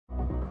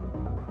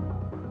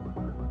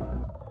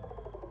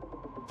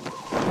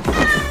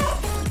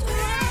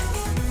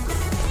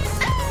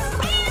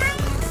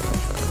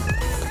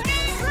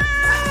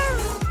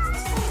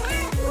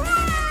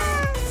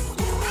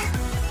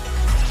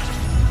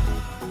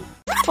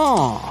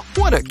Aw,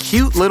 what a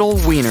cute little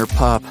wiener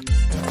pup.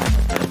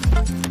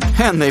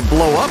 And they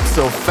blow up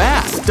so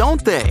fast,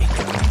 don't they?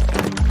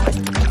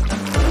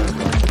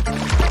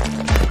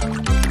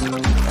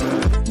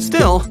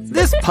 Still,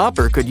 this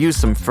pupper could use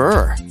some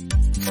fur.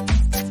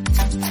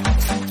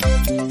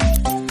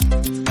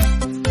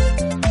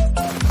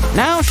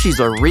 Now she's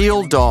a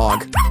real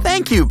dog.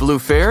 Thank you, Blue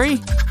Fairy.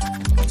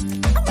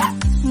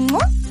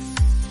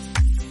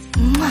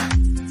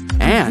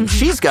 And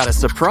she's got a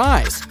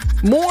surprise.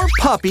 More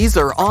puppies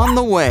are on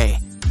the way.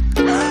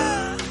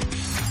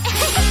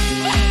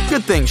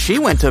 Good thing she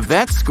went to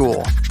vet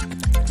school.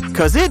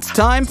 'Cause it's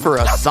time for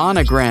a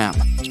sonogram.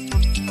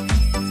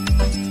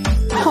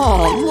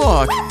 Oh,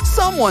 look,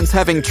 someone's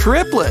having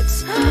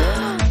triplets.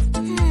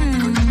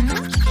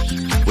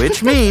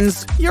 Which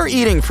means you're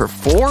eating for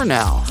 4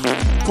 now.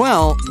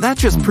 Well, that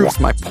just proves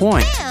my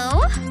point.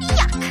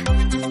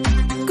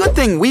 Good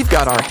thing we've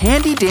got our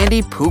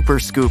handy-dandy pooper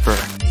scooper.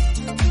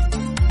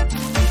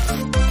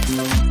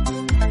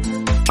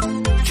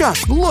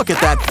 Just look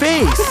at that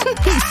face.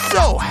 He's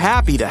so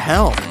happy to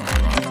help.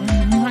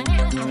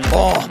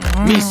 Oh,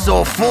 me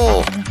so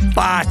full,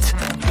 but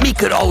me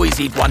could always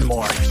eat one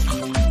more.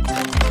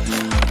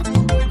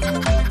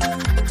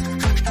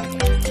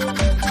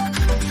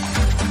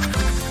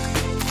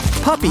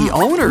 Puppy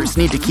owners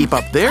need to keep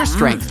up their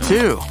strength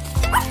too.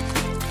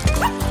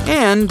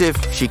 And if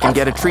she can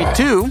get a treat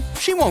too,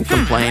 she won't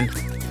complain.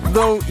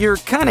 Though you're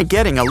kind of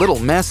getting a little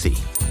messy.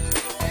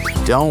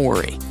 Don't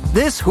worry,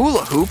 this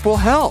hula hoop will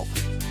help.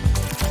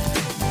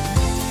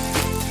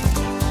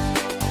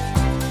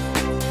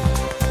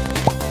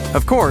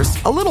 Of course,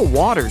 a little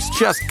water's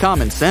just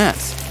common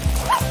sense.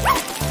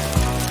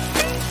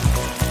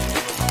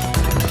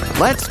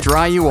 Let's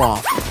dry you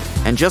off.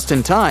 And just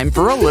in time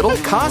for a little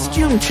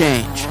costume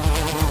change.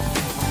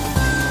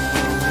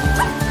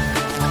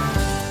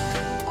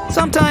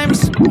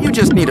 Sometimes you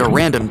just need a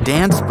random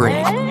dance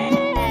break.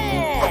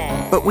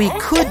 But we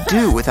could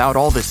do without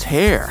all this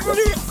hair.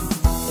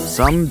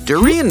 Some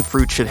durian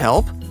fruit should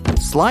help.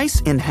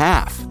 Slice in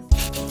half.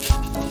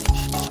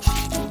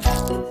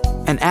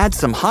 And add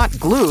some hot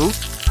glue.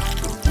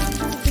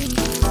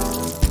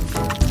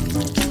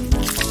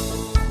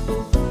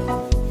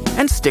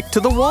 And stick to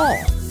the wall.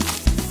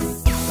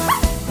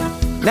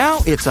 Now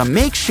it's a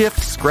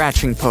makeshift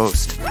scratching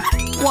post.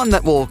 One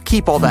that will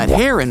keep all that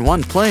hair in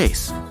one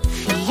place.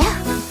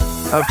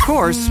 Of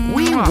course,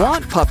 we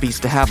want puppies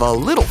to have a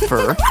little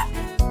fur.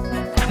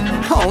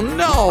 Oh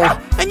no!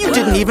 And you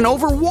didn't even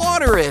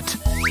overwater it!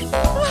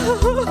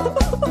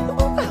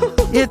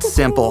 It's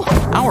simple.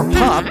 Our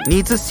pup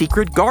needs a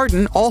secret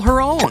garden all her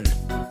own.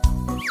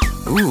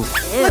 Ooh,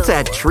 let's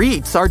add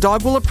treats our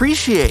dog will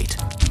appreciate.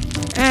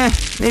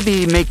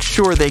 Maybe make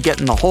sure they get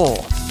in the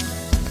hole.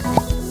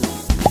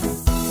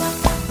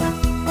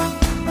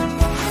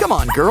 Come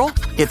on, girl.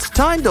 It's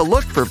time to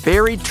look for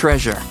buried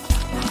treasure.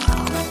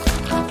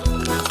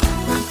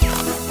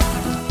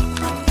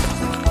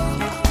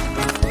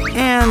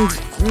 And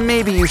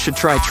maybe you should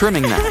try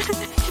trimming that.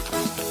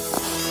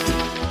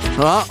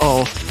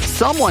 Uh-oh,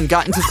 someone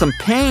got into some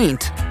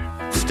paint.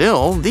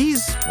 Still,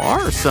 these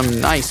are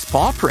some nice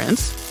paw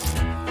prints.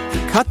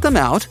 Cut them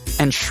out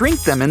and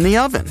shrink them in the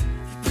oven.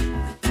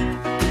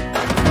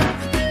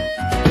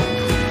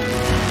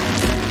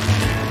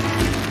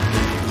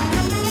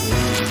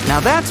 Now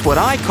that's what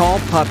I call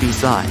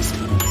puppy-sized.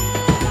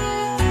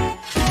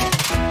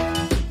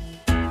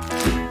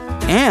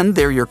 And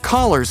they're your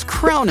collar's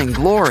crowning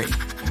glory.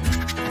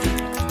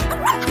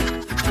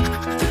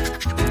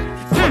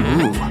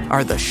 Ooh,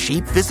 are the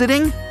sheep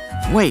visiting?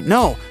 Wait,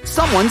 no,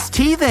 someone's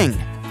teething.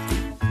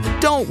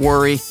 Don't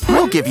worry,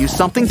 we'll give you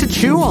something to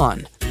chew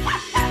on.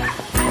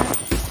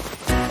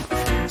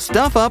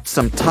 Stuff up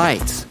some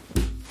tights.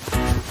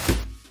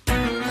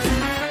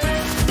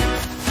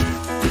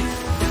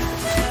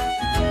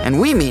 And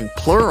we mean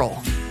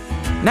plural.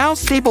 Now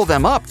staple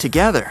them up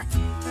together.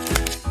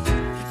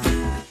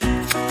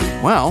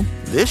 Well,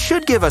 this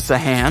should give us a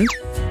hand.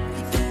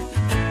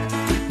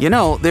 You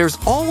know, there's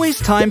always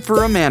time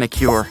for a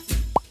manicure.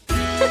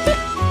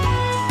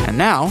 And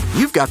now,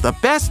 you've got the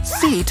best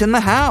seat in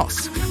the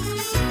house.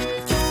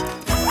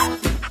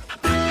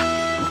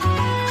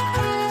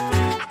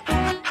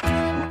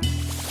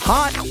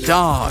 Hot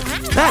dog.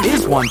 That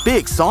is one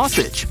big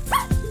sausage.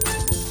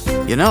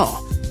 You know,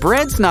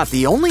 bread's not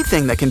the only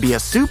thing that can be a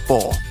soup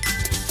bowl.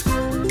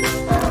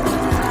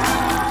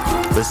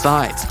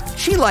 Besides,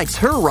 she likes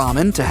her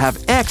ramen to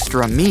have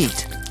extra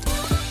meat.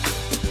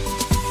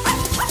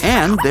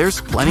 And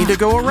there's plenty to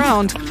go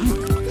around.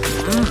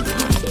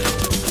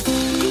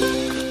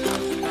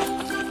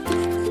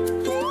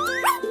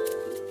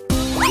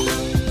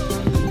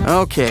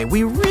 Okay,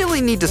 we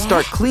really need to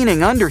start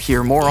cleaning under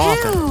here more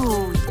often.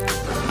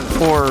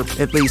 Or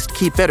at least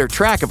keep better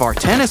track of our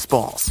tennis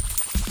balls.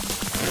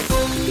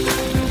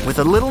 With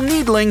a little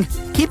needling,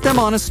 keep them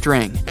on a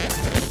string.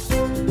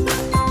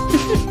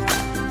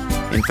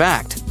 In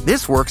fact,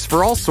 this works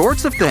for all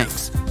sorts of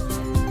things.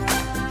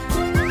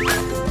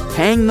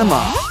 Hang them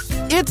up.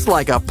 It's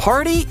like a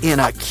party in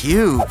a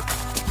cube.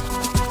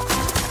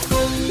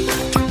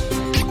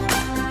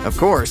 Of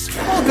course,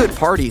 all good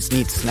parties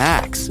need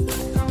snacks.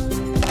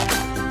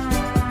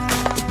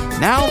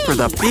 Now for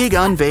the big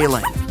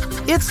unveiling.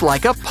 It's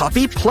like a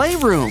puppy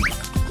playroom.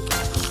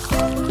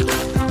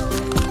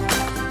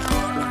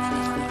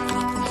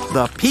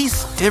 The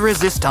piece de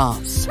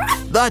resistance,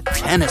 the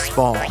tennis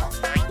ball.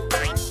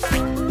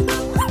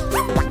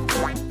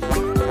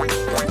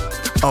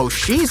 Oh,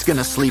 she's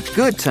gonna sleep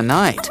good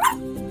tonight.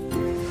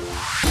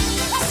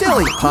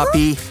 Silly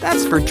puppy,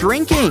 that's for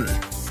drinking.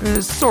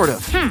 Sort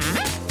of.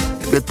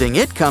 Good thing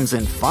it comes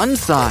in fun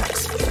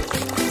size.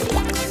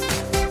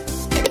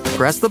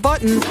 Press the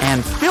button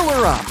and fill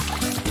her up.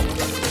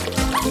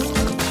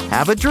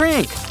 Have a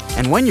drink.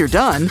 And when you're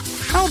done,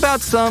 how about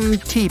some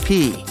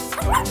TP?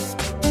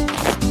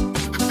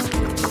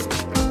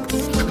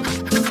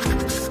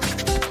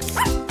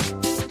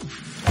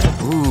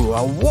 Ooh,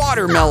 a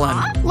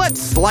watermelon.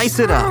 Let's slice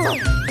it up.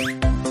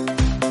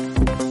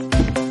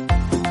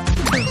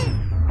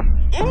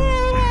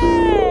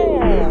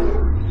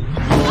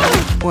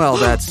 Well,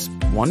 that's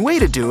one way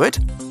to do it.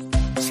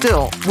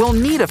 Still, we'll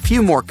need a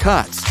few more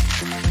cuts.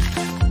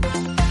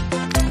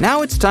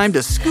 Now it's time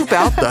to scoop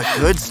out the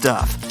good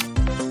stuff.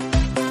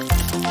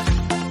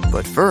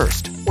 But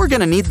first, we're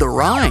gonna need the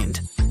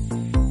rind.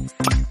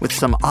 With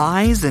some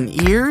eyes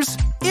and ears,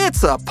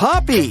 it's a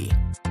puppy!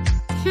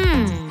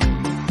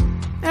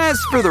 As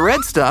for the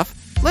red stuff,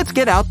 let's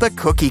get out the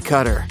cookie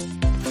cutter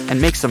and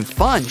make some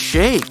fun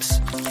shapes.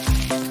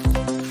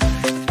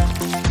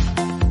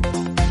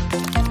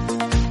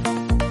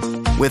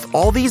 With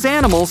all these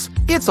animals,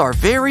 it's our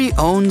very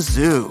own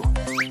zoo.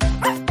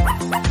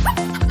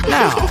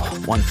 Now,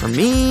 one for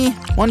me,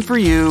 one for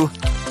you.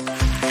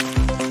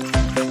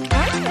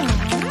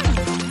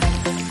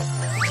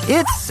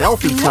 It's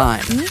selfie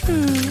time.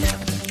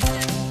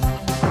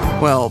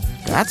 Well,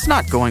 that's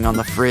not going on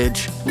the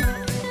fridge.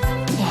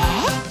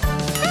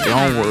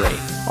 Don't worry.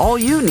 All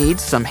you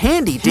need's some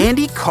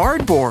handy-dandy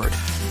cardboard.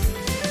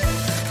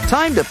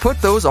 Time to put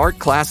those art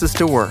classes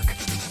to work.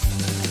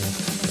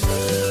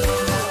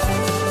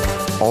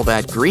 All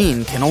that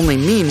green can only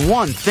mean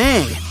one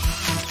thing.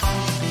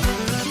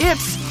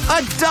 It's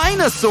a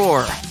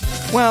dinosaur!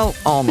 Well,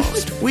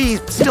 almost. We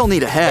still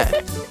need a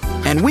head.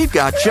 And we've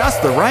got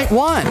just the right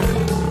one.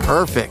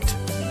 Perfect.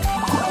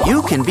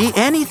 You can be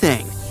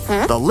anything.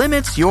 The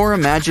limit's your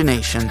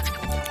imagination.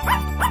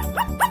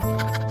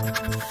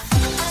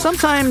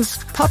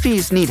 Sometimes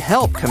puppies need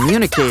help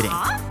communicating.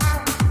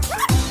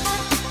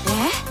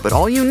 But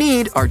all you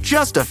need are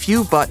just a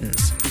few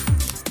buttons.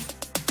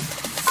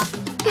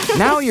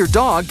 Now your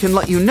dog can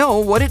let you know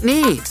what it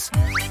needs.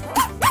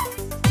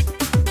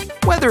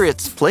 Whether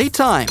it's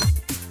playtime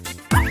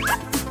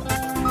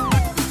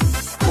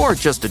or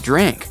just a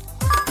drink.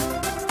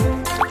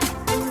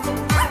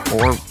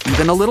 Or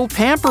even a little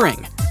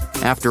pampering.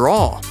 After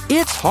all,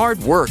 it's hard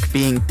work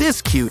being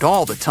this cute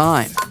all the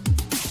time.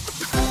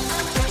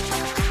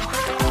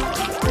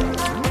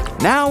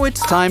 Now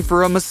it's time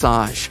for a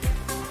massage.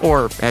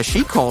 Or, as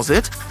she calls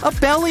it, a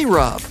belly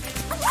rub.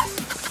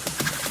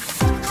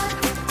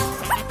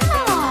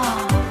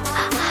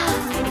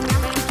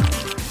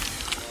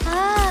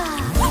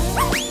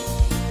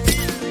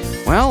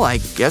 Well, I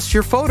guess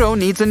your photo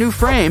needs a new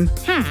frame.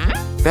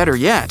 Better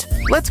yet,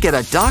 let's get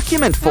a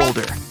document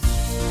folder.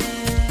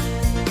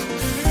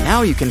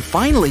 Now you can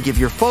finally give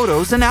your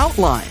photos an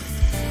outline.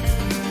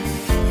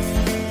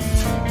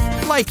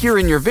 Like you're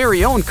in your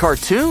very own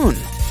cartoon.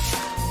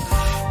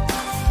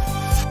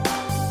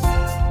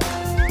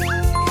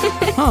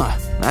 Huh,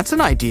 that's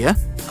an idea.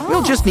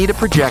 We'll just need a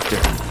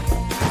projector.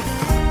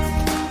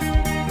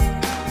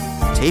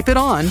 Tape it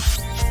on.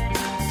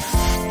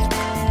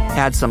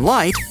 Add some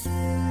light.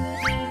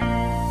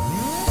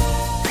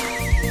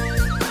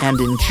 And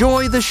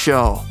enjoy the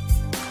show.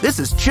 This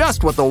is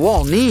just what the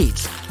wall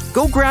needs.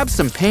 Go grab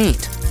some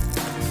paint.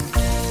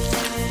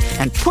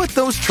 And put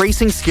those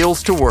tracing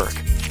skills to work.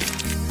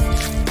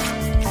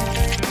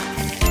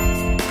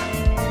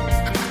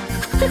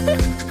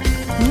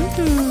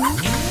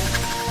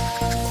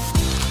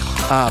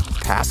 A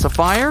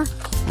pacifier?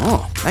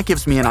 Oh, that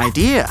gives me an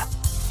idea.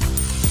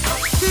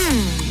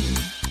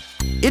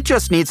 It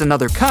just needs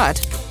another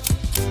cut.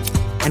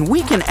 And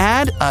we can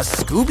add a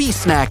Scooby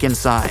snack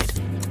inside.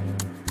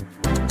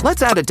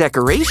 Let's add a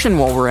decoration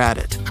while we're at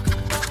it.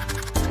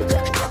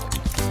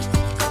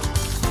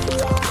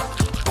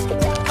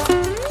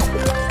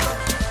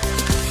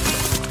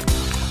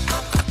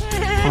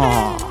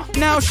 Aw,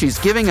 now she's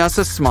giving us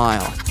a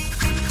smile.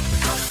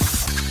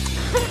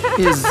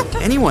 Is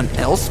anyone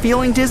else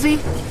feeling dizzy?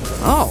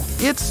 Oh,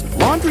 it's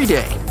laundry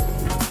day.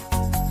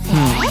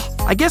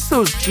 I guess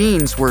those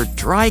jeans were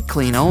dry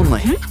clean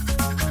only.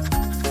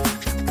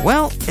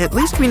 Well, at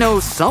least we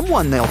know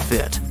someone they'll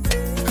fit.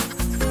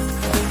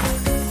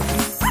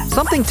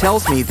 Something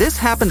tells me this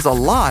happens a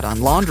lot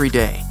on laundry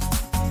day.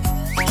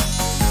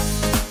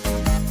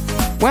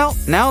 Well,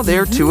 now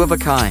they're two of a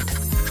kind.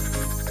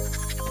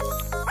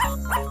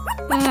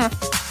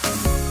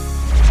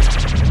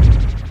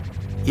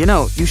 You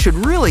know, you should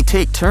really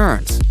take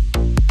turns.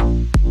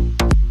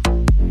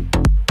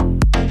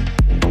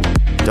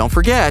 don't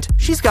forget,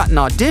 she's got an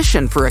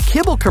audition for a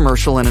kibble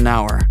commercial in an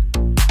hour.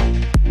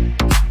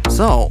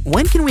 So,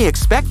 when can we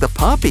expect the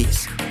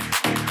puppies?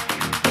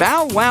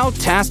 Bow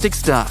wow-tastic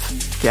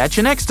stuff. Catch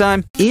you next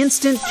time.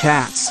 Instant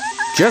cats.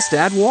 Just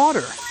add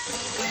water.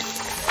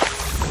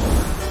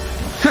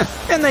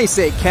 And they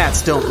say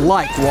cats don't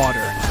like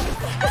water.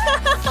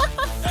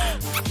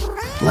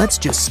 Let's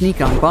just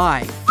sneak on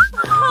by.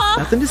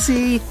 Nothing to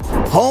see.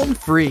 Home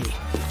free.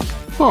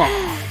 Oh,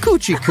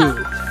 coochie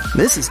coo.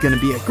 This is gonna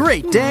be a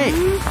great day.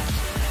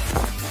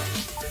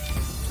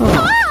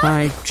 Oh,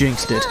 I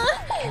jinxed it.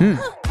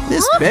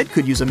 This bed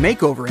could use a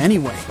makeover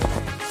anyway.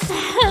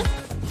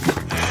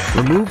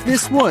 Remove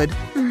this wood.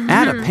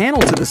 Add a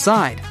panel to the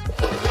side.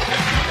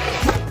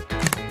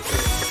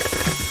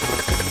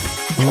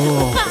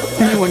 Oh,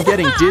 anyone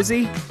getting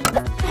dizzy?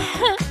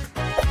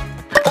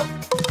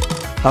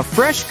 A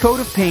fresh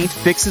coat of paint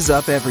fixes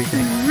up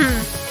everything.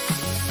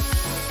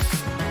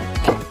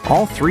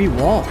 All 3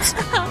 walls.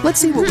 Let's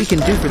see what we can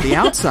do for the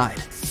outside.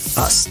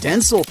 A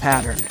stencil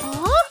pattern.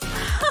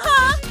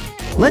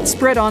 Let's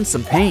spread on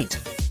some paint.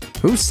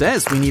 Who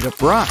says we need a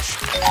brush?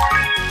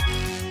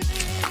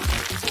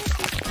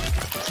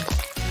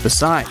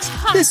 Besides,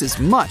 this is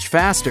much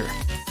faster.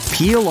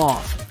 Peel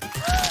off.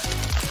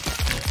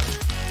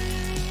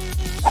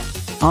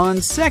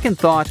 On second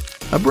thought,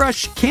 a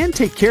brush can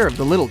take care of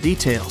the little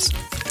details.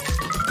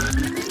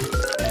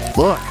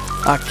 Look,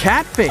 a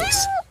cat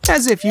face.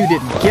 As if you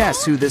didn't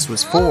guess who this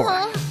was for.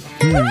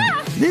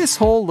 This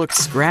hole looks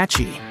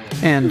scratchy,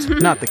 and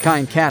not the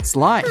kind cats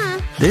like.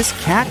 This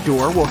cat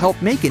door will help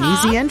make an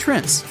easy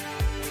entrance.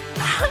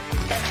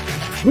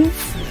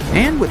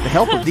 And with the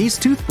help of these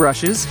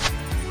toothbrushes,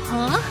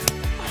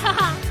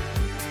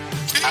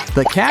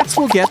 the cats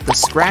will get the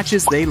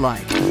scratches they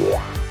like.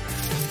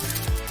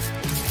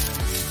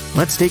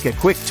 Let's take a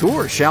quick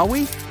tour, shall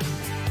we?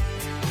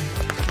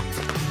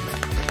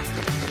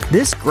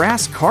 This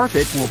grass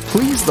carpet will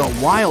please the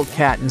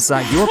wildcat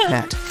inside your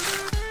pet.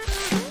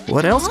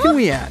 What else can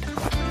we add?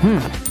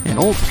 An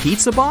old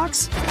pizza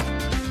box?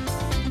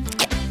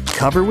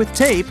 Cover with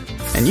tape,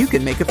 and you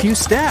can make a few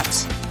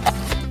steps.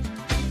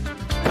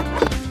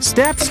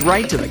 Steps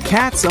right to the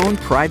cat's own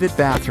private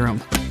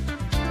bathroom.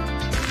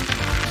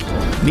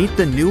 Meet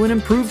the new and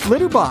improved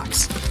litter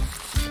box.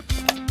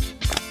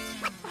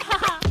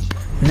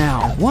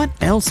 Now, what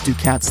else do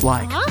cats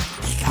like?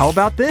 How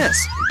about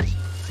this?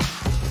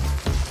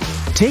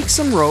 Take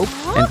some rope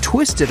and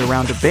twist it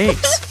around a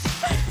base.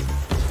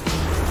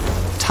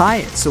 Tie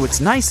it so it's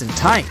nice and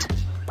tight.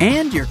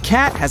 And your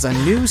cat has a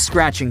new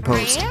scratching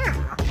post.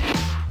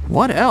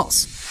 What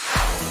else?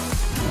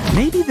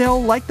 Maybe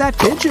they'll like that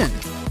pigeon.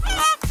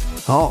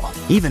 Oh,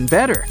 even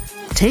better.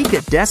 Take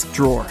a desk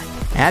drawer,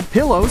 add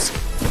pillows,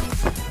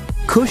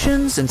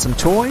 cushions, and some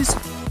toys,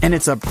 and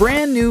it's a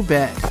brand new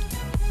bed.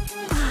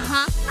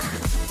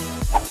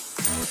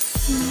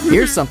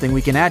 Here's something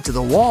we can add to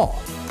the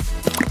wall.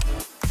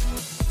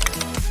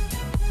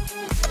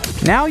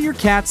 Now your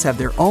cats have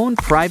their own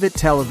private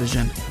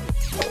television.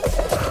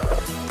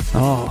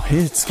 Oh,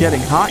 it's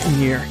getting hot in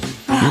here.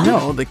 You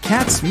know, the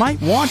cats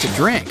might want a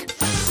drink.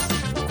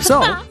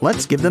 So,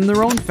 let's give them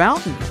their own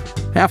fountain.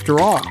 After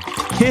all,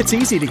 it's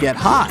easy to get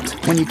hot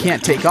when you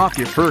can't take off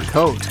your fur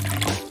coat.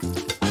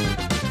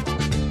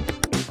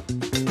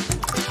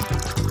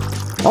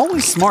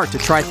 Always smart to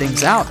try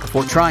things out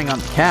before trying on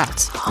the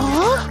cats.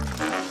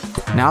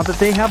 Now that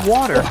they have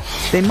water,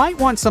 they might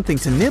want something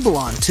to nibble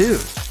on too.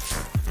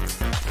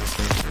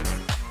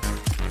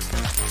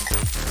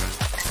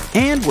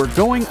 And we're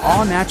going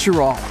au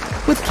natural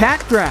with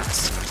cat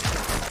grass.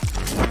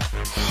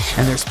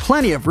 And there's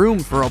plenty of room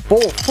for a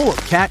bowl full of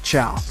cat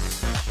chow.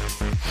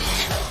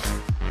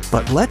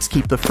 But let's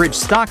keep the fridge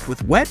stocked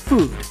with wet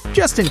food,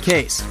 just in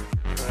case.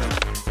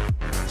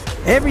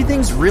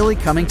 Everything's really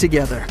coming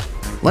together.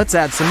 Let's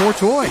add some more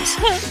toys.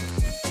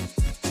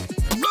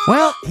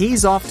 Well,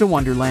 he's off to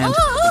Wonderland.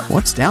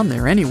 What's down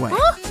there anyway?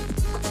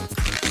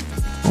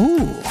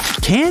 Ooh,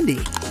 candy.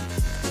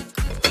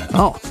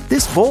 Oh,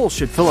 this bowl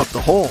should fill up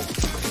the hole.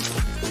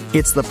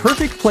 It's the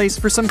perfect place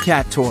for some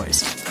cat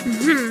toys.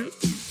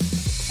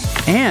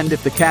 And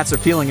if the cats are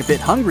feeling a bit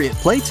hungry at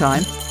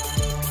playtime,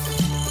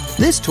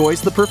 this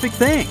toy's the perfect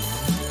thing.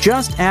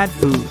 Just add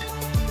food.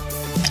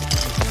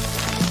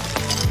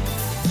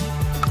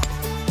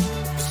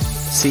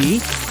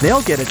 See,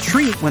 they'll get a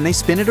treat when they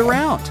spin it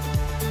around.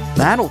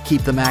 That'll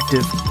keep them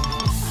active.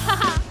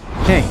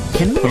 Hey,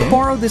 can we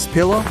borrow this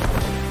pillow?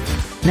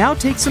 Now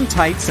take some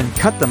tights and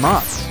cut them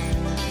up.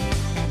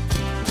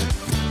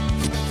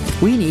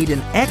 We need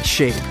an X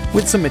shape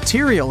with some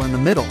material in the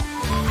middle.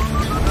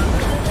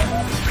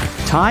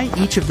 Tie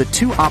each of the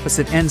 2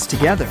 opposite ends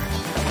together.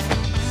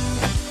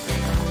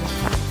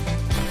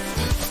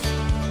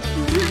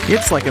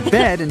 It's like a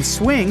bed and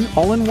swing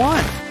all in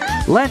one.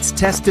 Let's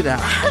test it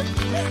out.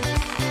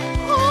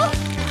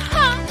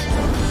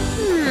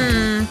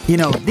 You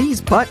know, these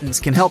buttons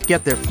can help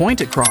get their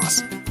point across.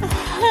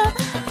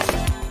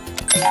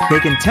 They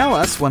can tell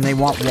us when they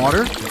want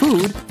water,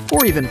 food,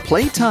 or even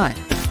playtime.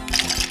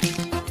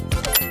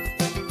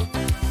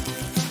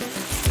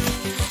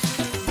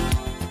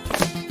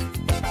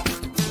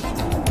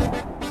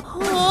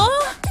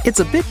 It's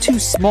a bit too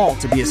small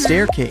to be a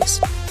staircase.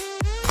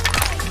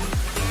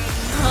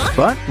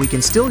 But we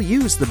can still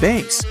use the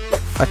base.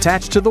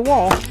 Attached to the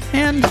wall,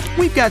 and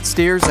we've got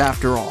stairs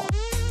after all.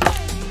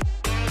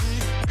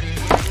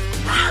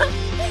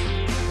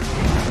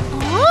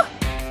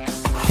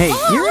 Hey,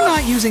 you're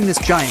not using this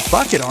giant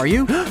bucket, are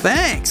you?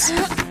 Thanks!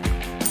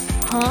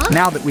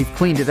 Now that we've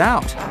cleaned it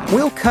out,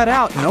 we'll cut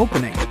out an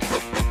opening.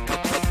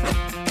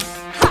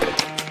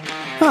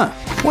 Huh,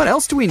 what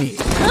else do we need?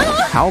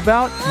 How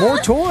about more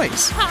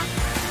toys?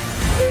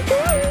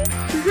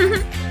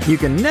 You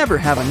can never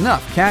have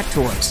enough cat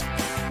toys.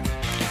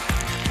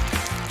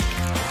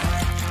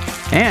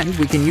 And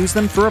we can use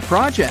them for a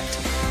project.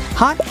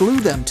 Hot glue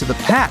them to the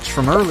patch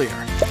from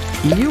earlier.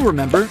 You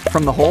remember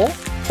from the hole?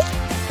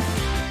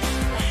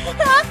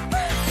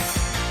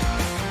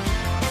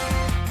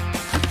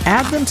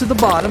 Add them to the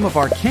bottom of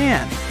our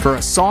can for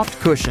a soft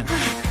cushion.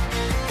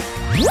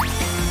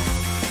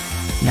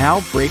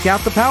 Now break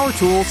out the power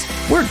tools.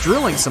 We're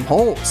drilling some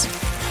holes.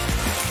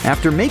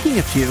 After making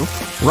a few,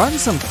 run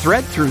some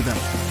thread through them.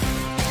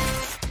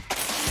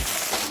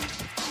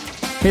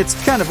 It's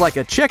kind of like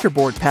a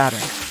checkerboard pattern.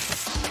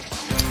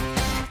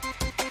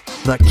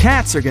 The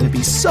cats are going to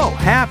be so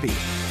happy.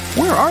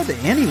 Where are they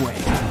anyway?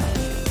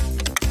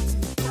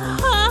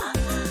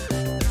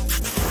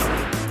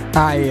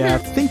 I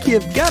think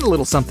you've got a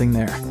little something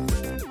there.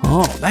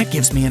 Oh, that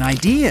gives me an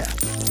idea.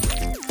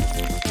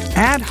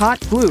 Add hot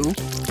glue,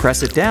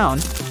 press it down,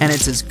 and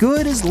it's as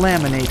good as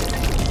laminated.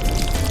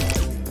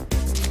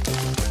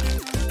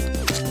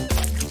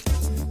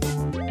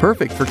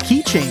 Perfect for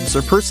keychains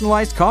or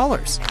personalized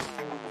collars.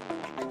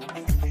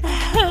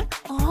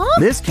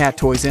 This cat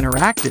toy's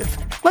interactive.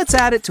 Let's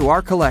add it to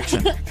our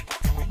collection.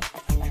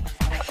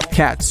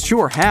 Cats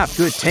sure have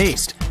good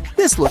taste.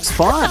 This looks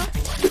fun.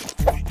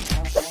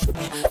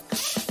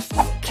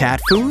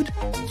 Cat food?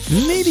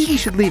 Maybe we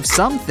should leave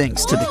some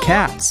things to the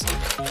cats.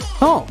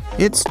 Oh,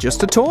 it's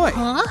just a toy.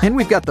 And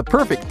we've got the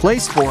perfect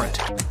place for it.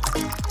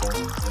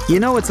 You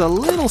know, it's a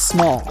little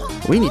small.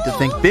 We need to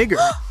think bigger.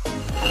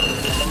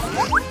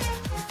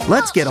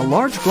 Let's get a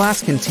large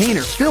glass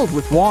container filled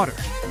with water.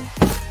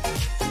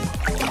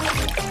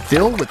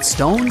 Fill with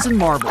stones and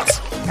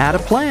marbles. Add a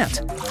plant.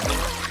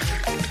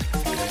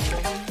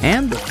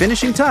 And the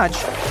finishing touch,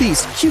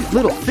 these cute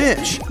little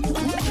fish.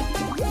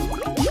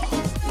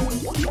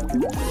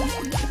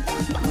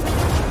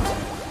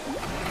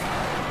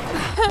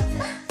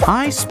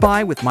 I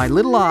spy with my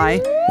little eye,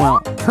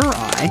 well, her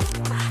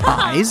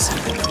eyes,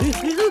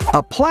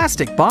 a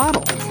plastic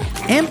bottle.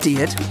 Empty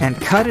it and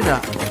cut it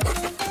up.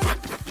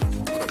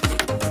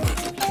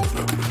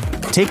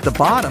 Take the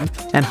bottom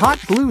and hot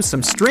glue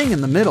some string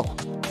in the middle.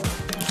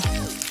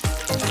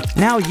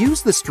 Now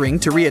use the string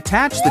to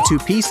reattach the two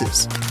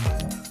pieces.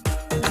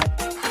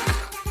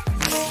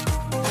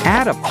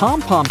 Add a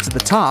pom-pom to the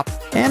top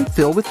and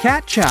fill with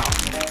cat chow.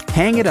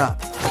 Hang it up.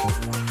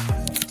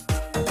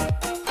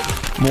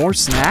 More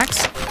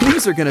snacks?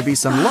 These are going to be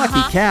some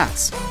lucky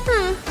cats.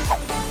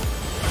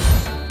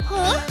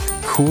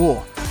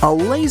 Cool. A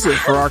laser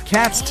for our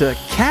cats to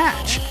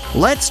catch.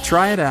 Let's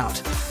try it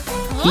out.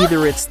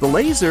 Either it's the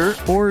laser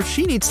or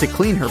she needs to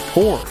clean her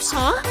pores.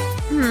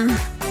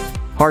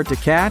 Hard to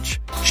catch?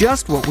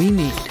 Just what we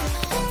need.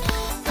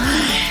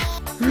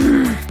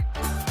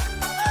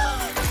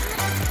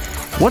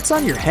 What's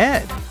on your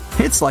head?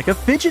 It's like a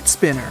fidget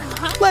spinner.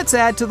 Let's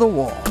add to the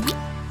wall.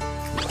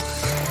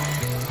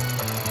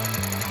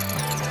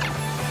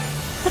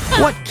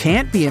 What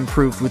can't be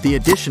improved with the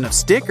addition of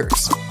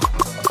stickers?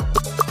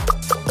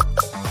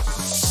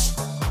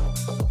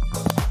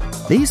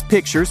 These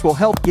pictures will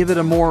help give it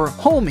a more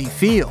homey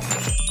feel.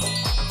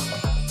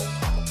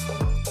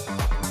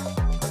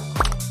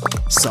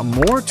 Some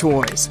more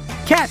toys.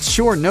 Cats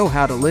sure know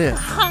how to live.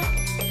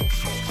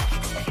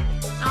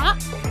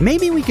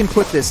 Maybe we can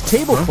put this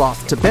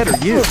tablecloth to better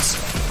use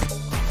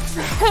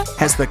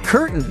as the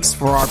curtains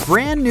for our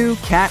brand new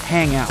cat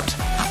hangout.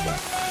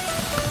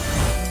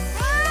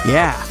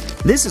 Yeah,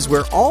 this is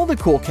where all the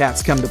cool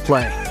cats come to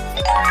play.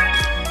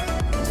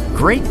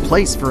 Great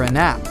place for a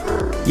nap.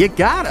 You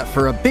gotta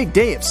for a big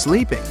day of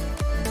sleeping.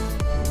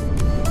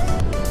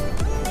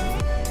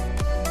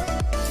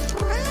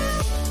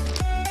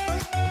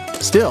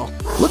 Still,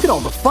 look at all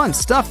the fun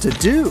stuff to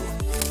do.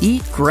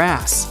 Eat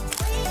grass.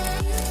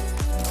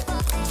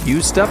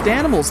 Use stuffed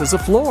animals as a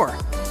floor.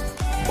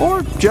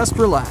 Or just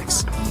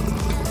relax.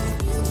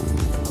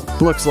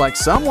 Looks like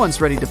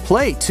someone's ready to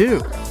play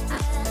too.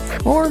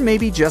 Or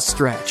maybe just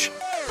stretch.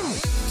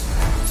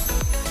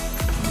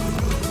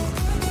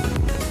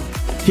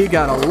 You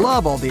gotta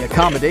love all the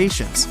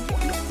accommodations.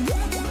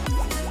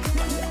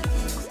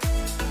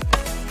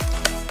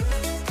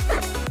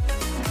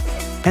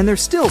 And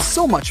there's still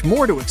so much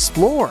more to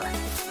explore.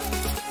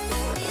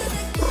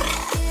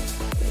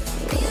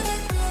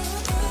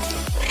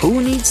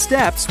 Who needs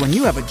steps when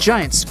you have a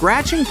giant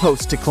scratching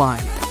post to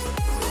climb?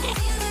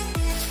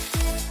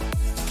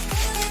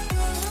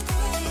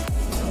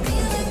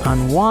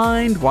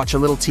 Unwind, watch a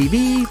little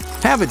TV,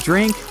 have a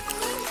drink.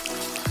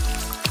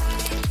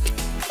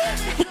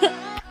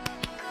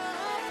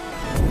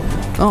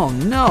 Oh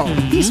no,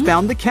 he's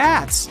found the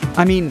cats.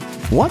 I mean,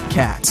 what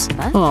cats?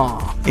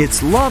 Oh,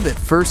 it's love at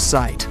first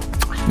sight.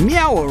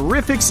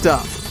 Meow-orific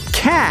stuff.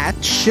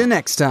 Catch you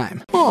next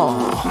time.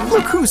 Oh,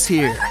 look who's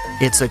here.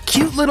 It's a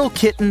cute little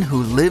kitten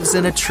who lives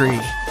in a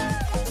tree.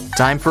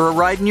 Time for a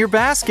ride in your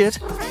basket.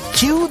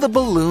 Cue the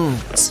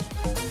balloons.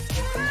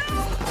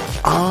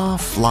 Ah,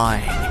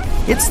 flying.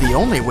 It's the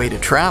only way to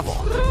travel.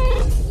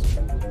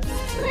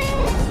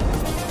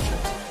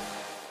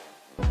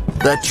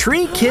 The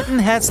tree kitten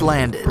has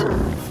landed.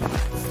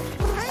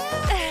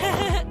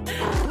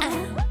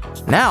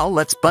 Now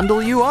let's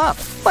bundle you up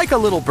like a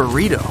little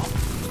burrito.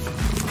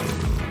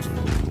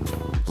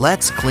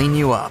 Let's clean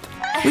you up.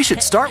 We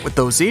should start with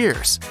those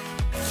ears.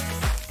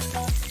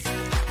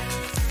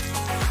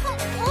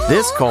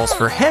 This calls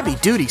for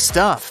heavy-duty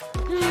stuff.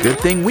 Good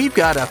thing we've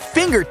got a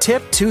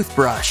fingertip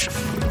toothbrush.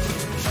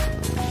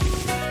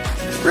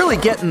 Really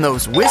get in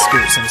those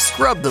whiskers and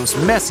scrub those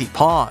messy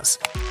paws.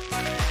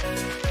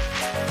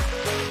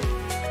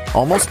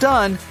 Almost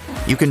done.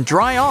 You can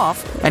dry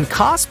off and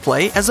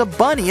cosplay as a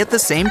bunny at the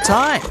same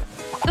time.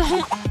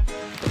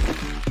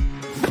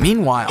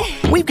 Meanwhile,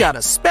 we've got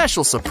a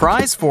special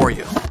surprise for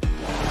you.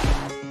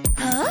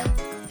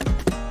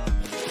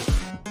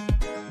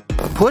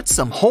 Put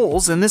some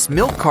holes in this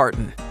milk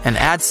carton and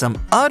add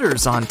some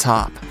udders on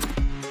top.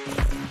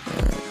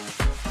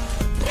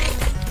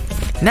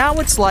 Now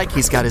it's like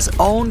he's got his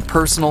own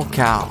personal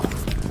cow.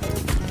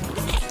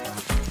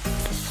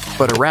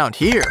 But around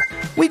here,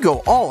 we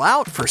go all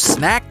out for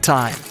snack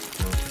time.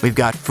 We've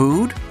got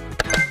food,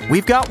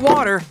 we've got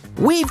water,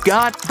 we've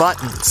got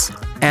buttons.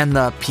 And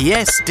the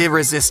pièce de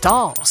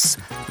résistance,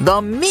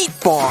 the meat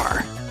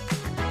bar.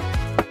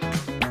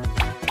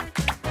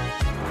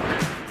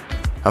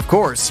 Of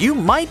course, you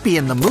might be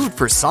in the mood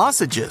for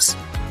sausages.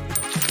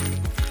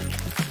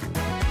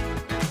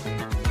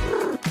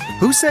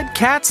 Who said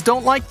cats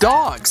don't like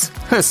dogs?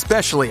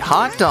 Especially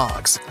hot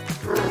dogs.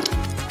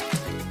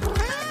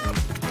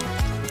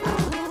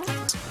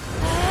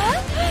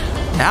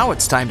 Now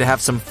it's time to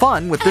have some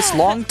fun with this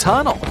long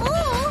tunnel.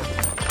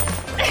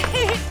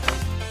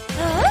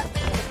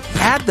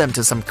 Add them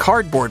to some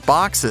cardboard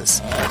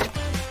boxes.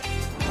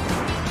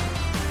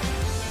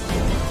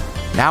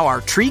 Now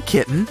our tree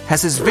kitten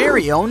has his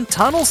very own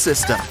tunnel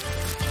system.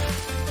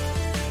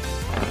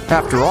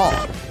 After all,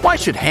 why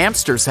should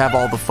hamsters have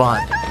all the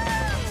fun?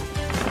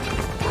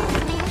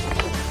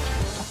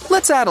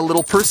 Let's add a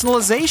little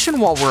personalization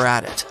while we're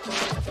at it.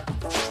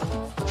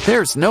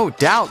 There's no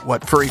doubt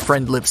what furry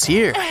friend lives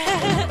here.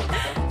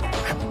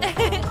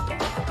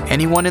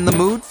 Anyone in the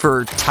mood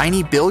for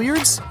tiny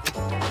billiards?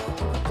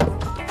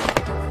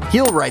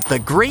 He'll write the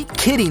great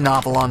kitty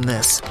novel on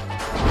this.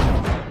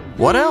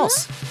 What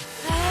else?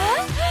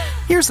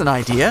 Here's an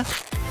idea.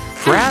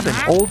 Grab an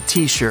old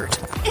t-shirt.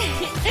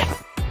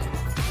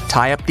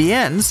 Tie up the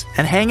ends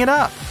and hang it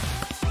up.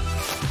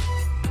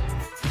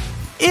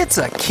 It's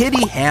a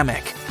kitty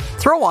hammock.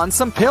 Throw on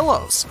some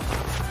pillows.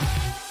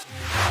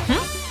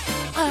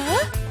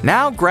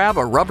 Now grab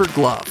a rubber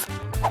glove.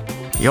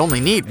 You only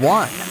need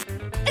one.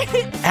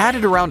 Add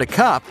it around a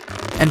cup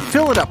and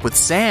fill it up with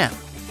sand.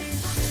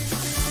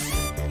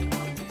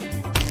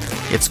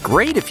 It's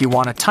great if you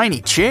want a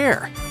tiny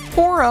chair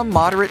or a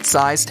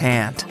moderate-sized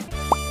hand.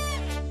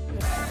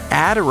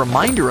 Add a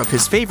reminder of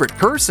his favorite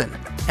person,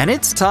 and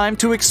it's time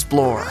to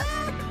explore.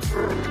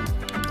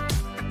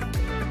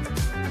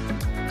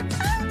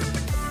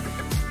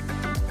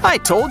 I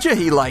told you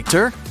he liked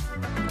her.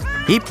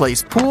 He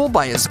plays pool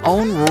by his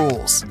own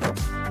rules.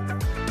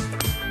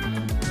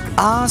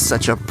 Ah,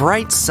 such a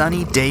bright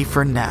sunny day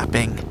for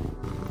napping.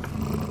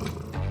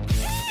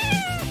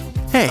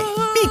 Hey,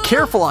 be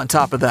careful on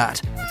top of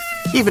that.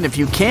 Even if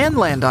you can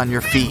land on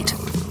your feet.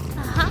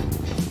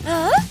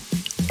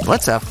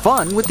 Let's have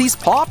fun with these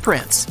paw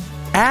prints.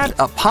 Add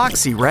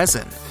epoxy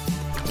resin.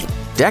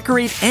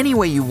 Decorate any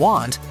way you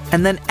want,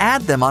 and then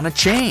add them on a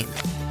chain.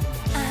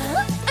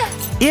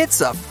 It's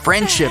a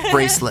friendship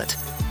bracelet.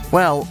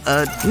 Well,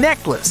 a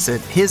necklace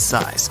at his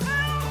size.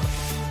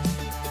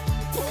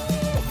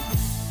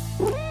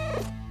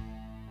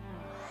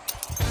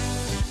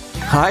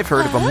 I've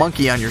heard of a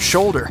monkey on your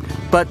shoulder,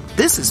 but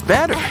this is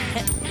better.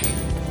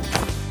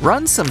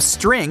 Run some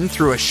string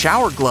through a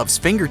shower glove's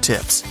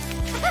fingertips.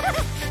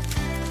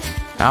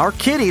 Our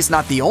kitty's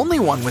not the only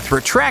one with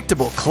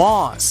retractable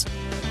claws.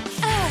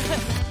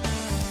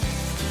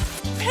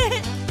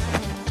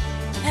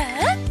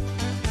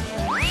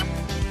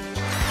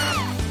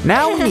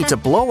 Now we need to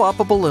blow up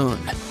a balloon.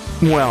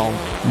 Well,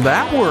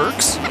 that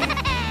works.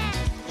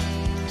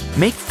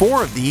 Make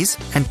 4 of these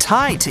and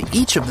tie to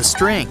each of the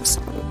strings.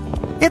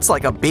 It's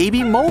like a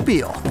baby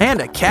mobile and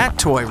a cat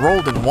toy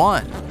rolled in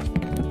one.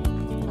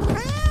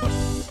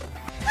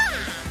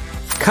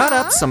 Cut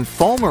up some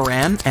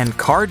foameran and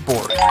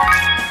cardboard.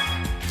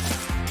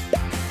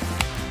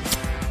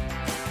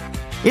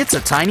 It's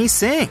a tiny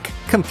sink,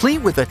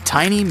 complete with a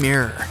tiny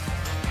mirror.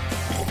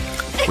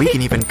 We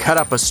can even cut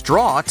up a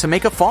straw to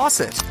make a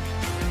faucet.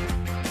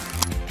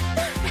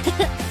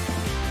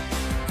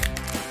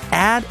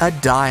 Add a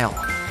dial.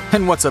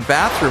 And what's a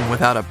bathroom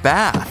without a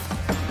bath?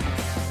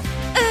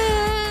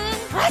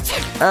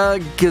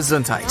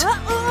 Gesundheit.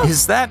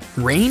 Is that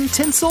rain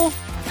tinsel?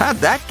 How'd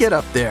that get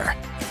up there?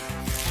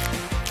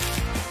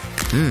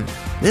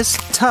 This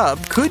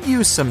tub could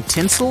use some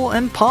tinsel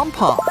and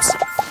pom-poms.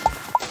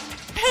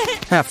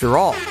 After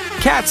all,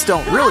 cats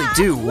don't really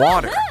do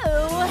water.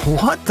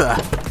 What the?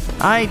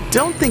 I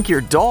don't think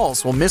your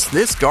dolls will miss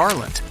this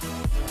garland.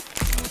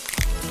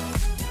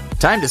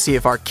 Time to see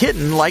if our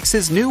kitten likes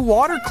his new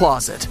water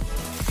closet.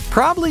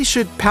 Probably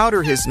should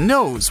powder his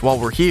nose while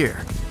we're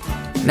here.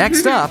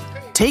 Next up,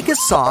 take a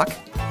sock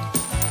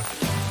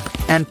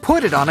and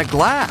put it on a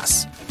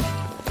glass.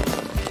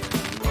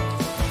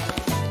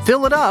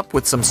 Fill it up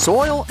with some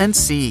soil and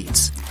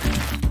seeds.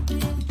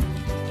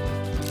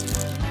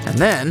 And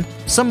then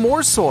some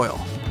more soil.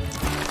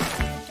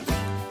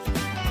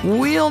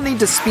 We'll need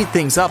to speed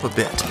things up a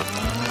bit.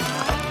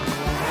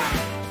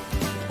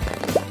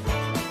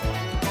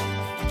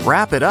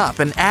 Wrap it up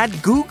and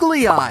add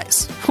googly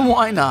eyes.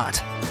 Why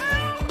not?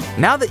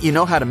 Now that you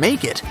know how to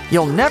make it,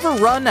 you'll never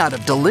run out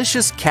of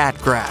delicious cat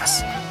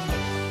grass.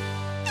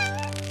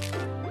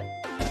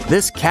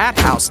 This cat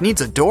house needs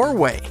a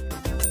doorway.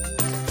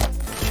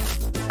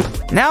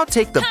 Now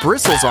take the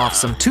bristles off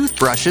some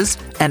toothbrushes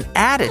and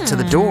add it to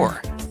the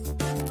door.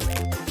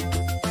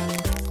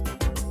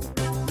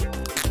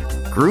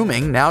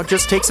 Grooming now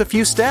just takes a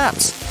few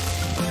steps.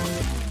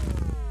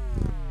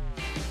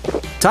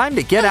 Time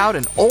to get out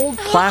an old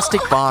plastic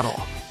bottle.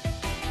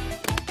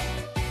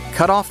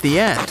 Cut off the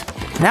end.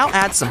 Now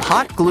add some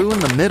hot glue in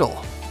the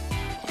middle.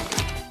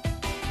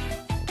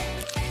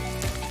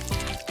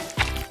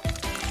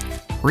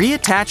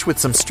 Reattach with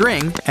some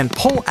string and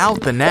pull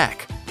out the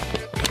neck.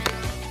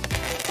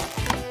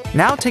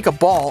 Now take a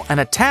ball and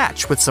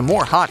attach with some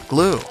more hot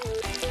glue.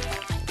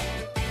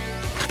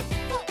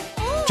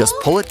 Just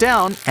pull it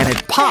down and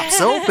it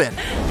pops open.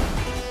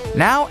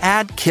 Now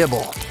add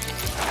kibble.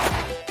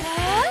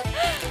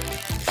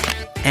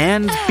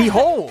 And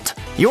behold,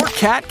 your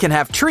cat can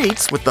have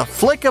treats with the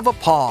flick of a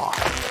paw.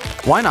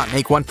 Why not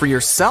make one for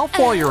yourself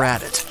while you're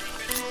at it?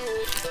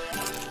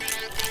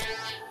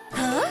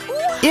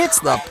 It's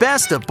the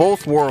best of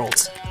both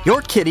worlds.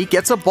 Your kitty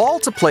gets a ball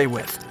to play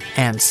with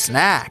and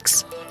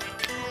snacks.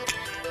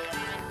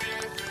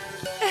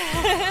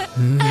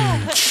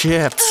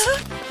 Chips.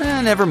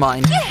 Never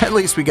mind. At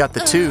least we got the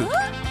tube.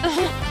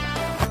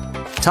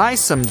 Tie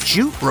some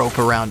jute rope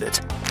around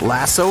it.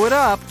 Lasso it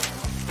up.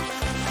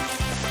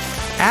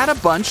 Add a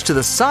bunch to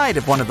the side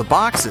of one of the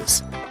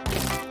boxes.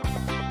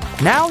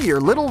 Now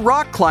your little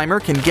rock climber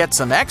can get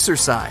some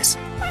exercise.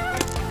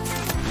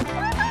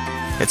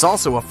 It's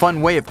also a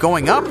fun way of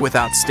going up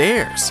without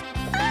stairs.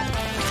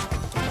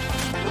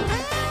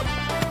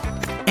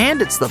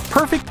 And it's the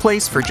perfect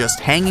place for just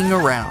hanging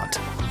around.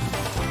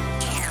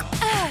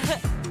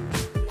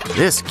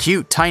 This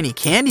cute tiny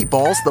candy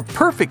ball's the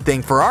perfect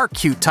thing for our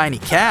cute tiny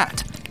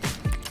cat.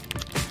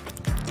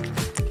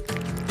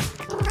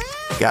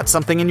 Got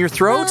something in your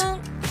throat?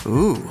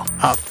 Ooh,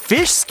 a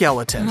fish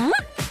skeleton.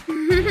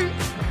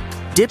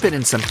 Dip it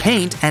in some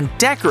paint and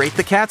decorate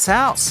the cat's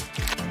house.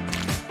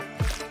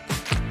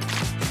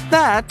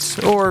 That,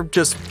 or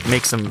just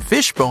make some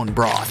fishbone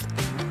broth.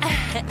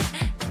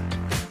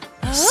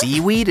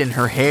 Seaweed in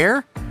her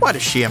hair? What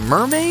is she, a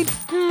mermaid?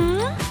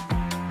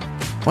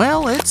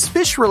 Well, it's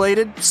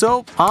fish-related,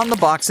 so on the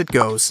box it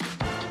goes.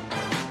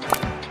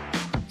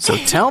 So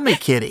tell me,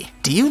 kitty,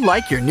 do you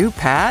like your new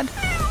pad?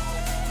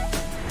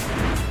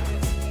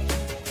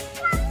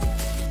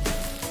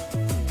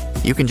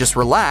 You can just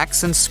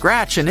relax and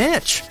scratch an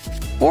itch,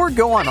 or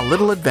go on a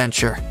little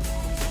adventure.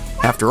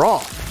 After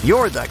all,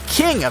 you're the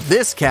king of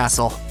this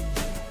castle.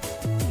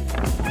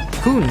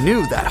 Who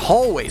knew that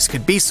hallways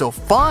could be so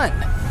fun?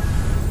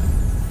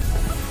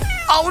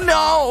 Oh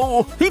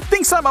no! He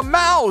thinks I'm a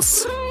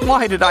mouse!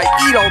 Why did I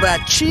eat all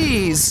that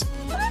cheese?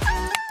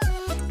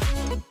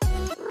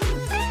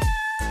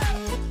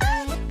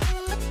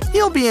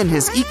 He'll be in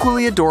his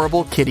equally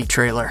adorable kitty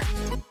trailer.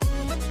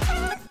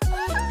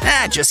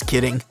 Just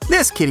kidding.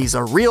 This kitty's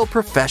a real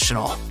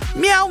professional.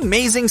 Meow,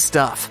 amazing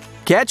stuff.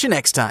 Catch you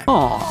next time.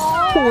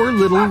 Aw, poor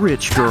little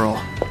rich girl.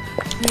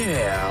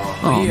 Yeah.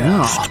 Oh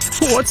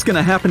no, what's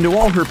gonna happen to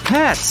all her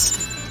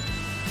pets?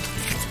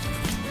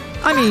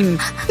 I mean,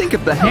 think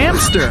of the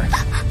hamster.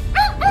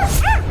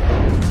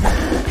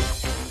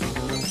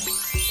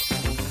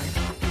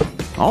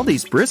 All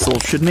these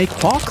bristles should make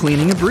paw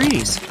cleaning a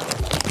breeze.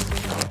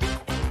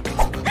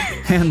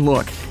 And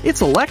look, it's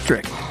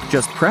electric.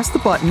 Just press the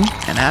button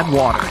and add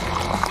water.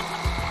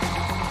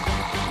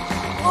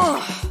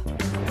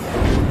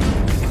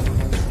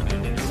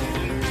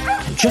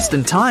 Just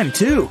in time,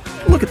 too.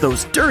 Look at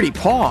those dirty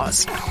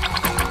paws.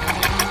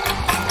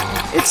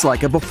 It's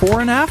like a before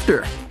and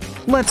after.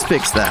 Let's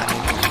fix that.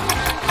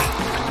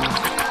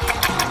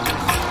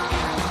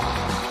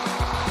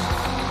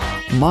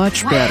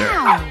 Much better.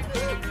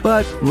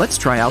 But let's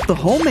try out the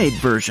homemade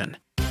version.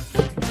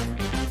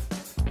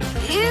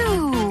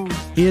 Ew.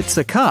 It's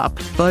a cup,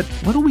 but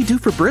what'll we do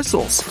for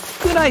bristles?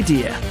 Good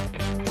idea.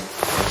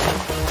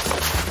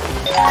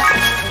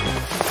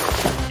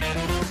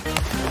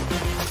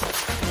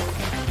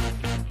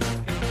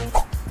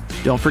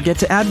 Don't forget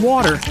to add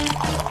water.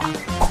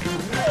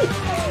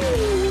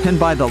 And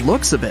by the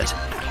looks of it,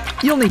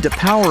 you'll need to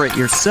power it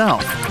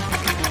yourself.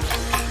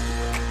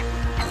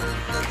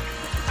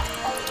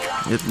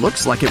 It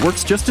looks like it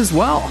works just as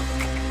well.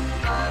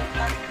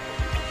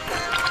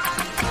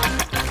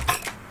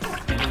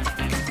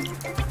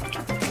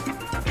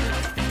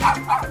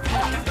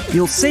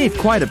 You'll save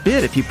quite a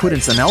bit if you put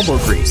in some elbow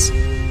grease.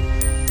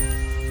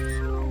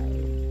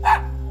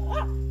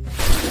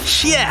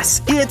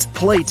 Yes, it's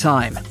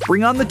playtime.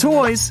 Bring on the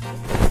toys.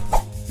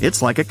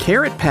 It's like a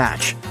carrot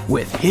patch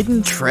with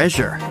hidden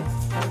treasure.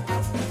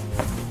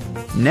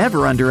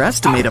 Never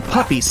underestimate a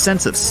puppy's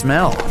sense of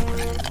smell.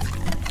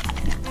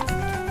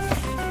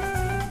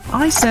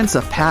 I sense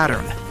a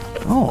pattern.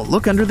 Oh,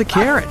 look under the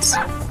carrots.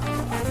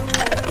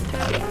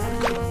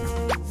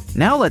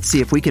 Now let's see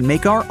if we can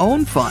make our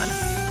own fun.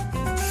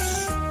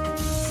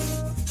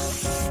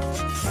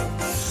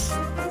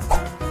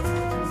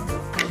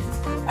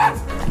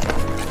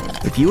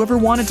 If you ever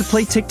wanted to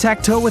play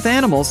tic-tac-toe with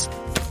animals,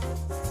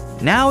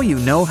 now you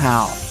know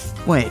how.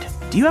 Wait,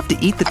 do you have to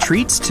eat the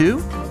treats too?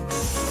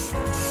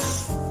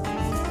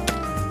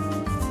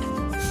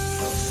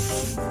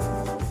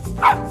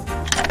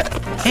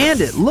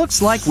 And it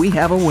looks like we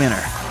have a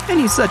winner. And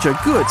he's such a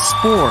good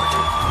sport.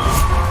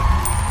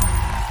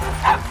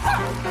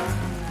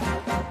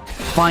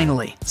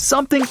 Finally,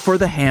 something for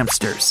the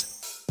hamsters.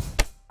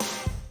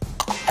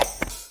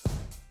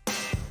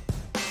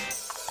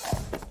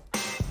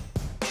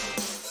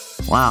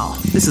 Wow,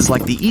 this is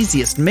like the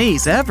easiest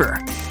maze ever.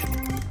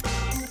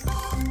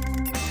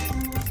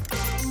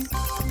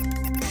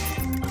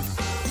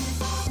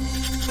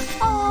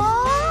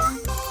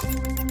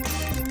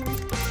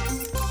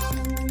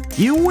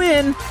 You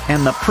win,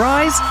 and the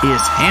prize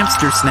is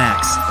hamster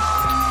snacks.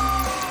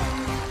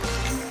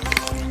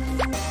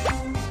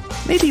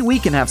 Maybe we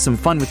can have some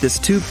fun with this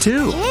tube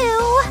too. Ew.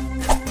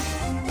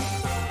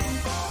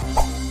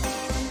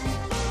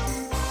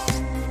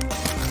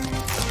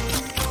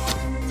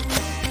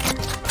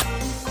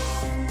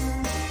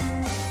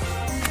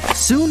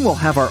 Soon we'll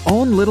have our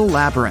own little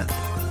labyrinth.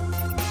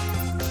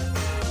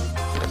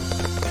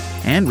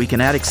 And we can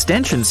add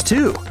extensions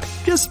too.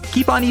 Just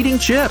keep on eating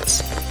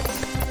chips.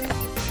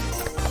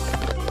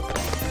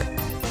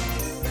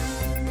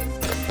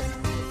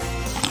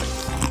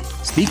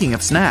 Speaking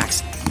of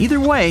snacks, either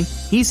way,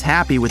 he's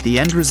happy with the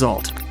end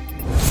result.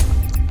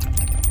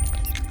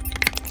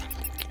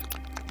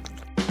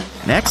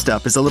 Next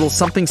up is a little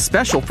something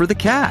special for the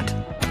cat.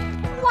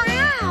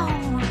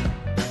 Wow.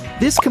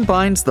 This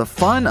combines the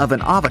fun of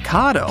an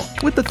avocado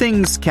with the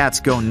things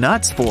cats go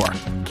nuts for,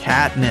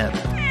 catnip.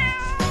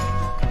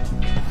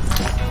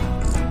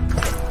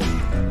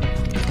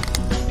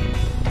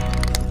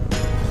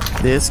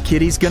 This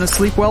kitty's gonna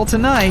sleep well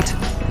tonight.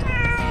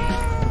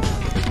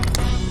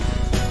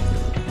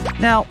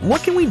 Now,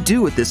 what can we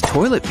do with this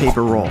toilet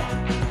paper roll?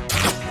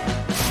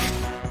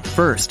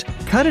 First,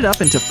 cut it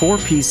up into 4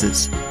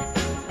 pieces.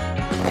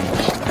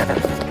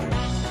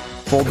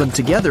 Fold them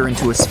together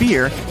into a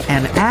sphere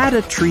and add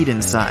a treat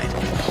inside.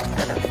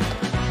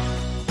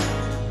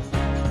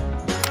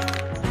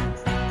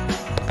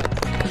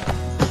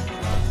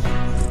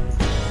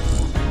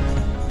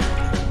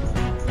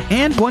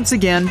 And once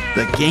again,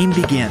 the game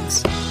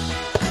begins.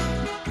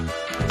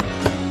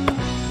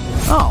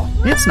 Oh,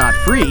 it's not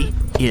free.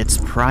 It's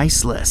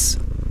priceless.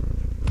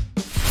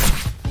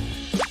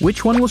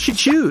 Which one will she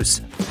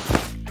choose?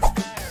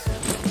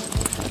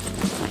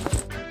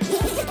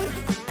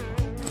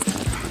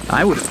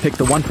 I would have picked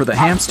the one for the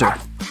hamster.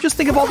 Just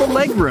think of all the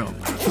leg room.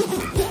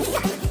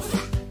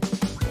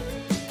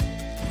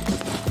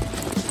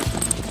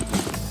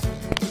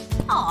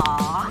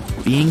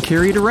 Aww. Being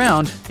carried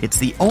around, it's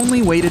the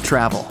only way to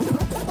travel.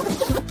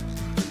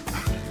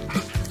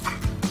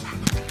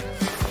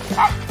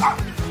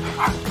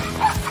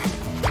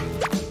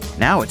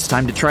 Now it's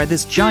time to try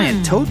this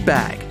giant tote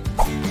bag.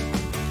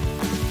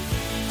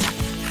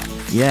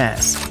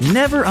 Yes,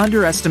 never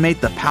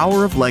underestimate the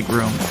power of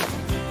legroom.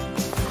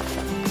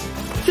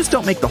 Just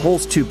don't make the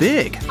holes too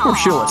big, or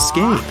she'll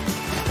escape.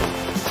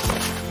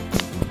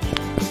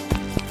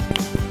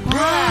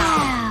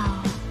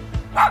 Wow.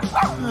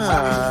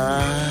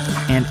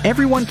 And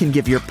everyone can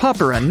give your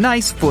pupper a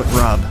nice foot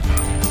rub.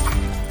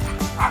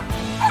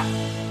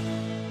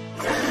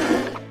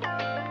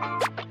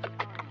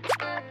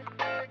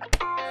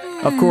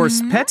 Of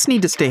course, pets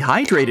need to stay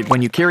hydrated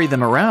when you carry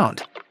them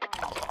around.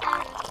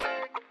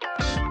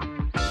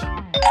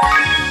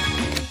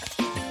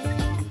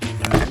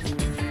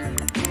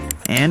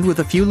 And with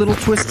a few little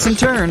twists and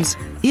turns,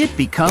 it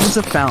becomes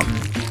a fountain.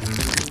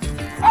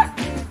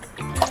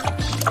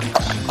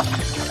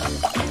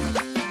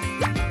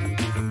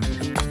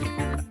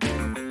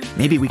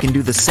 Maybe we can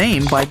do the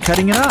same by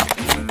cutting it up.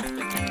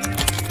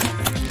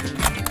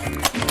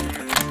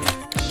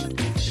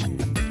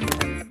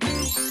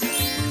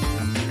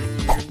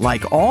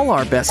 Like all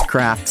our best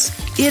crafts,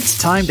 it's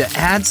time to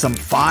add some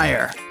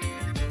fire.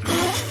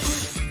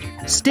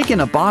 Stick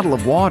in a bottle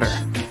of water.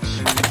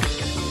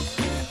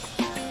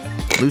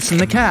 Loosen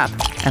the cap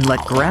and let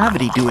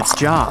gravity do its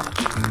job.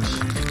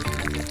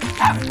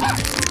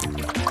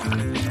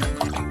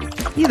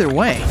 Either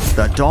way,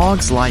 the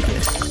dogs like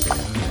it.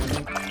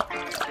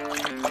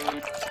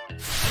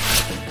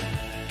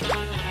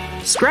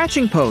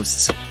 Scratching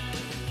posts.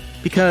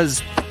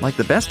 Because, like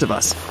the best of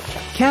us,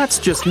 cats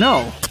just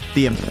know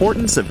the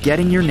importance of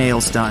getting your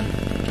nails done.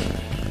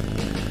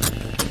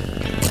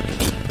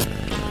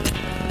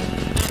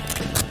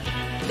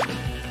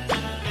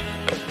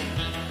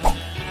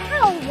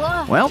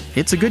 Well,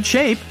 it's a good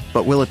shape,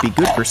 but will it be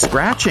good for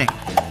scratching?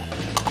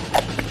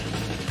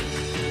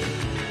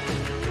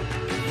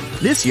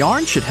 This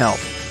yarn should help.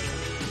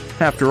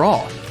 After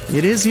all,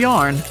 it is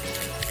yarn,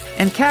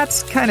 and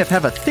cats kind of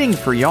have a thing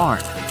for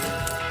yarn.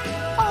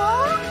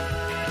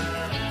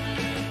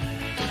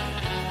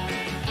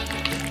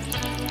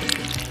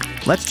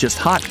 Let's just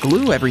hot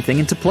glue everything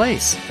into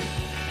place.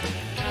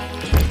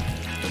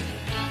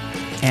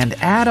 And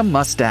add a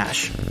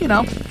mustache, you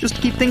know, just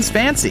to keep things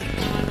fancy.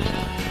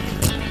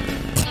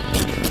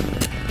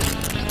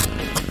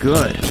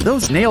 Good,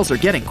 those nails are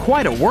getting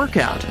quite a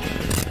workout.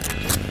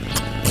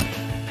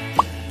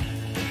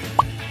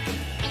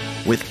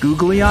 With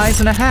googly eyes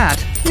and a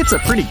hat, it's a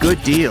pretty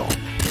good deal.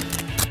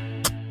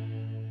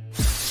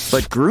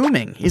 But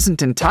grooming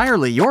isn't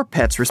entirely your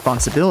pet's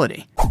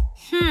responsibility.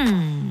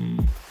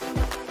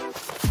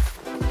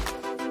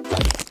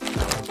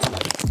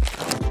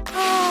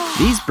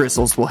 These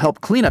bristles will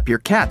help clean up your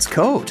cat's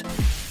coat.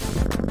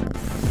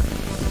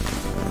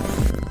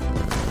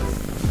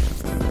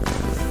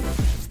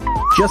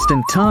 Just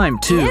in time,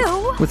 too.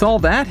 Ew. With all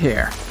that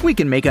hair, we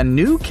can make a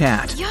new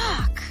cat.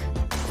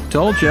 Yuck.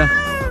 Told ya.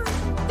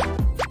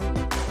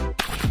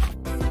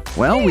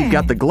 Well, we've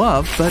got the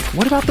glove, but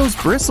what about those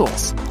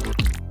bristles?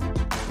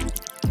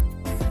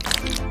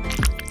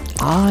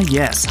 Ah,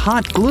 yes,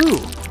 hot glue.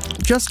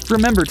 Just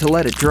remember to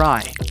let it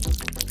dry.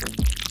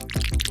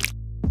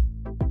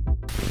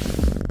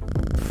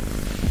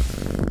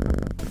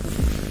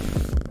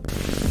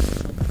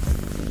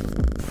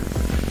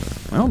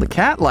 Well, the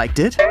cat liked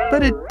it,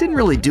 but it didn't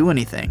really do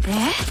anything.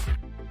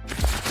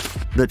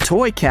 The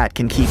toy cat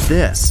can keep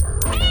this.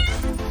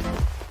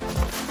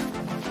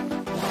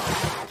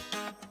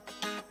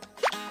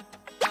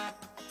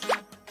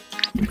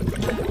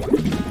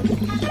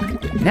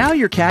 Now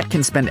your cat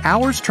can spend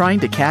hours trying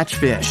to catch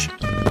fish.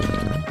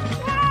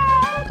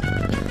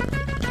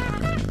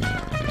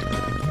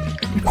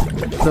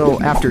 Though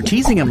after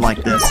teasing him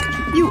like this,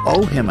 you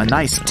owe him a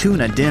nice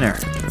tuna dinner.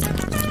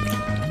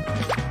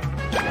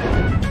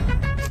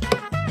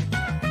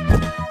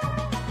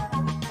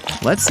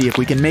 Let's see if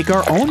we can make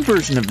our own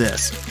version of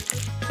this,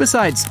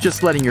 besides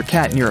just letting your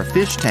cat near a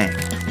fish tank.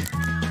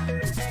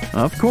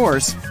 Of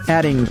course,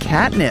 adding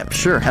catnip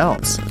sure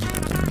helps.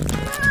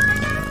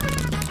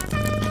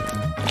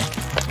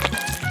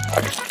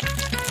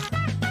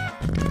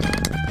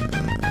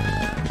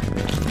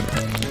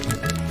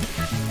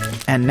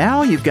 And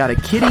now you've got a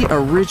kitty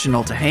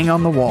original to hang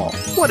on the wall.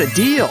 What a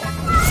deal!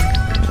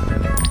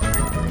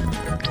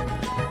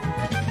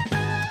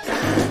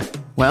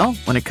 Well,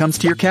 when it comes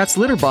to your cat's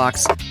litter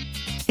box,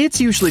 it's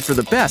usually for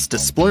the best to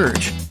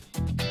splurge.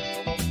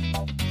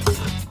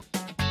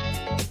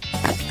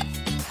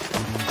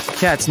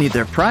 Cats need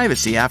their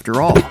privacy after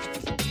all.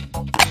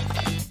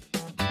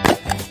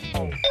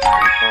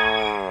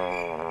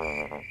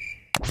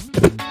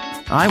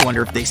 I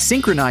wonder if they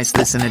synchronized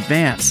this in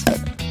advance.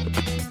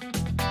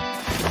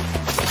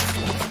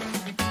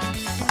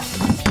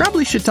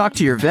 Probably should talk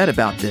to your vet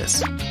about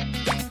this.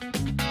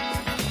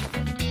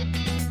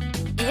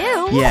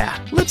 Ew. Yeah,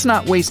 let's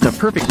not waste a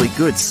perfectly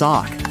good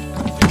sock.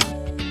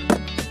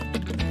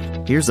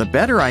 Here's a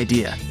better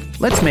idea.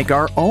 Let's make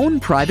our own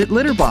private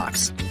litter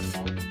box.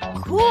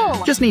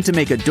 Cool. Just need to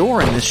make a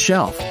door in this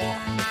shelf.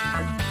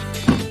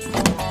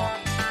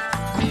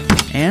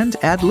 And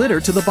add litter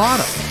to the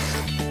bottom.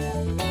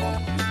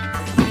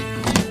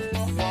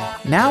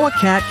 Now a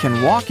cat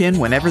can walk in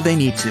whenever they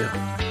need to.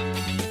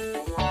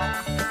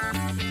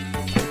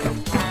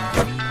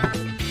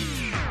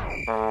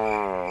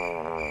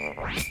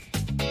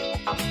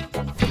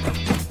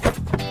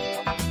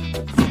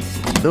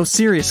 Though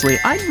seriously,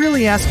 I'd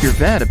really ask your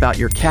vet about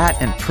your cat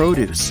and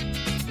produce.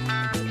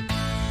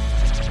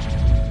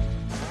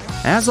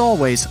 As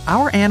always,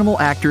 our animal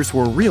actors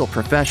were real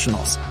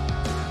professionals.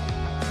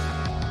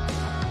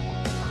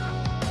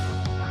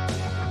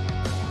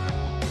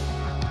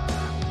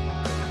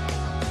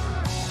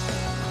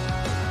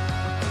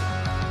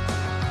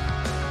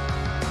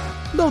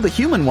 Though the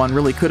human one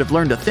really could have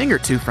learned a thing or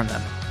two from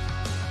them.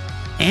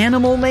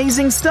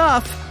 Animal-amazing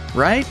stuff,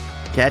 right?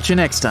 Catch you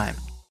next time.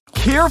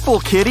 Careful,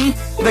 kitty!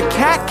 The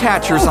cat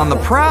catcher's on the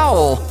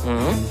prowl!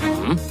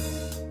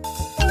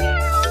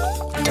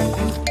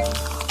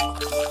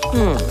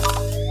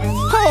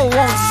 Oh,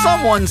 won't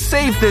someone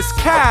save this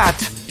cat?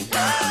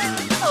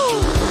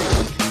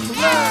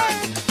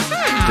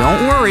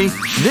 Don't worry,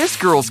 this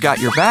girl's got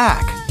your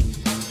back.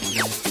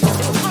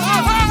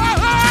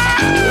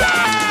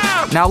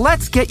 Now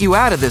let's get you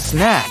out of this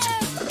net.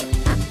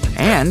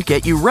 And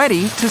get you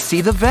ready to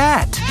see the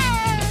vet.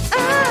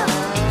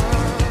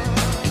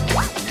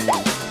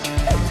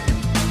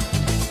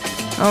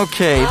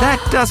 Okay, that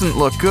doesn't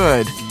look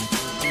good.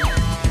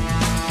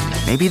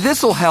 Maybe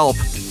this'll help.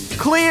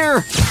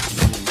 Clear!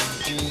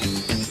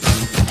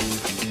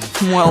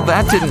 Well,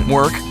 that didn't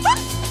work.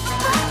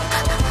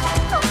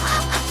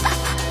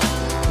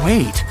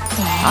 Wait,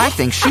 I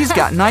think she's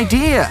got an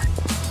idea.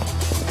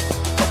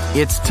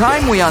 It's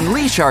time we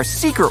unleash our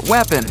secret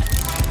weapon.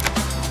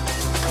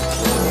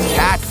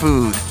 Cat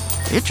food.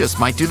 It just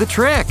might do the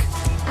trick.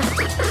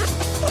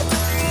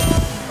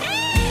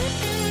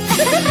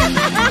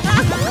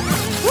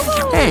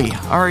 Hey,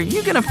 are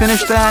you gonna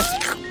finish that?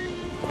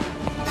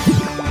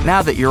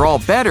 Now that you're all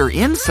better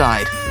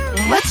inside,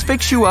 let's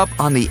fix you up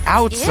on the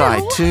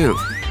outside too.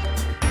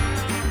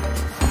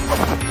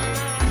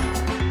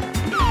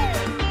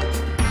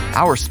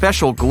 Our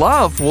special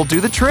glove will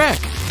do the trick.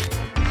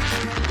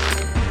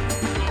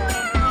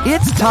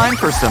 It's time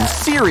for some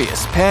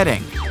serious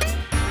petting.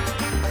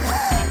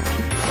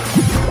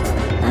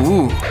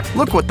 Ooh,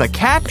 look what the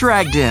cat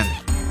dragged in.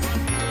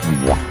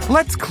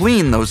 Let's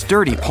clean those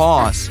dirty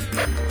paws.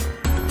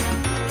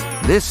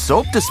 This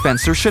soap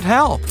dispenser should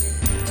help.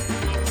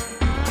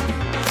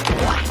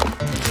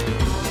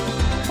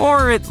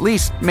 Or at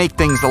least make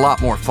things a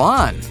lot more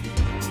fun.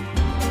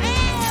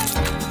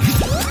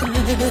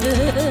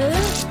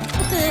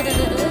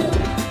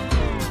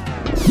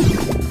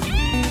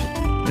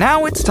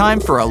 Now it's time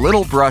for a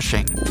little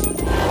brushing.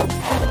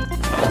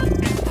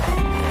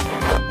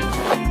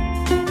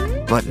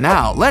 But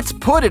now let's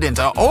put it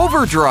into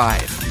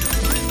overdrive.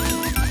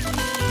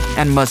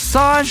 And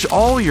massage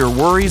all your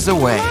worries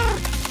away.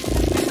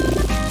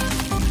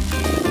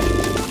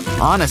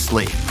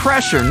 Honestly,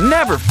 pressure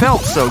never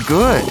felt so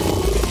good.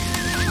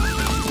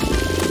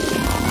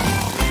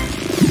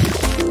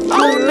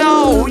 Oh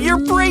no, your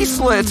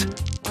bracelet!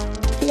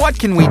 What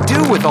can we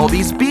do with all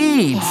these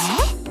beads?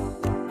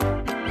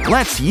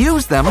 Let's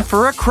use them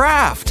for a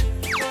craft.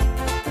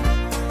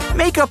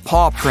 Make a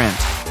paw print.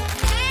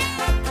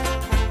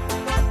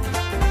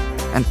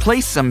 And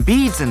place some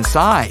beads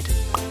inside.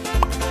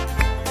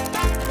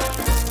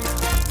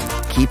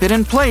 Keep it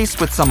in place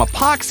with some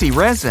epoxy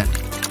resin.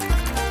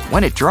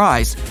 When it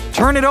dries,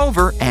 turn it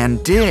over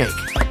and dig.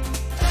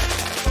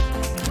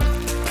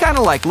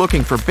 Kinda like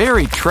looking for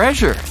buried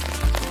treasure.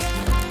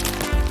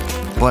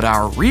 But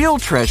our real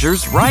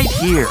treasure's right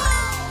here.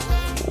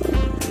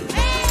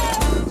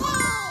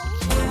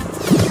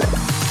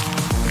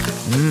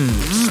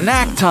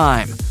 Snack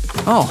time.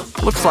 Oh,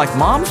 looks like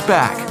Mom's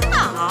back.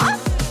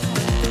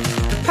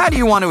 How do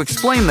you want to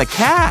explain the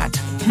cat?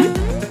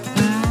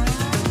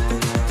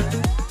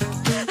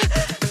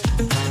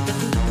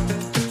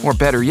 Or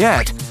better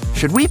yet,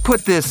 should we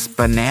put this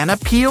banana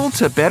peel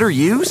to better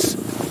use?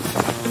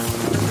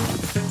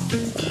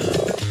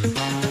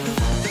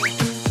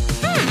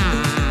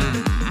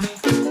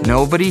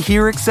 Nobody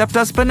here except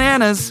us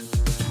bananas.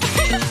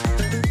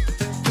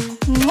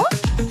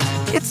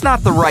 It's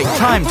not the right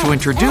time to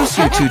introduce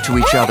you two to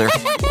each other.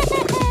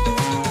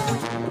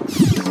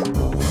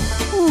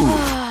 Ooh,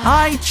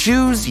 I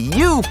choose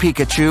you,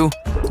 Pikachu.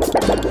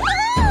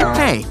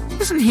 Hey,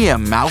 isn't he a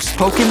mouse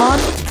Pokemon?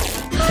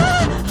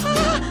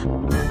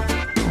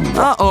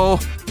 Uh-oh,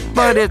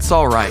 but it's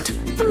all right.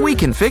 We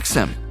can fix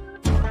him.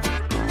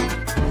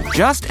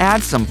 Just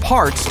add some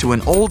parts to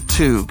an old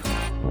tube.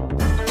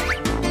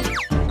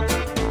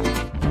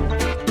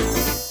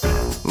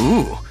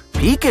 Ooh,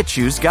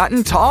 Pikachu's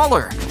gotten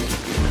taller.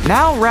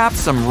 Now wrap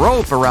some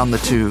rope around the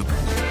tube.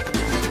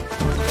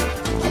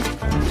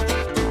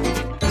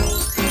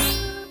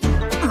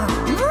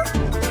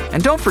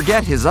 And don't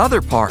forget his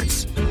other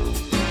parts.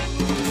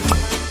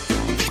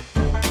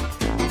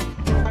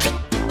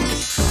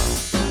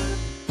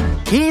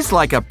 He's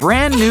like a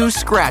brand new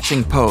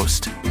scratching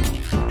post.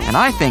 And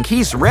I think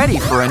he's ready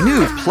for a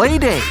new play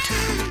date.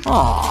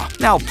 Aw,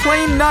 now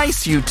play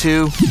nice, you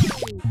two.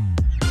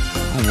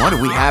 What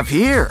do we have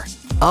here?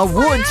 A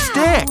wood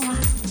stick.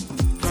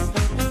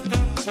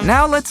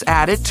 Now let's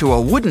add it to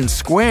a wooden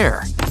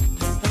square.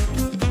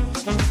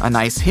 A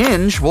nice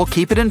hinge will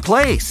keep it in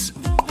place.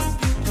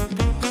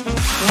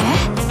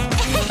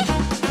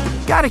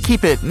 Gotta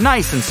keep it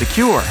nice and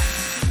secure.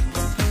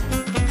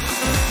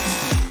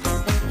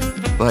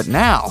 But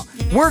now,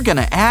 we're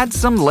gonna add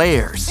some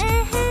layers.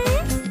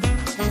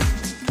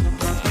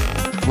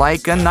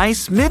 Like a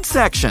nice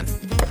midsection.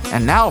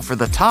 And now for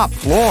the top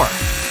floor.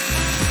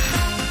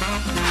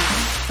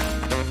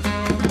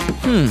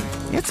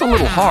 It's a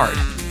little hard.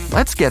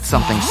 Let's get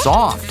something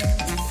soft.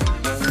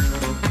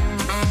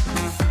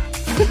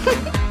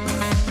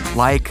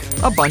 Like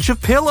a bunch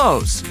of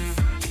pillows.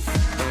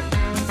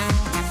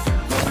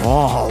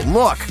 Oh,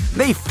 look,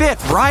 they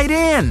fit right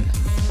in.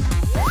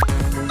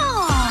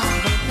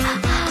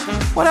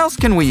 What else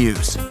can we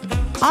use?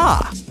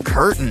 Ah,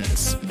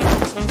 curtains.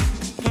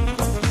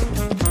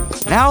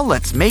 Now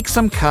let's make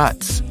some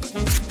cuts.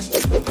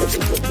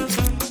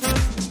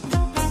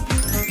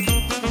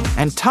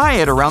 And tie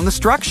it around the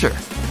structure.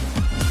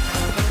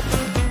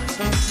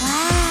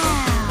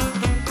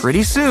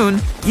 Pretty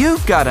soon,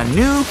 you've got a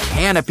new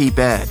canopy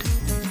bed.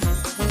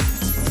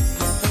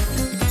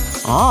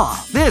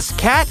 Ah, this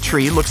cat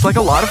tree looks like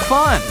a lot of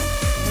fun.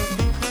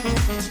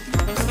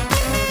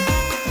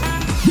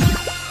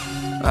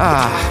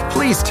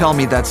 Please tell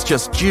me that's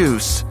just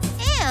juice.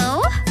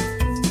 Ew.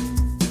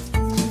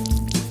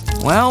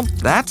 Well,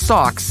 that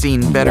sock's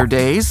seen better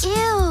days.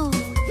 Ew.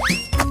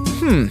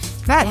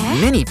 That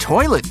mini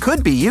toilet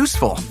could be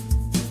useful.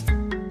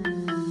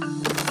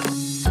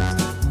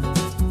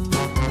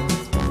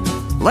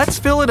 Let's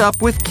fill it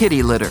up with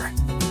kitty litter.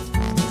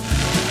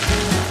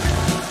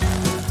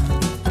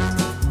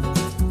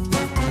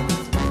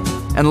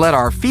 And let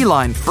our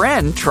feline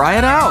friend try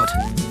it out.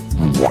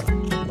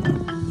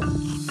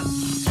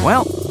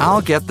 Well,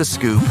 I'll get the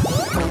scoop.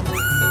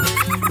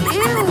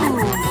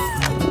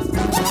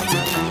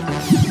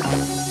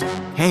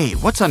 Hey,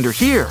 what's under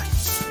here?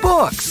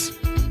 Books!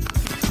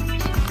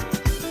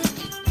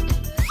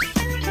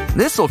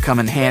 This'll come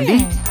in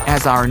handy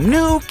as our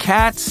new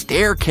cat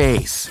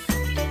staircase.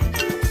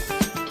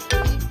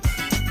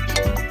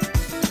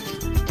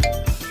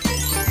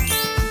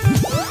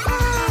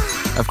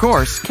 Of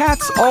course,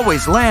 cats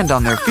always land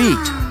on their feet.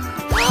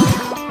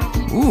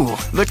 Ooh,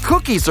 the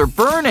cookies are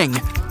burning!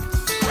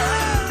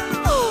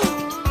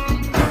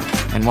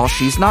 And while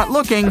she's not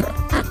looking,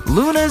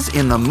 Luna's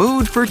in the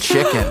mood for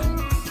chicken.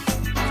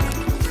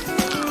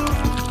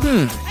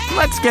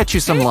 Let's get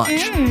you some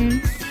lunch.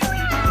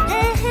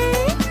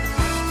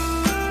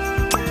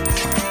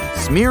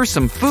 Smear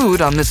some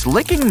food on this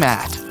licking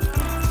mat.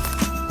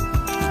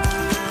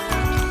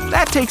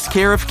 That takes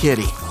care of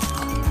Kitty.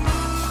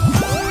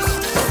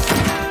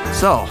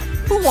 So,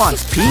 who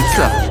wants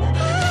pizza?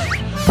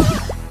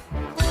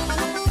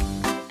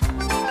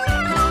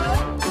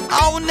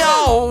 Oh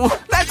no!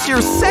 That's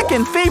your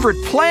second favorite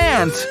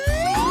plant!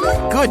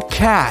 Good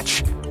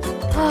catch.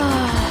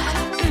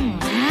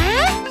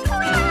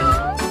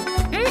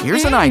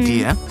 Here's an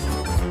idea.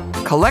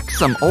 Collect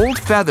some old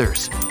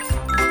feathers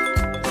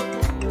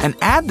and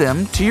add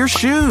them to your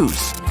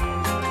shoes.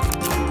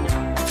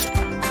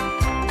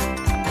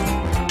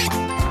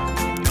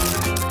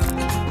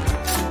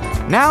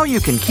 Now you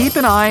can keep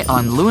an eye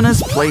on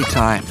Luna's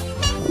playtime.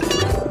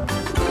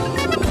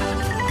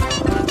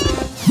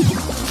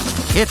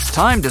 It's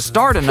time to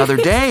start another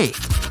day.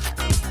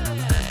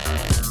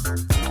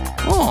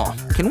 Oh,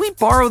 can we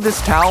borrow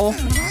this towel?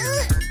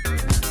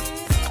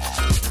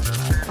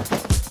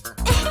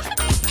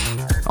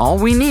 All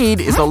we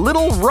need is a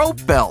little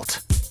rope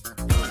belt.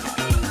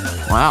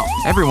 Wow,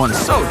 everyone's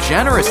so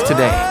generous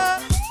today.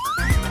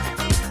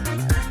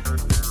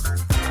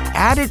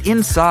 Add it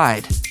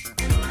inside.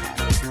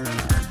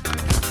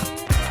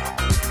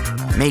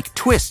 Make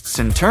twists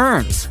and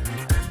turns,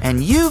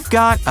 and you've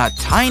got a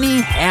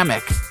tiny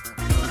hammock.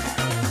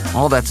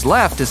 All that's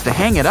left is to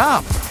hang it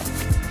up.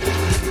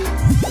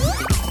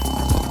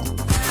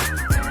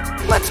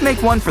 Let's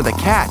make one for the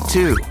cat,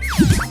 too.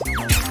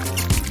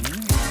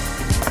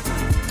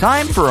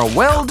 Time for a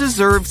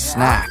well-deserved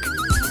snack.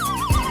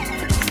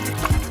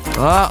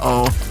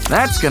 Uh-oh,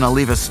 that's gonna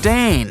leave a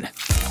stain.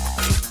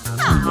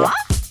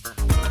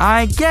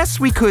 I guess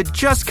we could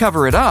just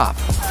cover it up.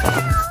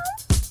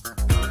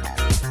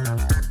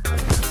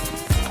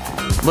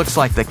 Looks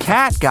like the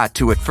cat got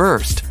to it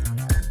first.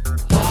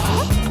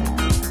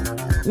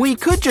 We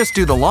could just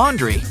do the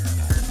laundry.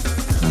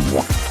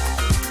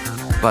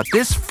 But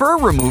this fur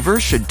remover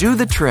should do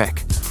the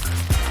trick.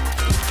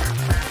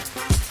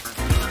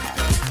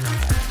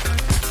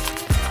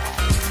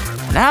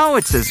 Now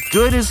it's as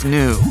good as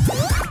new.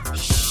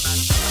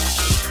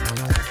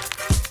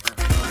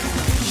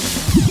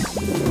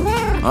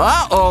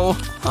 Uh-oh!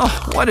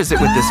 Oh, what is it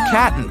with this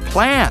cat and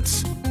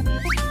plants?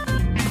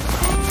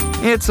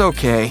 It's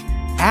okay.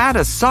 Add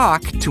a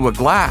sock to a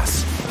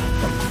glass.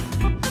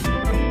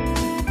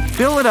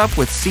 Fill it up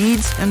with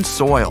seeds and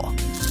soil.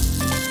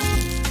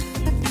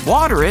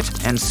 Water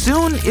it, and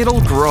soon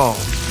it'll grow.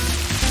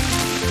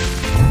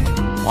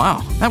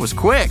 Wow, that was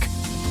quick.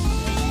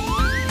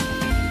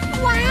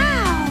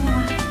 Wow!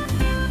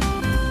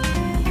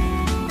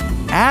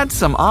 Add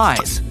some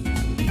eyes.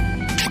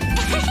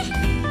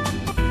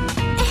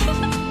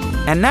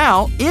 And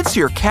now, it's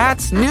your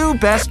cat's new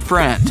best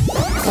friend.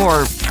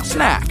 Or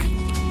snack.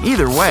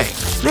 Either way,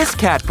 this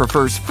cat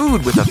prefers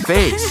food with a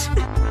face.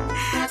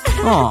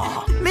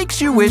 Aw,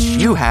 makes you wish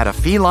you had a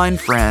feline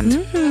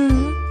friend.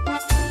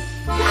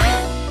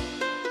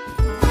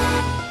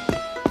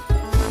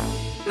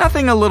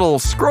 Nothing a little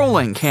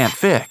scrolling can't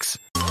fix.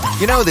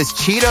 You know, this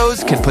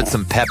Cheetos can put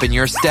some pep in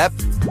your step.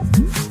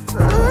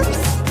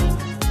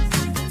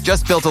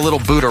 Just built a little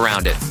boot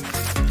around it.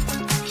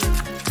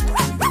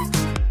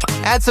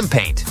 Add some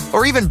paint,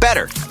 or even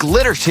better,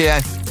 glitter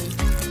shit.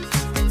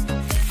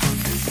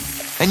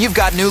 And you've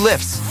got new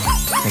lifts.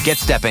 Now get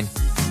stepping.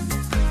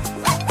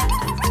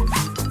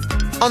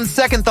 On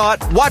second thought,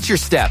 watch your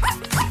step.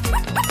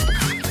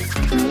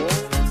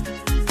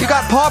 You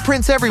got paw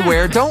prints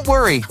everywhere, don't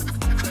worry.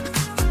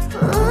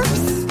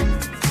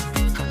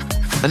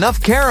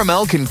 Enough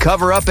caramel can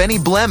cover up any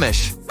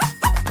blemish.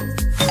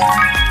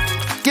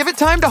 Give it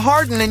time to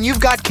harden and you've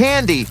got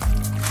candy.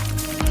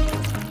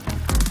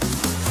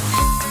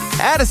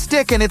 Add a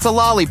stick and it's a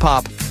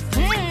lollipop.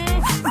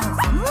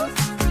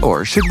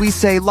 Or should we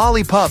say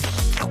lollipop?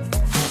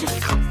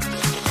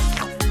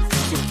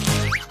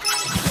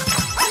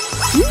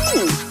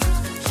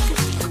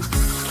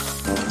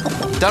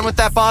 Done with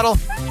that bottle?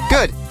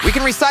 Good, we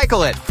can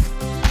recycle it.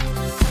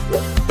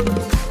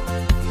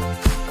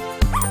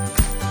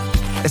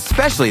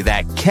 Especially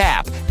that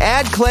cap.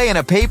 Add clay and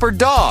a paper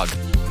dog.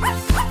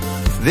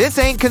 This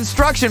ain't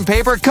construction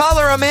paper,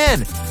 color them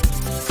in.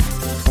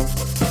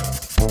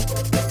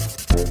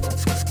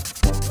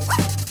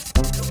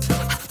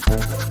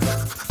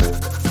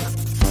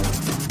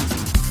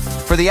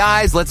 For the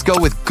eyes, let's go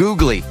with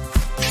googly.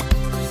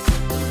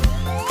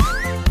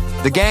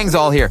 The gang's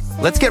all here.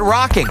 Let's get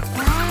rocking.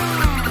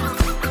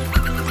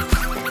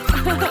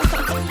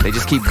 They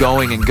just keep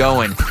going and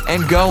going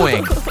and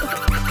going.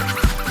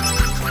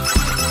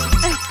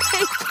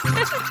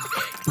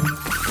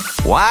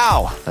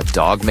 Wow, a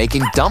dog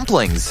making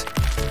dumplings.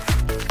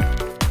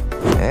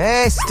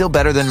 Still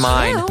better than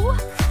mine. Ew.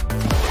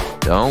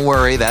 Don't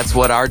worry, that's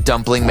what our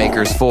dumpling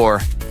maker's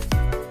for.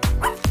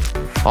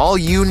 All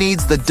you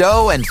need's the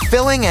dough and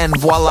filling and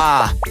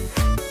voila.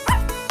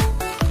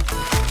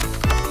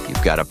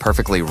 You've got a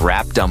perfectly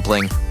wrapped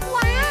dumpling.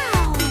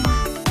 Wow.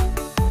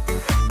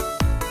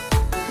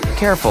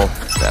 Careful,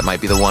 that might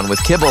be the one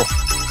with kibble.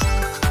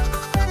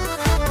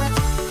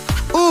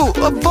 Ooh,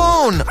 a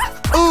bone!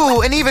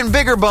 Ooh, an even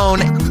bigger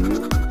bone.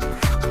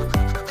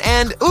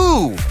 And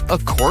ooh, a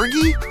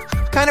corgi?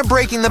 Kind of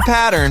breaking the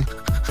pattern.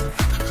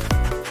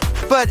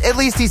 But at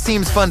least he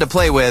seems fun to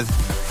play with.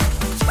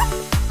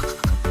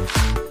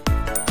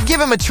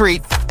 Give him a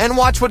treat and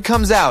watch what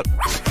comes out.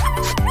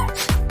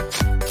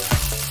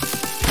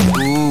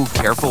 Ooh,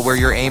 careful where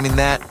you're aiming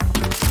that.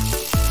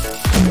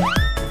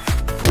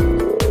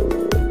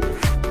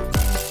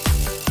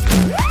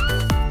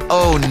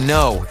 Oh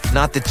no,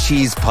 not the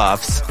cheese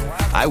puffs.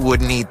 I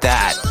wouldn't eat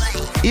that.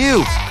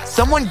 Ew,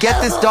 someone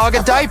get this dog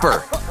a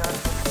diaper.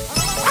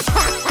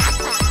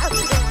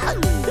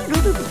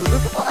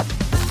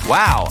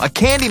 Wow, a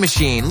candy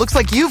machine. Looks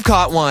like you've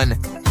caught one.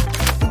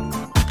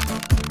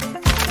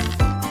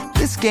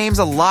 This game's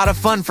a lot of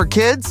fun for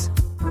kids.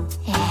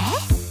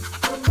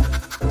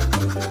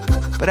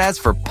 But as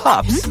for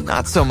pups,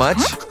 not so much.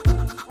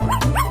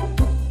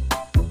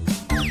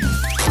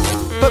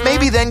 But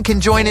maybe then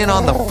can join in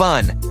on the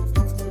fun.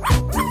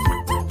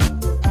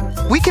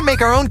 We can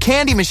make our own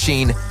candy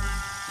machine.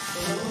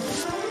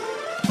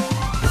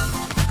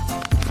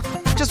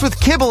 Just with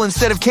kibble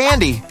instead of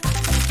candy.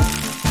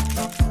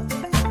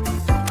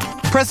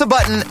 Press a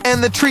button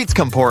and the treats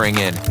come pouring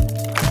in.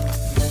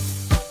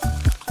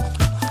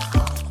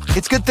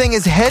 It's a good thing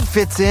his head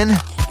fits in.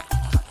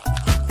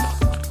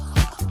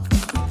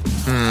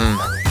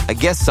 I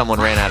guess someone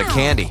ran out of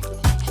candy.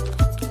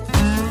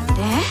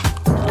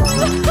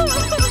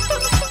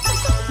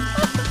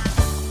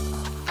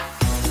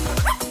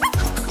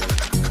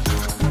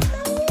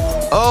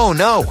 Oh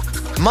no,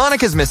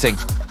 Monica's missing.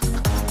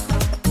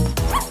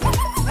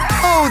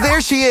 Oh,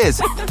 there she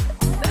is.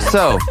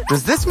 So,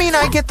 does this mean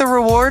I get the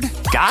reward?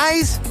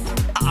 Guys,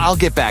 I'll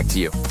get back to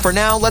you. For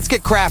now, let's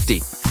get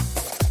crafty.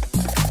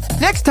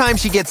 Next time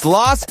she gets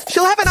lost,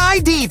 she'll have an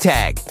ID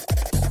tag.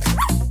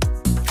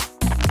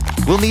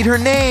 We'll need her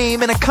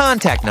name and a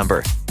contact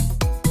number.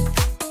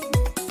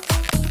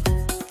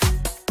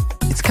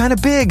 It's kind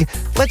of big.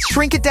 Let's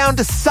shrink it down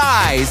to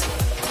size.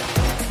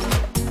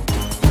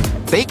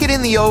 Bake it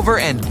in the oven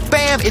and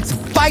bam, it's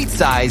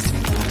bite-sized.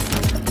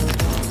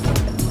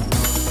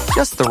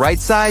 Just the right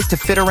size to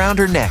fit around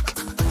her neck.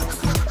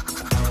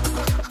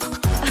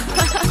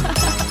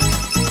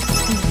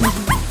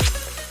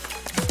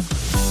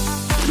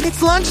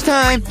 It's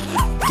lunchtime.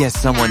 Guess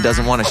someone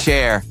doesn't want to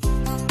share.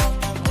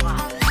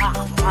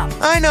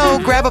 I know,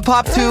 grab a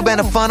pop tube and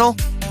a funnel.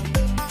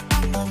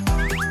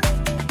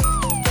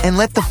 And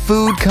let the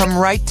food come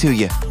right to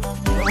you.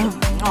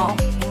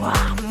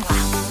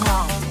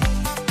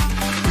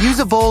 Use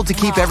a bowl to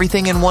keep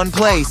everything in one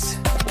place.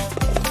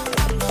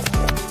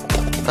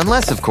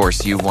 Unless, of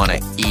course, you want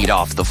to eat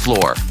off the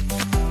floor.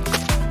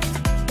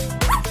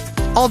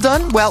 All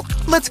done? Well,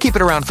 let's keep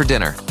it around for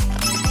dinner.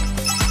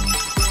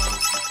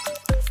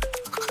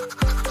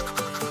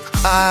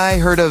 I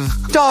heard of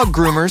dog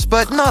groomers,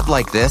 but not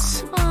like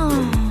this.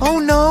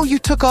 Oh no, you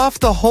took off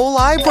the whole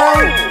eyebrow?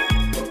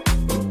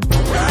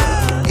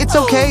 It's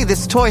okay,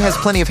 this toy has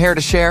plenty of hair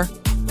to share.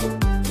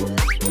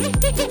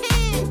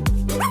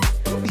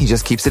 He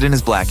just keeps it in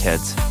his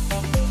blackheads.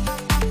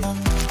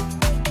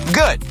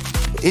 Good!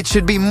 It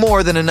should be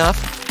more than enough.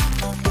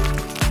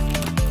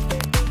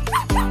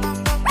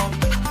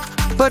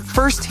 But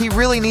first, he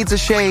really needs a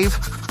shave.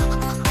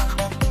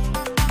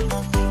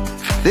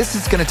 This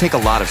is gonna take a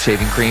lot of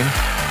shaving cream.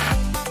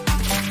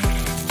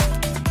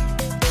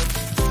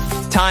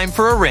 Time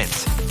for a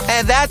rinse.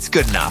 And that's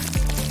good enough.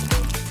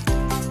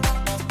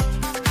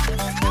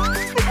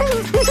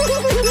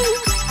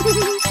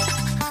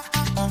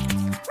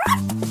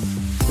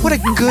 What a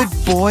good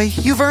boy.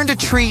 You've earned a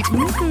treat.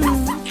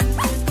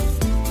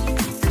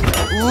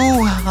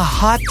 Ooh, a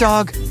hot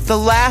dog. The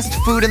last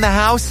food in the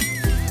house.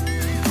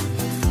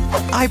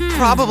 I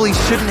probably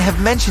shouldn't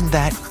have mentioned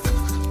that.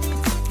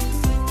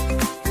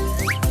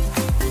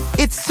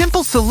 It's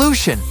simple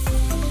solution.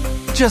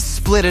 Just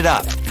split it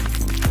up.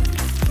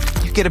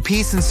 You get a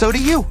piece and so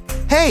do you.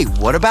 Hey,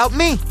 what about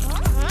me?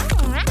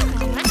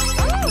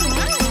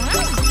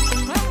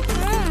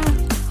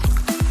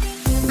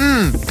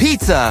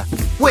 Pizza.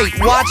 Wait,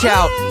 watch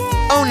out.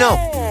 Oh no.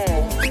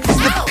 Is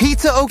the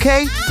pizza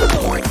okay?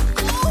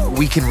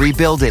 We can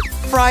rebuild it.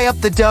 Fry up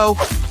the dough.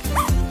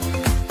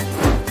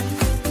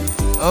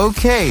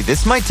 Okay,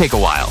 this might take a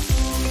while.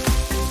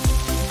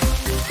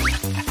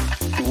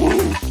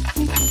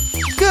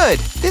 Good.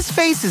 This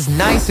face is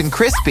nice and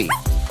crispy.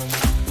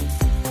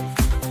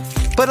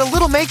 But a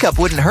little makeup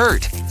wouldn't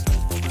hurt.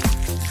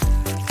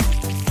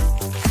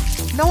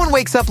 No one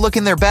wakes up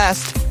looking their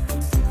best.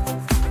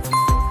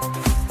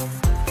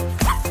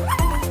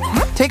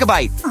 Take a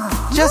bite.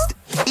 Just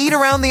eat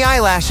around the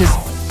eyelashes.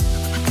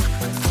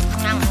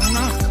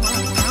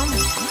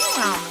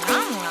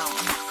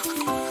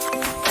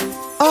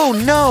 Oh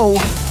no!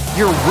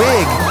 Your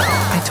wig!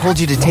 I told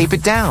you to tape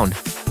it down.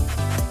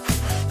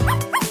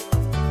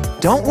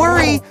 Don't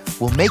worry,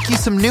 we'll make you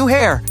some new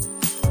hair.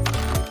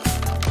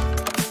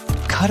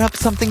 Cut up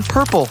something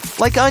purple,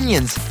 like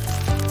onions.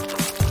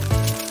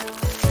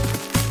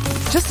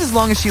 Just as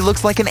long as she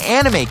looks like an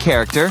anime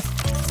character.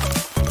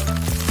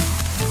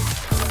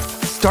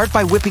 Start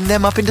by whipping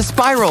them up into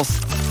spirals.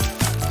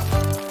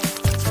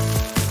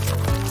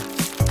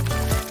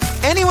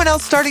 Anyone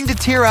else starting to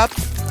tear up?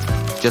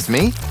 Just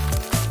me?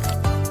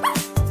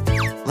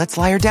 Let's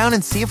lie her down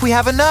and see if we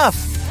have enough.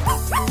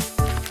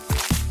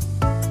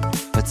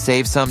 But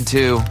save some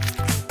too.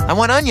 I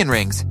want onion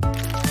rings.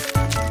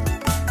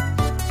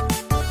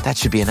 That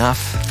should be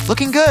enough.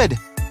 Looking good.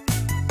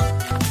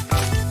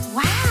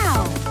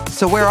 Wow.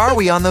 So where are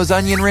we on those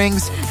onion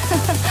rings?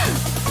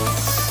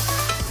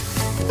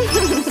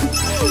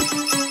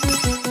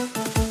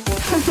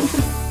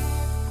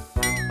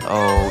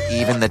 Oh,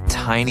 even the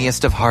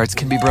tiniest of hearts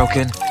can be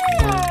broken.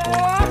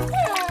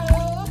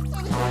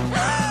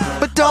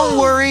 But don't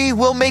worry,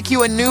 we'll make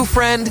you a new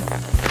friend.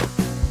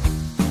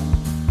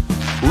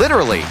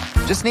 Literally,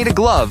 just need a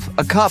glove,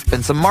 a cup,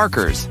 and some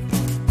markers.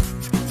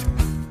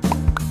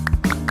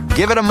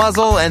 Give it a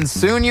muzzle, and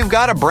soon you've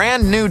got a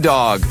brand new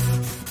dog.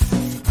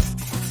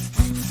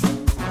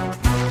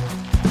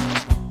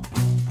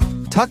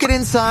 Tuck it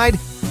inside.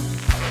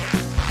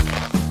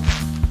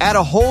 Add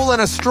a hole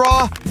and a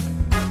straw.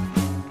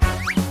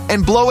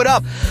 And blow it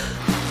up.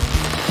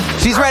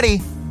 She's ready.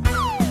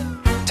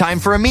 Time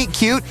for a meet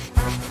cute.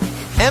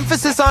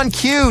 Emphasis on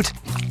cute.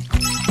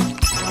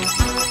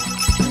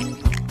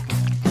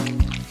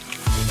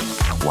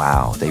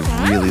 Wow, they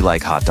really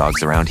like hot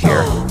dogs around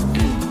here.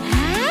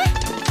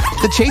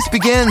 The chase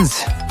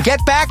begins.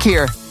 Get back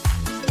here.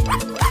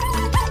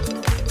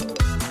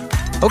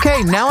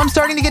 Okay, now I'm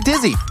starting to get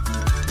dizzy.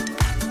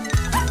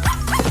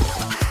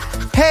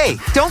 Hey,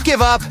 don't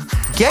give up.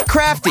 Get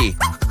crafty.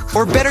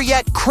 Or better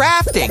yet,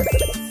 crafting.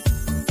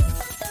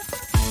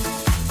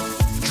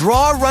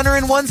 Draw a runner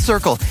in one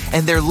circle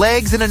and their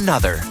legs in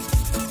another.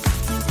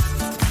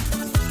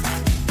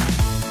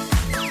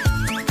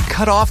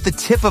 Cut off the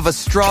tip of a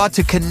straw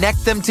to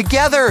connect them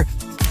together.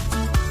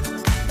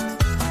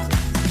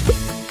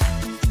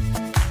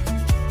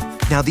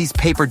 Now these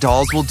paper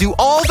dolls will do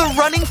all the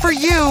running for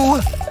you.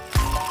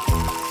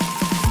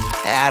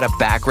 Add a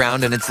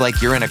background and it's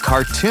like you're in a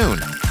cartoon.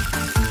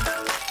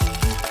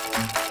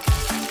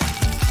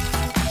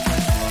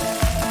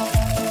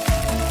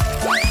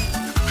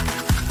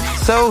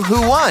 So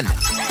who won?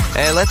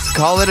 Let's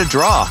call it a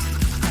draw.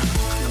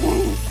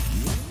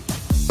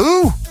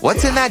 Ooh,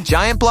 what's in that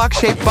giant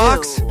block-shaped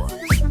box?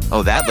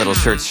 Oh, that little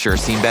shirt's sure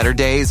seen better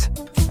days.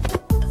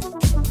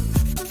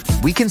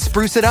 We can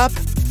spruce it up.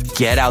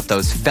 Get out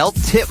those felt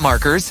tip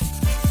markers.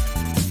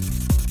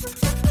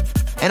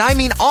 And I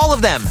mean all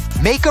of them.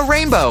 Make a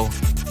rainbow.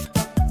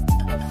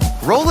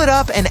 Roll it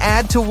up and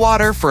add to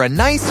water for a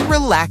nice,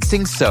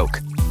 relaxing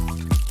soak.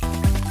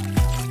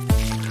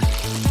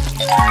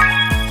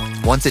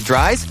 Once it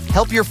dries,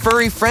 help your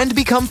furry friend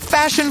become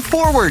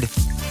fashion-forward.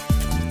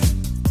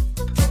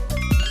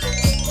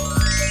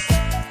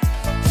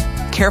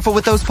 Careful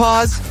with those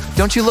paws.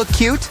 Don't you look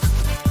cute?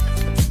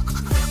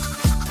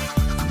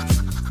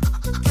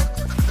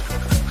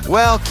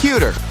 Well,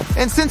 cuter.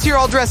 And since you're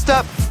all dressed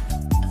up,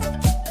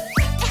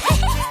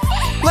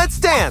 let's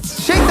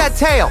dance. Shake that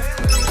tail.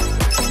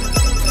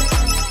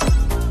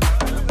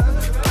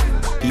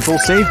 People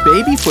save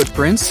baby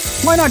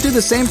footprints. Why not do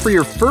the same for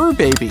your fur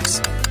babies?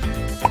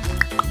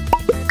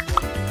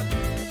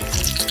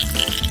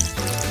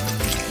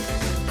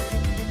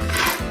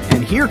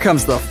 And here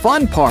comes the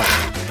fun part,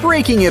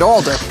 breaking it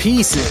all to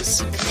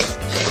pieces.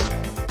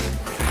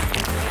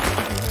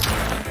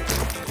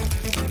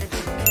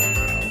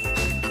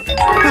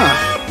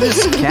 Huh,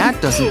 this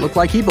cat doesn't look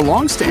like he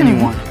belongs to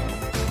anyone.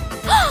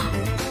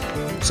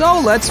 So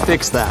let's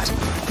fix that.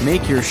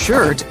 Make your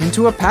shirt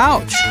into a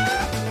pouch.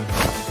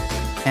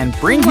 And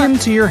bring him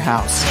to your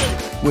house,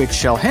 which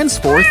shall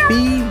henceforth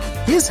be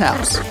his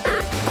house.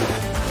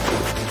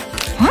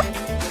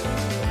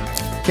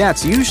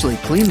 Cats usually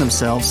clean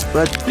themselves,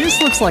 but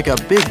this looks like a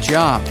big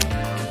job.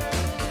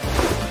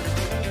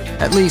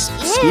 At least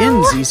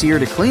skin's easier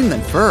to clean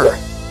than fur.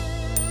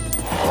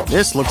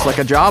 This looks like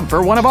a job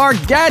for one of our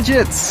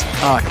gadgets,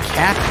 a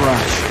cat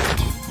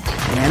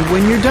brush. And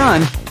when you're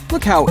done,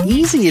 look how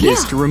easy it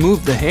is to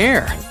remove the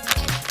hair.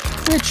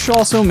 which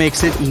also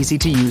makes it easy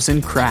to use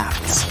in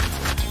crafts.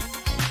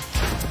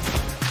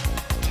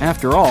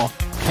 After all,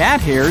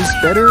 cat hair's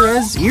better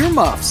as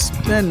earmuffs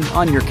than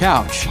on your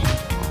couch.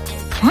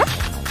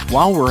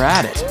 While we're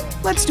at it,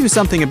 let's do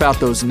something about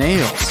those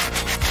nails.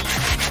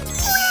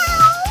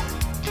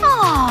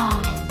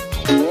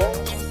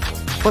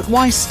 But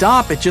why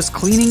stop at just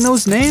cleaning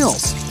those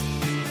nails?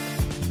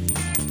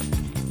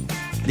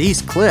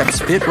 These clips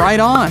fit right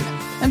on,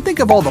 and think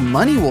of all the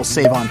money we'll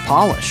save on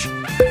polish.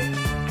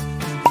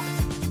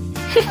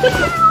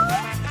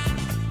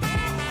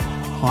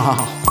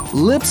 Wow,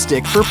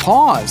 lipstick for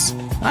paws.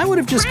 I would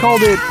have just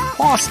called it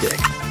paw stick.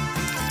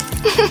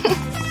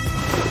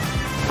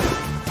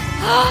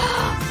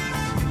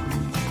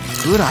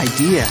 Good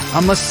idea,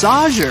 a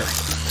massager.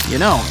 You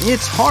know,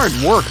 it's hard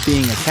work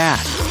being a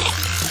cat.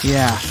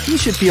 Yeah, you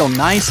should feel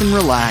nice and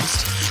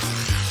relaxed.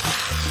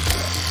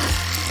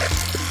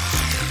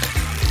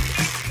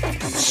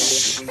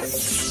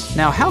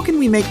 Now, how can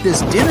we make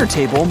this dinner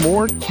table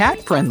more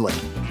cat-friendly?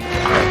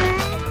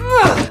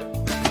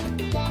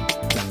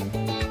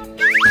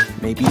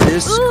 Maybe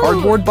this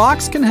cardboard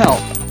box can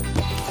help.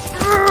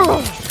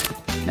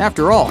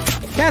 After all,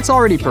 cats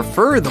already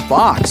prefer the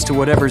box to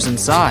whatever's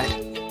inside.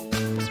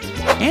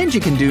 And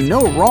you can do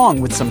no wrong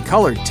with some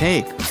colored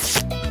tape.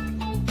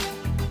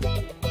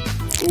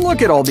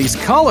 Look at all these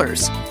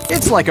colors.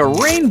 It's like a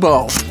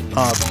rainbow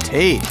of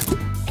tape.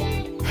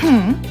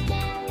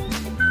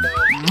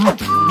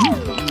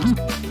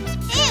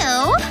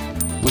 Ew.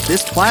 With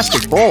this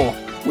plastic bowl,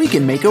 we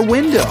can make a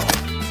window.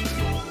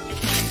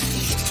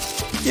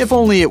 If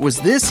only it was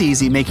this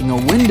easy making a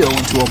window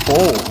into a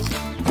bowl.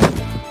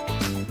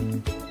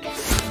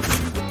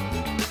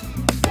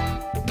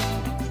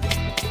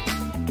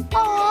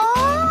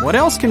 What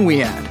else can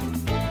we add?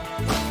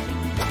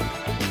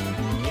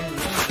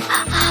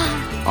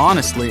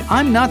 Honestly,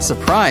 I'm not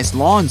surprised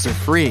lawns are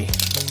free.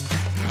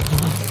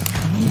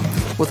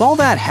 With all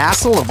that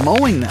hassle of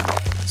mowing them,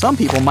 some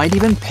people might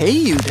even pay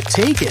you to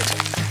take it.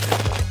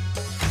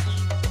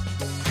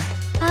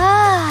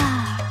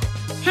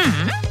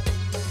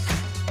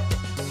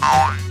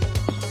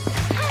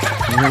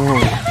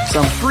 Whoa,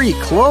 some free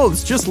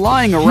clothes just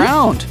lying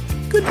around.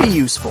 Could be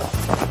useful.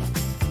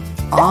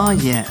 Ah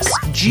yes,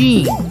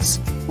 jeans.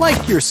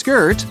 Like your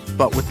skirt,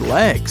 but with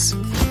legs.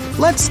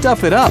 Let's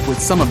stuff it up with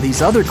some of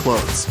these other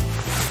clothes.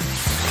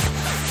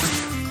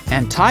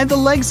 And tie the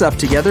legs up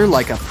together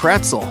like a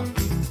pretzel.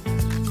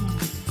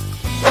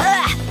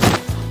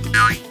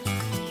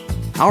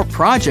 Our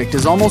project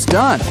is almost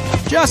done.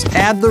 Just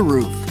add the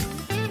roof.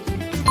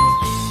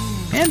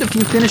 And a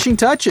few finishing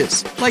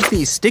touches, like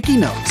these sticky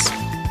notes.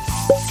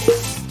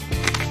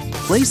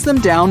 Place them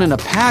down in a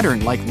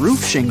pattern like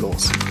roof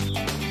shingles.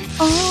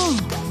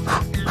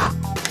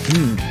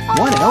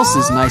 What else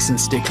is nice and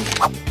sticky?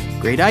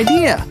 Great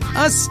idea,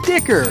 a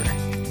sticker.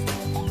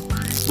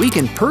 We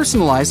can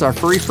personalize our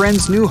furry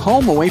friend's new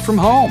home away from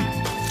home.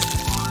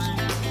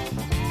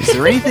 Is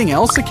there anything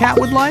else a cat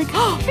would like?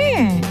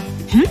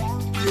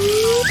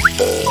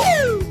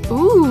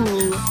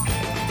 Ooh.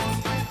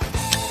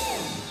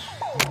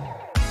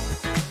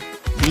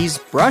 These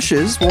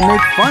brushes will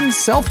make fun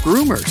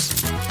self-groomers.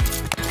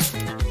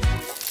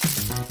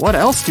 What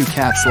else do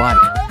cats like?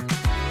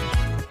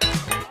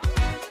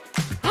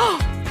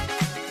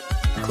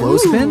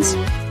 Clothespins?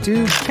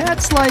 Do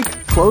cats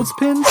like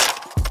clothespins?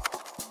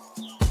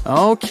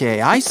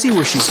 Okay, I see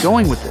where she's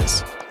going with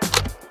this.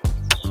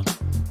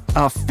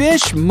 A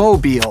fish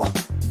mobile.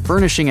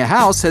 Furnishing a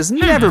house has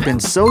never been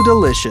so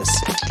delicious.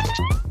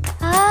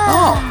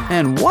 Oh,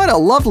 and what a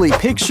lovely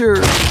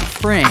picture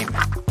frame.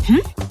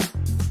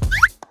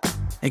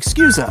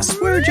 Excuse us,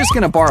 we're just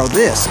gonna borrow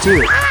this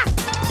too.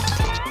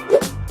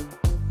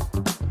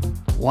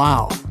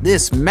 Wow,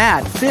 this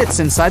mat fits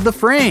inside the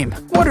frame.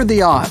 What are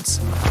the odds?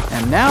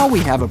 And now we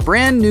have a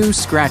brand new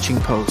scratching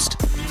post.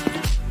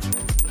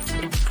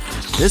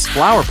 This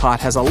flower pot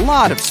has a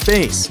lot of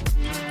space.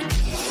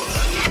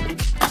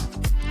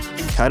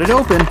 Cut it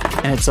open,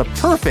 and it's a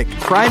perfect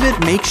private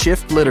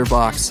makeshift litter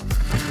box.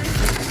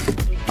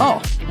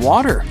 Oh,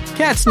 water.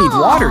 Cats need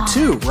water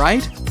too,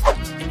 right?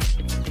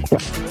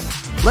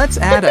 Let's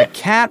add a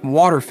cat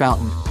water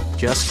fountain.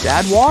 Just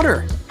add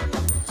water.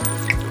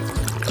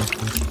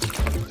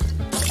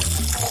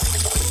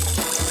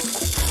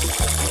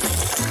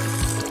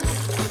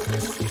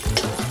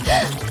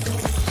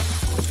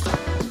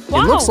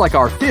 It looks like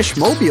our fish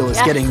mobile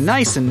is getting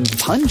nice and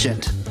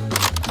pungent.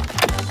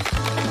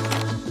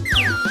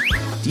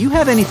 Do you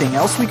have anything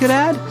else we could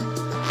add?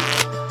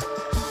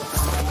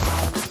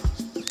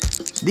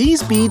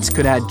 These beads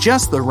could add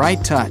just the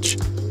right touch.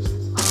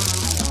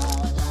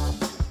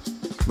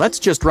 Let's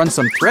just run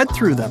some thread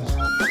through them.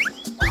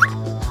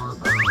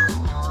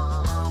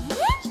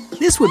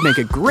 This would make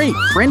a great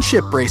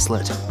friendship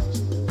bracelet.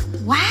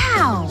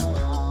 Wow.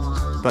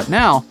 But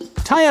now,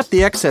 tie up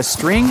the excess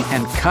string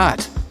and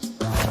cut.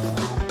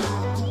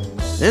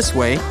 This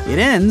way, it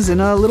ends in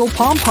a little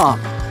pom-pom.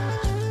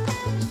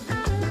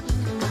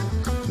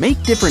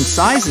 Make different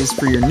sizes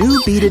for your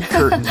new beaded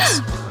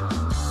curtains.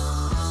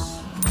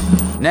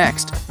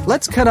 Next,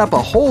 Let's cut up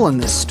a hole in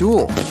this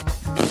stool.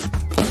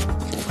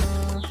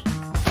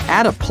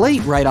 Add a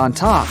plate right on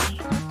top.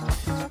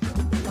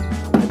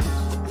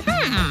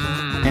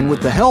 And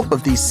with the help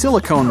of these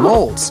silicone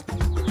molds,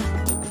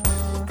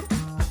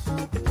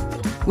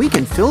 we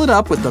can fill it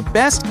up with the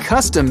best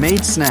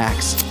custom-made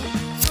snacks.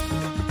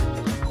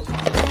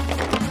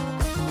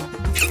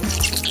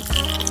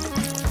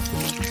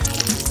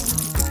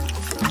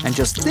 And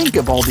just think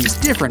of all these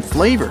different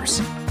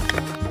flavors.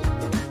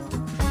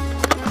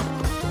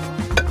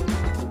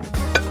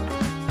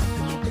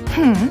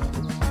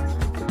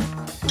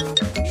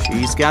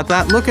 She's got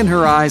that look in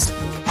her eyes.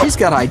 She's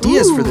got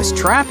ideas for this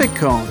traffic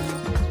cone.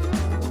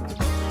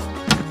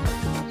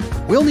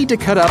 We'll need to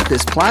cut up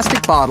this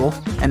plastic bottle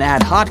and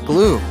add hot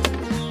glue.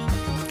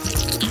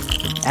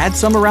 Add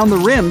some around the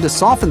rim to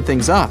soften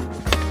things up.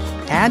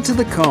 Add to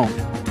the cone.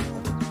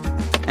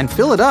 And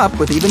fill it up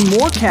with even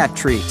more cat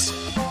treats.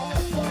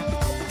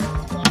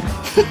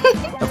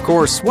 Of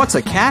course, what's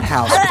a cat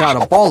house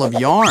without a ball of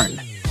yarn?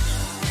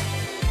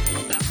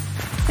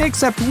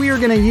 Except we're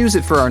gonna use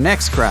it for our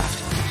next craft.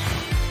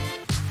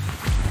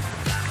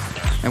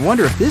 I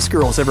wonder if this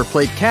girl's ever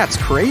played Cat's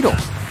Cradle.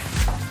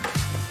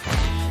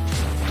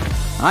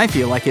 I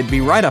feel like it'd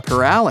be right up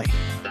her alley.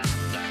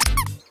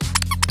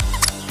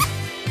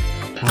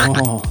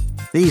 Oh,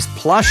 these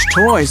plush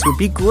toys would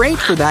be great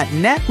for that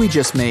net we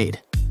just made.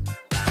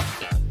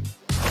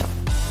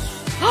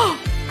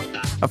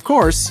 Of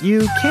course,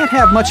 you can't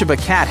have much of a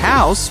cat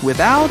house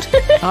without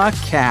a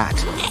cat.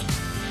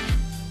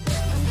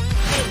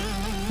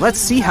 Let's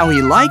see how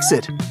he likes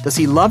it. Does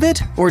he love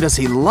it or does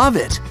he love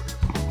it?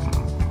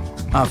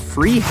 A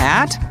free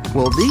hat?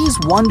 Well, these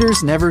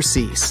wonders never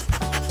cease.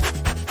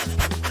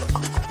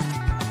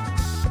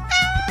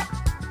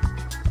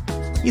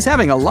 He's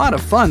having a lot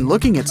of fun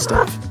looking at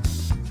stuff.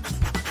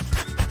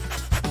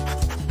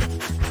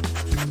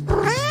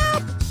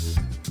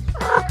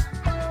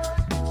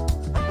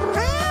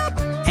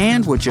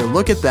 And would you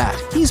look at that?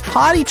 He's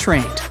potty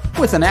trained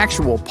with an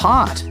actual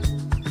pot.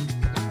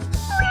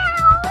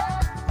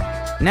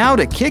 Now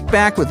to kick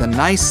back with a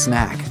nice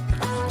snack.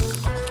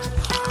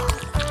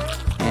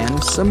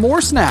 And some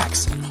more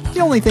snacks. The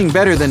only thing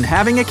better than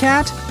having a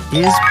cat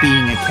is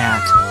being a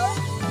cat.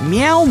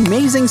 Meow,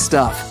 amazing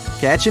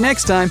stuff. Catch you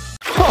next time.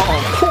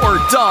 Oh, poor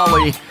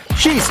Dolly.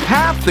 She's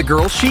half the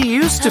girl she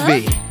used to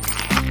be.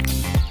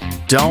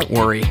 Don't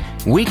worry,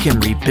 we can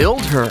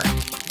rebuild her.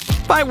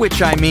 By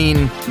which I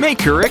mean,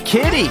 make her a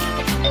kitty.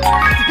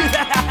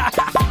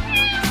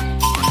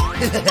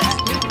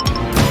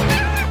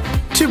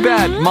 Too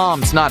bad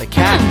Mom's not a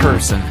cat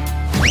person.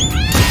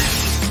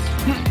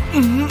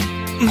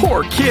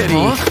 Poor kitty.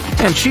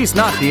 And she's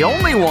not the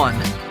only one.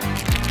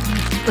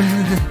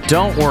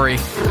 Don't worry,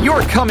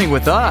 you're coming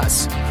with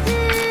us.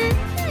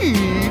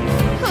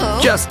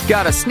 Just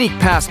gotta sneak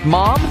past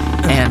Mom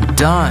and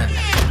done.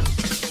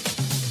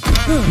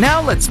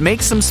 Now let's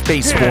make some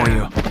space for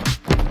you.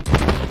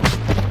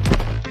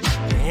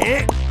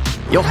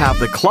 You'll have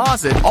the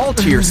closet all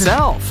to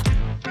yourself.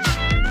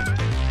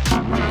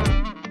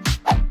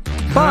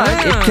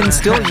 But it can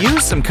still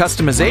use some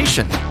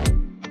customization.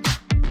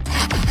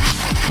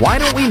 Why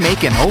don't we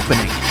make an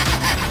opening?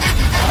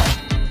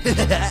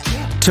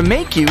 To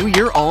make you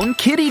your own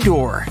kitty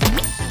door.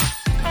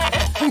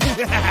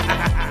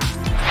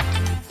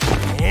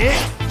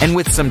 And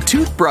with some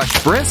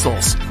toothbrush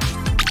bristles.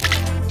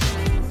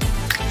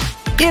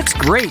 It's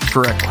great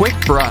for a quick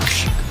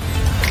brush.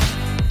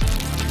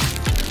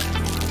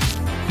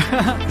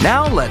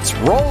 Now let's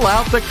roll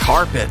out the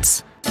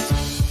carpets.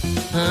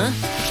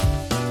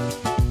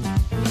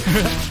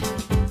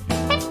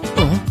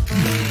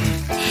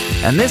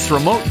 And this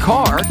remote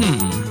car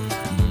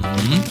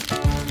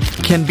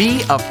can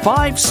be a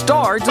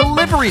 5-star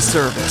delivery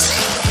service.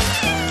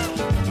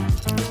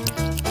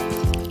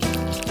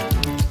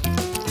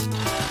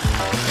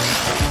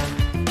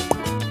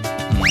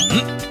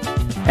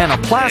 And a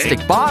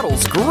plastic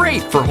bottle's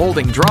great for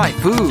holding dry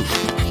food.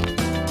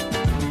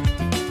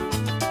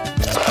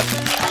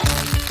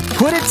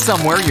 Put it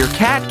somewhere your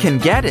cat can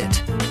get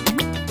it.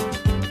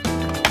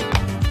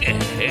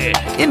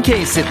 In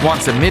case it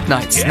wants a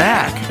midnight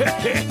snack.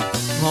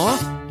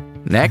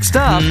 Next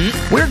up,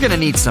 we're gonna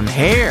need some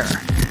hair.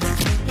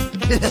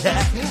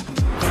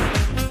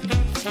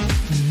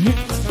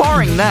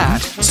 Barring that,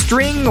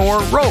 string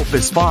or rope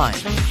is fine.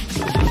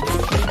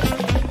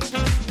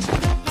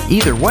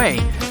 Either way,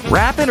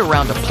 wrap it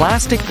around a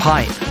plastic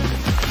pipe.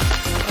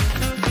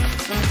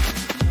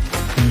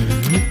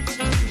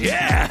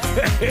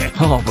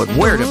 Oh, but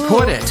where to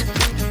put it?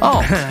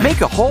 Oh,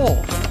 make a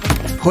hole.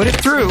 Put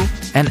it through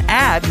and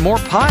add more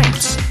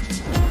pipes.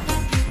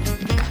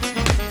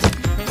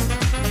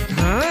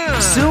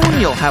 Soon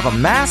you'll have a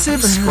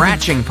massive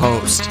scratching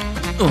post.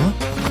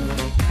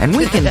 And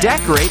we can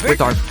decorate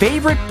with our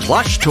favorite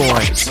plush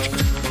toys.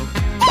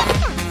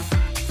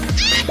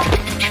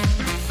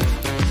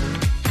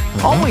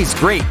 Always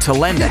great to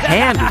lend a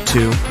hand or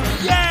two.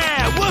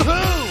 Yeah,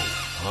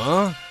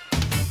 woohoo!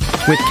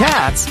 With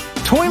cats,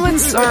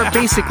 toilets are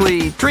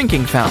basically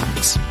drinking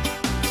fountains.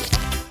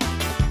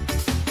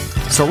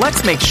 So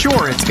let's make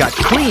sure it's got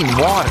clean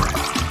water.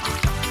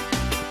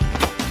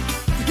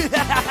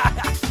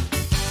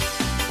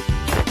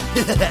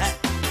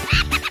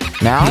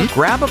 Now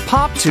grab a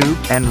pop tube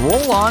and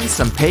roll on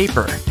some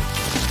paper.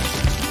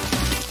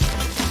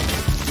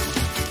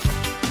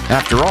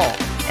 After all,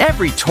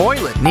 every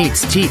toilet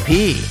needs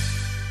TP.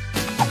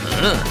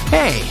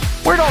 Hey,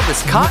 where'd all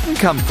this cotton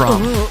come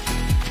from?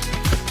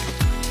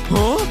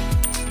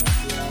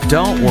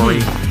 Don't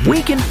worry,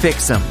 we can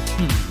fix him.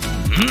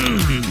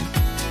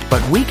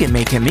 But we can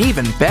make him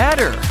even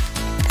better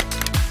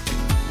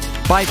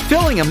by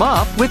filling him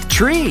up with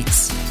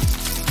treats.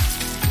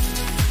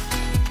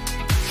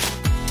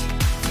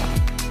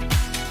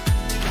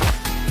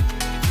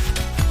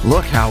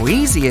 Look how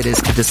easy it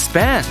is to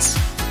dispense.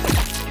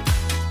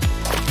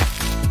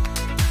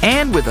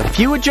 And with a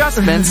few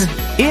adjustments,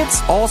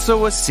 it's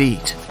also a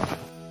seat.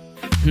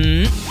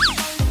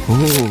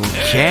 Ooh,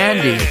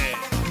 candy.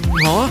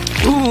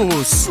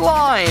 Ooh,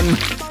 slime.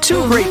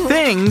 Two great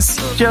things,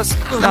 just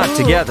not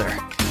together.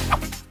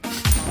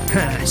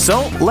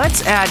 So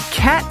let's add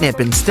catnip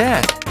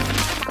instead.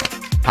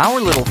 Our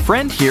little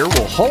friend here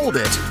will hold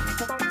it,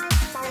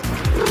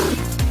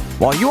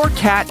 while your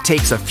cat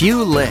takes a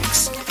few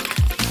licks.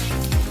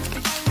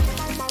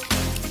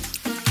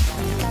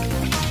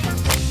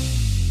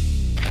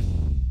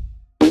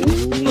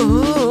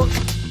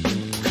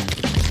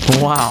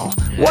 Wow,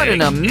 what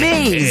an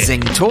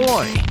amazing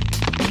toy!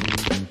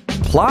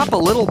 Plop a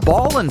little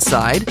ball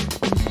inside,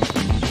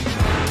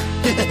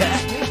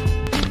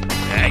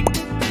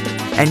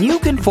 and you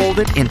can fold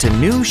it into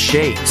new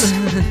shapes.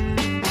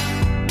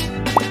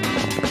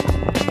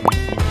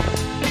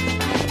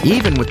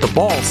 Even with the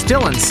ball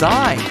still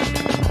inside.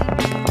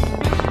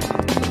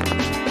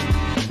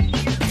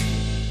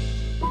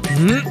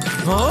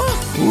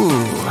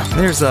 Ooh,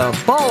 there's a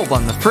bulb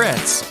on the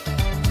fritz.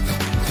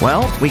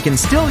 Well, we can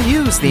still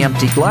use the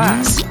empty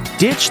glass.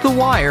 Ditch the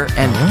wire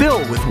and fill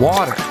with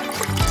water.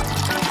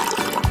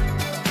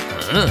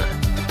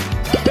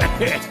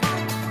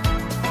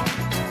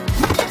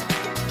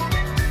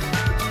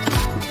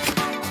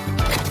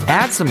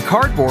 Add some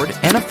cardboard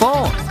and a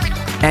phone,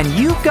 and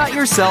you've got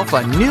yourself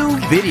a new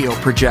video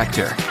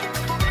projector.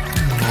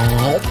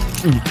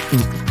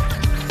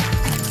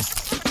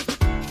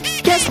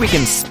 Guess we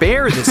can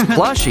spare this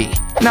plushie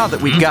now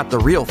that we've got the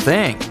real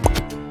thing.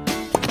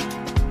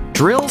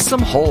 Drill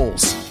some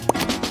holes.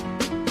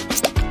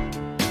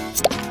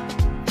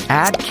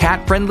 Add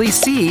cat-friendly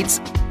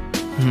seeds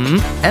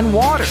and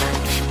water.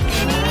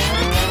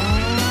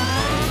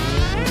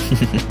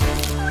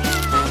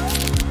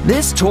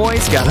 This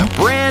toy's got a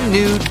brand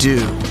new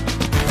dew.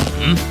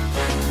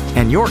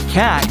 And your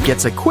cat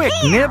gets a quick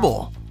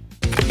nibble.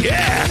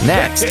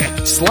 Next,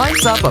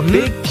 slice up a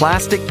big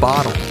plastic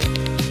bottle.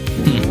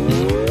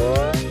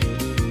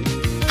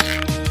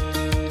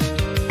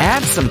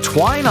 Add some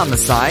twine on the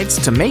sides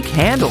to make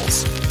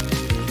handles.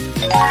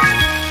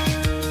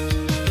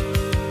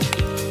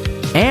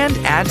 And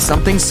add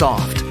something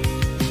soft.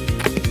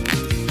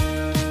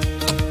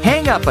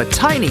 Hang up a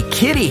tiny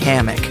kitty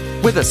hammock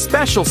with a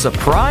special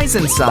surprise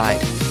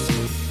inside.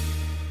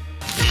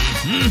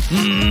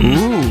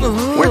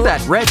 Ooh, where'd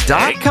that red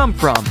dot come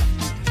from?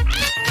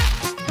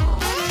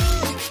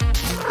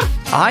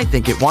 I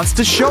think it wants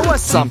to show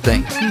us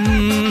something.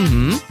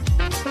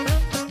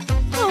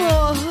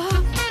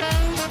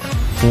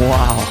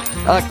 Wow,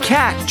 a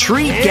cat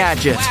treat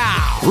gadget.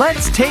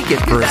 Let's take it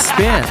for a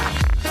spin.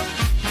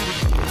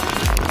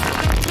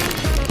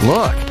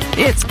 Look,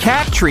 it's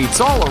cat treats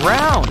all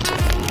around.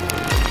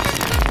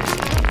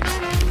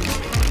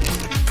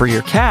 For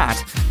your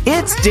cat,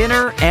 it's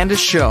dinner and a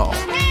show.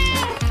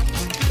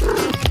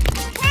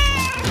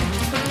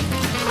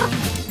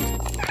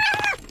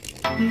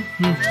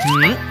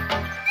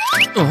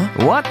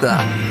 What the?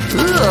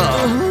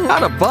 Ugh,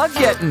 how'd a bug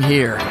get in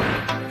here?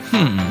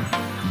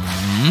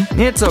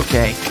 It's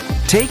okay.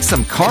 Take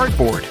some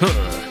cardboard.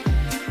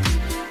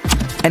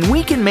 And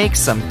we can make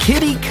some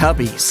kitty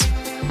cubbies.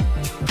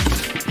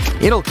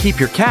 It'll keep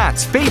your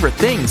cat's favorite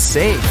things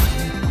safe.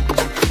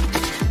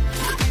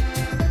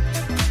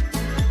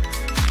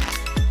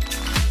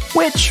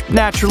 Which,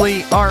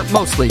 naturally, are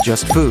mostly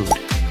just food.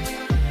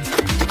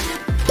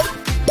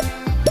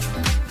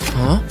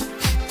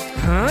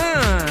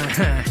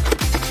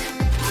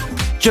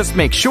 Just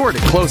make sure to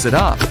close it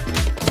up.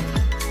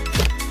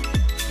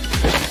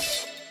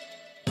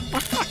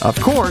 Of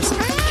course,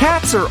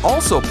 cats are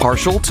also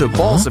partial to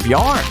balls of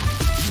yarn.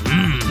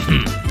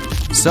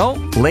 So,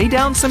 lay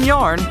down some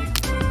yarn,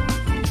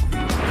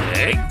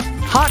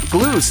 hot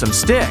glue some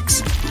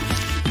sticks,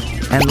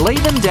 and lay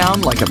them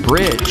down like a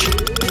bridge.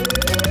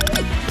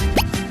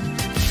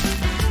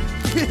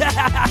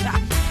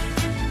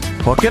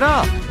 Hook it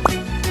up.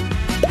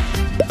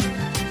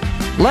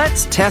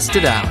 Let's test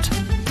it out.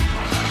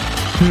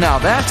 Now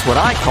that's what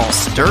I call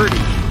sturdy.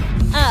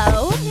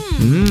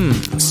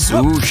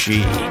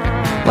 Sushi.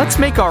 Let's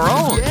make our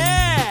own.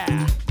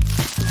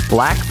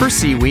 Black for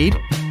seaweed,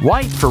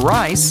 white for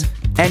rice,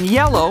 and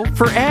yellow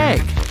for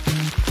egg.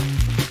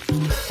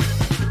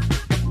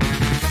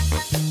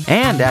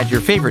 And add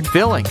your favorite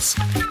fillings.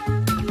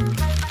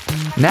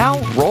 Now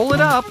roll it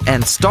up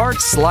and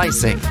start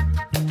slicing.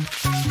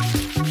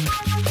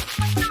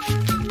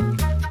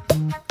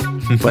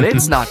 But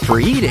it's not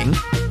for eating,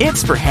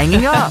 it's for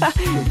hanging up.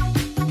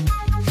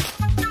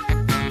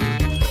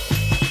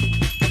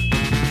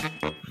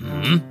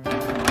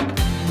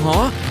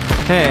 Huh?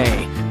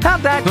 Hey,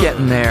 how'd that get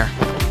in there?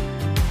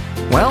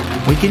 Well,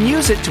 we can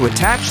use it to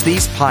attach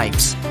these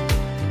pipes.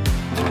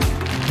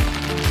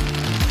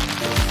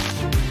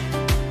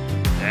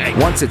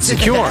 Once it's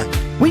secure,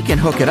 we can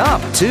hook it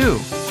up too.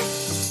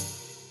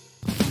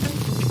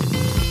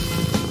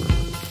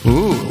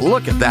 Ooh,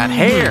 look at that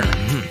hair.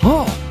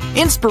 Oh,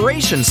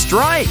 inspiration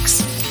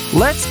strikes.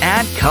 Let's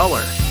add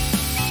color.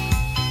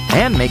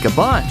 And make a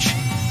bunch.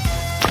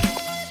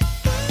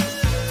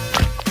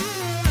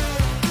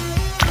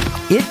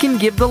 It can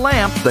give the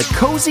lamp the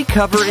cozy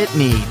cover it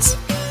needs.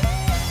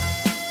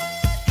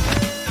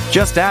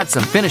 Just add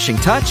some finishing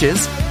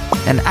touches,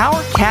 and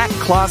our cat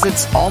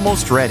closet's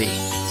almost ready.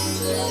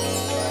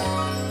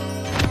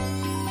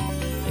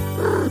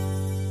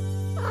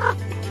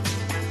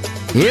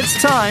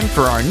 It's time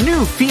for our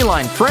new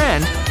feline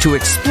friend to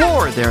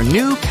explore their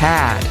new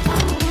pad.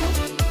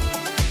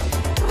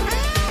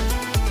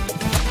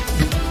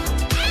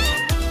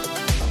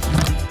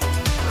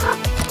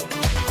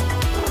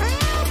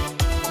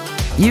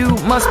 You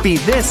must be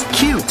this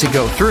cute to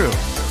go through.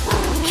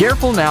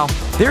 Careful now,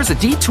 there's a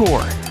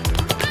detour.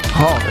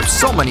 Oh, there's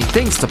so many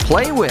things to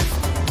play with.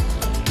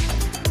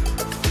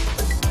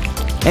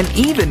 And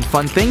even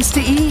fun things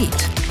to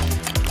eat.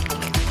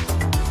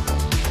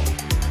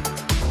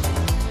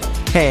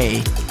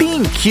 Hey,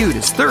 being cute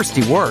is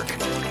thirsty work.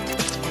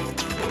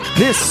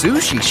 This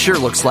sushi sure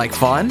looks like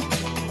fun.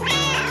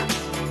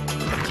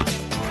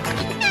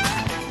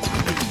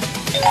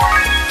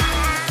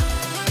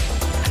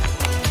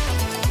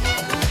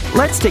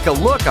 Let's take a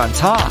look on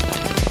top.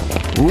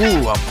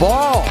 Ooh, a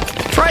ball.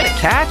 Try to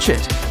catch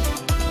it.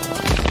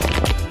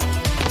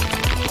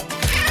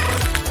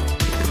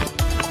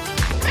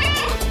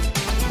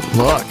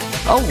 Look,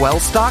 a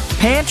well-stocked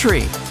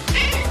pantry.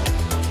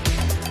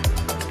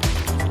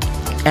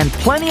 And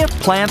plenty of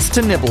plants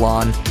to nibble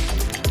on.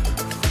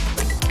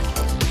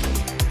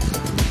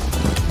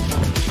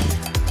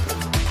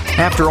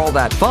 After all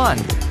that fun,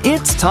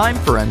 it's time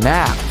for a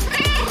nap.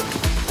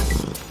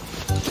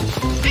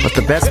 But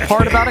the best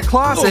part about a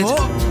closet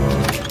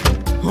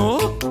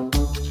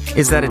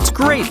is that it's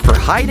great for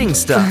hiding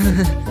stuff.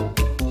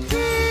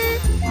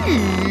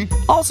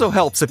 Also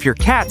helps if your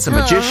cat's a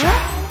magician.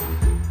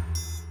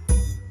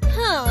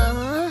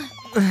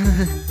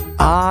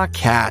 Ah,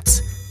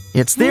 cats.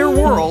 It's their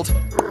world.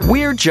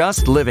 We're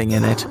just living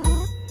in it.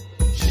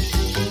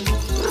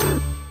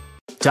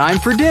 Time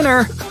for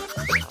dinner.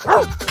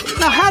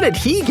 Now, how did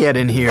he get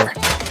in here?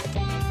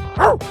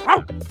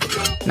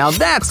 Now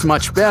that's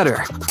much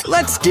better.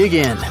 Let's dig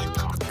in.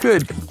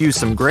 Could use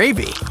some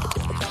gravy.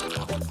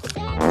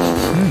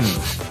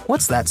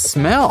 What's that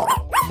smell?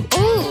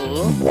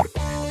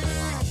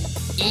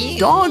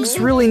 Dogs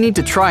really need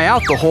to try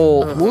out the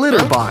whole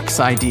litter box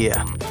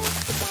idea.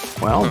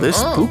 Well,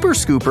 this pooper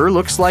scooper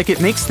looks like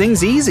it makes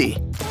things easy.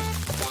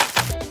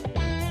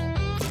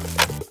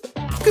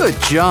 Good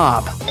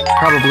job.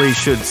 Probably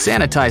should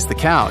sanitize the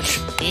couch.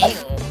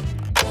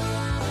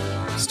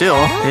 Still,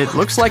 it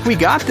looks like we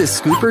got this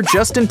scooper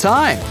just in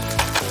time.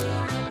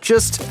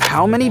 Just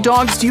how many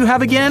dogs do you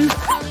have again?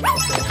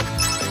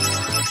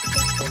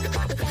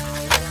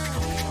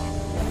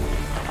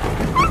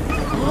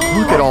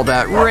 Look at all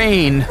that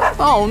rain.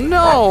 Oh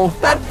no,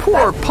 that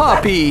poor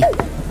puppy.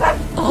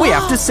 We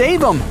have to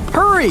save him.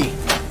 Hurry!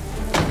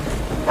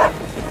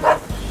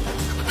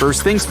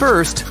 First things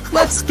first,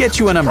 let's get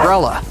you an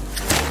umbrella.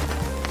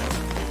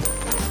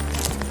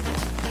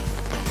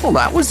 Well,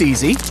 that was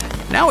easy.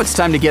 Now it's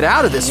time to get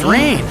out of this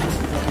rain.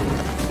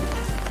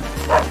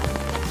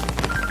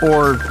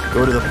 Or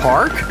go to the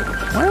park?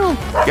 Well,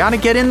 gotta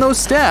get in those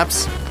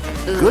steps.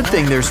 Good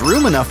thing there's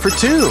room enough for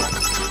two.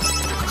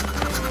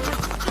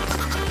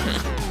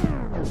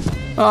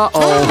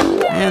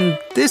 Uh-oh, and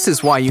this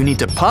is why you need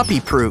to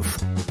puppy-proof.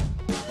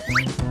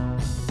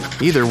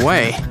 Either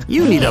way,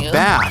 you need a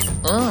bath.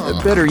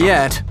 Better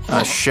yet,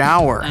 a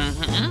shower.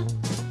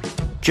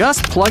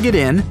 Just plug it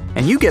in,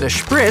 and you get a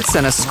spritz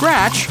and a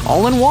scratch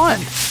all in one.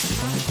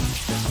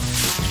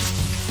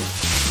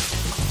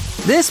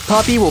 This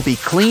puppy will be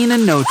clean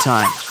in no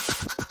time.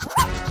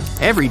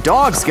 Every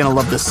dog's gonna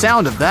love the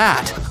sound of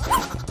that.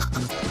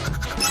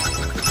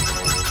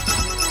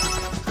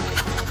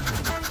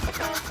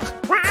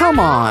 Come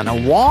on, a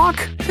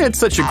walk? It's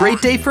such a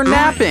great day for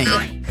napping.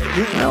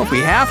 Well, if we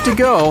have to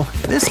go,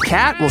 this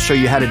cat will show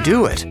you how to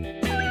do it.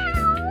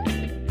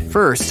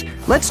 First,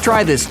 let's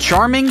try this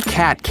charming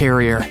cat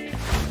carrier.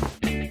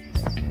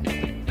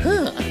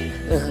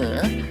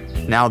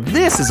 Now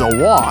this is a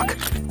walk,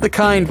 the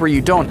kind where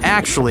you don't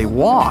actually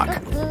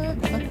walk.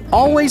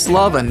 Always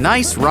love a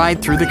nice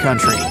ride through the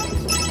country.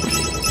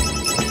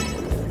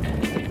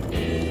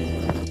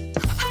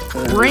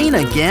 Rain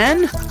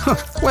again?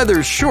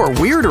 Weather's sure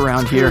weird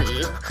around here.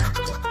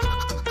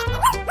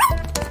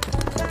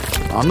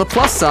 On the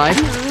plus side,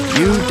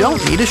 you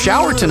don't need a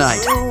shower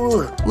tonight.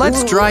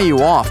 Let's dry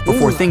you off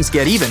before things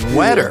get even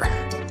wetter.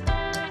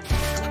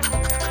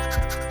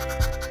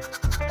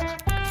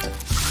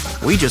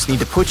 We just need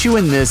to put you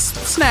in this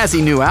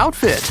snazzy new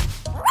outfit.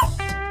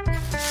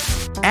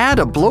 Add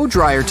a blow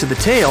dryer to the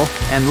tail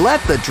and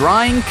let the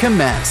drying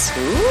commence.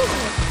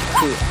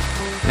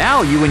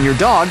 Now you and your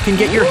dog can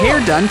get your hair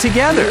done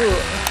together.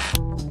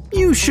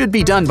 You should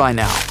be done by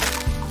now.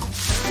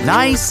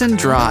 Nice and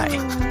dry.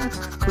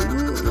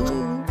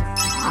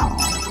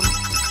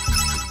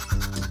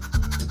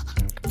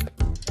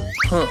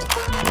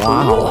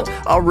 Wow,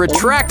 a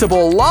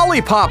retractable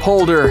lollipop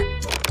holder.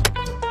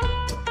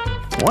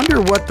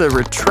 Wonder what the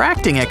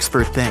retracting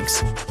expert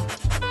thinks.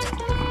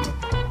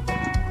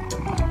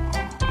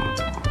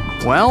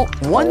 Well,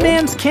 one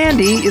man's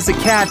candy is a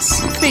cat's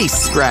face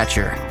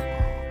scratcher.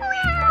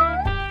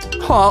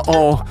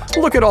 Uh-oh,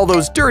 look at all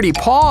those dirty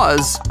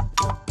paws.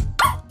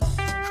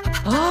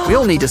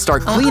 We'll need to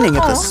start cleaning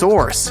at the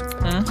source.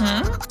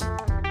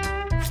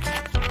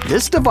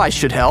 This device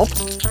should help.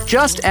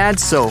 Just add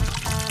soap.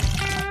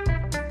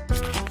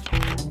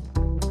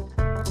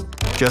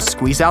 Just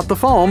squeeze out the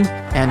foam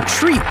and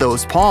treat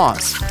those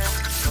paws.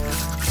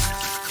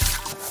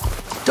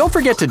 Don't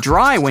forget to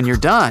dry when you're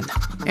done.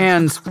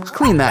 And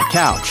clean that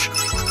couch.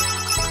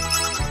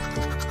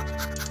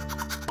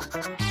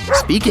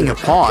 Speaking of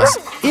paws,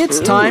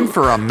 it's time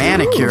for a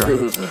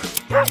manicure.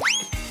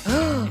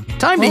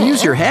 Time to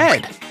use your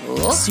head.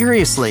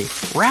 Seriously,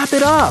 wrap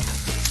it up.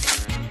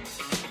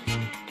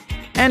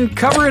 And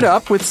cover it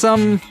up with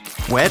some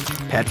wet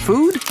pet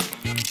food.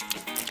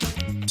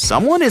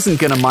 Someone isn't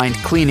gonna mind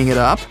cleaning it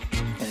up.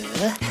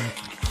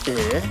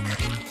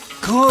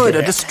 Good,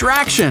 a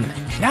distraction.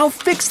 Now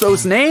fix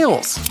those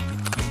nails.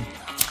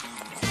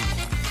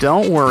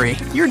 Don't worry,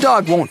 your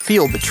dog won't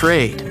feel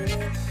betrayed.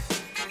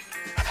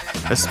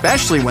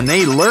 Especially when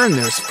they learn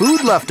there's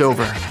food left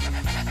over.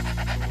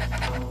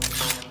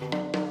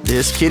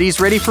 This kitty's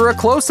ready for a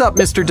close-up,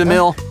 Mr.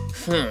 DeMille.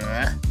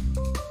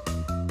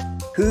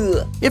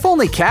 If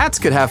only cats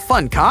could have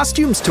fun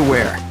costumes to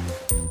wear.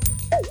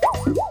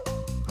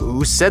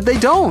 Who said they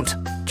don't?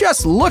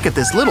 Just look at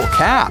this little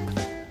cap.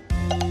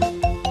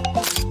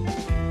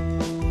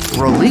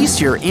 Release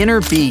your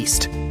inner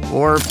beast.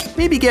 Or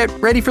maybe get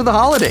ready for the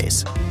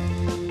holidays.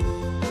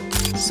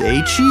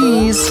 Say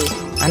cheese.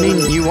 I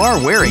mean, you are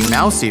wearing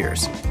mouse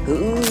ears.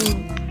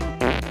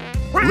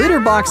 Litter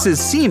boxes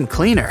seem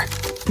cleaner,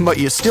 but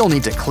you still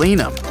need to clean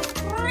them.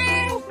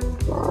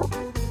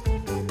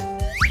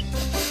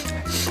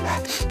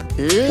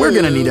 We're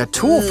gonna need a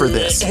tool for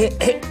this.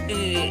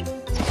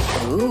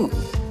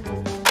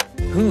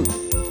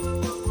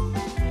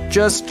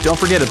 Just don't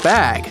forget a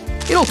bag.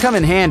 It'll come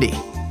in handy.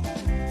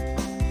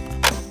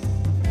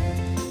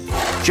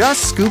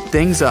 Just scoop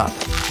things up.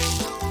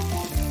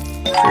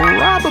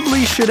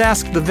 Probably should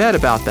ask the vet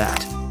about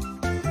that.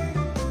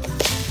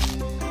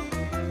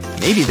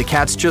 Maybe the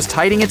cat's just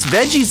hiding its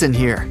veggies in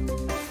here.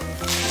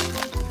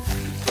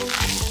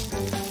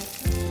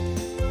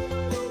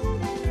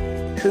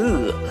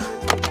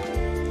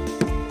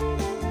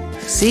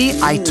 See,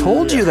 I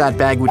told you that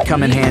bag would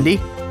come in handy.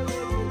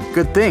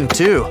 Good thing,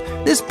 too.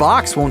 This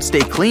box won't stay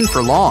clean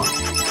for long.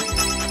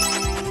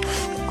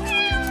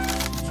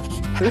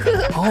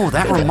 Oh,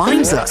 that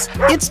reminds us.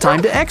 It's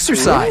time to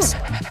exercise.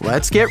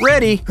 Let's get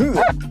ready.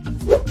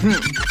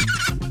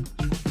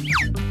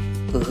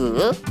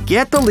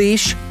 Get the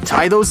leash,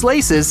 tie those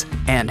laces,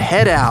 and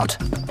head out.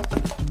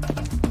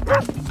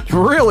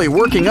 Really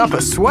working up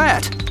a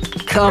sweat.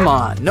 Come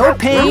on, no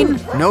pain,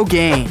 no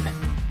gain.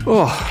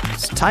 Oh,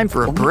 it's time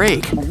for a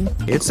break.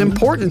 It's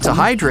important to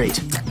hydrate.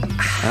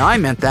 And I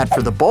meant that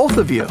for the both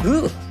of you.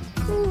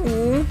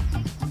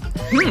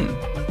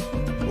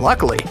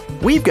 Luckily,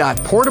 we've got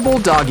portable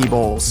doggy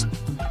bowls.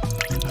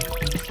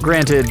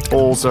 Granted,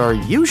 bowls are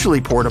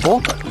usually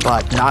portable,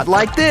 but not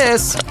like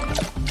this.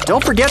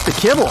 Don't forget the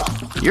kibble.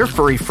 Your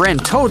furry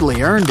friend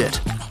totally earned it.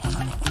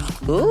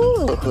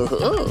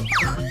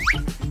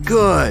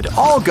 Good,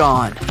 all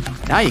gone.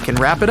 Now you can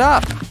wrap it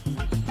up.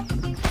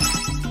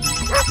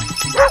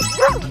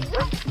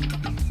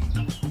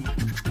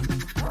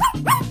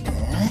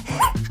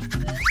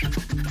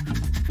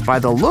 By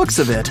the looks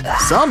of it,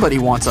 somebody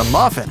wants a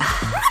muffin.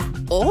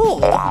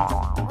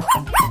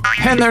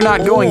 And they're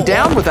not going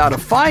down without a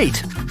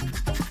fight.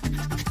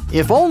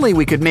 If only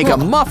we could make a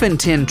muffin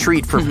tin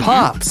treat for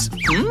pups.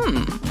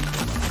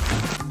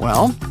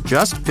 Well,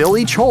 just fill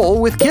each hole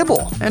with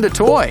kibble and a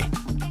toy.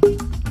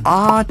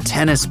 Ah,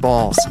 tennis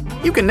balls.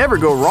 You can never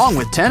go wrong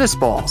with tennis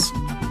balls.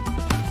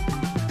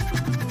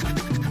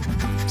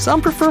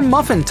 Some prefer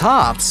muffin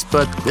tops,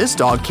 but this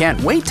dog can't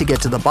wait to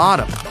get to the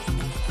bottom.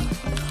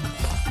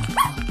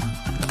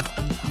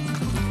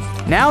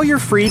 Now you're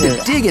free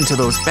to dig into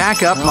those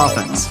backup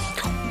muffins.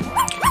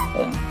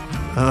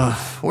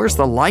 Where's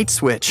the light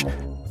switch?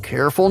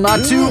 Careful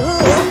not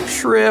to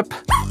trip.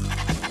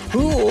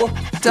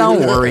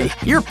 Don't worry,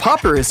 your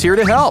pupper is here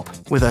to help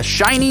with a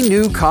shiny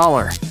new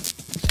collar.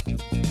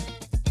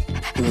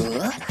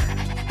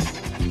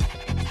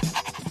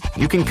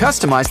 You can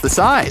customize the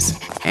size.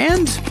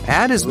 And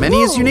add as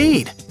many as you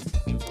need.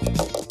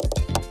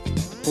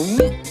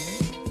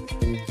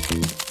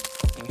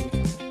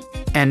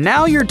 And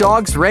now your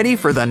dog's ready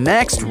for the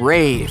next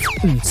rave.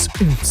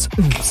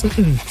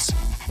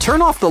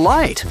 Turn off the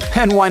light,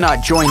 and why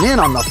not join in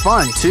on the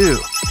fun too?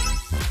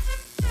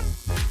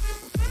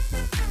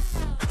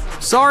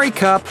 Sorry,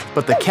 Cup,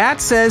 but the cat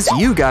says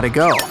you gotta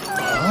go.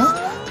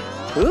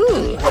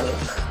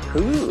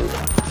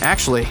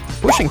 Actually,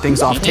 pushing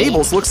things off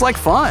tables looks like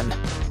fun.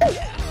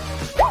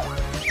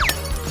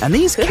 And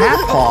these cat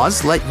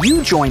paws let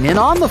you join in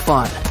on the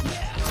fun.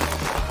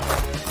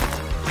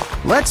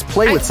 Let's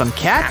play with some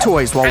cat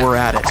toys while we're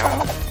at it.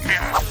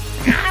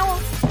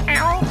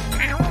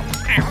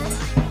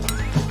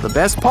 The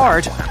best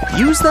part,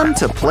 use them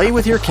to play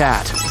with your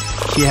cat.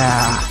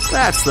 Yeah,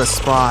 that's the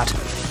spot.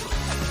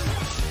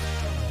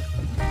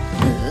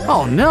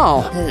 Oh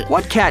no,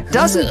 what cat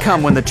doesn't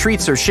come when the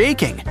treats are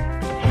shaking?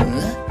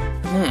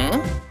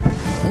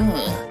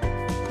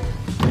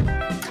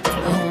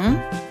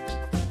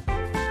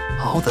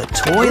 Oh, the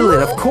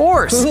toilet, of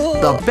course!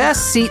 The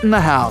best seat in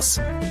the house.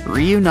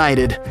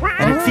 Reunited,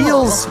 and it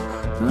feels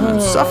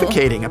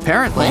suffocating,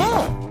 apparently.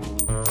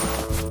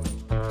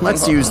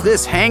 Let's use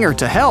this hanger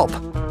to help.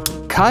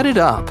 Cut it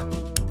up.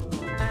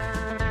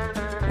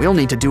 We'll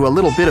need to do a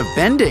little bit of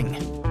bending.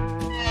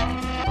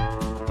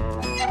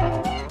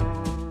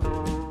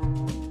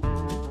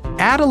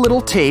 Add a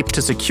little tape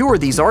to secure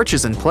these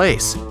arches in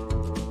place.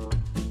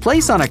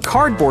 Place on a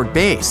cardboard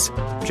base.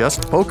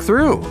 Just poke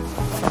through.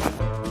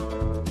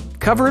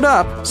 Cover it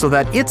up so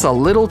that it's a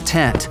little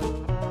tent.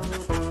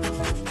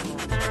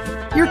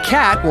 Your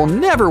cat will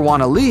never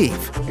want to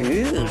leave.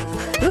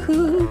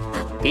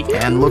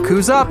 And look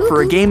who's up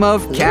for a game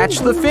of Catch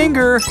the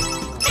Finger.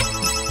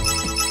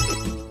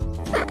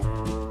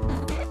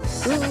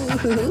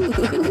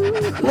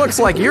 Looks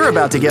like you're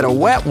about to get a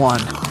wet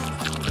one.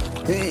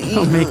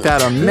 Don't make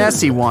that a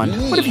messy one.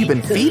 What have you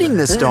been feeding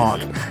this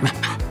dog?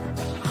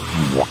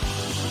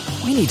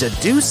 We need to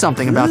do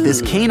something about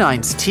this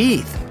canine's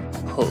teeth.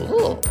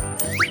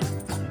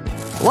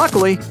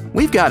 Luckily,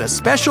 we've got a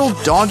special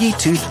doggy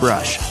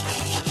toothbrush.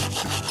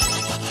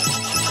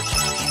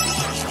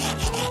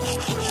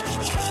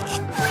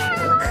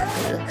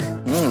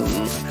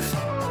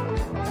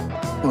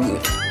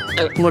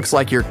 Looks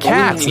like your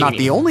cat's not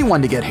the only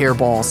one to get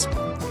hairballs.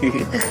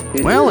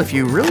 Well, if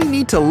you really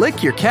need to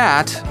lick your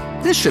cat,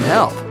 this should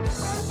help.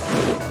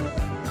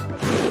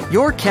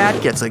 Your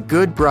cat gets a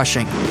good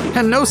brushing,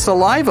 and no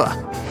saliva.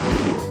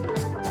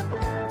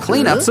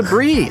 Cleanup's a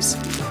breeze.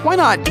 Why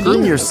not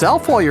groom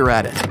yourself while you're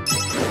at it?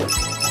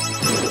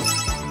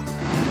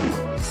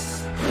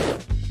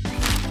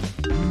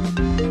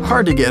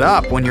 Hard to get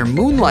up when you're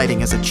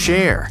moonlighting as a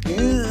chair.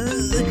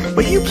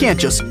 But you can't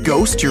just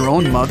ghost your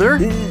own mother.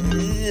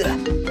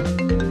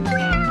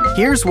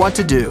 Here's what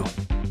to do.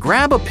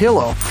 Grab a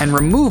pillow and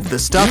remove the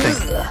stuffing.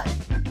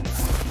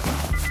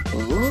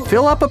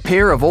 Fill up a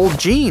pair of old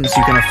jeans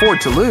you can afford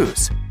to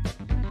lose.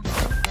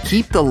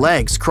 Keep the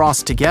legs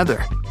crossed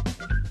together.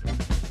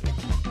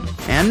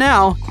 And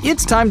now,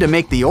 it's time to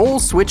make the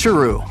old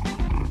switcheroo.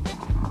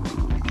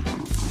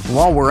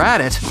 While we're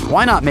at it,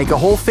 why not make a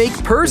whole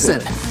fake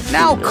person?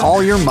 Now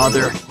call your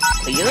mother.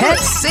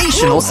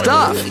 Sensational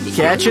stuff!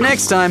 Catch you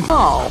next time.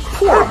 Oh,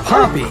 poor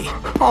puppy.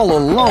 All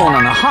alone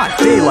on a hot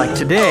day like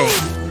today.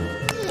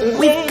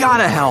 We've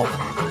gotta help.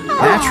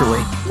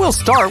 Naturally, we'll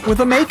start with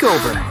a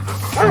makeover.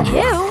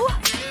 Ew.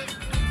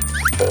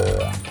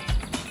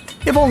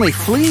 If only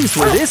fleas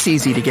were this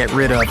easy to get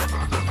rid of.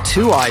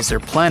 2 eyes are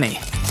plenty.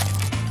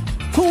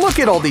 Look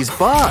at all these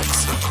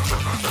bugs.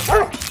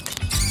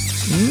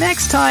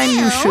 Next time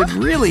you should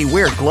really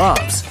wear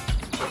gloves.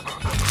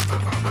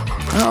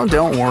 Oh,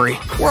 don't worry.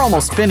 We're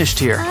almost finished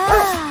here.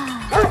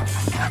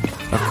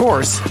 Of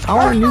course,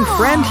 our new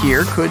friend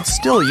here could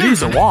still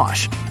use a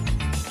wash.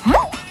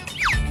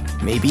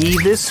 Maybe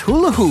this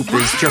hula hoop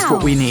is just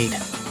what we need.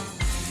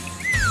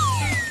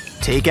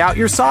 Take out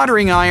your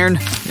soldering iron.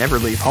 Never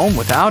leave home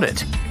without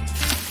it.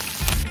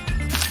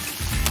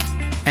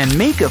 And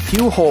make a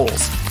few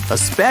holes,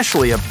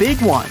 especially a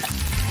big one.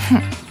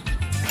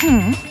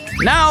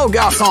 Now,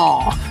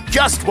 garçon,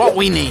 just what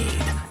we need.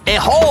 A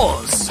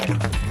hose.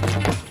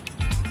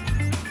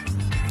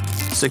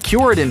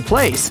 Secure it in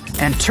place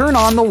and turn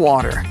on the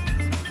water.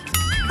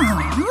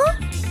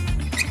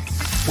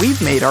 We've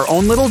made our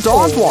own little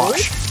dog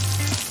wash.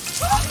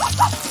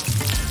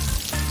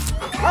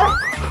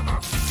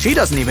 She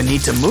doesn't even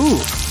need to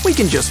move. We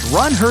can just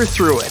run her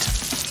through it.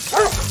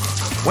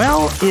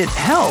 Well, it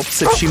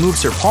helps if she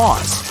moves her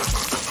paws.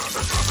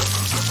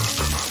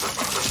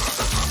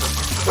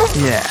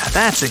 Yeah,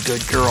 that's a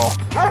good girl.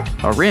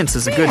 A rinse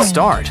is a good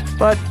start,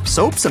 but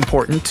soap's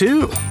important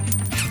too.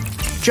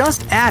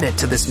 Just add it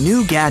to this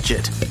new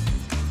gadget.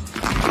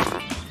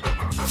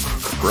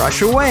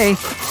 Brush away.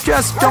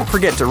 Just don't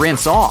forget to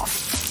rinse off.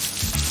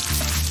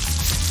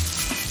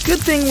 Good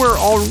thing we're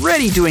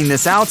already doing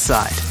this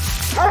outside.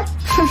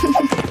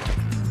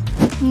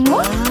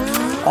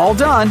 All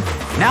done.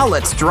 Now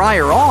let's dry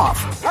her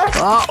off.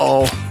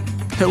 Uh-oh.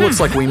 It looks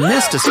like we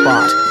missed a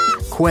spot.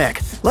 Quick,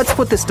 let's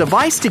put this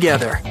device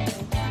together.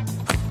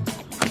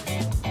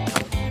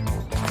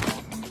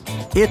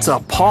 It's a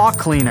paw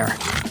cleaner.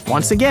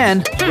 Once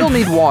again, you'll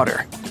need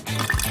water.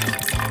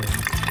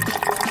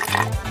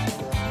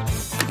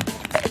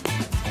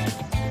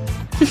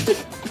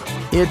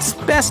 It's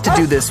best to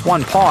do this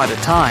one paw at a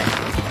time.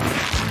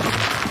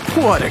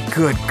 What a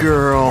good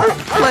girl,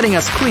 letting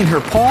us clean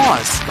her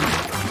paws.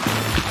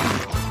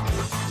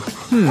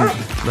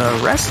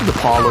 The rest of the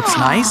paw looks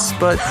nice,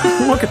 but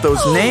look at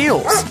those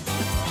nails.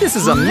 This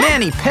is a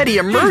mani-pedi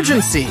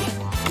emergency.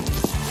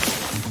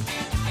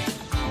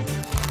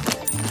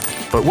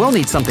 But we'll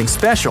need something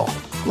special.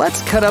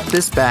 Let's cut up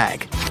this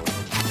bag.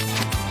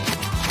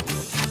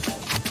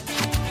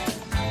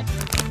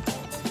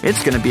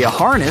 It's gonna be a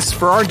harness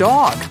for our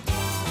dog.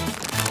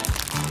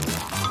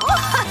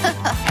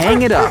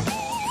 Hang it up,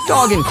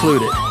 dog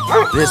included.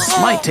 This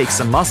might take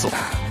some muscle.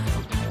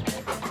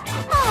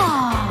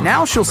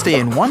 Now she'll stay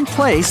in one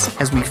place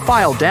as we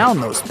file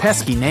down those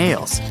pesky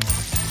nails.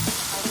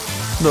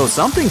 Though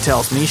something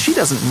tells me she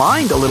doesn't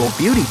mind a little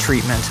beauty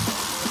treatment.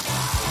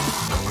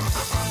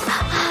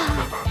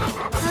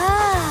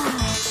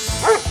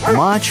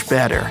 Much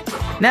better.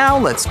 Now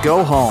let's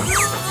go home.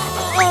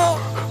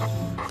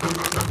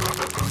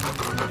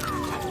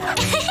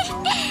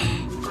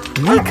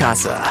 Mi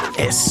casa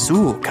es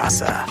su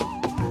casa.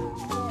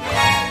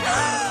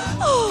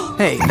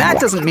 Hey, that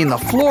doesn't mean the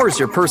floor is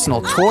your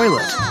personal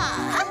toilet.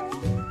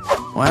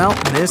 Well,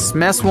 this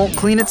mess won't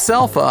clean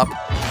itself up.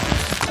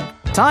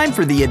 Time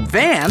for the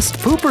advanced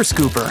pooper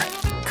scooper,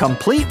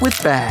 complete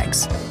with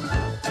bags.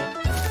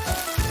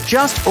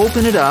 Just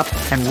open it up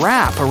and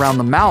wrap around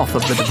the mouth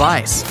of the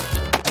device.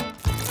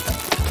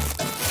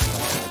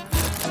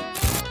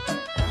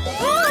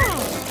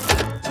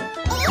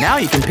 Now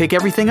you can pick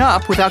everything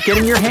up without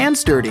getting your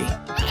hands dirty.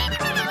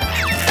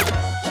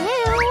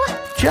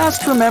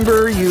 Just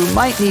remember, you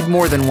might need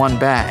more than one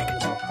bag.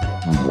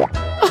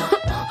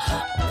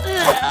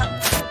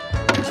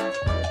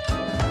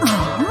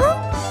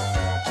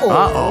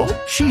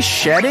 Uh-oh, she's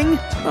shedding?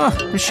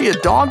 Is she a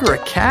dog or a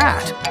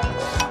cat?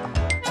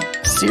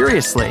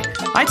 Seriously,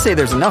 I'd say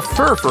there's enough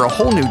fur for a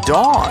whole new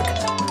dog.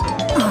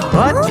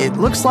 But it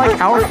looks like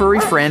our furry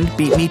friend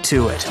beat me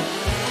to it.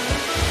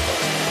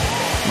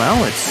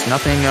 Well, it's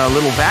nothing a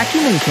little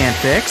vacuuming can't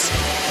fix.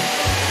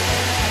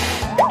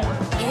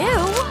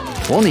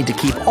 Ew. We'll need to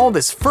keep all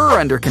this fur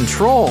under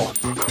control.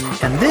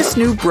 And this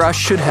new brush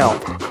should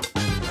help.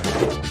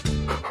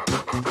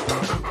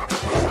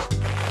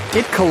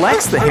 It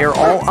collects the hair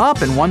all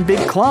up in one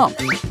big clump.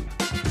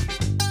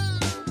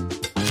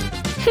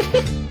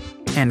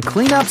 And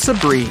cleanup's a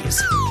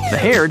breeze. The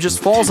hair just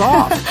falls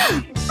off.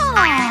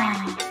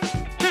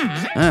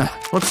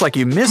 Looks like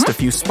you missed a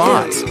few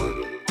spots.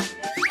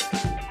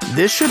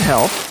 This should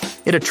help.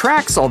 It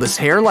attracts all this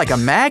hair like a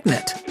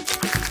magnet.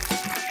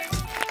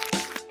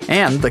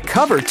 And the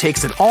cover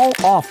takes it all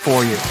off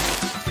for you.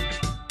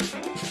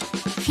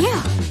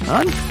 Phew.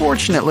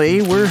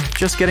 Unfortunately, we're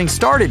just getting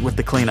started with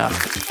the cleanup.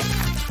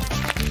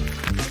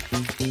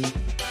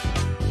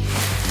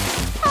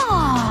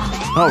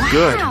 Oh,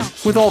 good.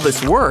 With all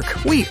this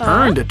work, we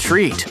earned a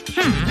treat.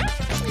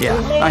 Yeah,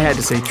 I had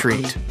to say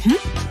treat.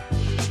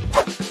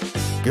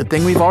 Good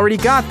thing we've already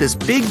got this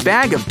big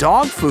bag of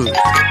dog food.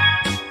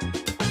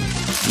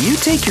 Do you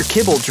take your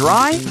kibble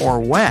dry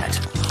or wet?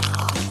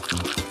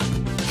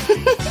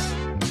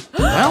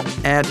 Well,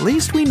 at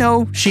least we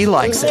know she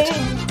likes it. In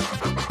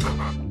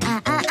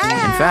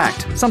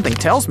fact, something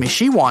tells me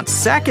she wants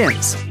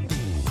seconds.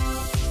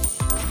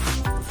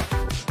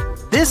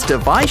 This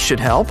device should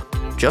help.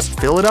 Just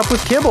fill it up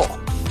with kibble.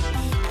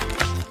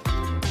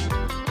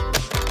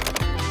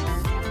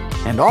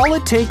 And all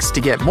it takes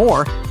to get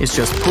more is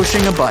just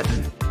pushing a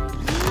button.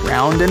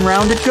 Round and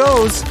round it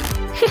goes.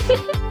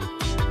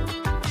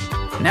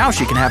 Now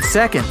she can have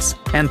seconds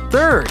and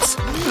thirds,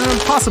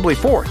 possibly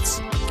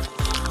fourths.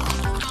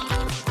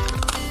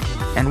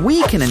 And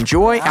we can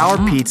enjoy our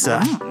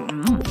pizza.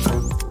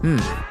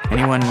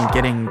 Anyone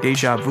getting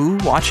deja vu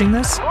watching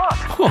this?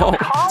 Oh,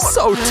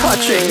 so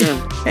touching.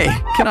 Hey,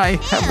 can I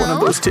have one of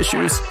those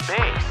tissues?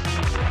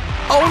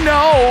 Oh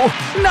no,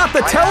 not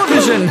the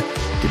television.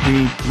 Did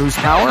we lose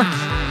power?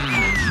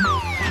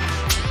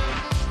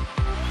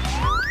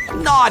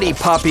 Naughty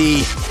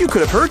puppy, you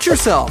could have hurt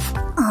yourself.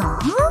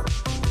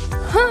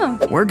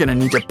 We're gonna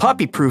need to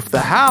puppy-proof the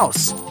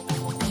house.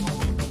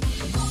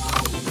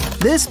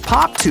 This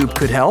pop tube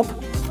could help.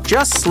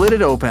 Just slit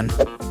it open.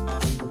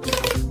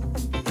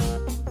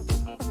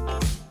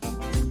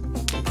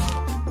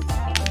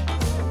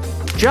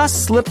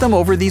 Just slip them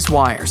over these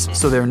wires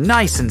so they're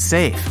nice and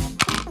safe.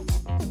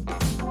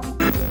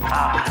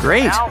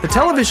 Great, the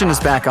television is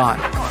back on,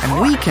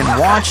 and we can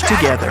watch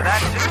together.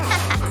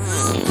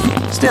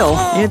 Still,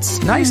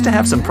 it's nice to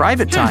have some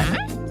private time.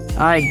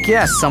 I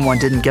guess someone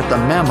didn't get the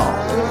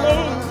memo.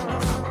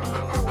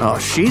 Oh,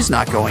 she's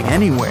not going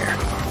anywhere.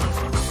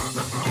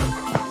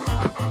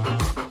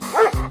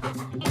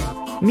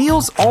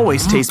 Meals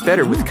always taste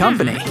better with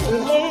company.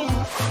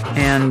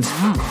 And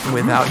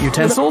without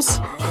utensils?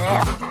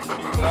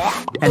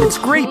 and it's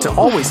great to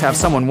always have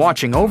someone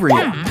watching over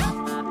you.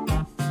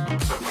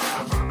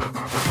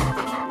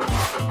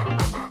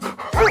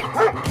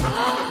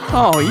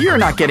 Oh, you're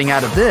not getting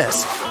out of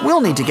this. We'll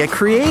need to get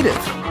creative.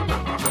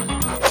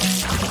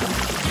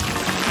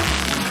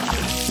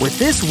 With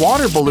this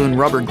water balloon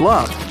rubber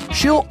glove,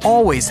 she'll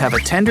always have a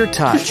tender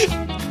touch.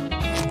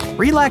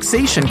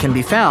 Relaxation can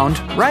be found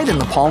right in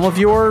the palm of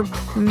your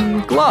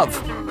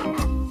glove.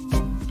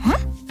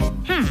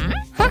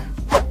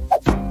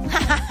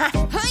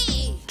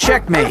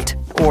 Checkmate,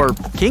 or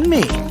king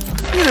me.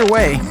 Either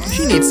way,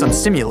 she needs some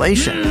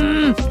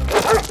stimulation.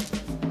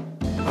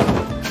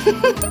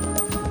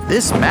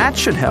 This mat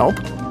should help.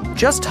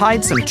 Just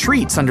hide some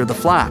treats under the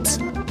flaps.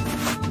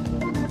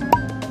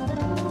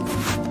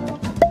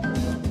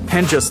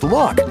 And just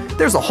look,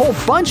 there's a whole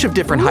bunch of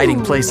different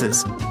hiding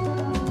places.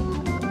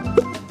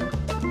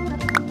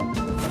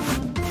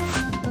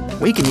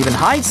 We can even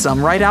hide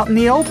some right out in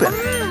the open.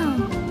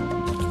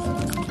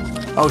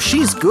 Oh,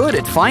 she's good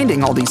at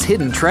finding all these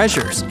hidden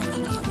treasures.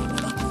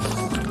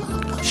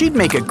 She'd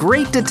make a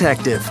great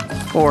detective,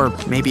 or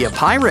maybe a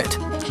pirate.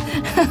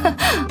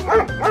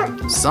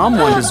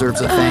 Someone deserves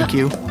a thank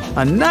you.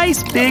 A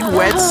nice, big,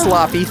 wet,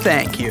 sloppy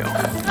thank you.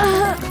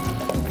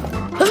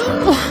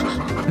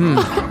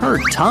 Her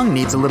tongue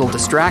needs a little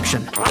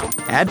distraction.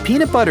 Add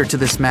peanut butter to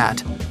this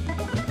mat.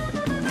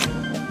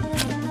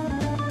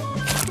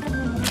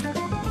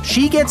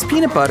 She gets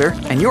peanut butter,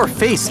 and your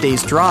face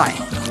stays dry.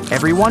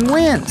 Everyone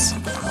wins.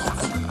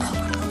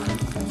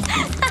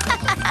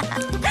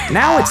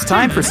 Now it's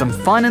time for some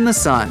fun in the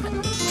sun.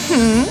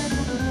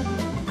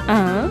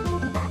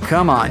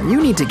 Come on,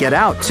 you need to get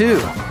out too.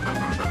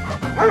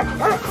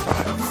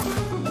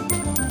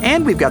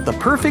 And we've got the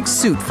perfect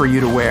suit for you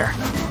to wear.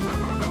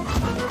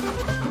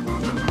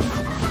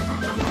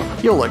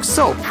 You'll look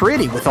so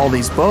pretty with all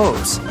these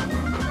bows.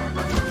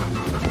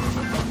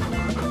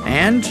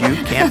 And you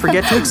can't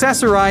forget to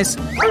accessorize.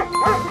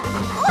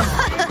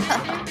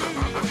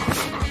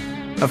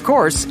 Of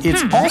course,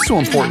 it's also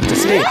important to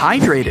stay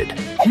hydrated.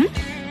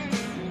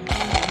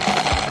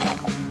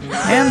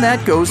 And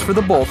that goes for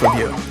the both of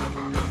you.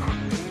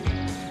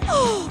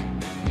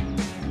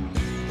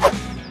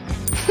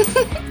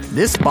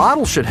 This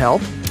bottle should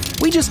help.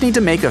 We just need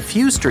to make a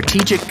few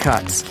strategic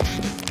cuts.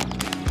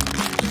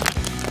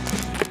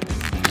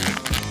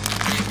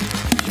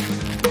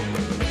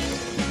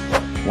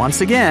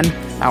 Once again,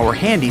 our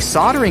handy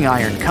soldering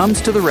iron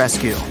comes to the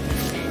rescue.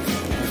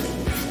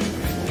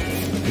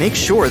 Make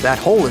sure that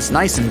hole is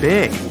nice and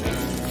big.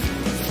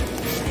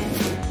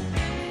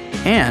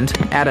 And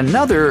add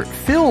another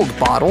filled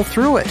bottle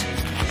through it.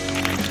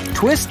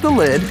 Twist the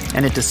lid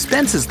and it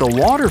dispenses the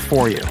water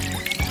for you.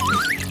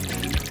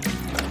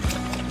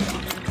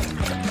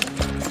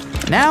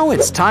 Now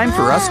it's time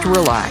for us to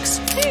relax.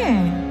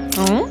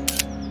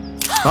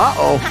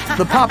 Uh-oh,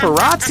 the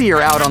paparazzi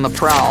are out on the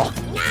prowl.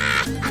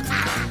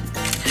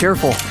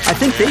 Careful, I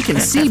think they can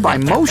see by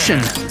motion.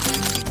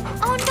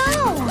 Oh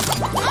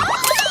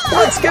no!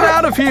 Let's get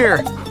out of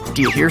here!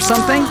 Do you hear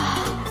something?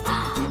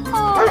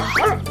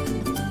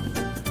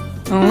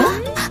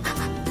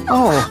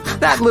 Oh,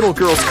 that little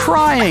girl's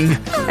crying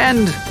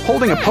and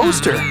holding a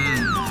poster.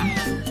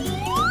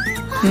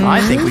 I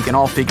think we can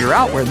all figure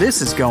out where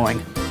this is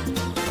going.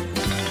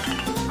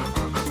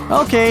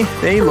 Okay,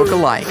 they look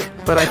alike,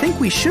 but I think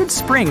we should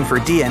spring for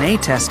DNA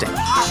testing.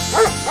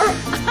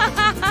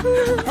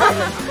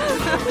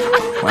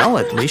 Well,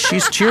 at least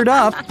she's cheered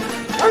up.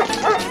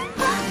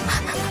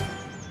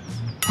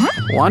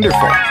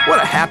 Wonderful. What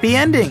a happy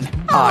ending.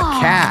 A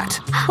cat.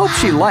 Hope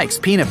she likes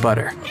peanut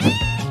butter.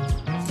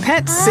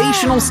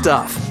 Pet-sational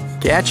stuff.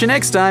 Catch you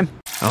next time.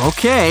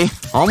 Okay,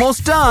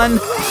 almost done.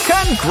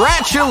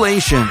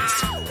 Congratulations!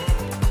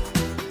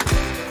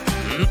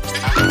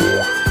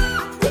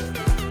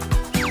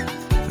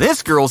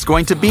 This girl's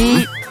going to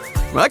be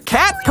a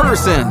cat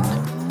person.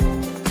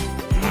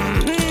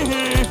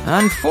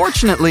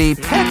 Unfortunately,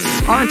 pets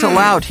aren't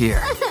allowed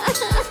here.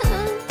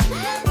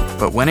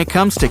 But when it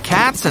comes to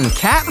cats and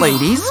cat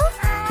ladies,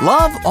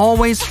 love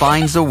always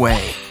finds a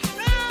way.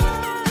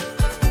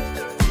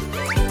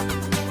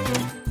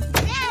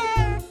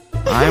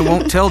 I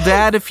won't tell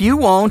Dad if you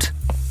won't.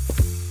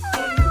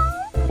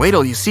 Wait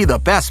till you see the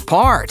best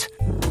part.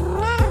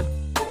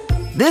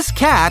 This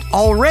cat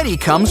already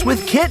comes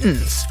with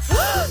kittens.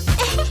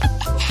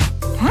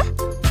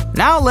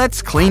 Now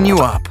let's clean you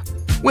up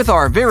with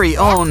our very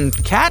own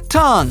cat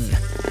tongue.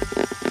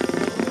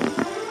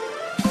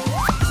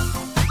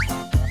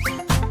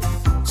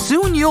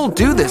 Soon you'll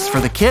do this for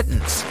the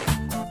kittens.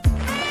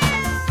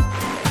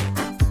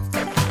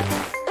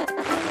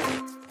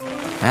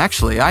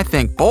 Actually, I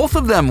think both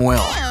of them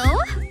will.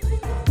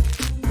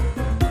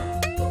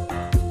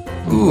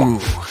 Ooh,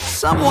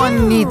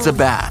 someone needs a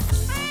bath.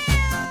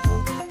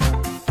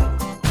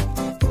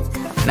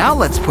 Now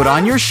let's put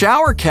on your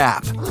shower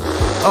cap.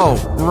 Oh,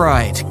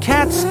 right,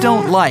 cats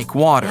don't like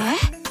water.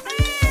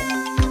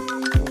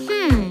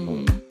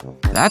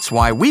 That's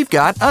why we've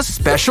got a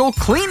special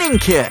cleaning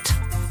kit.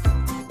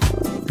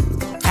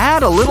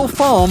 Add a little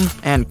foam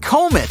and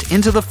comb it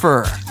into the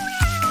fur.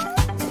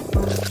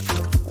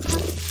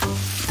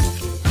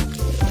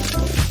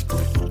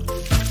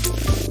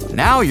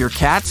 Now your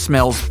cat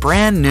smells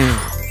brand new.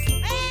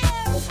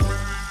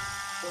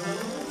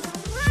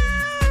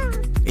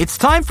 It's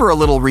time for a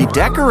little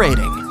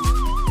redecorating.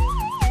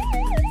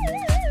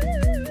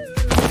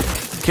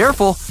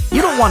 Careful,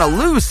 you don't want to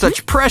lose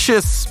such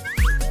precious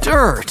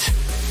dirt.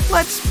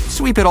 Let's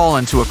sweep it all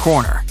into a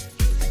corner.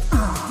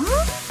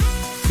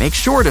 Make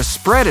sure to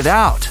spread it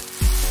out.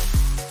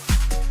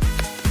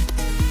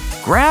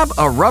 Grab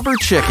a rubber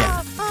chicken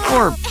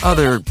or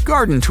other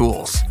garden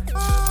tools.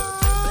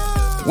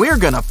 We're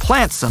gonna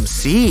plant some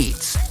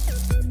seeds.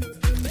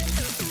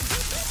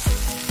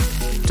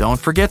 Don't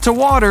forget to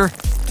water,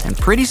 and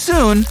pretty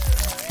soon,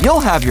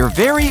 you'll have your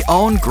very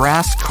own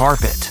grass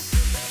carpet.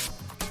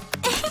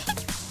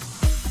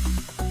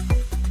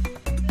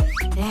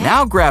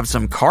 Now grab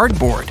some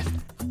cardboard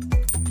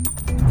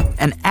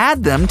and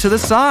add them to the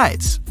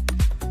sides.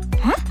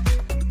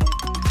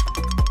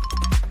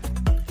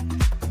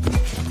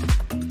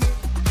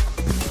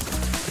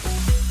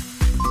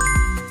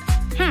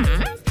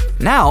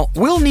 Now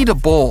we'll need a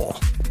bowl.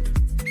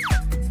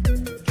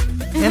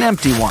 An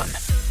empty one.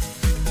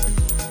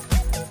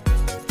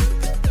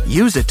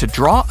 Use it to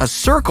draw a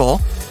circle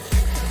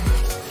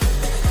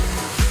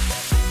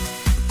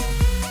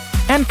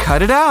and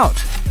cut it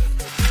out.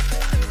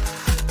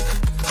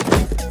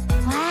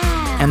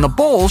 And the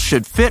bowl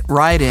should fit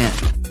right in.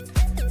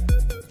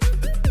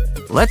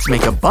 Let's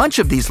make a bunch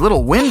of these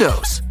little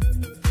windows.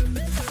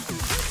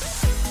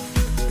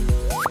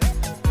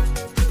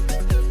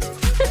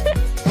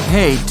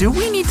 Hey, do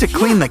we need to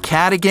clean the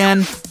cat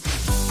again?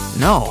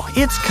 No,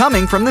 it's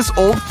coming from this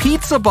old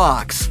pizza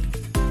box.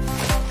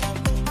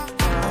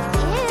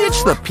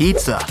 Ditch the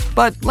pizza,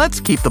 but let's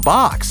keep the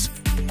box.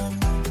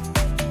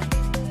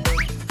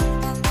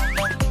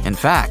 In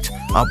fact,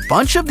 a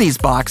bunch of these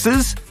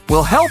boxes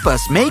will help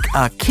us make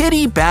a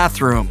kitty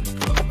bathroom.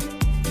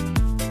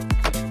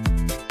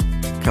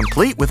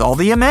 Complete with all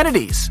the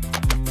amenities.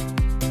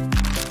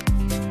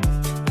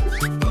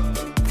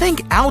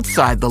 Think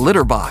outside the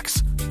litter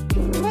box.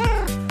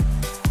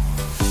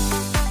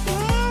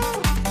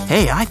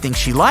 Hey, I think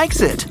she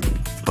likes it.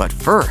 But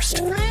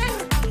first,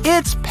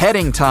 it's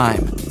petting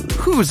time.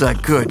 Who's a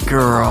good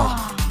girl?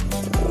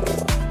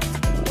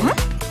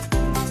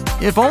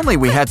 If only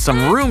we had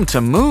some room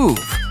to move.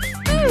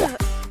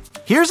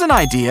 Here's an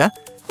idea.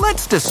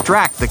 Let's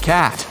distract the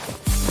cat.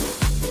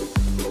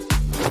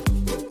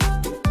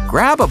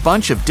 Grab a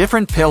bunch of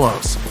different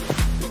pillows.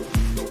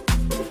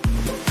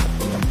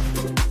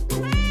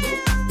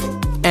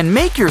 And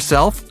make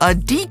yourself a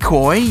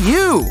decoy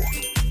you.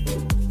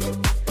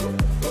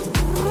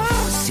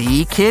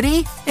 See,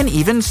 kitty? An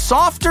even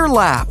softer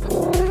lap.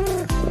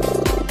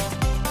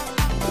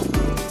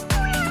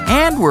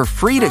 And we're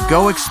free to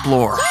go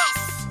explore.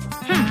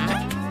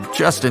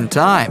 Just in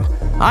time.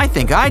 I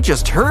think I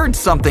just heard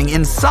something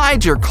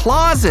inside your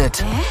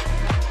closet.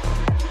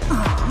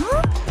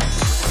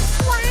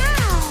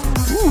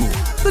 Ooh,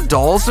 the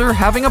dolls are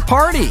having a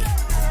party.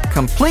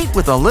 Complete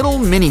with a little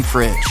mini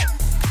fridge.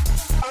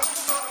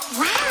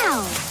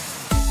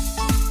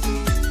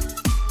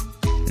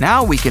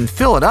 Now we can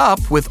fill it up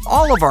with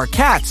all of our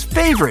cat's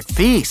favorite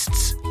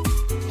feasts.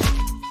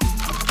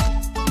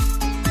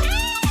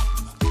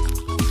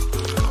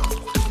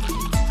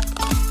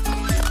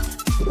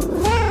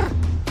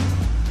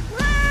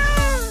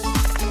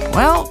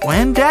 Well,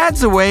 when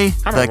Dad's away,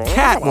 the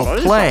cat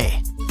will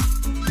play.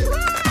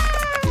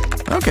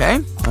 Okay,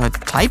 a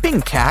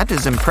typing cat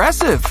is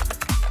impressive.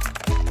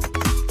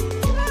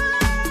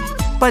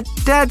 But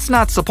Dad's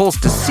not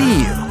supposed to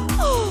see you.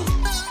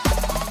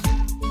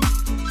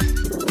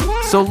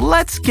 So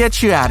let's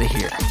get you out of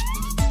here.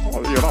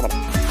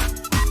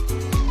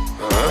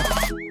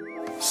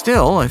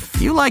 Still,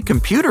 if you like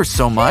computers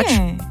so much,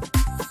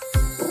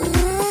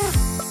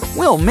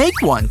 we'll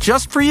make one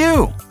just for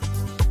you.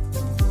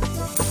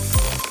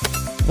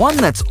 One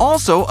that's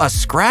also a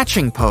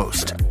scratching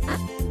post.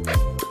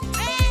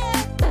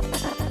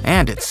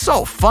 And it's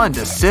so fun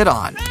to sit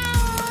on.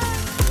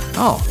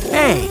 Oh,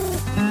 hey,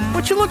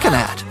 what you looking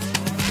at?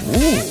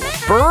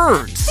 Ooh,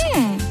 birds.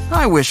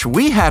 I wish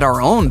we had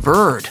our own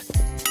bird.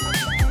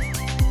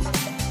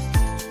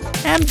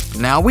 And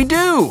now we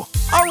do!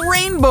 A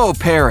rainbow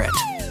parrot!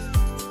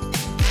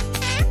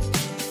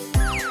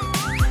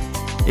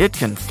 It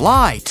can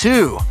fly,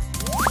 too.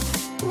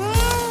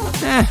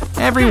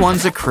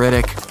 Everyone's a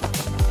critic.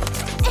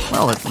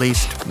 Well, at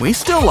least we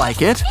still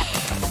like it.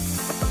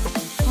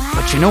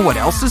 But you know what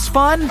else is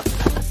fun?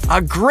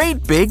 A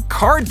great big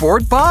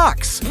cardboard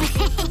box.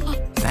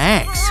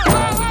 Thanks.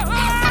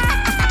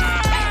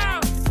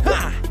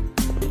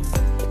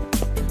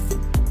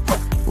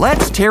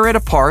 Let's tear it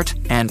apart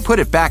and put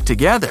it back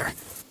together,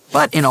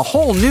 but in a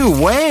whole new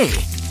way.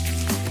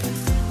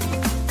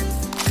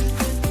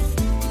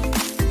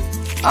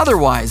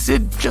 Otherwise,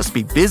 it'd just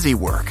be busy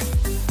work.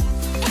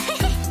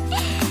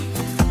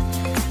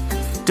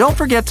 Don't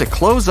forget to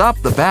close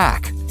up the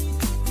back.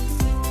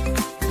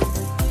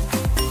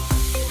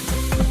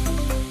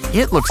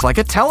 It looks like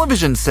a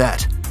television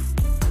set.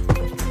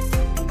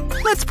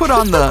 Let's put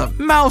on the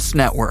mouse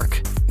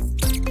network.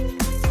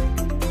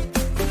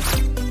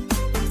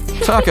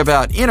 Talk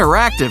about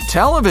interactive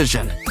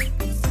television.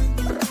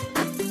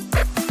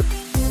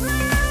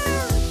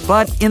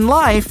 But in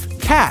life,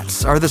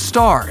 cats are the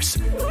stars,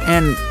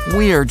 and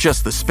we are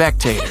just the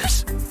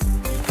spectators.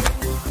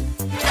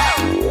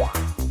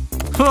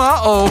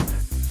 Uh-oh!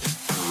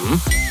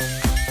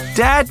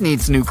 Dad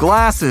needs new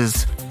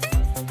glasses.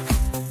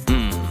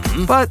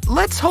 But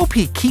let's hope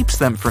he keeps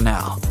them for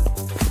now.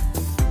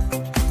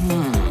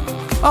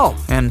 Oh,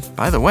 and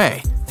by the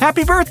way,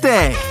 happy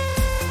birthday!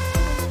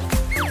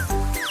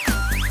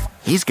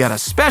 He's got a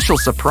special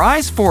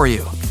surprise for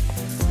you.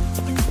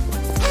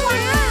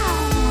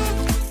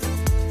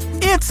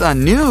 It's a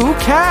new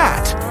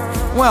cat.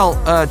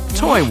 Well, a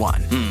toy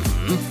one.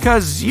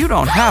 'Cause you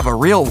don't have a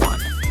real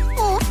one.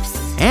 Oops.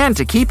 And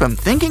to keep him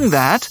thinking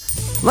that,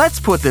 let's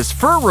put this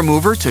fur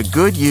remover to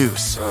good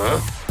use.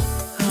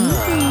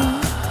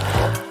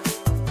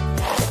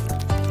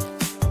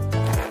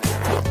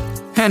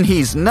 And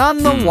he's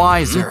none the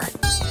wiser.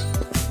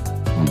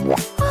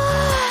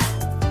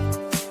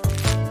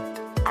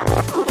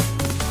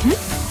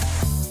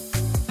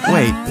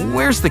 Wait,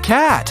 where's the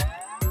cat?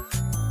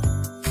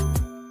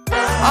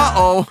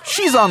 Uh-oh,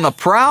 she's on the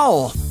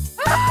prowl.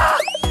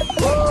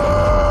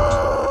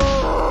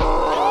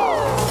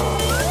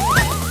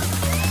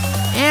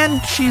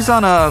 And she's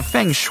on a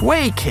feng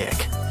shui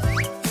kick.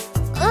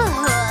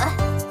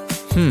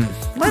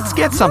 Let's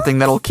get something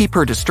that'll keep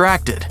her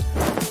distracted.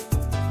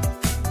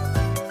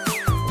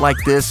 Like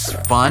this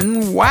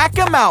fun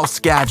whack-a-mouse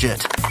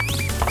gadget.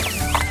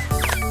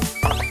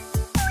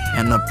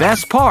 And the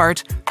best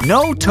part,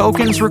 no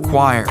tokens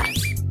required.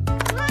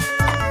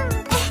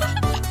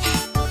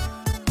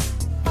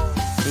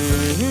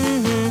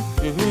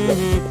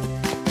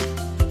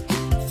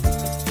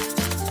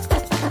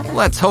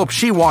 Let's hope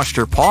she washed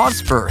her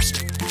paws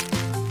first.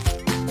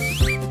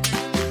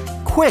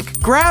 Quick,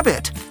 grab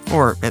it!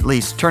 Or at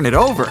least turn it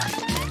over.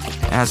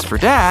 As for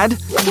Dad,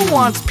 who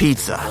wants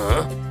pizza?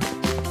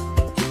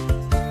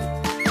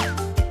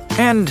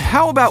 And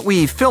how about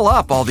we fill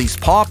up all these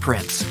paw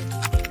prints?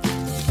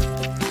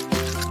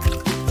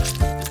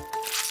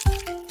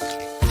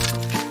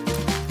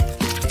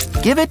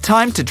 Give it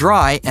time to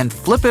dry and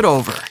flip it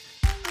over.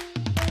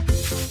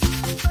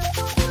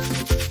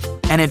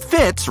 And it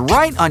fits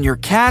right on your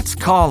cat's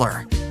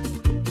collar.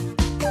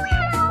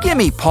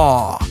 Gimme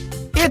paw.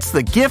 It's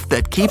the gift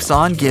that keeps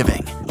on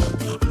giving.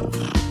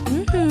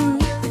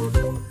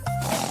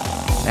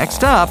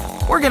 Next up,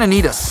 we're gonna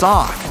need a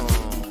sock.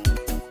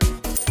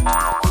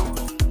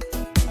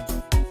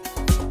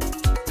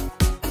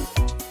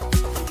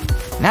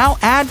 Now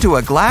add to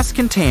a glass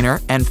container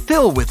and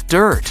fill with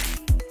dirt.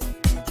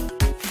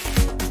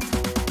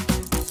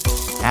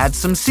 Add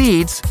some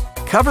seeds,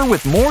 cover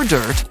with more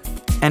dirt,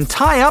 and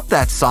tie up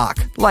that sock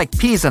like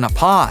peas in a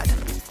pod.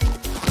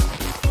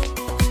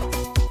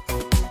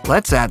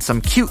 Let's add some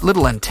cute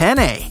little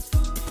antennae.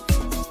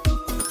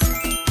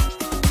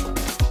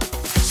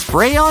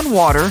 Spray on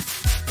water.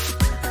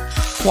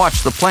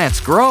 Watch the plants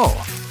grow.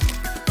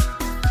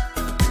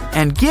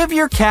 And give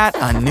your cat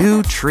a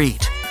new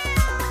treat.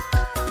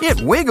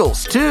 It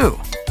wiggles too.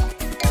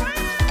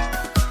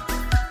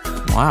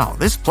 Wow,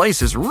 this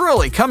place is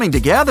really coming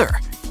together.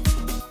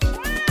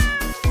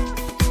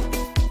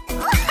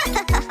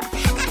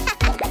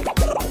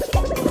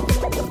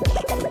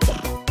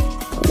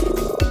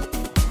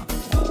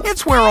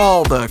 It's where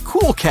all the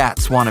cool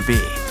cats want to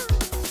be.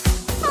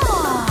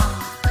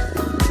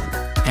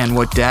 And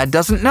what Dad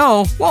doesn't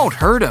know won't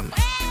hurt him.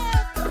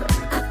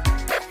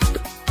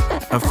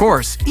 Of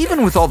course,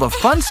 even with all the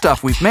fun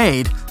stuff we've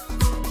made,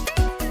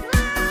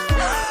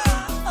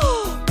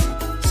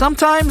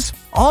 sometimes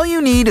all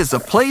you need is a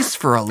place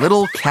for a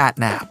little cat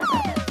nap.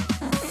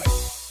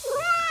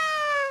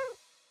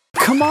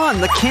 Come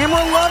on, the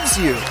camera loves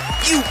you.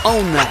 You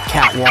own that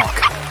catwalk.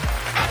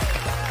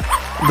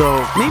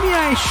 Though, maybe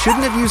I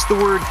shouldn't have used the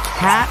word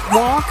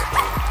catwalk.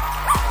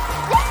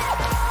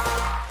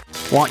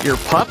 Want your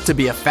pup to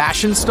be a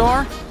fashion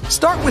star?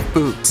 Start with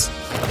boots.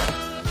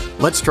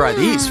 Let's try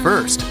these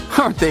first.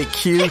 Aren't they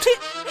cute?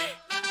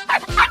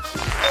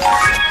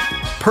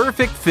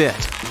 Perfect fit.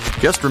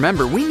 Just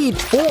remember, we need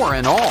 4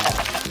 in all.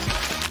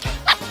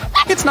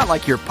 It's not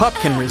like your pup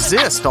can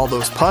resist all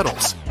those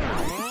puddles.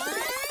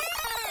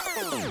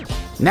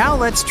 Now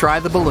let's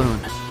try the balloon.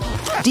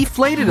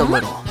 Deflate it a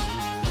little.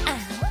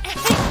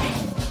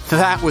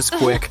 That was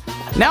quick.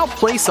 Now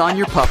place on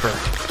your pupper.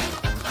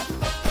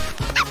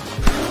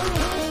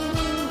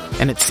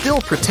 And it still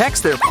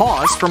protects their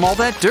paws from all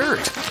that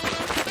dirt.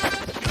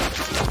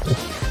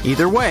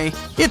 Either way,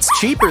 it's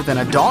cheaper than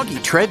a doggy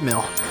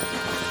treadmill.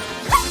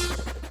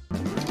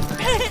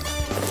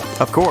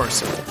 Of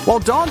course, while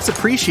dogs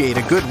appreciate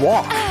a good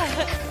walk,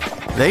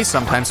 they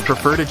sometimes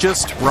prefer to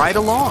just ride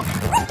along.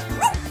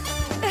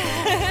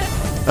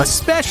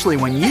 Especially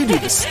when you do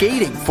the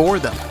skating for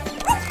them.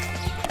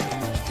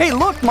 Hey,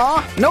 look,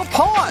 Ma, no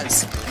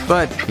paws!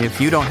 But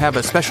if you don't have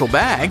a special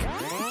bag,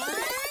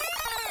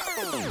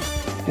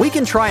 we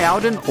can try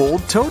out an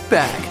old tote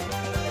bag.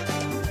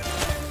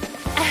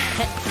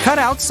 Cut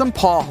out some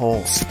paw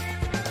holes.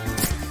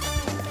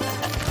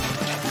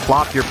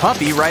 Plop your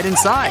puppy right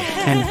inside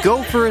and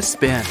go for a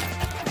spin.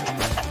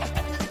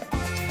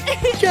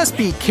 Just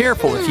be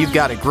careful if you've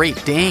got a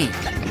Great Dane.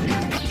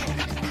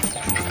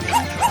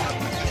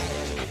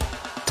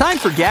 Time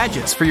for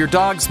gadgets for your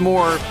dog's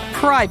more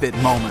private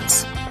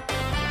moments.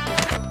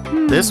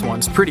 This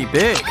one's pretty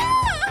big.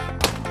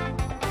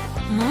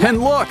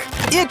 And look,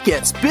 it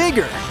gets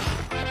bigger.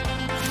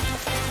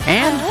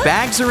 And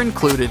bags are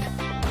included.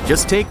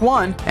 Just take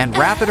one and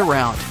wrap it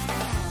around.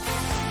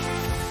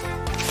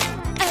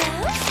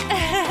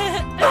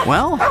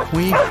 Well,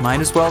 we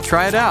might as well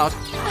try it out.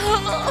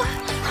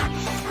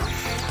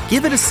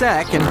 Give it a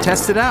sec and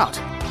test it out.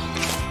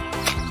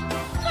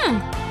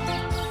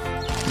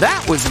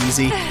 That was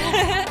easy.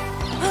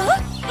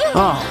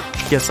 Oh,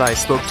 guess I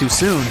spoke too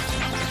soon.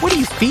 What are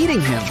you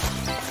feeding him?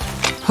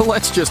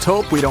 Let's just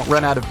hope we don't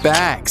run out of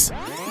bags.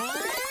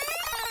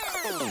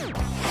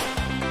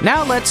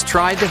 Now let's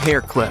try the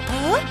hair clip.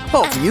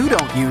 Hope you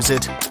don't use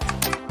it.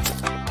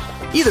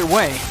 Either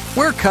way,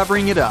 we're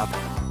covering it up.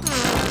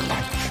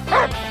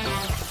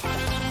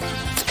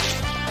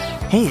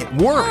 Hey, it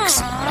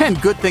works! And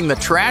good thing the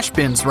trash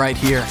bin's right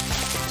here.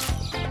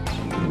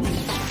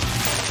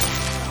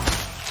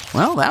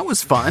 Well, that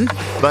was fun.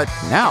 But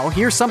now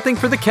here's something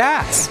for the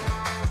cats.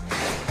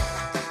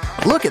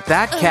 Look at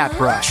that cat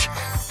brush.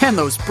 And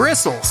those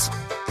bristles.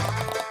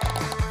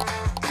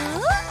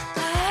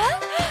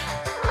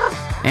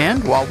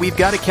 And while we've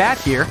got a cat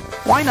here,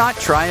 why not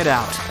try it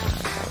out?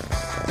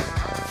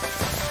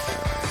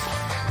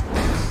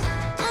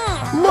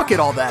 Look at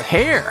all that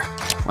hair.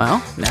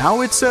 Well,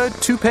 now it's a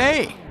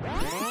toupee.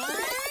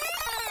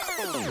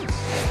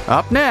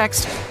 Up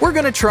next, we're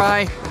gonna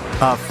try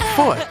a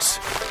foot.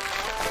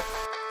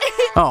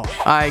 Oh,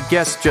 I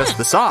guess just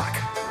the sock.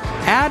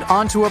 Add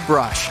onto a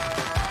brush.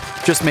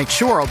 Just make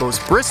sure all those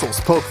bristles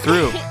poke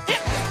through.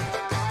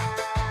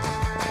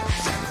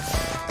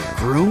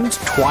 Groomed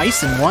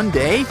twice in one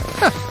day?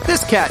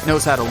 This cat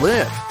knows how to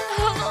live.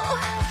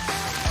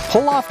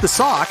 Pull off the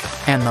sock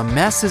and the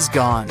mess is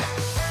gone.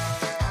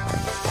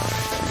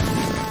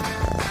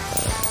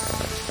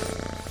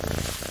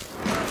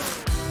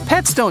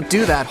 Pets don't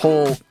do that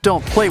whole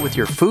don't play with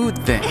your food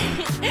thing.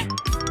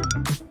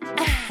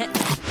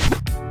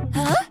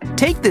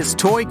 Take this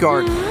toy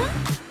garden.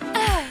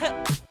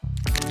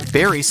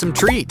 Bury some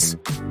treats.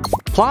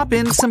 Plop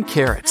in some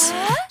carrots.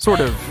 Sort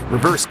of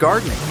reverse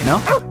gardening, you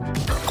know?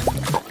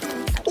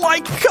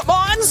 Like, come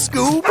on,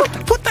 Scoob!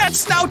 Put that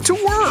snout to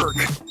work!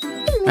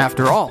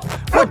 After all,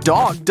 what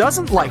dog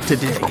doesn't like to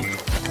dig?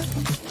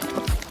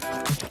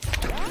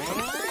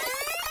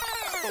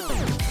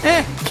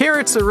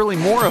 Carrots are really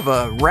more of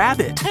a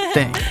rabbit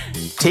thing.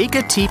 Take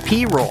a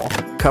TP roll,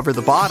 cover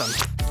the bottom.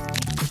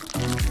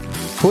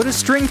 Put a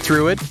string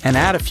through it and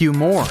add a few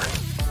more.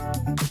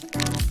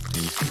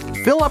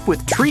 Fill up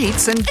with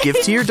treats and give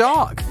to your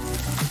dog.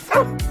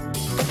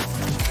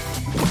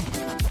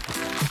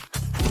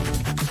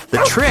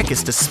 The trick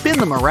is to spin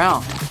them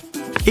around.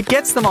 It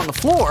gets them on the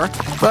floor,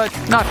 but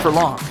not for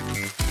long.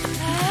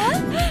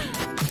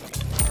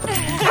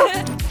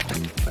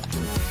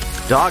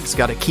 Dogs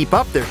gotta keep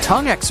up their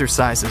tongue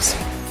exercises.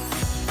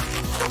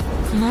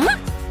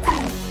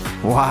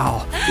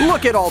 Wow,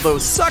 look at all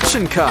those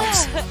suction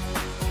cups.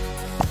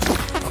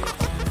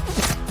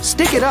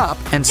 Stick it up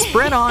and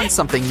spread on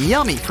something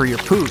yummy for your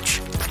pooch.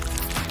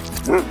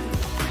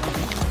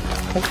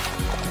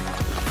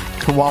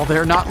 While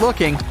they're not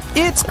looking,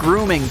 it's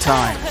grooming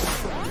time.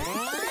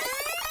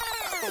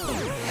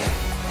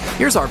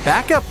 Here's our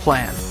backup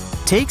plan.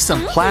 Take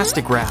some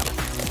plastic wrap.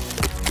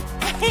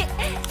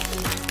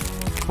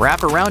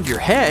 Wrap around your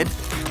head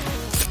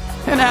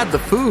and add the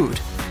food.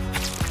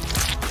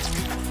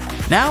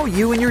 Now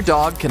you and your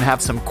dog can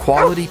have some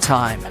quality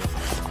time.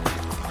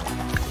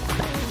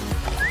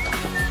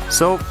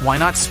 So why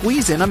not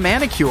squeeze in a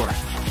manicure?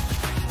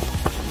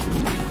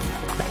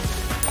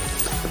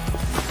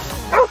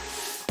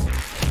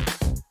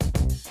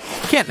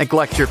 Can't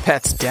neglect your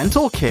pet's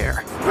dental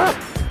care.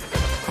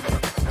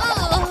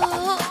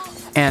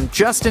 And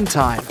just in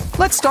time,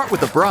 let's start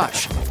with a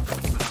brush.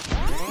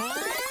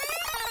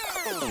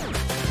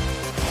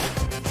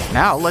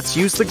 Now let's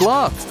use the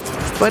glove,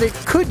 but it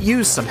could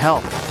use some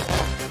help.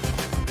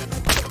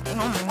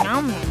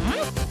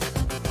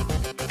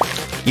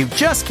 You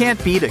just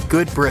can't beat a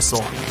good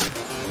bristle.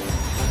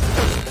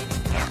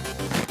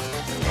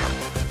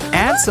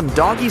 Add some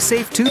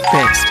doggy-safe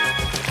toothpaste.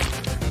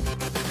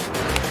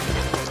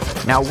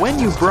 Now when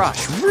you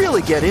brush,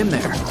 really get in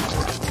there.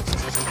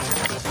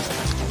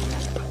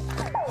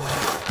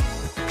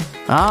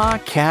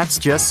 Cats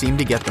just seem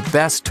to get the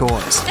best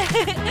toys.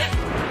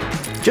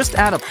 Just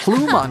add a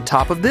plume on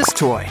top of this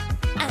toy.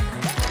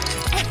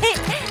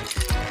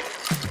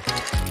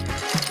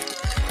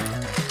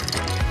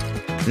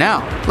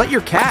 Now, let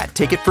your cat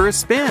take it for a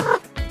spin.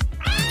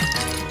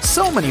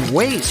 So many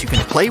ways you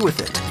can play with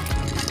it.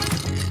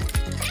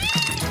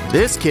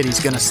 This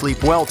kitty's gonna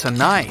sleep well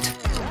tonight.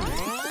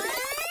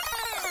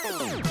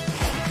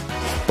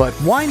 But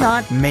why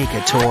not make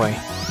a toy?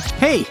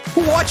 Hey,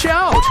 watch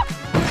out!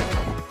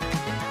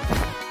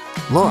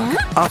 Look,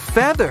 a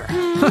feather.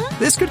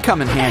 This could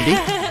come in handy.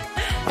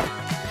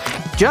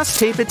 Just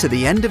tape it to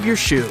the end of your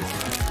shoe.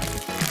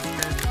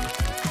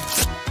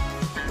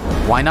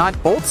 Why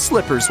not both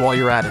slippers while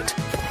you're at it?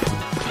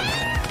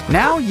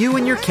 Now you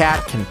and your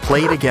cat can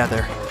play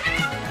together.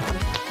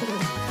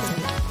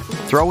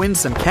 Throw in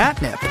some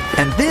catnip,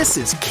 and this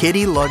is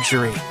kitty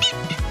luxury.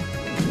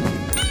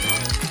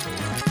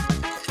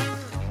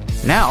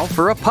 Now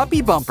for a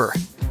puppy bumper.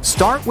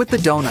 Start with the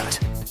donut.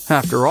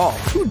 After all,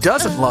 who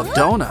doesn't love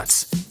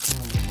donuts?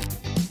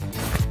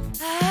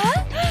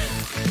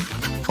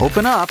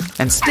 Open up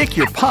and stick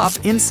your pup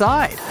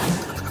inside.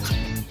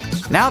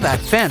 Now that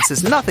fence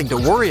is nothing to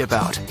worry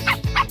about.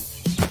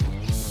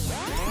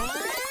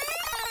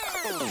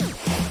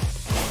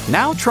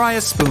 Now try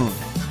a spoon.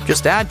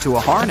 Just add to a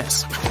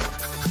harness.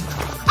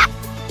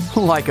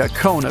 Like a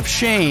cone of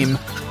shame,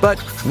 but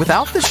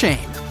without the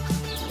shame.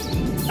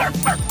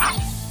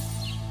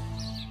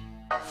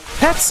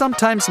 Pets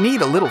sometimes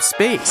need a little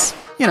space.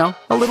 You know,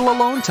 a little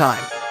alone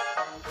time.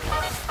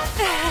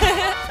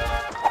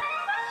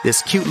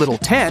 This cute little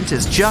tent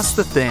is just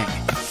the thing.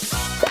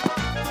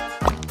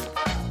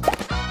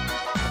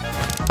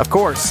 Of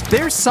course,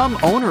 there's some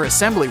owner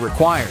assembly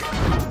required.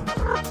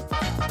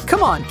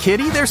 Come on,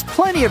 kitty, there's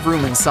plenty of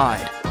room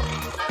inside.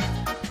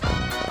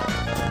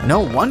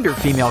 No wonder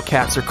female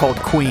cats are called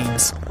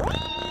queens.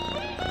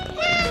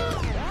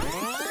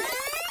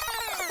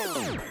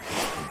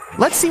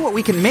 Let's see what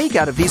we can make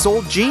out of these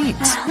old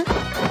jeans.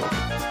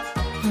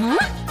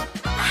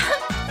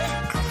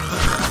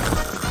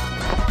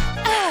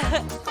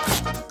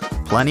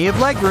 Plenty of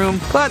legroom,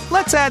 but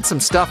let's add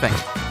some stuffing.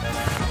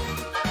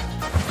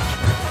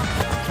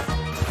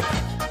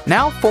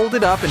 Now fold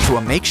it up into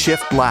a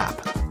makeshift lap.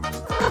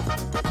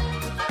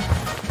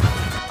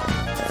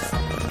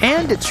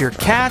 And it's your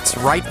cat's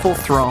rightful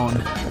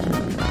throne.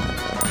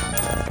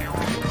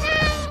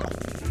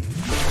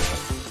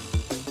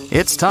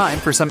 It's time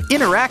for some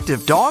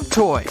interactive dog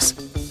toys.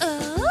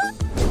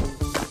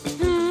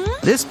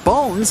 This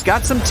bone's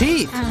got some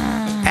teeth.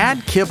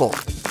 Add kibble.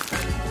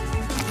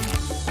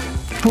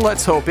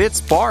 Let's hope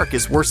its bark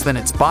is worse than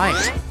its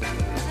bite.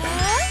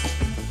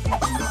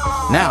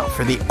 Now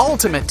for the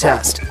ultimate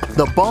test,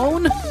 the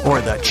bone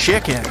or the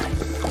chicken.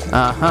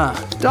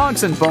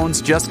 Dogs and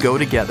bones just go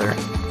together.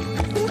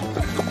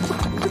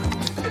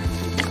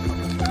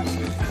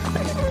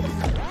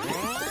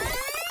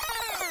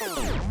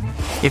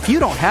 If you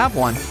don't have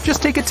one,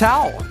 just take a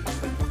towel.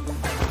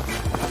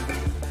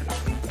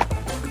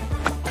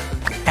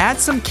 Add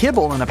some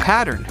kibble in a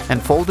pattern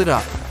and fold it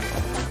up.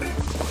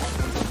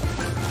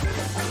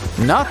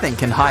 Nothing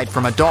can hide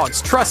from a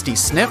dog's trusty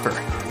sniffer.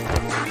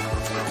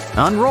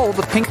 Unroll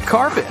the pink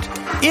carpet.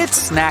 It's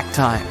snack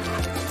time.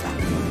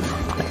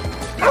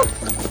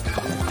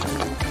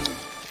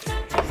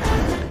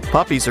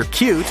 Puppies are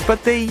cute,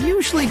 but they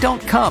usually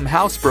don't come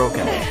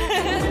housebroken.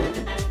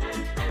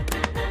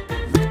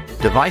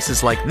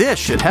 Devices like this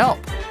should help.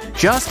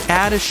 Just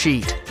add a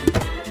sheet.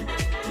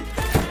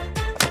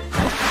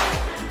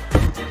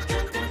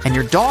 And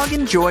your dog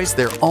enjoys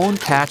their own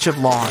patch of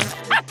lawn.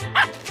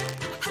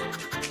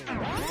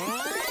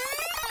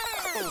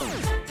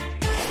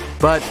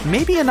 But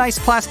maybe a nice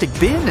plastic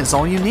bin is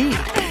all you need.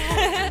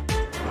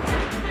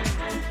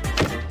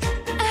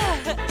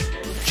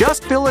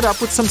 Just fill it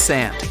up with some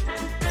sand.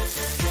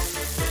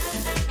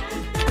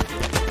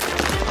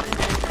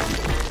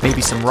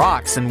 Maybe some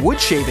rocks and wood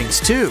shavings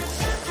too.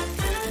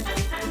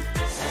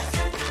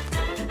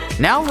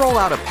 Now roll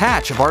out a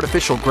patch of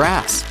artificial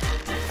grass.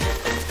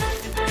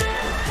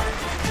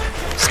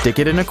 Stick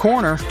it in a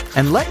corner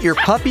and let your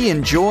puppy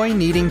enjoy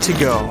needing to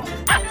go.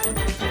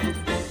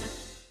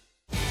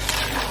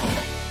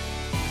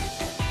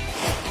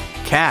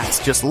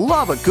 Cats just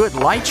love a good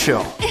light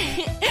show.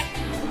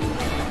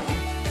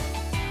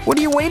 What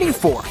are you waiting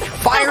for?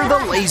 Fire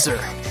the laser!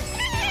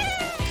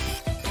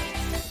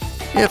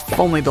 If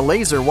only the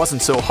laser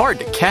wasn't so hard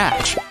to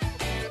catch.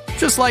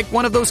 Just like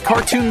one of those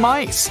cartoon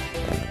mice.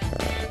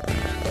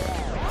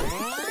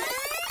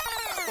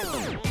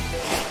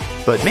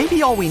 But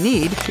maybe all we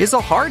need is a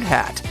hard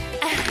hat.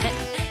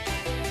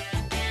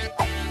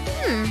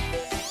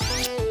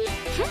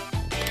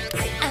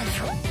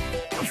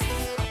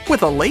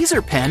 With a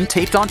laser pen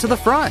taped onto the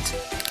front.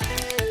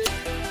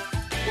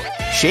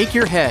 Shake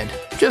your head,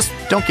 just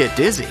don't get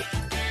dizzy.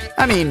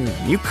 I mean,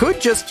 you could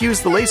just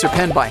use the laser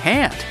pen by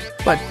hand,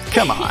 but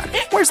come on,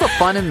 where's the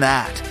fun in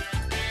that?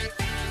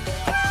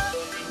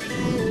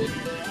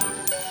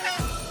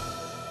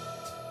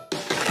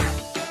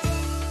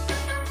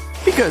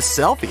 Because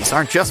selfies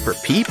aren't just for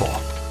people.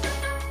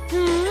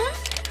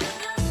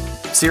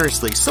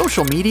 Seriously,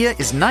 social media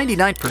is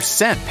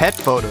 99% pet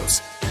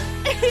photos.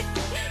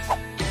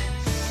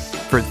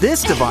 For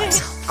this device,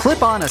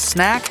 clip on a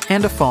snack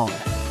and a phone.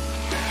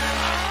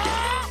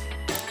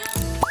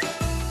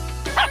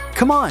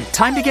 Come on,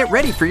 time to get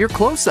ready for your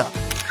close-up.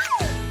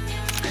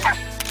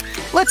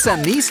 Let's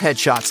send these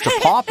headshots to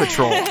Paw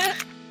Patrol.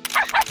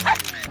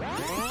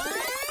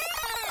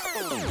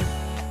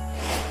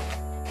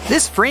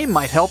 This frame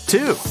might help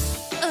too.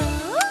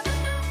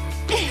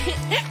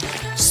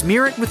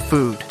 smear it with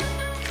food.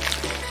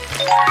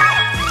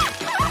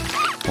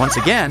 Once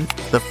again,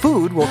 the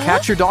food will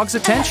catch your dog's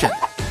attention.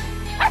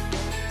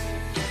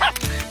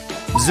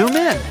 Zoom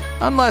in,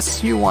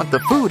 unless you want the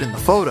food in the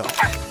photo.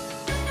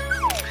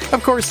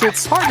 Of course,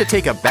 it's hard to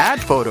take a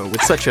bad photo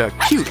with such a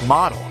cute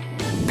model.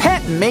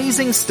 Pet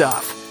amazing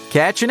stuff.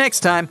 Catch you next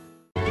time.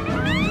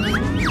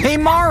 Hey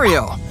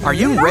Mario, are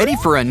you ready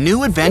for a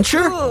new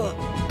adventure?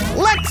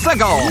 Let's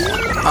go!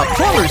 A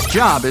plumber's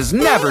job is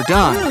never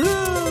done.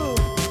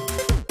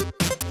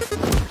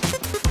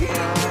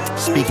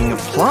 Speaking of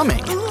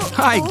plumbing,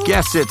 I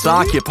guess it's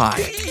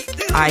occupied.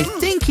 I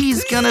think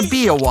he's gonna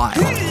be a while.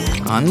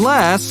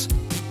 Unless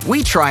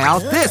we try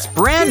out this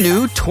brand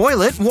new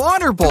toilet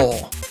water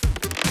bowl.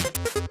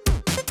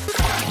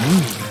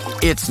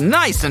 It's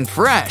nice and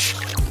fresh.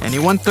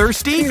 Anyone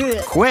thirsty?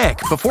 Quick,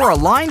 before a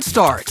line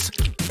starts.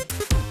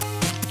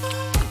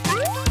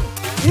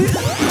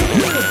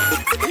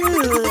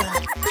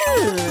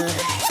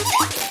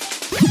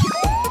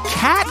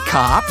 Cat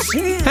cops?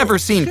 Ever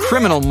seen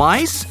criminal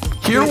mice?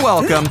 You're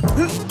welcome.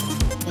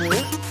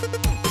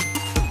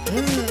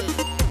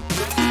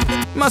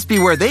 Must be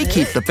where they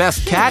keep the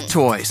best cat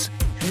toys.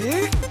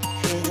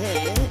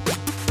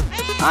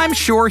 I'm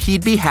sure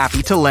he'd be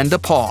happy to lend a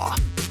paw.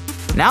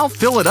 Now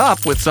fill it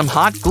up with some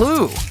hot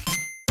glue.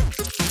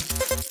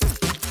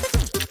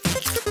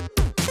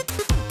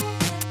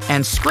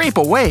 And scrape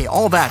away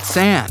all that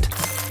sand.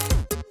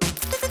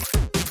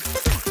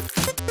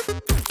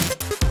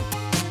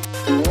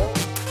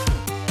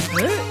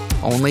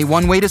 Only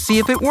one way to see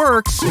if it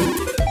works.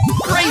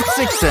 Great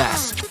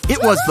success!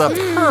 It was the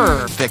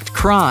perfect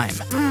crime.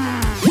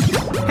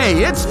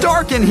 Hey, it's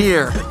dark in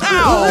here!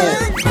 Ow!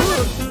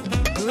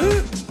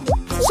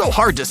 So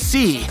hard to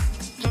see.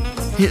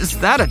 Is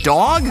that a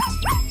dog?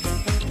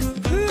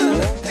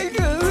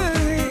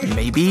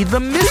 Maybe the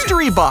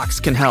mystery box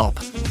can help.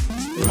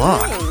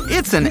 Look,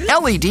 it's an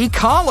LED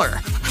collar.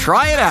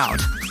 Try it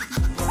out.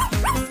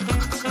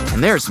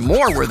 And there's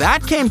more where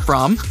that came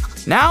from.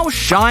 Now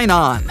shine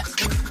on.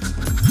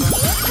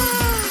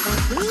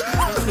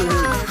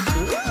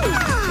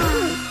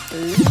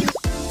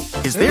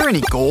 Is there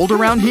any gold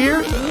around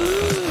here?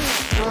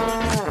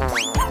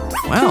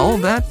 Well,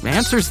 that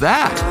answers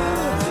that.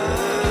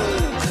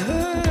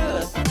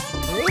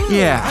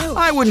 Yeah,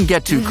 I wouldn't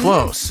get too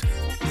close.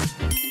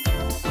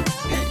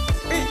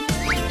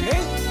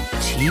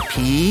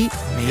 TP,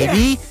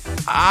 maybe?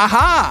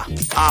 Aha!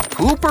 A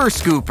pooper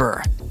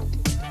scooper.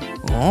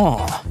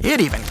 Oh, it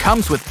even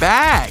comes with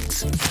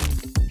bags.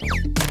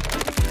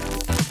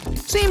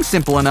 Seems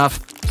simple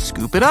enough.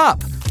 Scoop it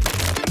up.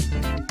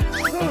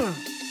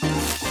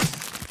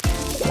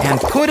 And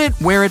put it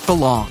where it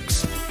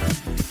belongs.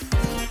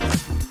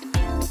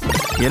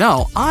 You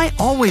know, I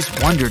always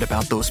wondered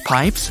about those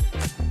pipes.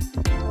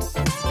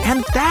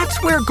 And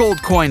that's where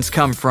gold coins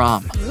come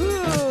from.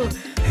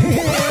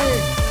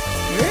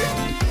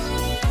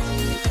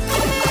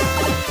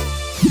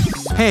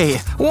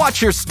 Hey,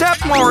 watch your step,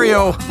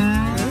 Mario!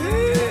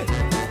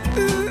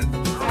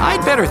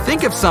 I'd better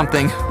think of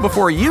something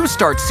before you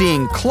start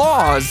seeing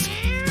claws.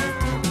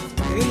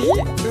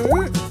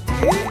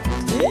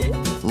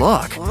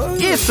 Look,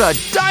 it's a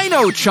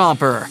dino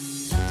chomper!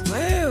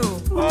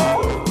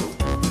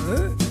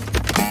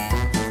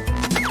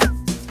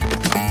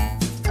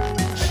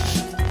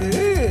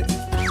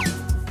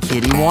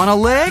 Kitty want a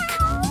lick?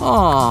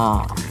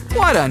 Aw,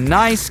 what a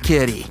nice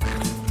kitty.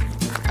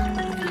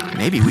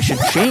 Maybe we should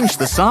change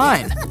the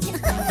sign.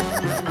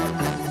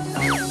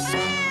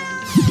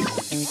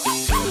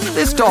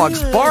 This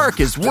dog's bark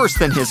is worse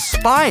than his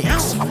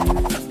spikes.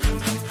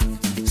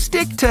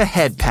 Stick to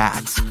head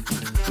pats.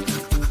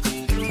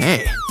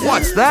 Hey,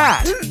 what's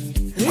that?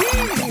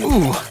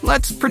 Ooh,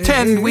 let's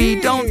pretend we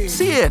don't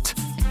see it.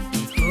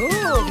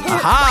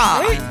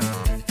 Aha!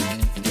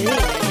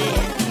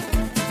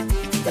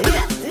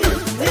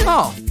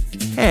 Oh,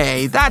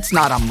 hey, that's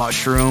not a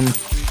mushroom.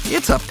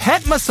 It's a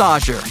pet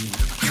massager.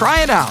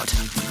 Try it out.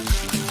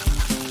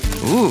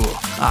 Ooh,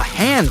 a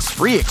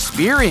hands-free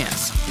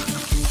experience.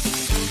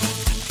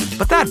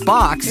 But that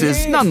box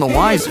is none the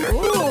wiser.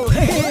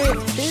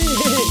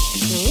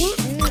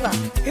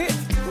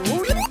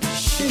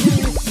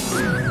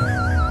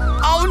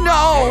 Oh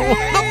no!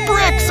 The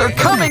bricks are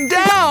coming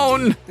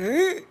down!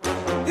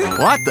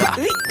 What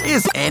the?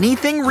 Is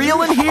anything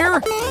real in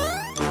here?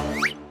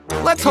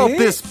 Let's hope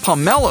this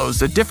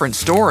pomelo's a different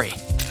story.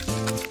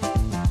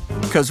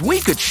 'Cause we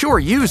could sure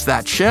use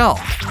that shell.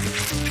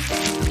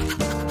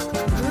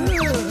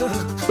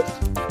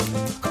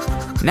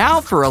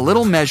 Now for a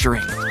little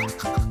measuring.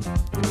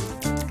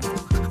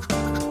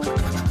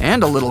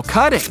 And a little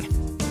cutting.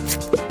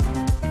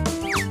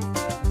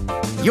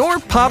 Your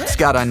pup's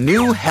got a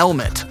new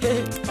helmet.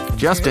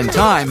 Just in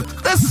time,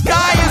 the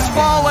sky is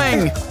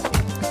falling!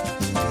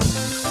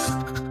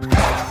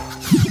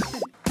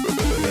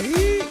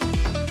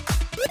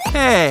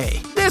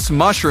 Hey, this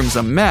mushroom's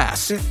a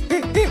mess.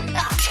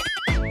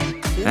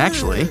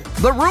 Actually,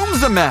 the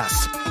room's a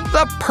mess.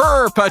 The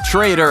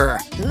perpetrator!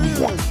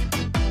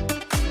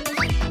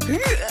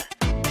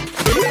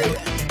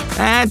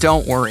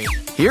 Don't worry.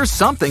 here's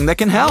something that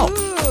can help.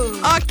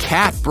 A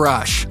cat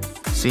brush.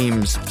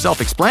 Seems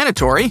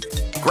self-explanatory.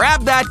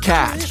 Grab that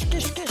cat.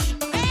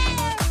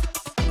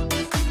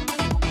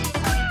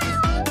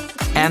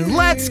 And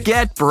let's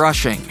get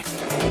brushing.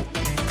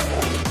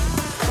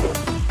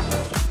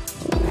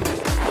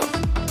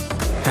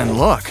 And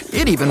look,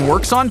 it even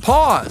works on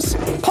paws.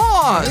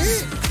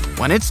 Paws!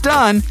 When it's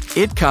done,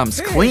 it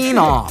comes clean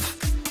off.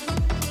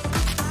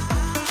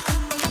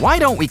 Why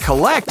don't we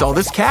collect all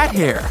this cat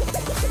hair?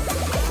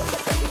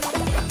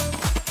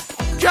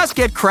 Just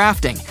get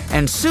crafting,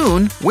 and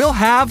soon we'll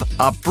have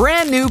a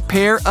brand new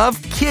pair of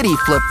kitty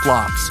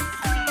flip-flops.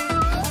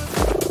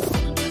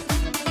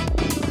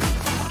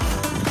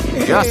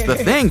 Just the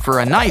thing for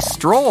a nice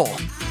stroll.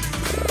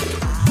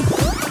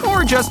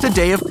 Or just a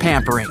day of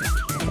pampering.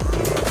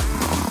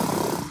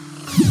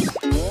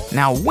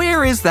 Now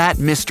where is that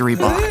mystery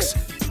box?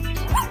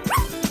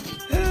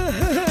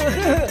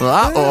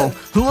 Uh-oh,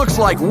 looks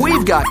like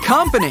we've got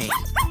company.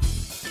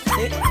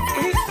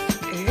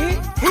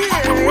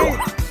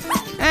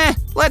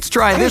 Let's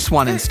try this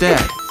one instead.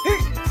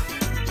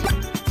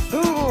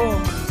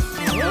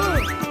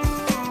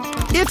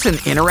 It's an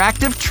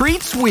interactive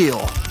treats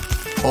wheel.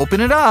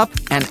 Open it up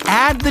and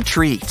add the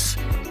treats.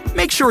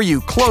 Make sure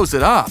you close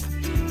it up.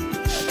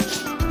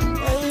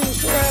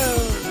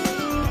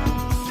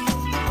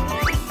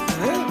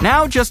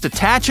 Now just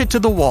attach it to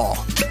the wall.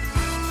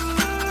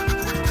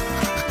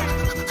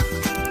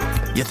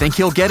 You think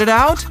he'll get it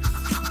out?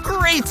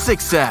 Great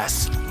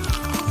success!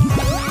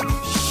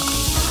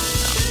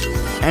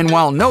 And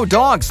while no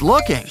dog's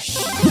looking,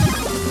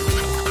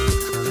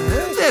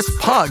 this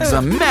pug's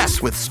a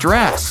mess with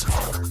stress.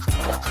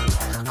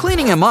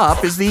 Cleaning him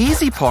up is the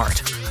easy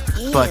part,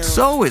 but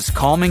so is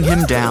calming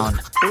him down.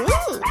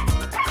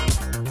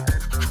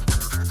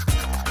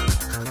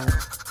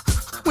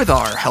 With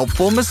our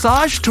helpful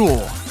massage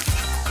tool.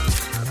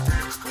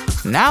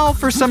 Now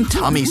for some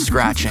tummy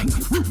scratching.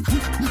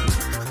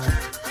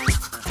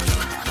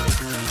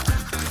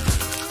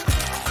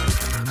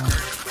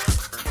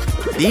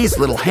 These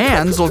little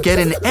hands will get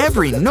in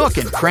every nook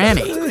and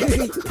cranny.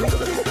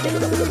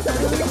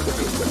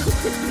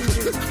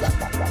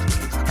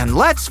 And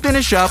let's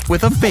finish up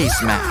with a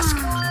face mask.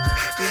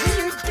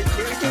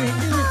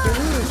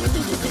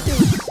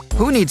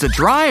 Who needs a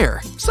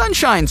dryer?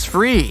 Sunshine's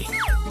free.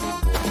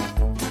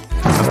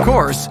 Of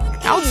course,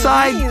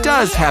 outside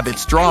does have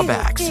its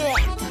drawbacks.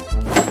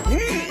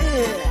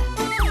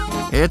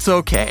 It's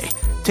okay.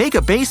 Take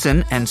a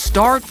basin and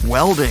start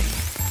welding.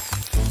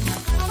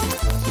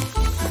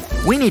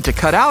 We need to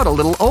cut out a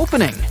little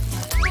opening.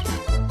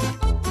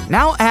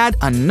 Now add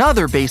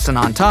another basin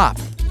on top.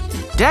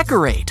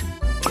 Decorate.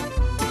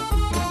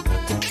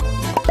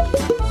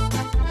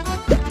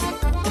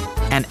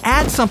 And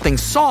add something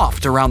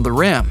soft around the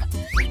rim.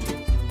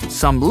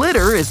 Some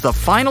glitter is the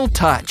final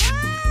touch.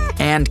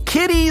 And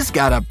Kitty's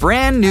got a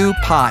brand new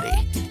potty.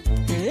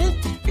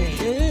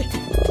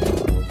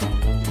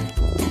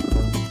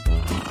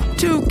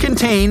 To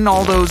contain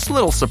all those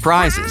little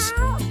surprises.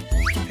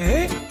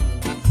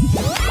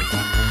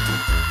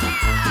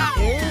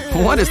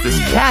 What has this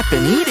cat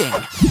been eating?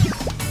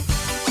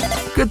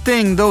 Good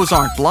thing those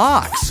aren't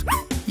blocks.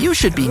 You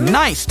should be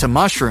nice to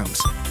mushrooms.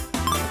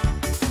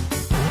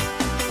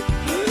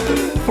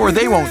 Or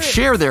they won't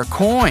share their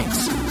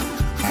coins.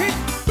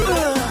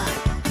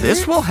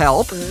 This will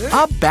help.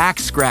 A back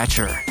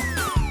scratcher.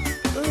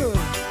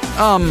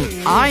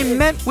 I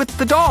meant with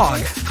the dog.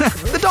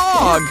 The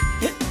dog!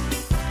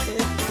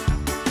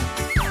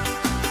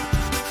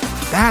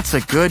 That's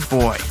a good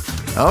boy.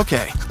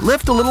 Okay,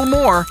 lift a little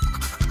more.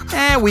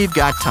 And we've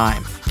got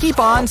time. Keep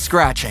on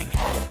scratching.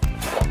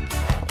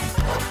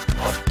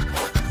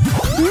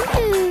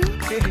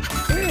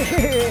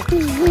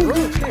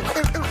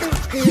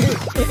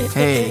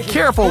 Hey,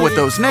 careful with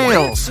those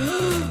nails.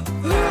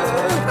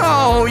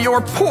 Oh,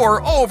 your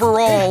poor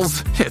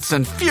overalls. It's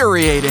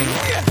infuriating.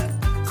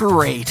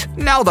 Great,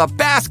 now the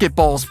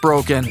basketball's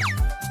broken.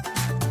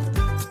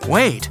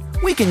 Wait,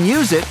 we can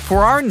use it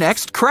for our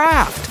next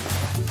craft.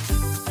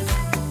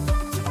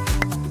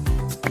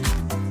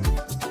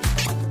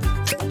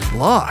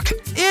 Look,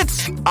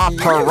 it's a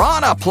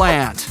piranha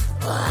plant.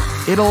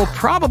 It'll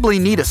probably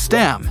need a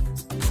stem.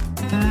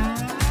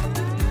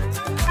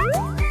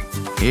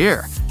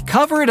 Here,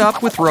 cover it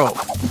up with rope.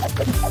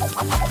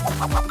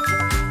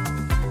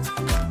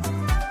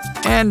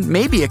 And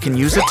maybe it can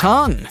use a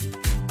tongue.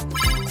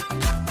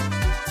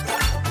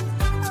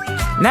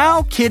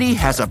 Now Kitty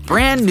has a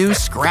brand new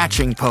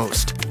scratching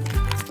post.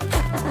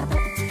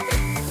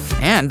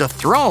 And a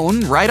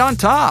throne right on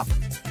top.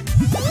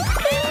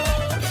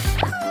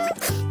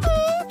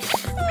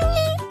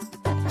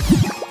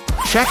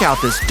 Check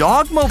out this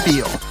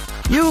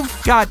dogmobile.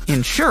 You've got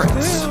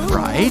insurance,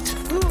 right?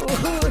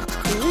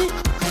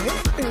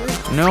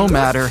 No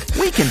matter,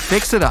 we can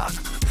fix it up.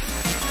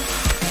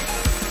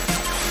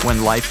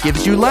 When life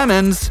gives you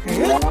lemons.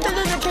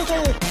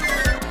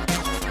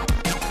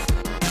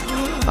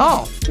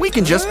 Oh, we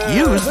can just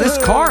use this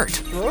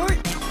cart.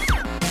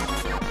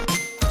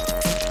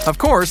 Of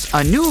course,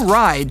 a new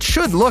ride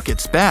should look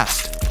its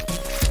best.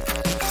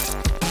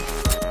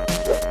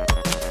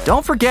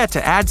 Don't forget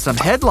to add some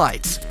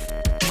headlights.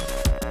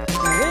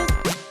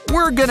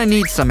 We're gonna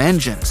need some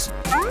engines.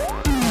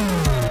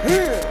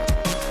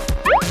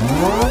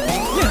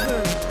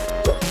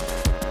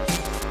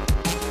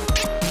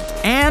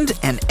 And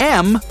an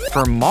M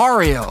for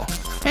Mario.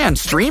 And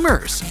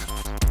streamers.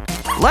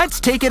 Let's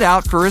take it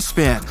out for a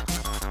spin.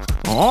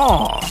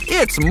 Oh,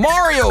 it's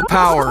Mario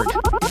powered!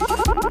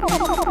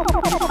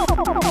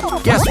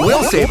 Guess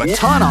we'll save a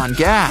ton on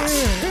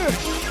gas.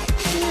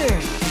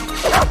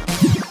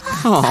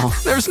 Oh,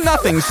 there's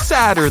nothing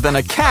sadder than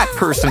a cat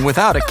person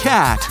without a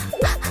cat.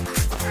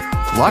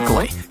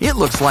 Luckily, it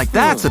looks like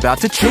that's about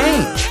to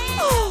change.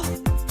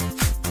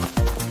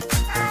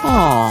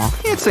 Oh,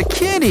 it's a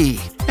kitty,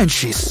 and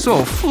she's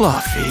so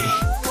fluffy.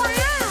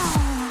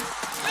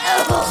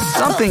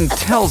 Something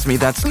tells me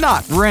that's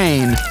not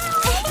rain.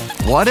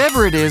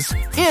 Whatever it is,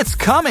 it's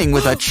coming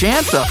with a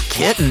chance of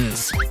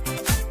kittens.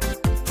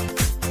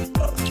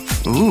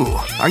 Ooh,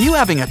 are you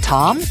having a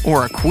Tom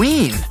or a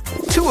Queen?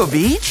 2 of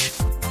each?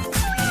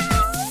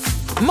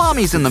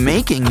 Mommies in the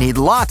making need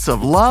lots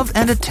of love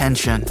and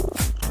attention.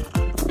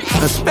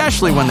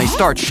 Especially when they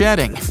start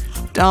shedding.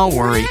 Don't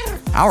worry,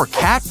 our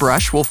cat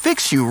brush will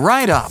fix you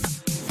right up.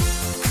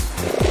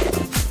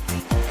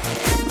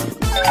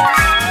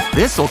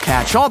 This'll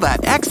catch all that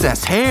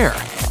excess hair.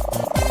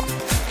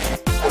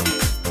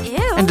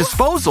 Ew. And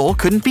disposal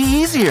couldn't be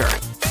easier.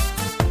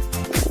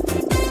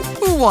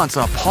 Who wants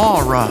a paw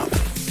rub?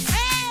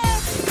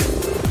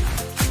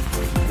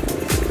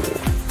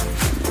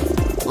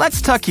 Let's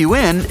tuck you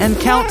in and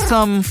count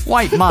some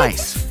white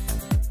mice.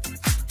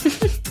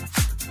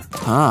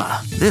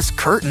 This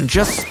curtain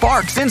just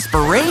sparks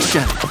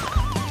inspiration.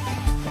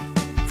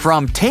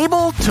 From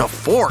table to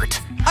fort,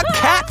 a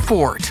cat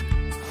fort.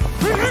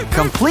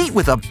 Complete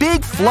with a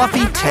big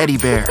fluffy teddy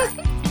bear.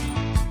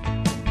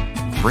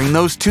 Bring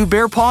those 2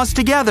 bear paws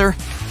together.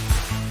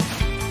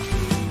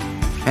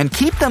 And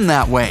keep them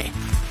that way.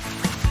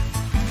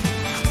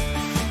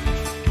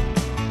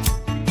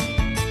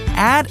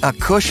 Add a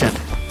cushion.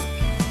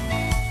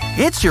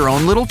 It's your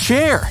own little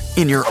chair,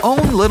 in your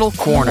own little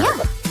corner.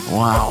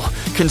 Wow,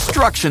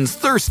 construction's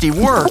thirsty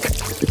work.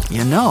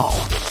 You know.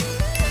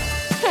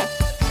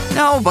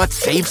 No, but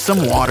save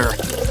some water.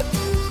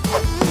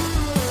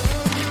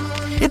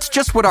 It's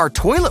just what our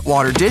toilet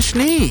water dish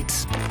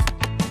needs.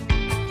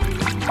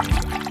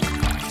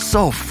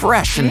 So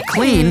fresh and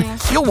clean,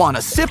 you'll want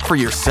a sip for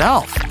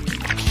yourself.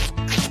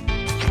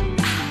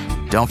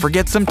 Don't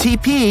forget some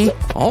TP,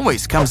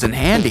 always comes in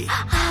handy.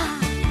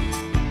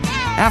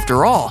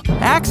 After all,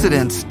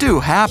 accidents do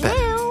happen.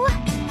 Ew.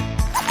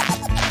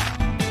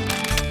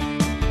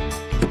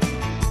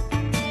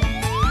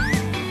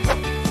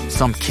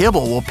 Some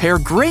kibble will pair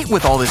great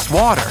with all this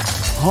water.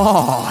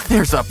 Oh,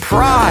 there's a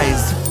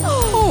prize!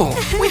 Oh,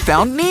 we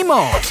found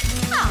Nemo!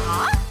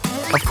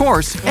 Of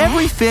course,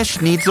 every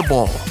fish needs a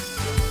bowl.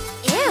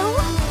 Ew.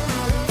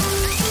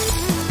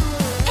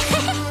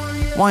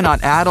 Why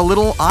not add a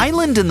little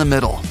island in the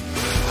middle?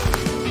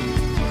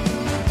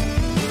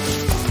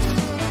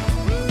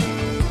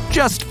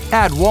 Just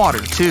add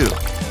water, too.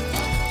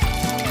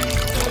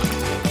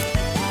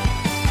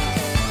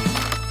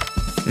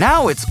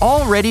 Now it's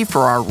all ready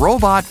for our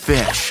robot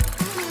fish.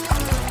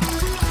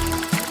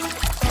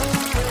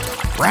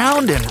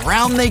 Round and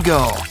round they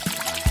go.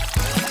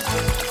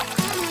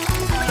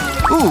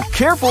 Ooh,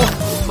 careful!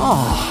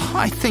 Oh,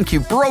 I think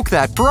you broke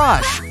that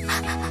brush.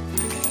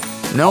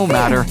 No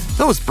matter,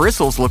 those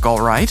bristles look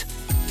all right.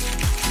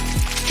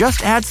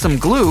 Just add some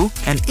glue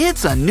and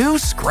it's a new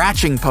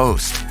scratching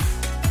post.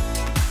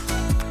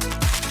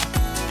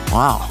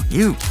 Wow,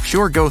 you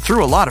sure go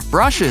through a lot of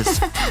brushes.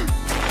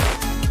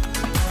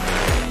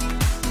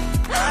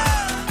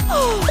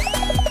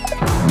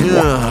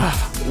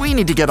 Ugh, we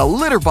need to get a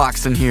litter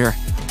box in here.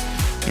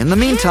 In the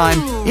meantime,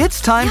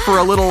 it's time for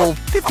a little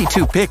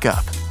 52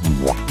 pickup.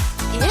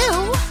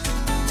 Ew.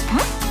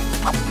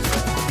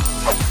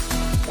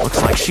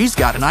 Looks like she's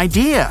got an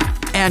idea.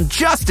 And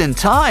just in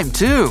time,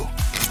 too.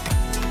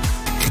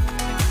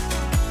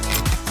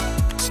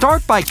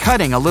 Start by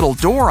cutting a little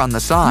door on the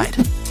side.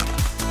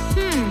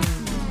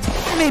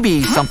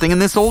 Maybe something in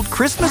this old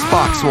Christmas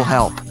box will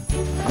help.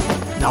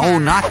 No,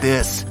 not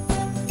this.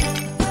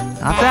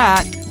 Not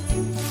that.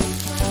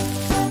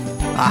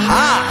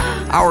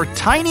 Aha! Our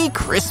tiny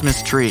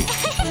Christmas tree.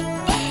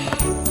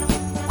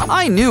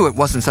 I knew it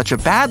wasn't such a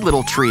bad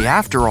little tree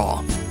after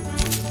all.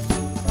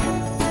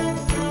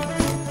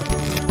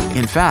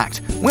 In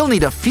fact, we'll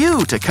need a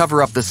few to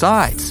cover up the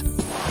sides.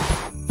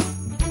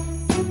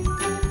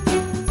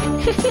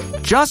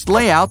 Just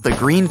lay out the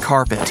green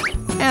carpet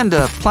and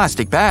a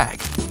plastic bag.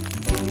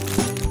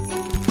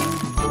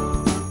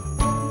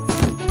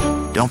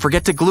 Don't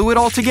forget to glue it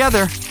all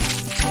together.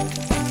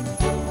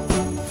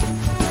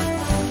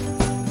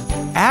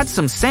 Add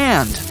some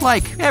sand,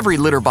 like every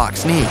litter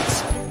box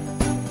needs.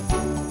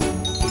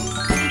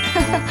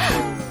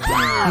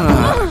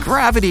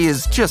 Gravity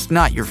is just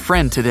not your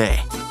friend today.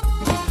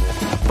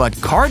 But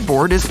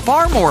cardboard is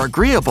far more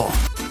agreeable.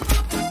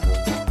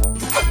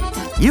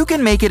 You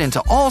can make it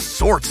into all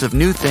sorts of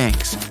new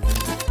things.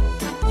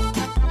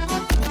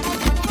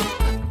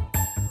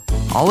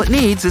 All it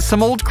needs is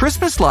some old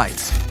Christmas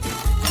lights.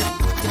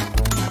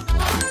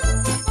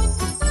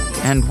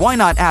 And why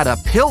not add a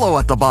pillow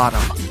at the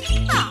bottom?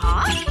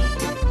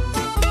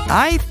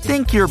 I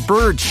think your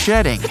bird's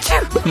shedding.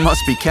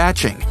 Must be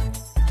catching.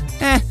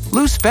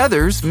 Loose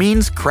feathers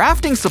means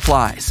crafting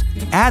supplies.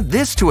 Add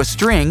this to a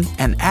string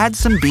and add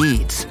some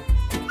beads.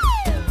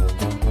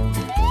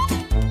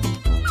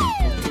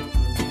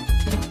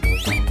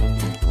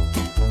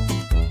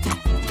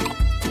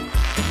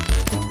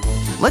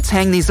 Let's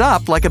hang these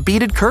up like a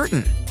beaded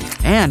curtain.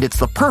 And it's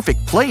the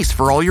perfect place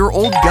for all your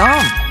old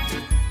gum.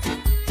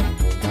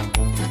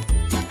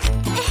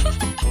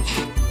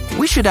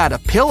 We should add a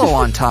pillow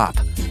on top.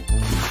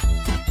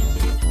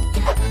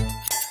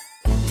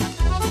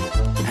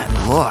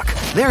 And look,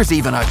 there's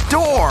even a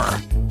door.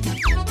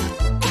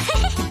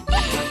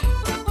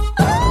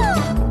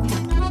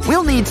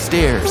 We'll need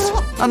stairs,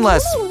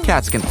 unless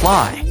cats can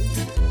fly.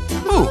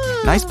 Ooh,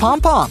 nice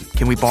pom-pom.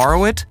 Can we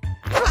borrow it?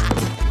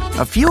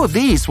 A few of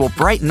these will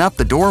brighten up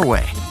the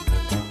doorway.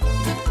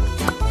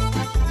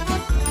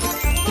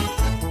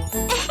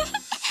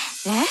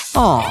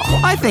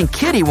 Aw, I think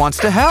Kitty wants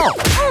to help.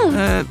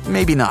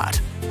 Maybe not.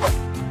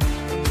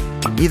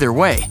 Either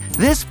way,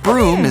 this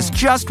broom is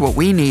just what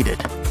we needed.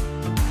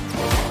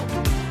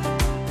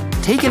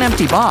 Take an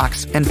empty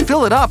box and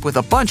fill it up with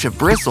a bunch of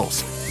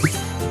bristles.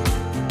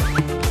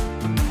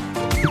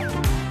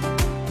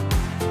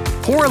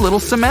 Pour a little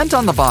cement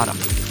on the bottom,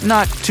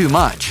 not too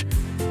much.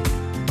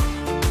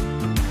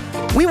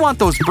 We want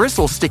those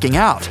bristles sticking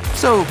out,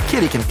 so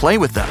Kitty can play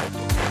with them.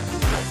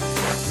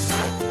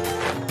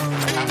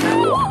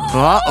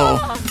 Uh-oh,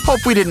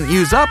 hope we didn't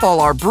use up all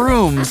our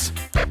brooms.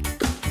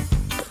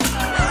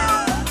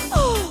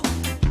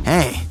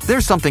 Hey,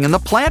 there's something in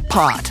the plant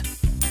pot.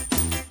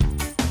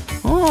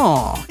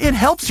 Oh, it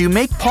helps you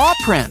make paw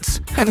prints,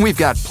 and we've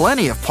got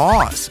plenty of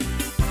paws.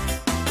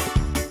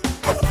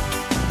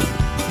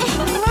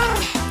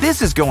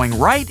 This is going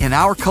right in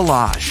our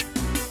collage.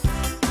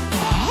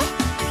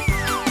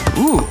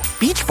 Ooh,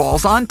 beach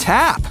balls on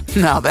tap.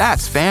 Now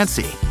that's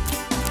fancy.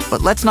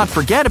 But let's not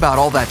forget about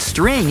all that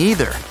string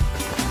either.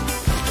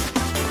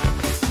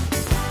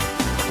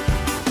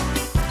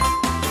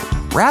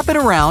 Wrap it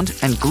around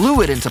and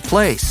glue it into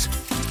place.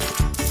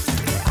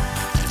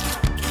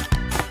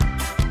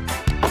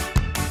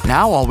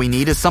 Now all we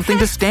need is something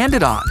to stand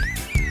it on.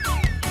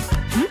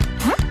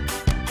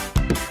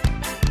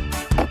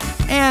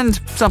 And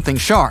something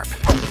sharp.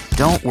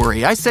 Don't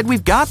worry, I said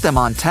we've got them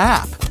on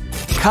tap.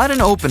 Cut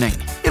an opening.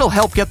 It'll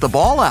help get the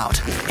ball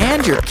out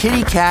and your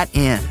kitty cat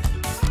in.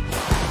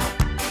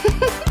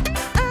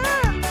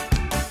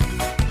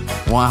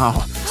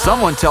 Wow,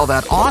 someone tell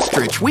that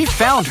ostrich we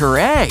found her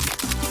egg.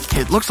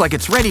 It looks like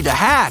it's ready to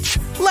hatch.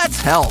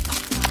 Let's help.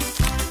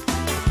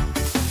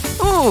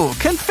 Ooh,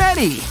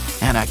 confetti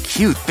and a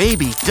cute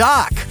baby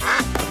duck.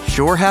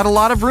 Sure had a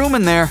lot of room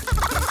in there.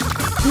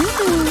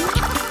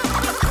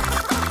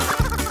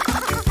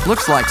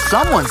 Looks like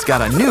someone's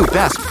got a new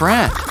best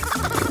friend.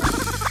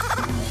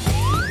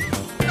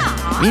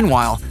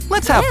 Meanwhile,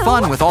 let's have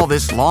fun with all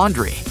this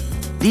laundry.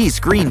 These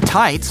green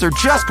tights are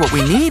just what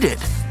we needed.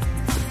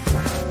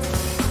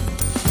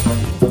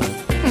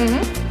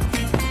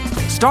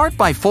 Start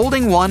by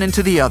folding one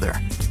into the other.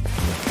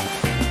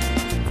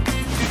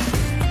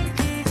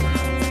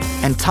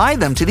 And tie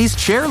them to these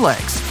chair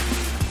legs.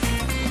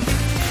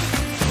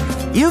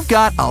 You've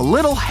got a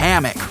little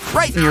hammock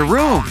right in your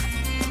room.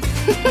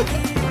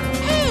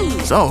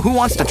 So, who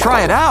wants to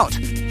try it out?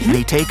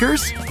 Any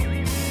takers?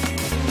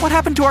 What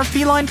happened to our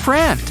feline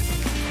friend?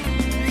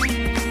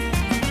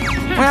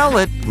 Well,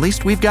 at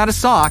least we've got a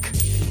sock.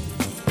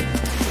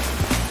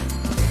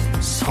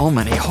 So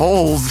many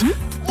holes.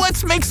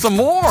 Let's make some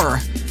more.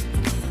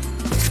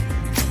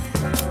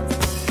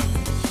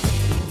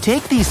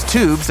 Take these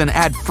tubes and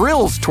add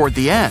frills toward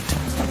the end.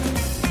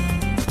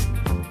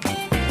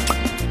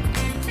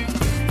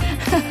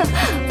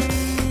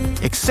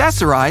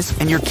 Accessorize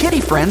and your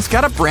kitty friend's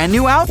got a brand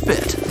new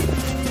outfit.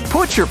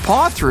 Put your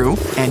paw through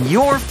and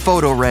you're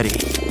photo ready.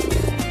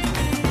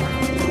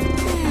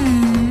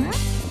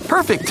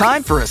 Perfect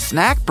time for a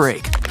snack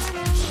break.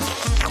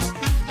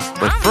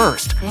 But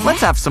first,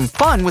 let's have some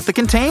fun with the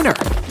container.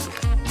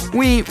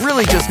 We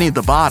really just need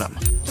the bottom.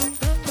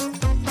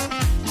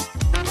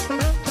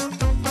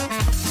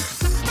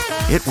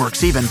 It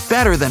works even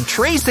better than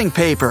tracing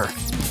paper.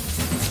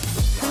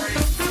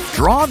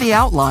 Draw the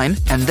outline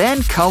and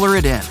then color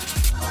it in.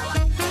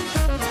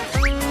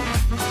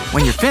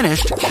 When you're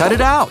finished, cut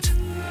it out.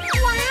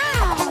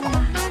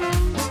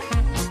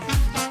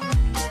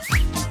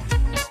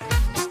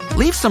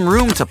 Leave some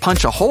room to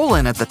punch a hole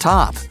in at the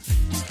top.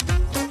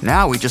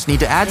 Now we just need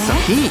to add some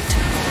heat.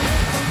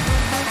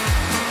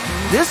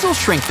 This'll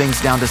shrink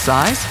things down to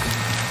size.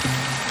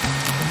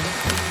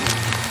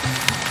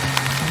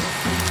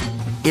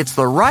 It's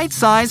the right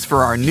size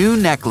for our new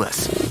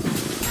necklace.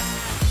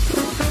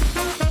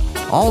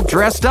 All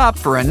dressed up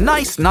for a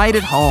nice night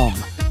at home.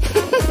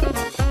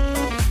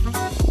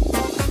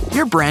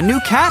 Your brand new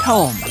cat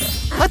home.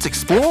 Let's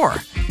explore.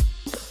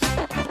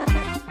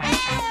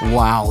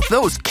 Wow,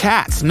 those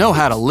cats know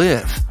how to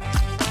live.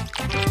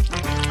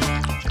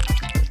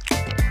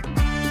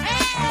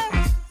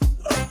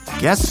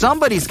 Guess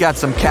somebody's got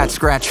some cat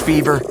scratch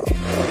fever.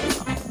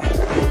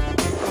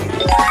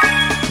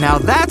 Now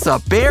that's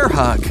a bear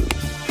hug.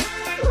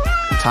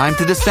 Time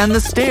to descend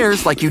the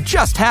stairs like you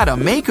just had a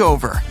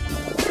makeover.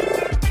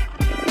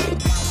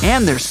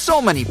 And there's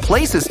so many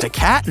places to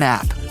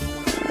catnap.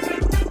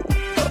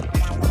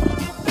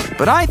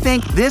 But I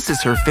think this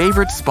is her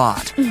favorite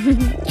spot.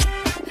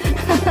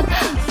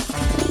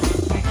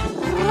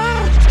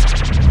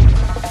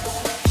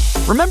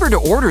 Remember to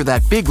order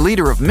that big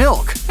liter of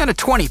milk and a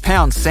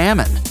 20-pound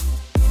salmon.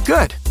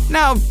 Good.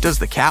 Now, does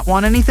the cat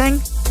want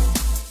anything?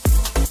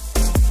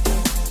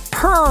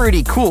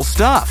 Pretty cool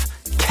stuff.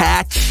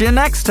 Catch you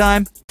next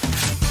time.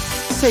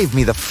 Save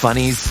me the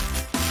funnies.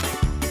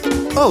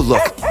 Oh,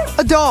 look,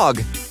 a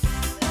dog.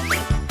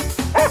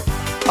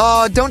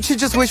 Don't you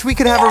just wish we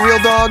could have a real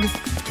dog?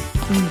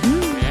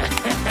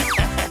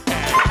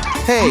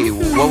 Hey,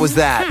 what was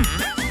that?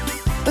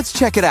 Let's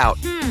check it out.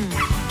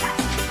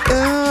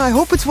 I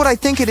hope it's what I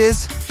think it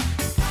is.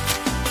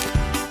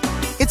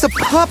 It's a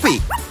puppy.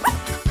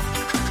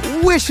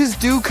 Wishes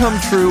do come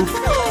true.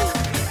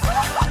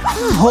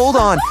 Hold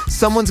on,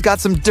 someone's got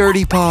some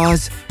dirty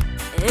paws.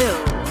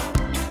 Ew.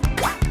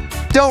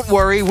 Don't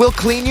worry, we'll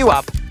clean you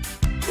up.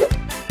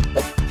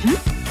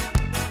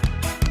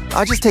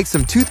 I'll just take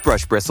some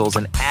toothbrush bristles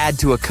and add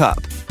to a cup.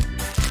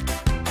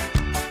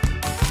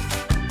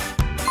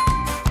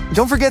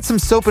 Don't forget some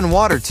soap and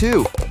water,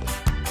 too.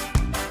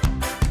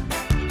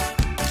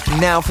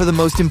 Now for the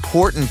most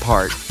important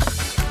part.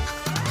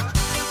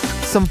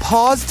 Some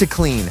paws to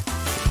clean.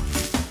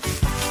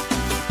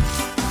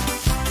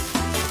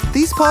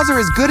 These paws are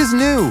as good as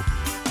new.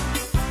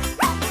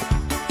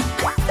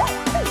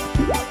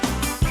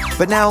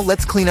 But now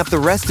let's clean up the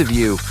rest of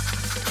you.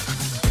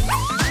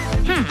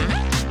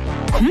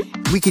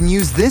 We can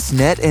use this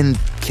net and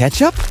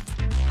ketchup?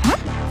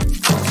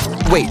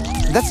 Wait,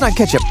 that's not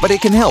ketchup, but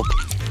it can help.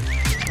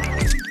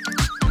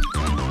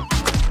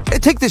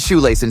 Take this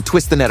shoelace and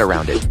twist the net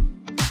around it.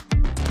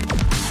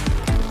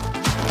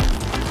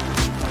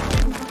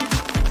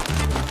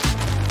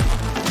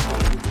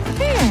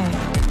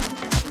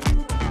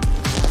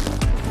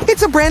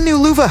 It's a brand new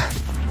loofah.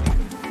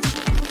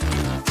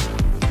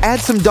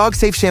 Add some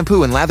dog-safe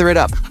shampoo and lather it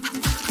up.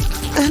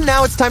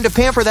 Now it's time to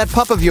pamper that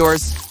pup of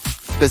yours.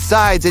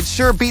 Besides, it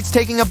sure beats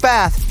taking a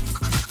bath.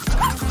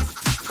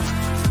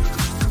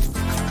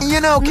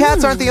 You know,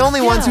 cats aren't the only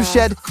ones who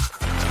shed.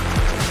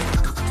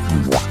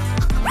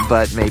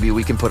 But maybe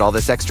we can put all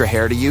this extra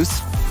hair to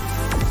use.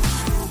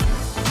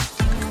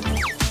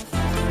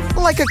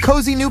 Like a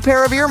cozy new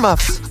pair of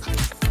earmuffs.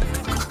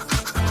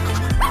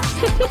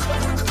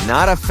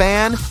 Not a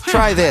fan?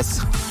 Try this.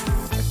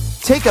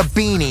 Take a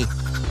beanie,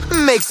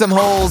 make some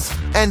holes,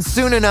 and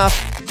soon enough,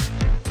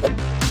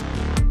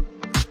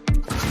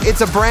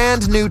 it's a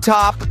brand new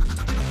top.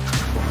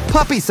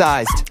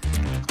 Puppy-sized.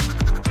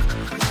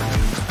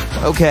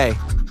 Okay,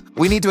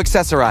 we need to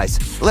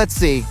accessorize. Let's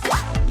see.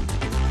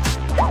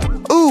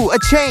 Ooh, a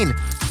chain!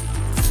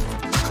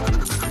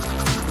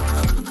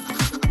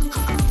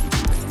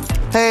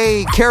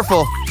 Hey,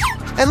 careful.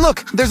 And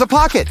look, there's a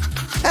pocket.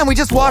 And we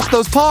just washed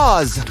those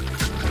paws.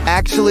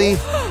 Actually,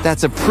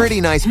 that's a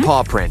pretty nice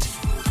paw print.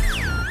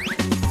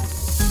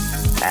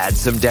 Add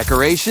some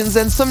decorations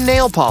and some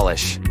nail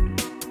polish.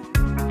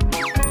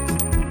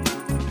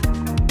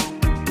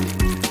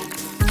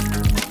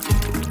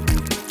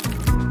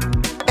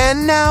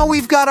 And now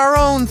we've got our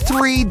own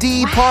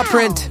 3D paw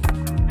print.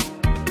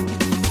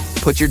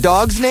 Put your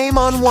dog's name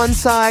on one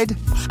side.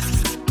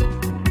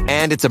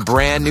 And it's a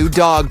brand new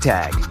dog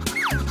tag.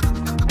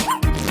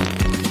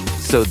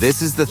 So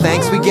this is the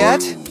thanks we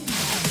get?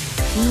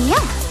 Yeah.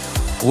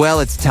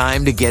 Well, it's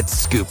time to get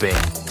scooping.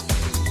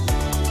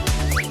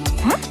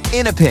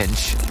 In a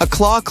pinch, a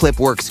claw clip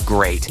works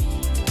great.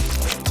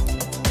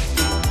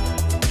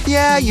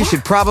 Yeah, you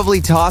should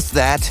probably toss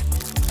that.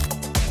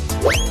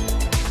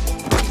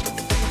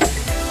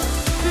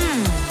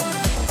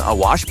 A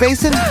wash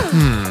basin?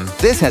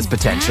 This has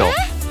potential.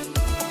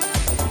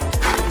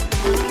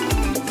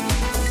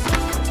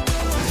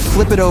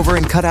 Flip it over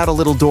and cut out a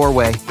little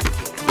doorway.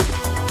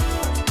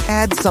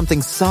 Add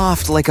something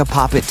soft like a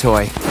Pop-It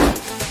toy.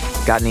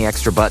 Got any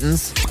extra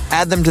buttons?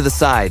 Add them to the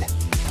side.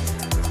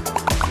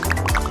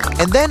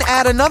 And then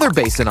add another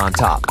basin on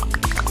top.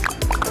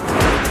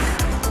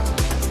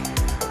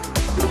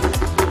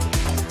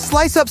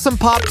 Slice up some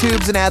pop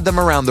tubes and add them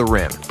around the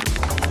rim.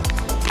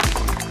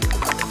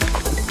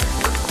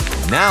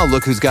 Now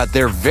look who's got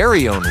their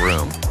very own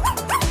room.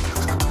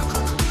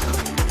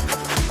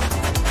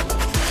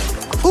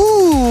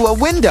 Ooh, a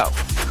window.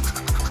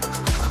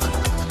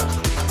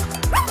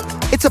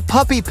 It's a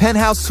puppy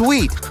penthouse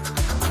suite.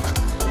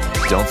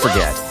 Don't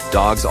forget,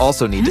 dogs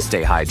also need to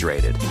stay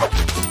hydrated.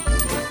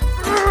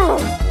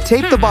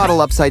 Tape the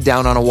bottle upside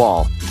down on a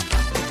wall,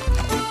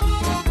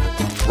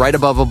 right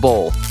above a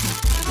bowl.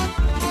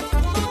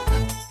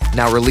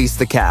 Now release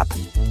the cap.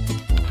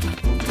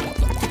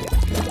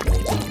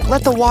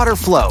 Let the water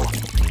flow.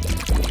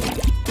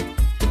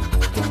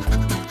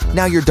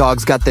 Now your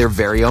dog's got their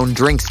very own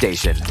drink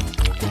station.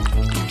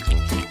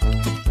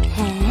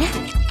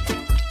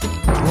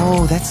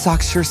 Oh, that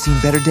sock's sure seen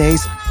better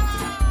days.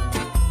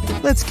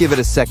 Let's give it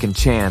a second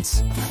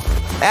chance.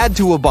 Add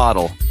to a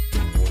bottle.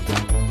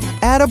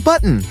 Add a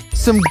button,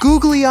 some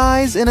googly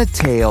eyes, and a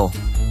tail.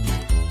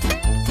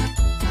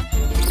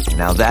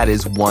 Now that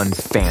is one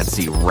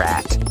fancy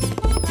rat.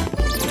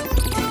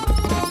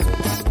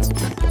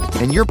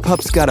 And your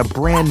pup's got a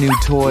brand new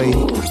toy.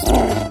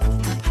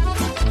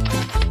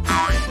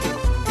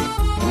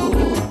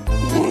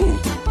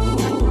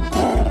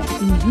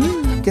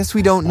 Guess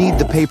we don't need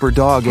the paper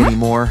dog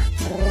anymore.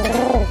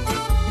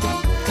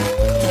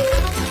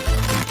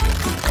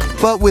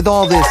 But with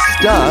all this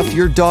stuff,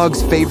 your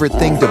dog's favorite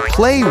thing to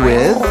play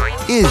with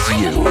is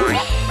you.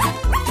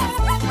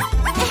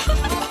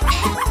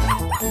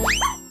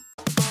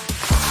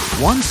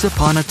 Once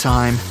upon a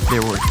time,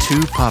 there were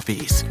two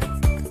puppies.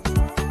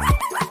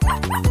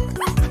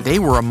 They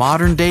were a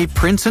modern-day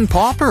prince and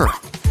pauper.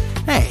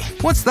 Hey,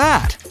 what's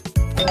that?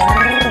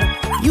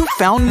 You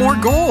found more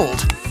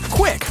gold.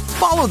 Quick,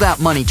 follow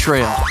that money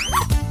trail.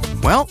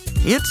 Well,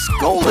 it's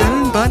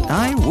golden, but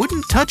I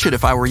wouldn't touch it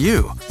if I were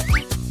you.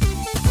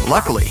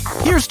 Luckily,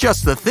 here's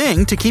just the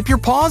thing to keep your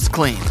paws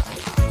clean.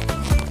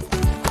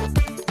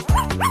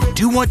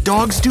 Do what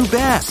dogs do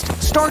best.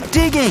 Start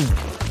digging.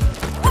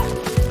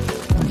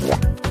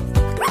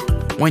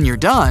 When you're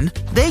done,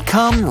 they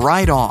come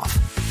right off.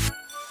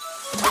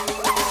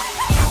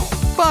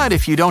 But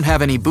if you don't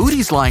have any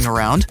booties lying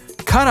around,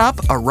 cut up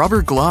a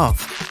rubber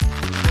glove.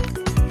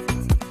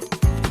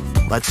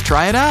 Let's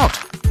try it out.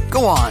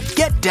 Go on,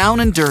 get down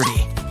and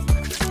dirty.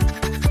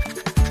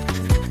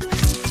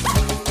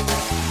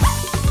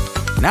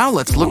 Now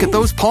let's look at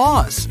those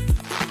paws.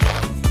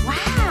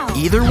 Wow.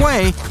 Either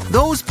way,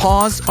 those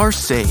paws are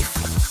safe.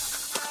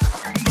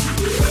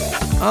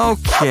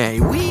 Okay,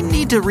 we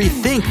need to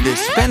rethink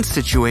this fence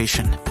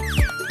situation.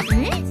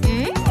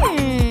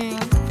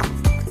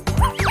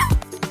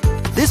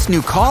 This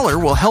new collar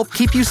will help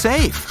keep you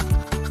safe.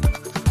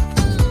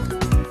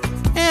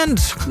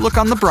 And look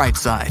on the bright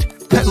side.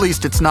 At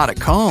least it's not a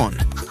cone.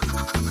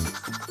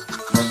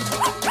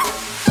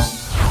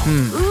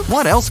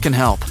 What else can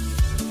help?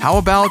 How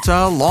about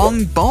a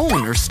long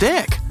bone or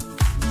stick?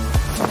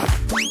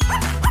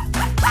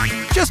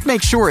 Just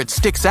make sure it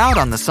sticks out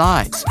on the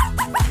sides.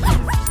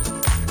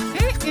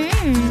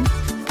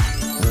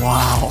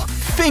 Wow,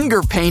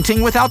 finger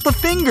painting without the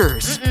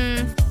fingers.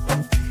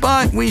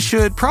 But we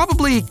should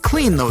probably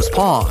clean those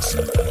paws.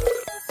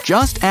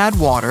 Just add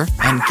water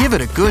and give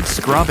it a good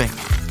scrubbing.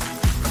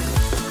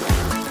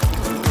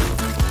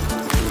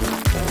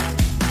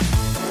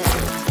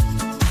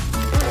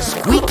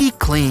 Squeaky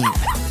clean.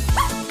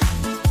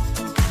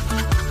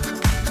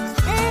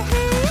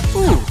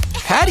 Ooh,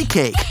 patty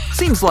cake.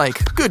 Seems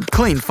like good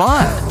clean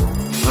fun.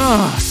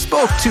 Ugh,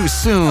 spoke too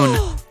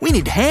soon. We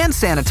need hand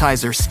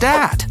sanitizer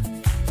stat.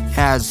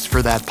 As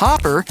for that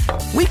popper,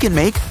 we can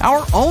make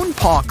our own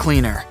paw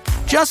cleaner.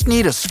 Just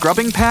need a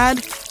scrubbing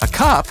pad, a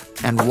cup,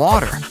 and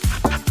water.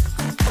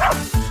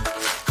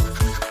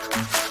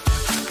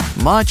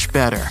 Much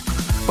better.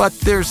 But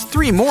there's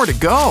 3 more to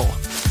go.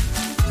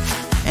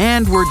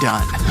 And we're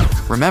done.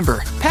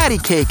 Remember, patty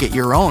cake at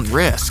your own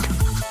risk.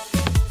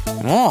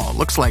 Oh,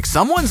 looks like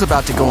someone's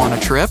about to go on a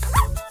trip.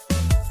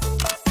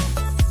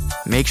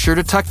 Make sure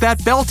to tuck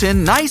that belt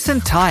in nice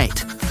and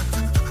tight.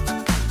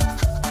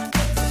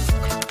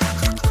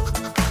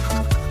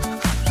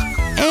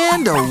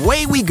 And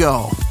away we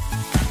go.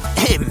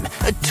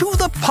 To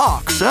the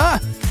park, sir.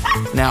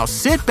 Now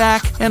sit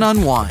back and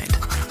unwind.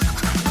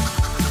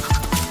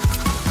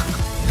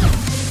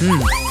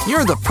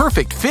 You're the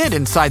perfect fit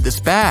inside this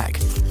bag.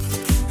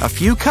 A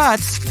few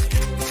cuts.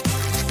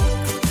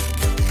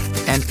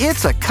 And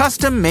it's a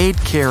custom-made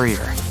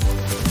carrier.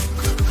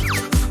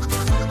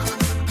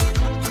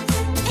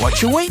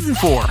 What you waiting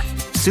for?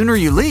 Sooner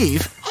you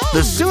leave,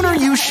 the sooner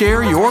you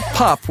share your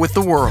pup with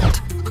the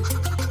world.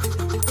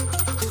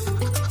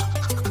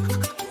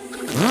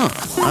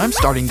 I'm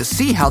starting to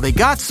see how they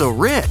got so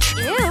rich.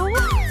 Ew.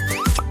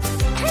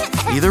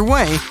 Either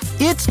way,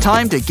 it's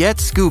time to get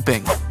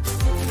scooping.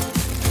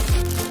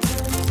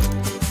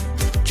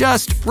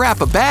 Just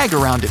wrap a bag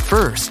around it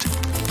first.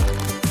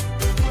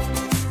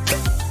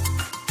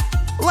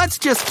 Let's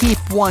just keep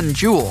 1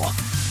 jewel,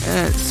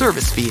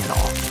 service fee and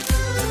all.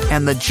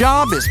 And the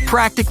job is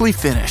practically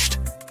finished.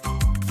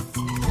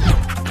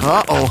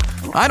 Uh-oh,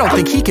 I don't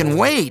think he can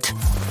wait.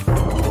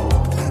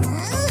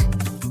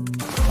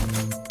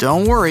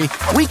 Don't worry,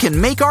 we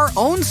can make our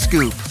own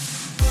scoop.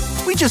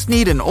 We just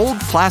need an old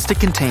plastic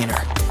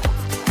container.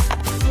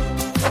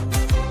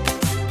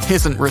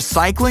 Isn't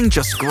recycling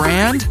just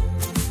grand?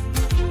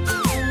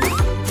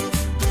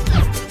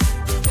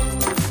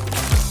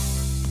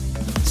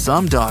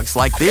 Some dogs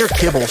like their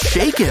kibble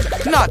shaken,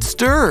 not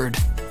stirred.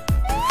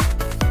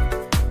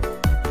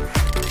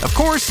 Of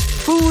course,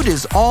 food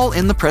is all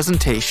in the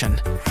presentation.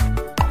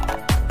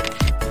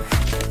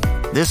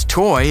 This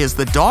toy is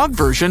the dog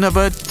version of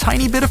a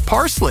tiny bit of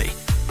parsley.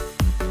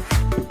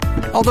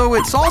 Although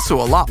it's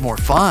also a lot more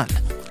fun.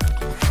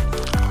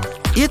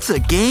 It's a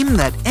game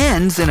that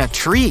ends in a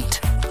treat.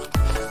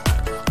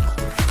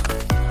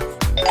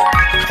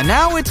 And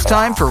now it's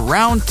time for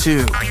round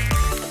 2.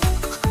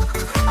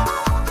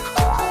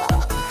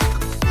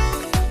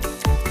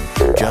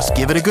 Just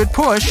give it a good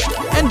push,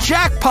 and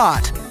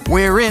jackpot!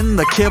 We're in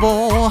the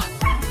kibble.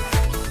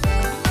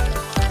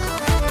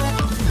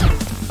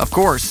 Of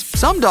course,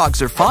 some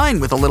dogs are fine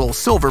with a little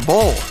silver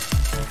bowl.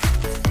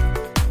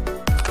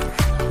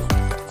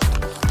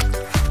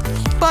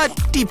 But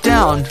deep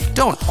down,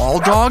 don't all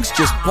dogs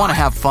just want to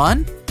have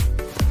fun?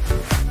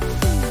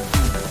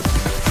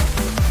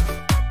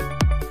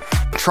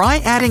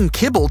 Try adding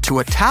kibble to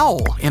a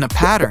towel in a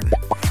pattern.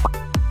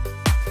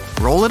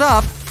 Roll it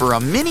up for a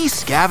mini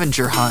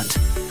scavenger hunt.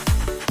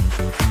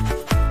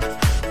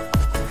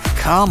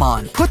 Come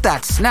on, put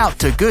that snout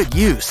to good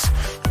use.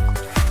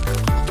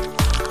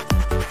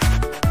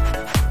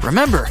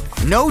 Remember,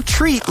 no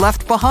treat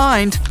left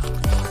behind.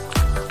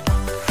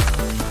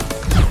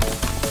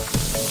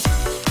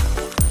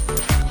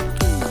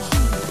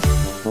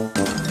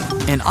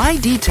 An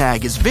ID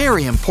tag is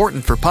very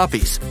important for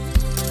puppies.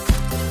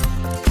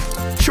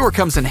 Sure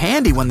comes in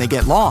handy when they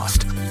get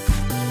lost.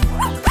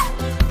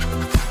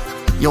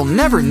 You'll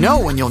never know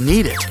when you'll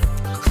need it.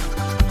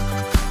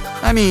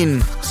 I mean,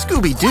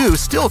 Scooby-Doo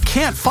still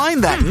can't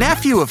find that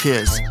nephew of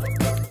his.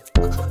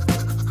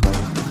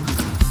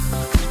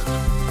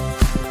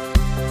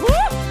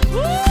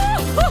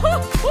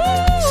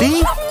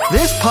 See?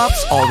 This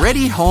pup's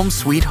already home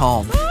sweet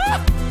home.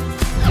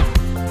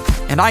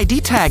 And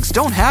ID tags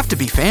don't have to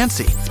be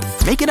fancy.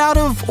 Make it out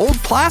of old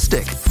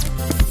plastic.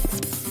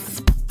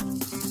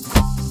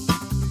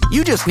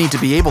 You just need to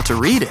be able to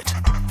read it.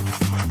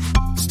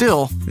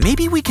 Still,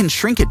 maybe we can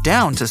shrink it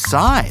down to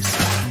size.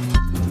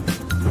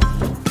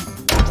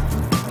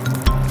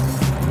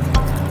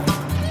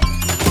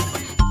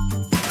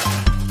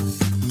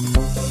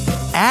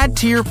 Add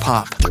to your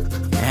pup.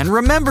 And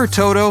remember,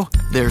 Toto,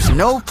 there's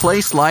no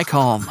place like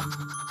home.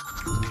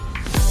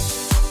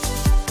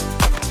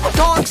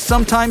 Dogs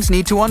sometimes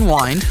need to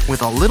unwind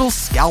with a little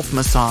scalp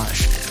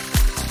massage.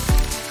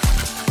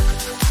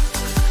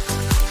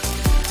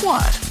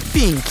 What?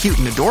 Being cute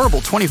and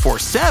adorable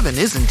 24/7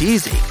 isn't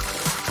easy.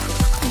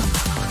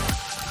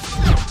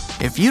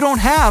 If you don't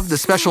have the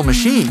special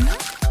machine,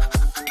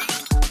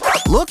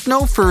 look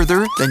no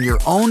further than your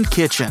own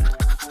kitchen.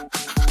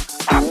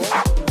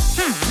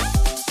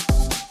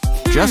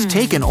 Just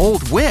take an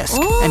old whisk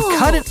and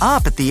cut it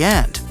up at the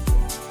end.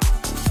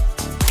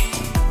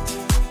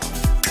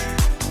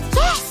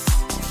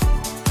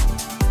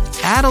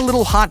 Add a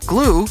little hot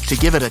glue to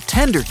give it a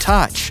tender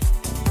touch.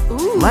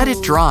 Let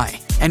it dry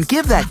and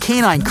give that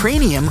canine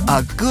cranium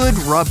a good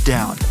rub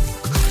down.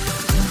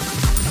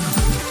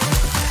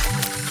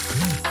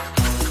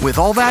 With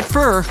all that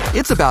fur,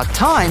 it's about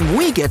time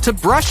we get to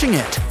brushing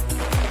it.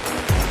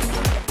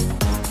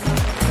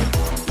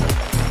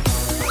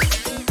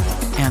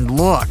 And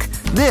look,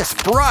 this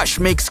brush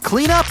makes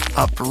cleanup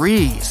a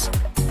breeze.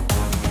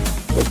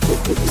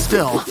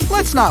 Still,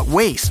 let's not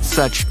waste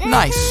such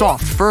nice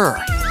soft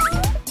fur.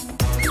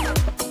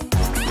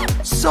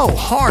 So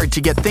hard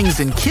to get things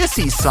in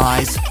Kissy's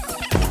size.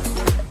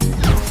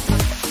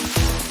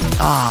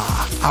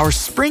 Ah, our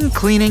spring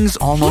cleaning's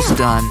almost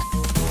done.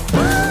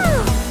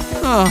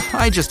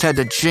 I just had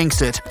to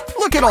jinx it.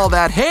 Look at all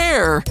that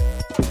hair!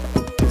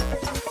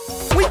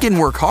 We can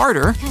work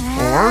harder,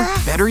 or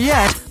better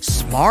yet,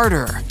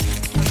 smarter.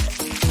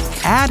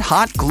 Add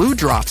hot glue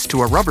drops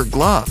to a rubber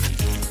glove.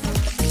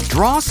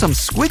 Draw some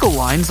squiggle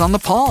lines on the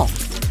palm.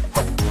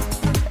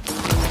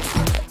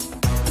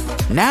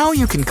 Now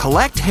you can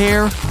collect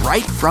hair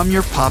right from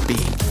your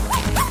puppy.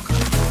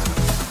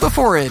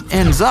 Before it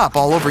ends up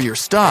all over your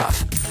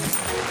stuff.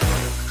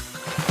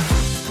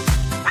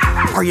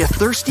 Are you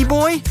thirsty,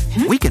 boy?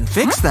 We can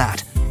fix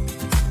that.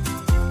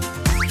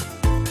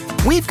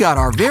 We've got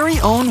our very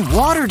own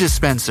water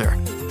dispenser.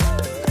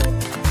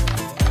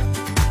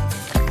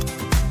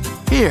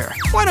 Here,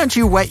 why don't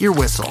you wet your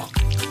whistle?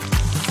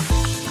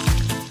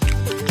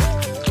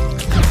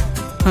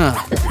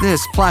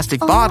 This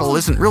plastic bottle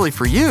isn't really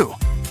for you,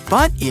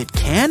 but it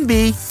can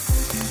be.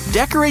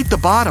 Decorate the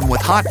bottom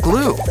with hot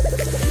glue.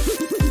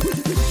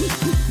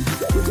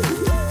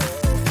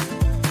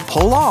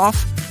 Pull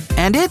off,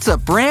 and it's a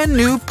brand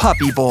new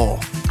puppy bowl.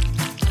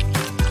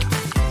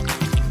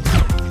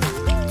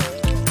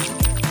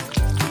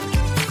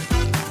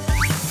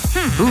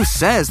 Who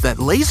says that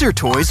laser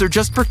toys are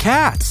just for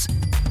cats?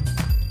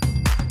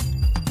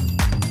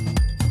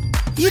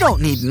 You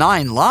don't need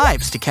 9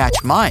 lives to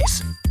catch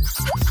mice.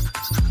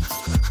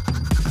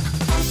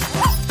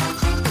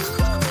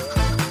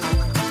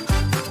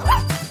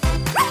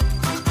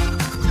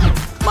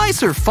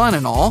 Mice are fun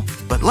and all,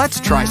 but let's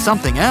try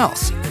something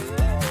else.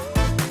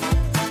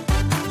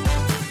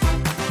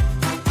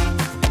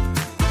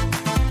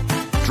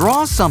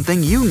 Draw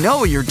something you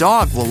know your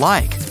dog will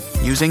like,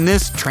 using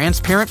this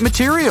transparent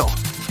material.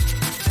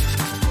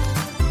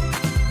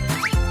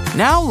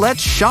 Now let's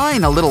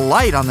shine a little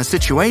light on the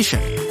situation.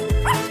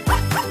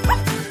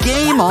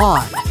 Game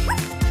on!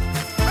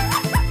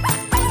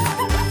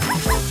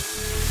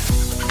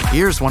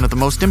 Here's one of the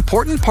most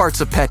important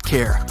parts of pet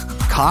care: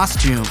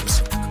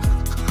 costumes.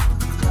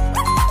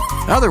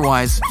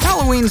 Otherwise,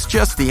 Halloween's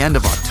just the end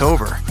of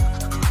October.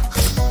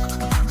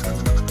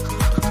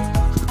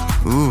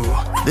 Ooh,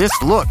 this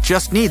look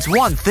just needs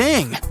one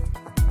thing.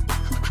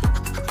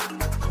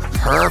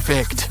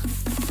 Perfect.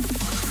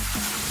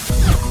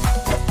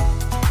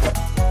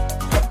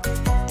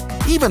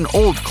 Even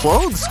old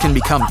clothes can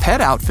become pet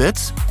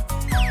outfits.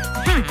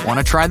 Want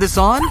to try this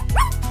on?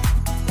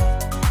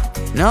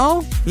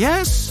 No?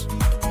 Yes?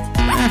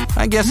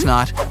 I guess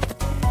not.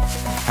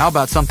 How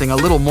about something a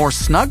little more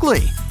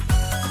snuggly?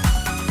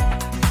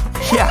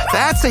 Yeah,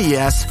 that's a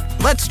yes.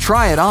 Let's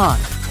try it on.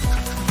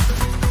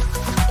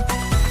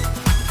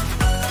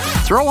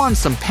 Throw on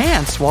some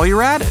pants while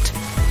you're at it.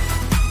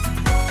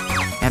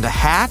 And a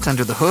hat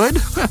under the hood?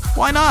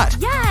 Why not?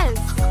 Yes!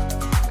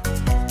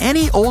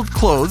 Any old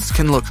clothes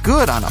can look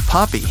good on a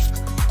puppy.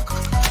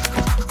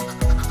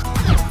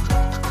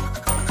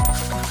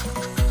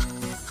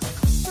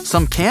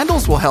 Some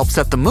candles will help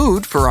set the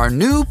mood for our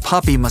new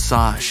puppy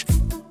massage.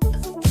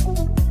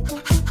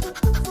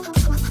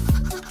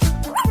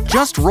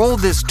 Just roll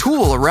this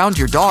tool around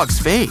your dog's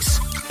face.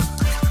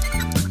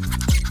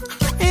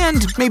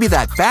 And maybe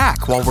that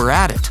back while we're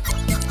at it.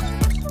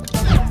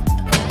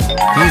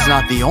 He's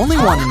not the only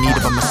one in need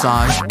of a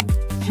massage.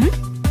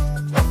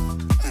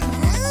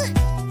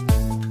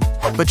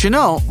 But you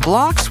know,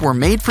 blocks were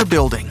made for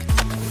building.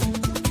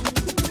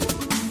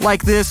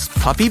 Like this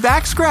puppy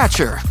back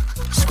scratcher.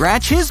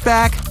 Scratch his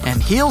back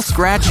and he'll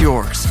scratch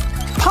yours.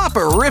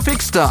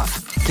 Pop-erific stuff.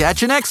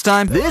 Catch you next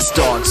time. This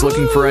dog's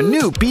looking for a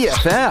new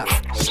BFF.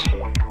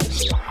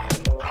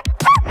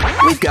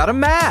 We've got a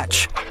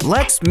match.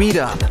 Let's meet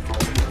up.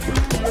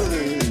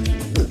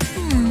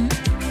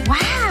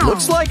 Wow!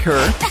 Looks like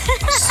her.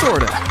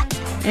 Sorta.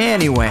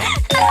 Anyway.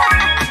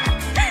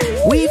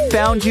 We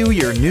found you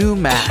your new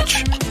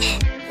match.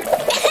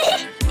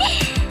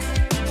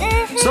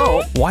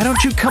 So, why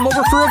don't you come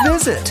over for a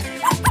visit?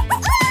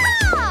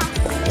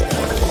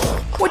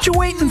 What you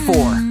waiting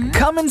for?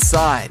 Come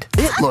inside.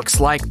 It looks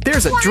like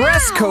there's a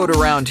dress code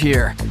around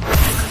here.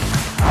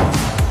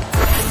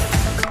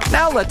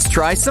 Now let's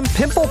try some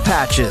pimple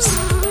patches.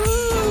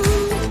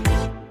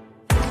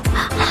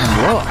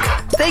 And look,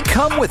 they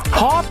come with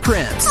paw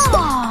prints.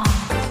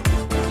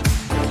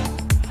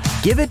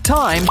 Give it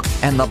time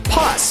and the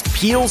pus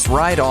peels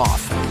right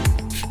off.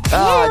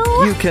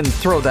 You can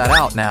throw that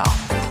out now.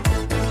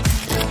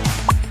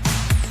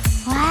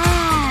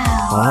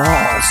 Wow!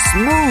 Oh,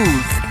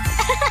 smooth.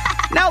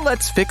 Now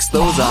let's fix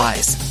those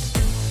eyes.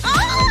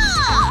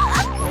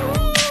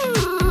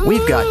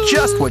 We've got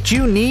just what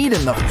you need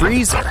in the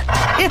freezer.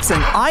 It's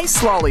an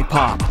ice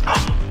lollipop.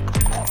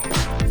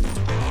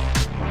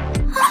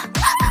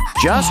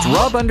 Just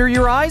rub under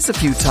your eyes a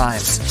few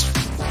times.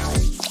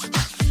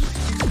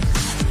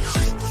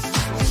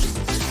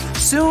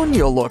 Soon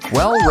you'll look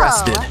well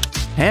rested.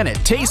 And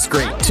it tastes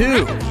great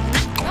too.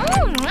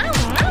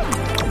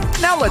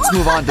 Now let's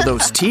move on to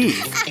those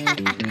teeth.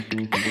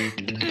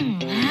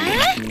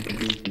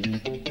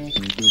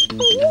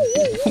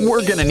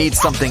 We're gonna need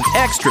something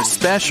extra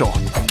special.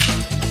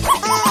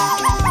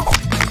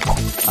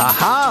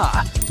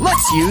 Aha!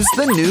 Let's use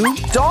the new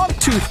dog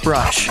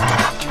toothbrush.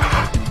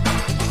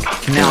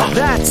 Now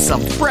that's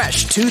some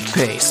fresh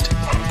toothpaste.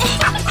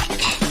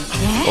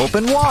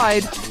 Open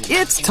wide.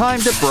 It's time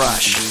to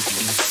brush.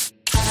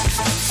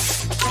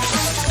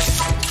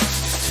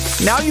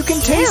 Now you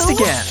can taste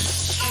again.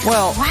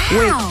 Well,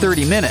 wait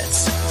 30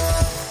 minutes.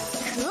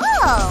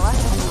 Cool!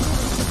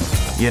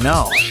 You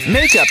know,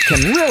 makeup can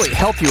really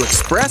help you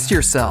express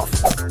yourself.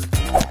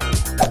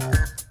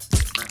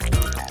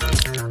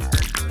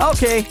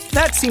 Okay,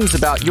 that seems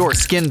about your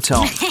skin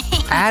tone.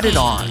 Add it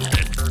on.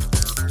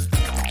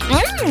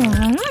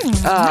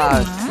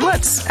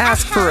 Let's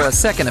ask for a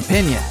second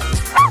opinion.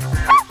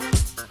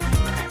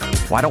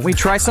 Why don't we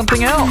try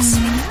something else?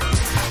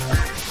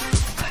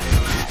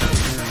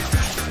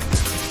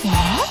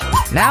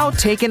 Now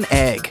take an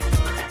egg.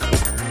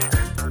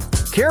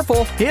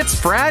 Careful, it's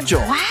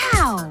fragile.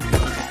 Wow!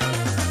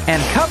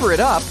 And cover it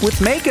up with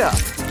makeup.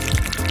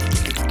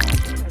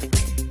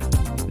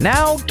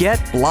 Now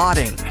get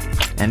blotting.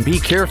 And be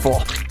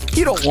careful,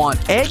 you don't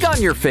want egg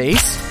on your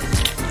face.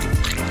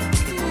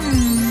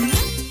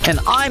 And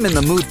I'm in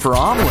the mood for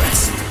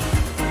omelets.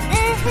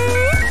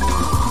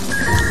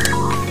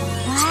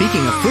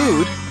 Speaking of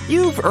food,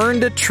 you've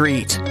earned a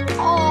treat.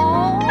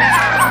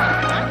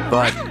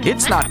 But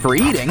it's not for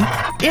eating,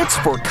 it's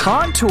for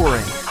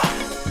contouring.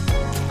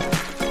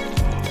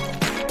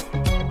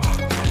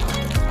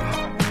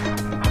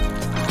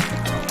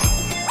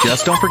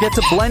 Just don't forget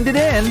to blend it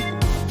in.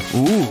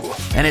 Ooh,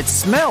 and it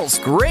smells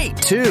great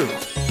too.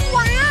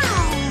 Wow!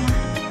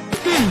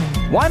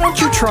 Why don't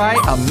you try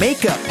a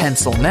makeup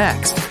pencil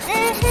next?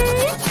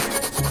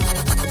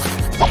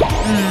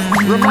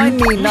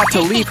 Remind me not to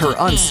leave her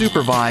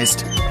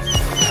unsupervised.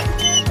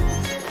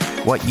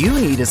 What you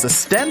need is a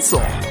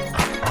stencil.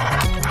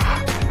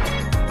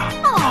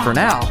 For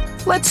now,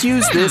 let's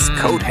use this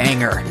coat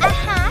hanger.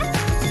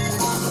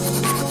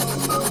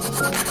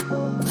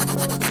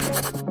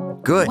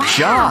 Good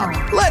job.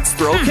 Let's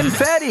throw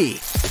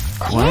confetti.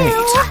 Wait,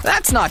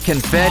 that's not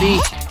confetti.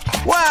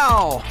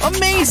 Wow,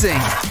 amazing.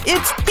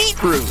 It's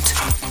beetroot.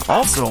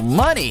 Also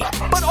money,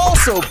 but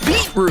also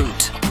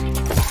beetroot.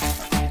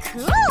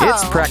 Cool.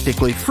 It's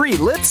practically free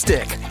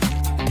lipstick.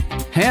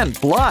 And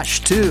blush,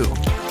 too.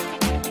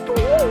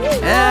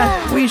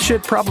 We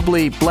should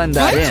probably blend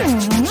that in.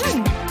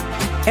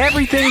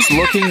 Everything's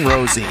looking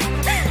rosy.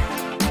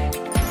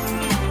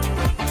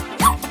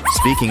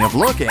 Speaking of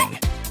looking,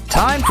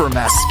 time for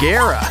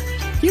mascara.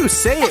 You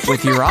say it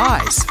with your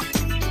eyes.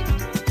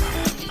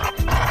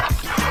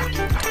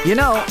 You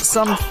know,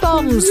 some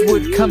thumbs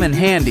would come in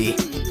handy.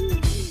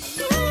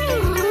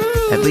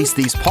 At least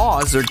these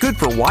paws are good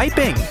for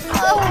wiping.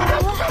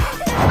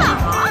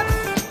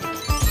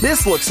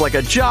 This looks like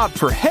a job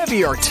for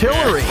heavy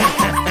artillery.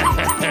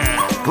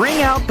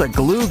 Bring out the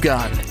glue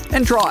gun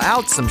and draw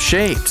out some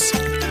shapes.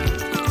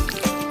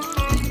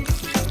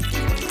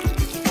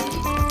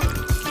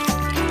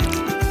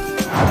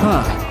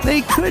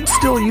 They could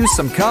still use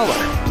some color.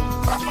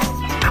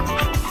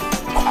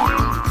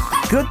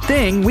 Good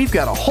thing we've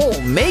got a whole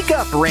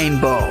makeup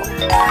rainbow.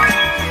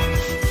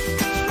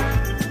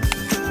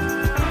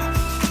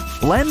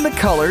 Blend the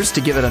colors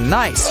to give it a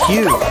nice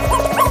hue.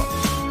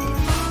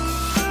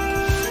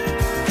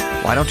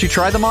 Why don't you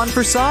try them on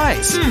for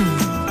size?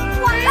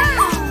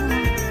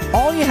 Wow.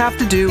 All you have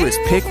to do is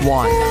pick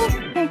one.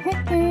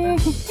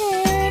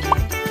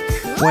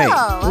 Wait,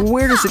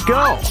 where does it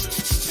go?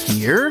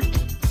 Here?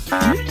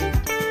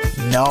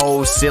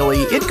 No,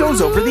 silly, it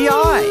goes over the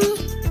eye.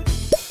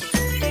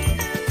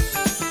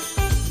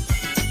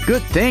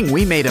 Good thing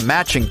we made a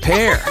matching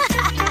pair.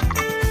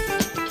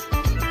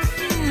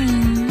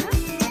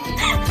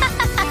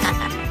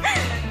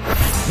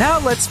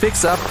 Now let's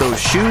fix up those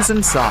shoes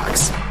and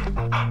socks.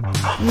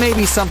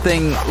 Maybe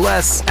something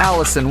less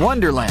Alice in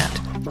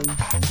Wonderland.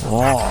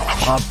 Oh,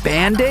 a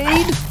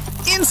Band-Aid?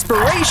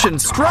 Inspiration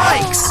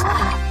strikes!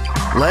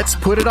 Let's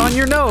put it on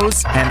your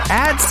nose and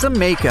add some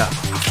makeup.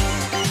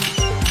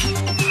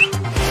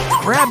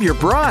 Grab your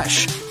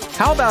brush.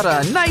 How about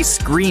a nice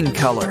green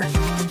color?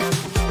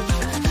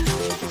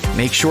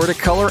 Make sure to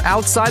color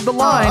outside the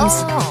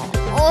lines.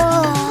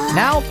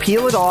 Now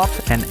peel it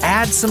off and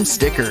add some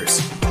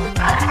stickers.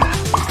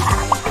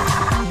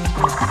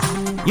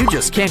 You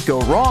just can't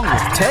go wrong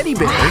with teddy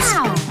bears.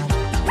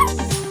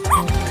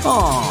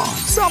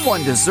 Aw,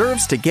 someone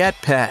deserves to get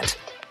pet.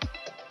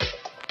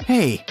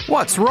 Hey,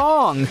 what's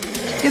wrong?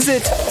 Is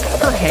it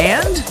her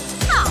hand?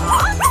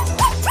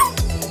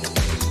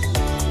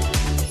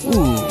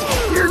 Ooh,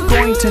 you're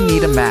going to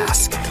need a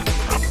mask.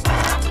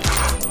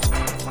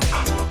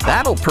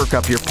 That'll perk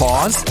up your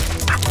paws.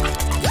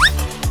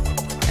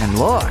 And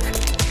look.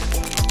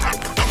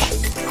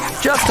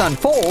 Just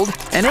unfold,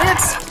 and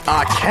it's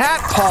a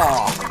cat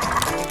paw.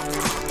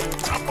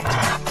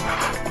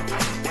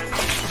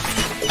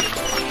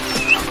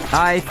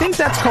 I think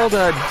that's called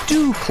a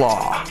dew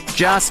claw.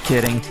 Just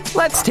kidding.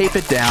 Let's tape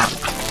it down.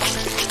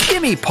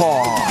 Gimme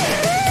paw.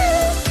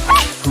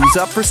 Who's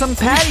up for some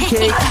patty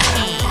cake?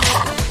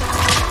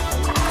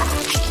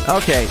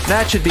 Okay,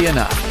 that should be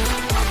enough.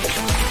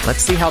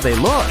 Let's see how they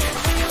look.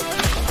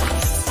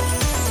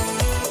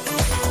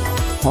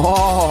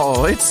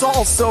 Oh, it's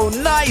all so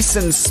nice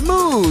and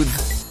smooth.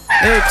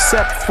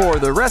 Except for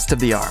the rest of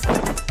the arm.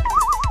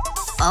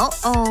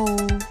 Uh-oh.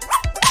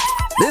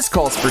 This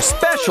calls for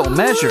special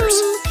measures.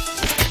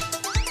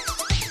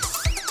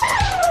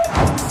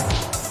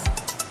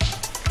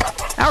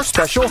 Our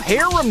special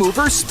hair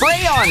remover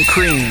spray-on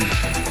cream.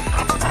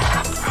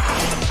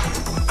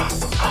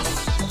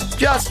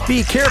 Just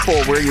be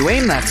careful where you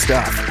aim that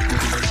stuff.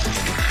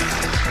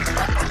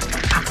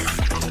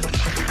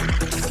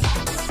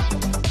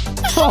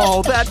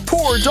 Oh, that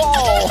poor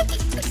doll.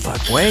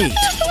 But wait,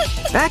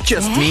 that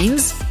just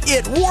means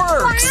it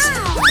works.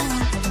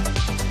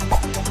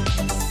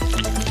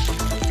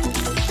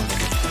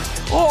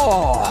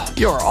 Oh,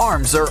 your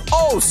arms are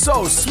oh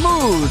so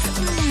smooth.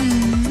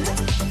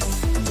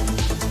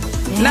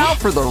 Now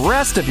for the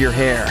rest of your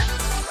hair.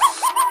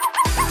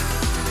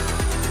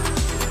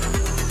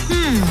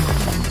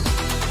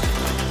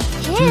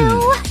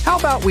 Ew. How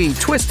about we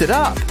twist it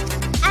up?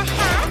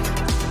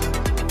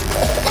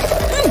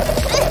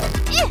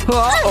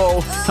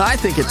 Uh-oh, I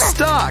think it's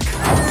stuck.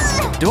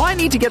 Do I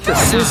need to get the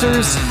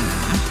scissors?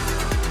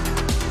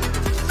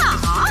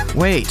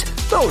 Wait,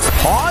 those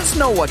paws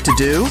know what to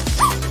do.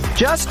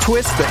 Just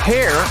twist the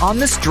hair on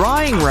this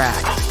drying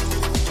rack.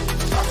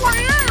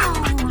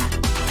 Wow.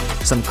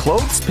 Some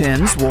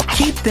clothespins will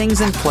keep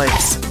things in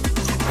place.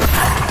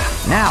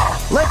 Now,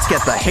 let's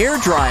get the hair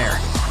dryer.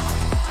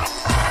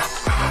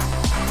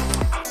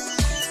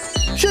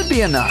 Should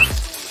be enough.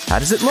 How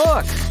does it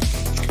look?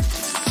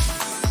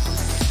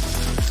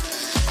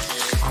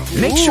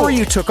 Make sure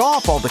you took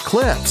off all the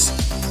clips.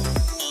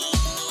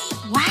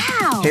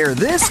 Wow. Hair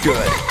this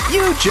good,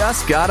 you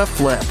just gotta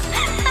flip.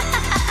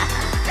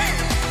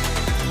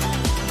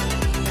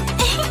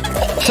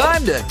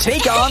 Time to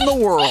take on the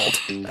world.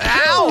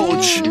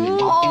 Ouch!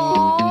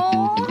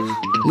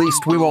 At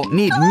least we won't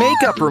need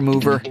makeup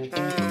remover.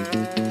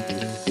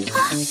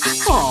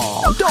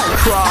 Don't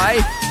cry.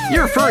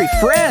 Your furry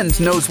friend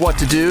knows what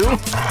to do.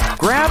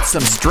 Grab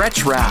some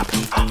stretch wrap.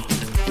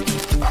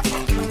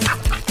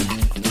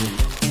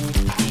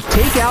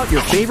 Take out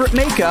your favorite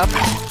makeup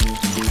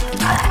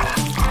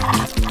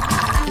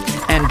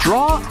and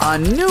draw a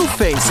new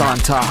face on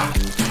top.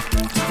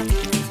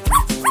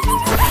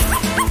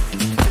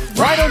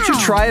 Why don't you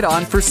try it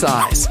on for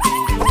size?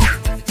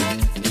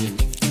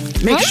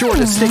 Make sure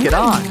to stick it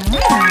on.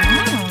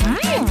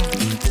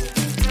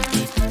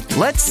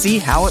 Let's see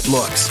how it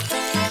looks.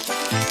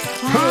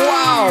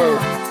 Wow!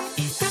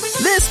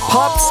 This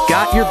pup's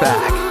got your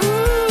back.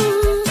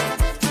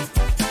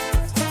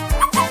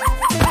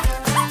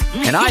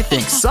 And I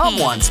think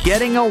someone's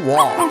getting a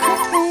walk.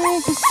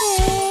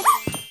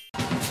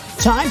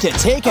 Time to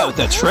take out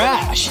the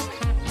trash.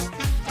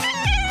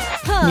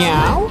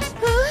 Meow.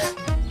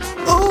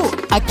 Ooh,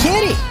 a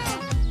kitty.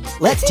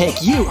 Let's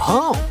take you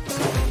home.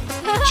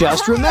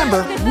 Just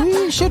remember,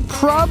 we should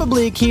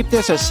probably keep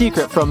this a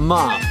secret from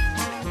Mom.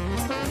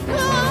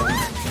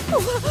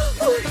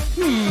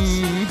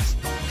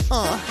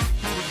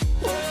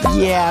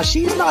 Yeah,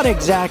 she's not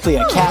exactly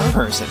a cat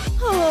person.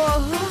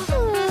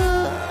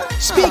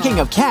 Speaking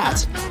of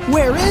cats,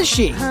 where is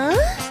she?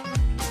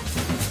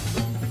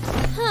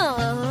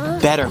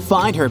 Better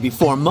find her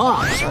before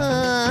Mom.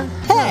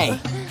 Hey!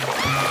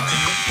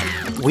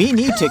 We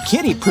need to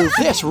kitty-proof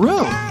this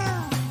room.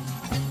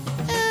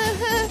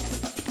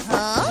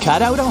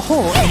 Cut out a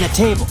hole in the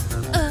table.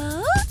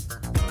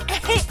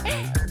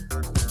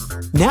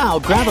 Now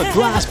grab a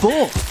glass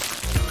bowl.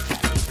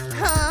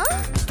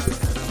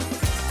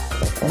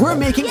 We're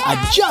making a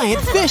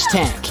giant fish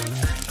tank.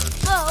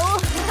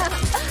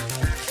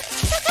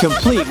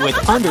 Complete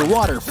with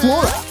underwater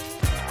flora.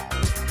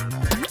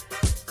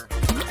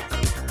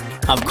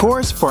 Of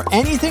course, for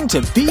anything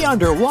to be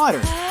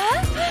underwater,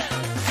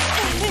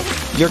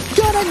 you're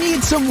gonna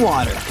need some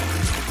water.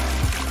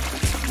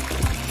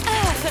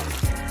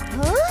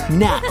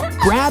 Now,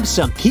 grab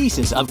some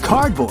pieces of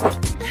cardboard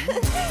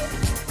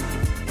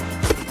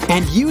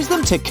and use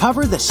them to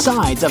cover the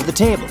sides of the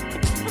table.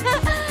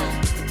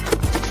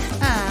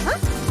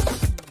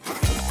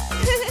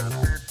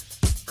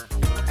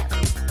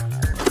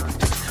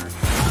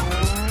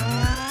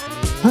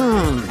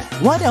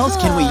 What else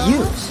can we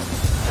use?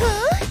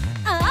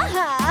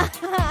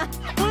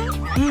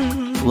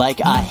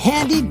 Like a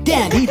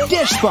handy-dandy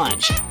dish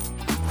sponge.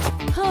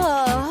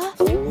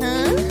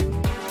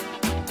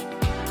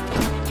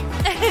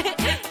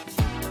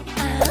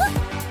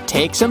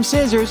 Take some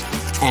scissors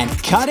and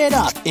cut it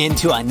up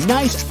into a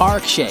nice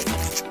arc shape.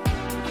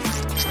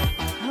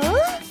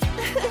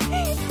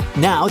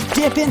 Now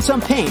dip in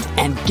some paint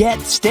and get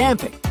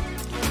stamping.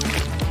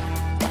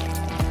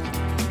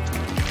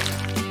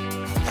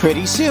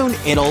 Pretty soon,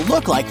 it'll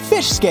look like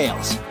fish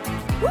scales.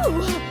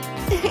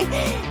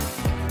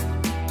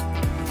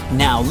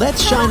 Now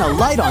let's shine a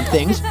light on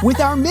things with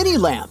our mini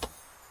lamp.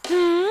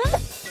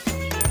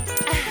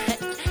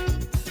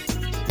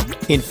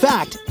 In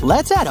fact,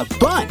 let's add a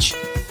bunch.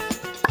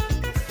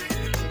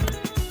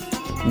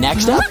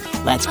 Next up,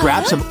 let's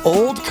grab some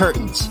old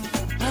curtains.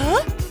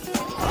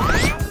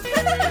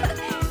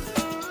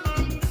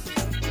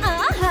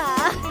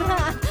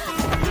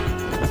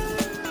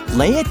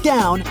 Lay it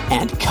down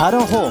and cut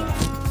a hole.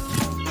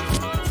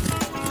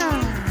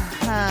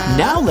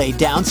 Now lay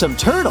down some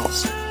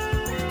turtles.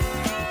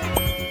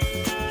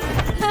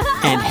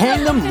 And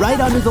hang them right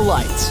under the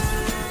lights.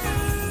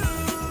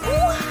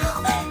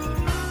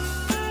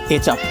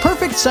 It's a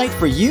perfect sight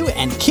for you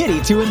and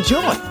Kitty to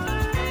enjoy.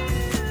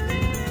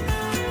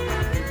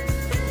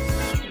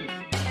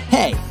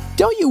 Hey,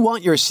 don't you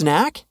want your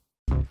snack?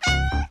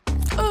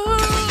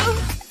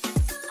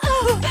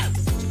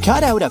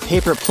 Cut out a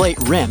paper plate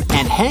rim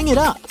and hang it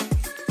up.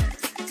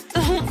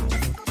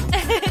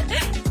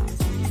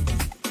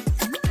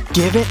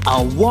 Give it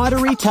a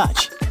watery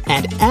touch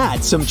and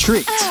add some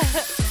treats.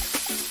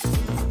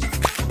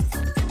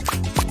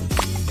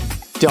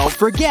 Don't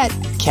forget,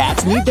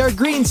 cats need their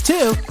greens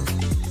too.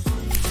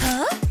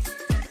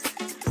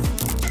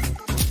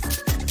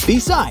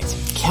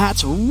 Besides,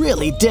 cats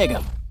really dig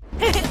them.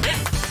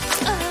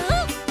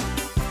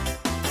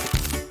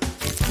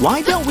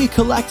 Why don't we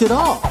collect it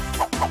all?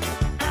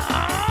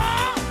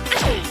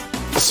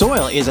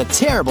 Soil is a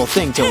terrible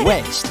thing to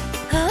waste.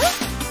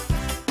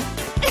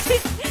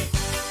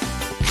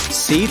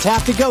 Seeds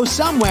have to go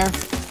somewhere.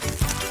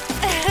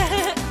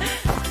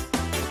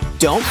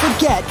 Don't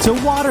forget to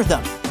water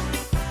them.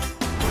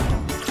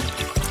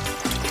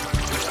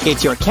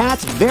 It's your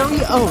cat's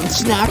very own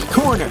snack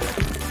corner.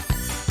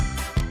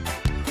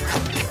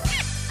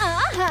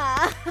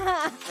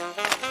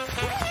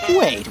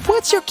 Wait,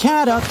 what's your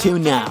cat up to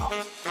now?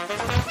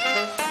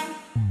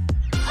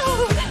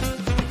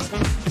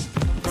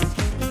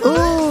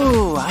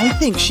 Ooh, I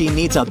think she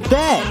needs a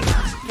bed.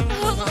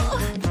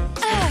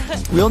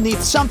 We'll need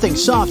something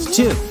soft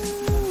too.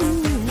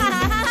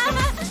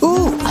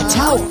 Ooh, a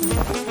towel.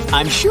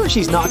 I'm sure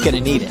she's not gonna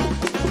need it.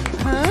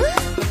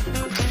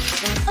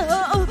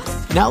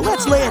 Now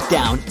let's lay it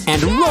down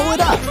and roll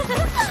it up.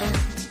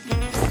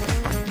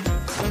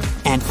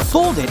 and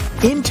fold it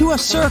into a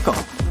circle.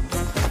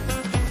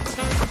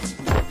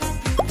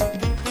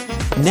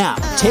 Now,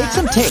 take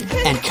some tape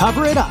and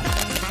cover it up.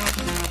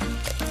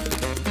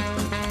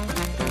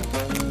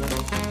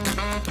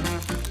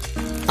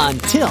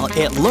 Until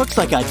it looks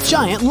like a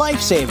giant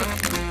lifesaver.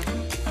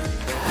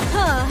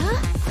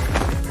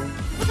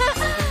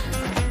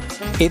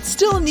 It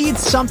still needs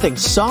something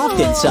soft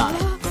inside.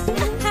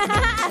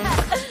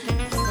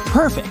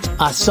 Perfect,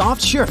 a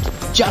soft shirt,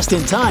 just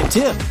in time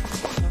too.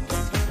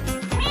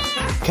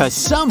 'Cause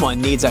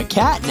someone needs a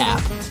cat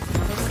nap.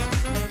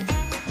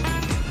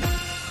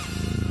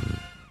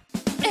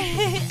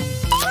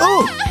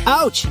 Oh,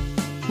 ouch!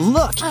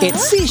 Look,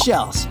 it's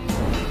seashells.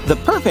 The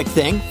perfect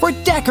thing for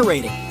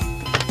decorating.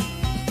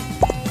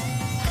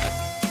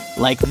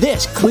 Like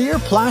this clear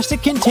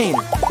plastic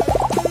container.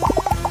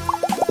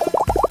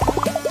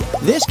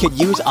 This could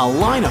use a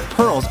line of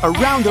pearls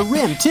around the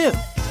rim too.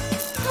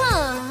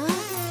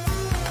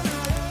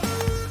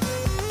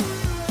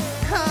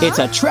 It's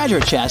a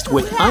treasure chest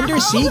with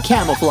undersea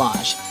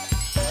camouflage.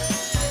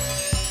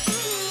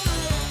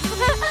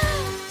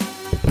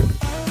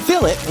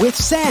 Fill it with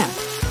sand.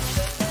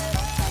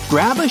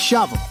 Grab a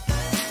shovel.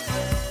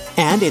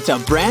 And it's a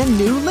brand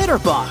new litter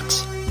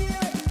box.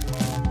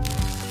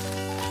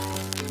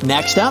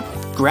 Next up,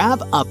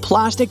 grab a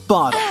plastic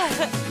bottle.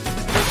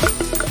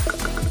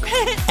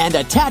 And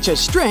attach a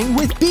string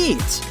with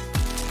beads.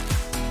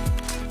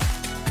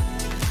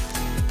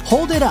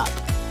 Hold it up.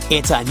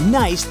 It's a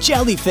nice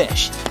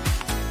jellyfish.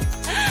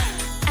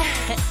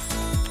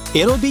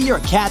 It'll be your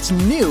cat's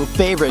new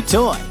favorite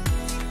toy.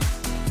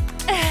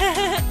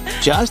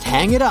 Just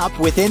hang it up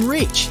within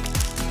reach.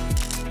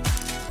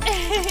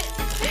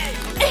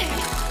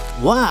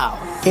 Wow,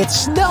 it's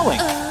snowing.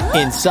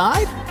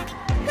 Inside?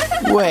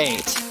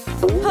 Wait,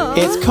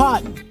 it's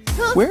cotton.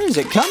 Where is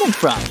it coming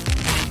from?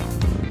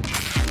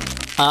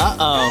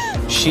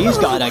 Uh-oh, she's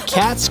got a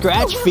cat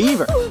scratch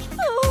fever.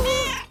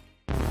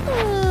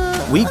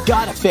 We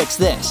gotta fix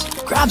this.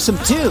 Grab some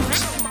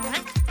tubes.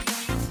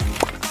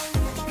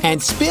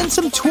 And spin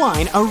some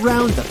twine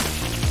around them.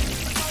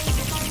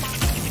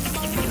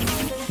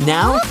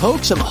 Now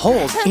poke some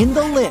holes in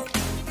the lid.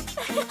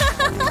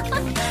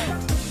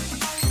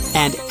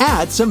 And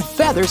add some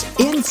feathers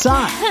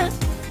inside.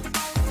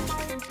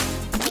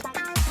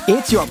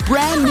 It's your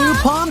brand new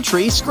palm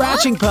tree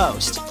scratching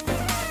post.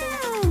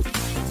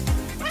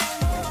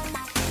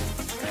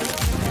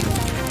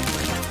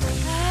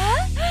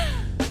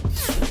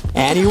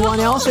 Anyone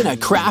else in a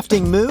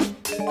crafting mood?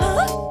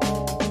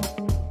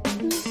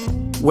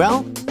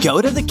 Well,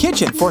 go to the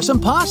kitchen for some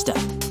pasta.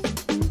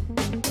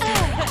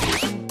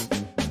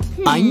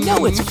 I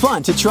know it's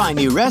fun to try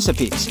new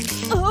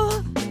recipes.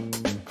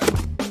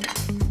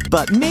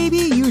 But maybe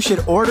you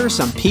should order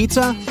some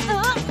pizza?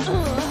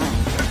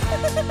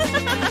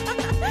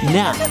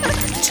 Now,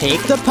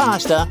 take the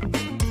pasta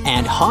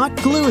and hot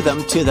glue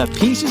them to the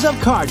pieces of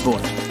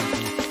cardboard.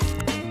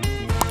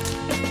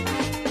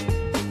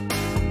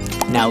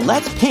 Now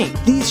let's paint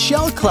these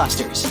shell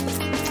clusters.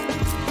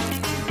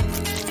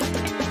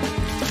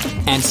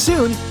 And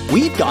soon,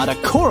 we've got a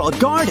coral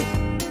garden.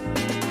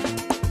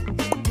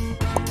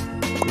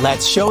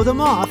 Let's show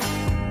them off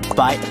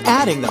by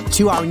adding them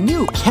to our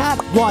new cat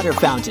water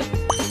fountain.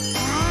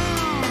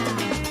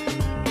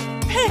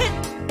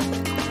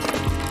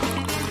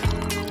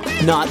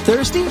 Not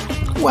thirsty?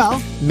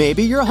 Well,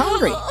 maybe you're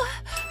hungry.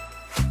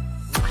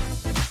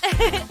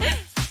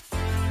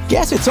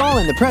 Guess it's all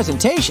in the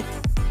presentation.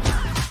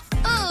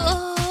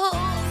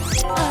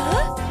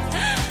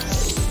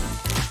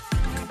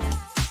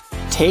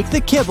 Take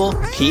the kibble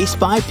piece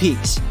by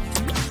piece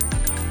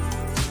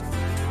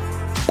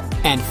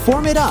and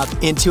form it up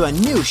into a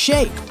new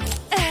shape.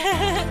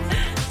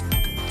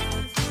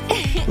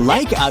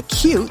 Like a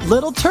cute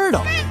little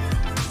turtle.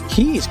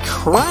 He's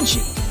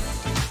crunchy,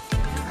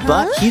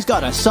 but he's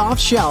got a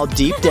soft shell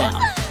deep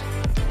down.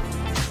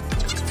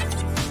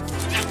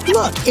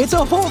 Look, it's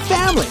a whole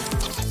family.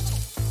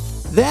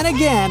 Then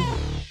again,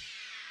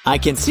 I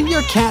can see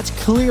your cat's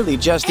clearly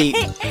just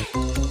eating.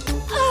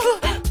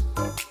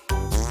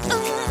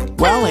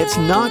 Well, it's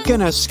not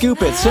gonna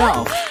scoop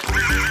itself.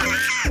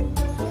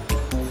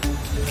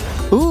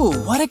 Ooh,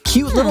 what a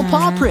cute little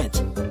paw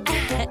print.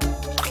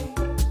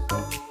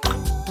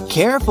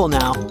 Careful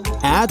now,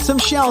 add some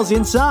shells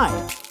inside.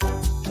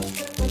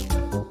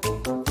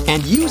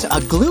 And use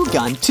a glue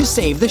gun to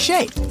save the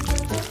shape.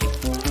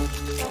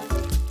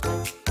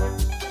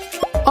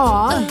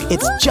 Aw,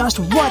 it's just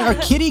what our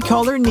kitty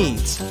color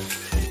needs.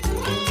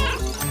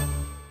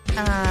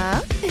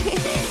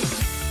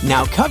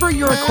 Now cover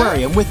your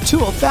aquarium with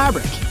tulle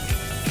fabric.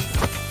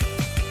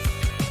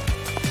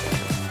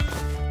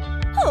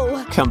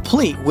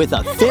 Complete with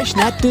a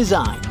fishnet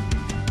design.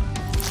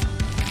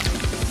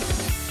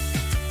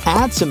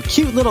 Add some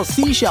cute little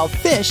seashell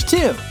fish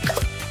too.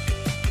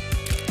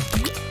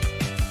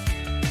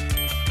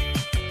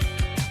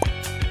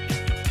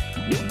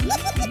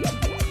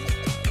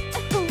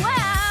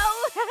 Wow!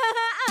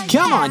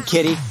 Come on,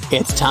 kitty.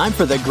 It's time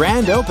for the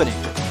grand opening.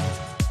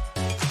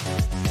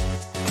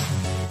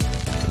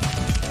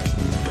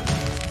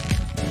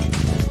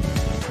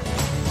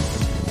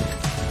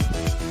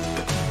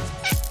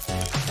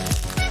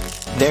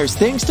 There's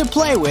things to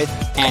play with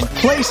and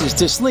places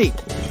to sleep.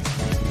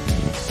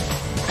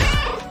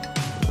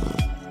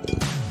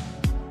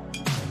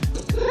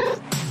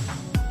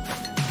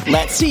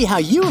 Let's see how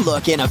you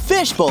look in a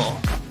fishbowl.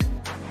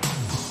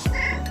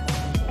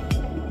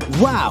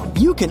 Wow,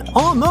 you can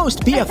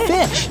almost be a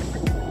fish.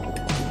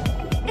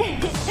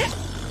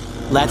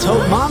 Let's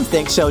hope Mom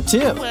thinks so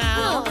too.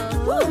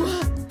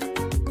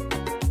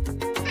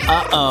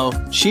 Uh-oh,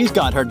 she's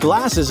got her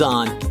glasses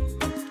on.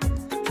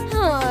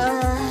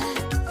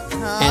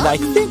 And I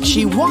think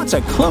she wants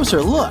a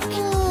closer look.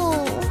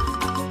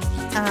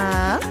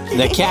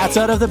 The cat's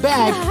out of the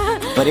bag,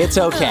 but it's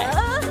okay.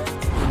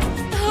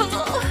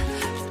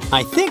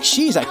 I think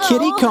she's a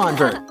kitty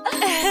convert.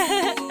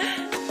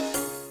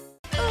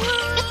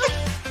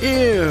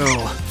 Ew.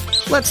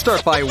 Let's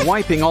start by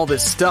wiping all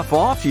this stuff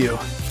off you.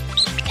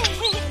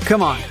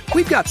 Come on,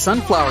 we've got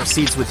sunflower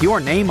seeds with your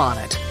name on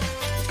it.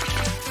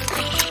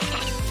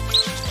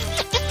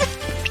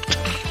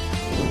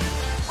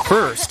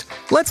 First,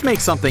 let's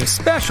make something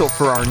special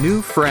for our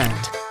new friend.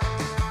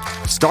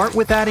 Start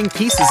with adding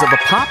pieces of a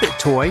Pop-It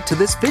toy to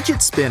this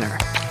fidget spinner.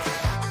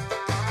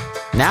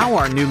 Now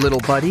our new little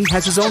buddy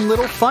has his own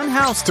little fun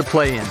house to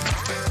play in.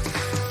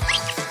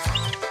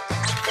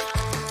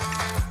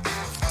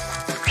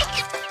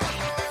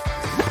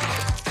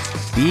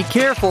 Be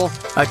careful,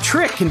 a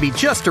trick can be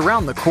just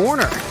around the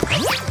corner.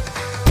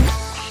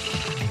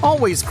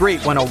 Always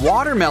great when a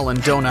watermelon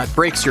donut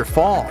breaks your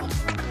fall.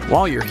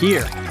 While you're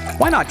here,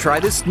 why not try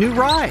this new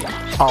ride,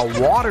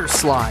 a water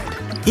slide?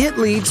 It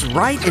leads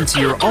right into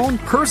your own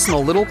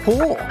personal little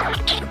pool.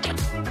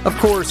 Of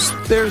course,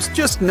 there's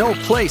just no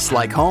place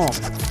like home.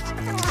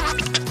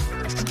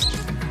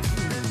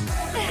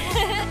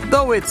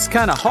 Though it's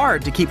kind of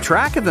hard to keep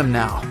track of him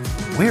now.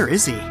 Where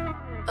is he?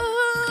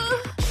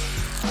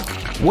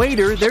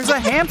 Waiter, there's a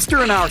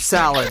hamster in our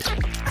salad.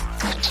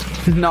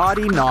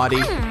 Naughty,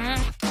 naughty.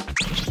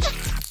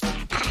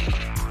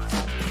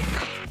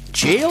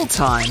 Jail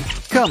time?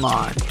 Come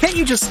on, can't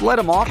you just let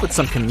him off with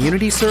some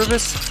community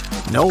service?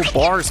 No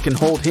bars can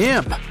hold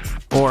him.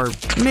 Or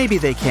maybe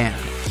they can.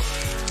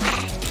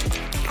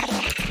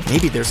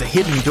 Maybe there's a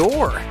hidden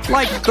door,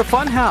 like the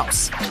fun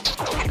house.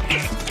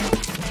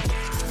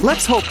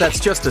 Let's hope that's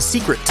just a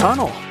secret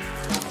tunnel.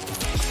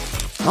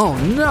 Oh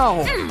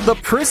no, the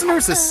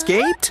prisoners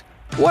escaped?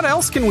 What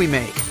else can we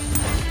make?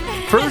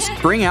 First,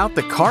 bring out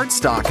the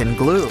cardstock and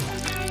glue.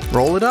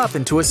 Roll it up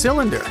into a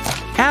cylinder.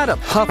 Add a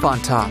puff on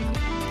top.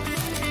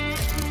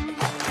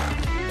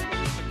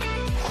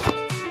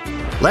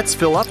 Let's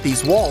fill up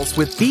these walls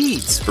with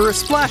beads for a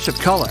splash of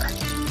color.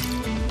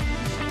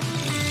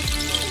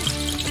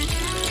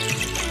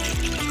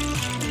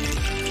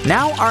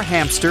 Now our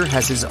hamster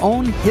has his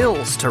own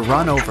hills to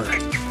run over.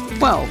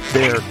 Well,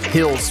 they're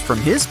hills from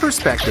his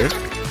perspective.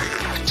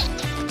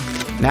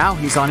 Now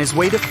he's on his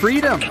way to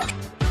freedom.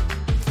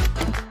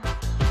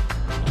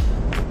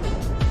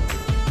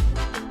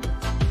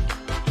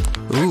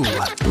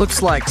 Ooh,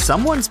 looks like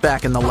someone's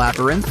back in the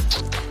labyrinth.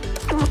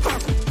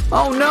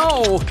 Oh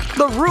no!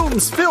 The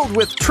room's filled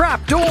with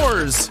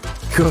trapdoors!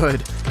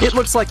 Good. It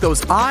looks like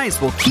those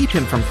eyes will keep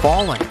him from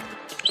falling.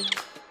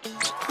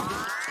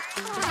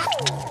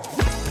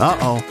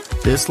 Uh-oh.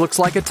 This looks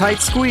like a tight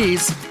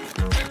squeeze.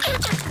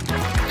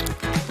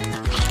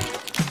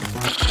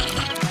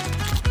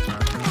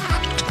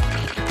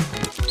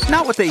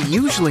 Not what they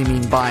usually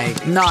mean by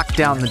knock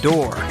down the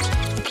door.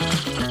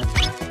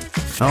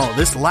 Oh,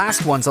 this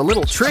last one's a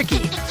little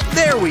tricky.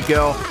 There we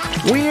go.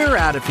 We're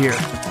out of here.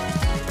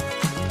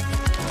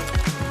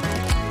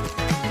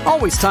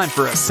 Always time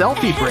for a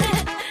selfie break.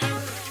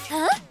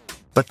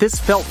 But this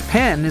felt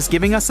pen is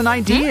giving us an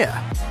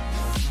idea.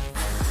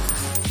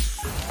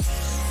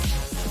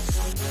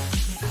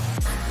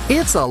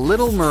 It's a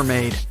little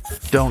mermaid.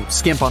 Don't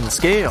skimp on the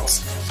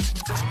scales.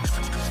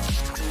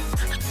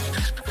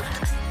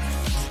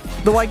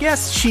 Though I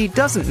guess she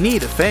doesn't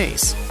need a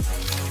face.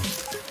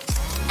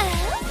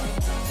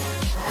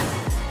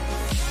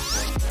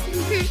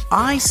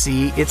 I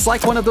see, it's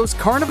like one of those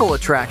carnival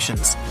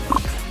attractions.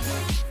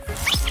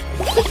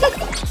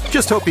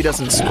 Just hope he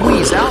doesn't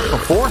squeeze out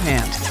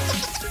beforehand.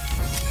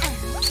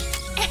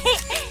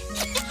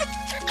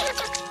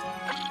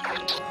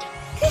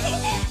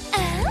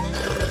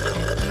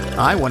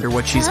 I wonder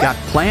what she's got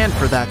planned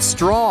for that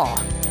straw.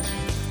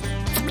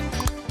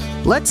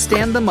 Let's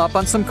stand them up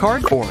on some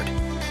cardboard.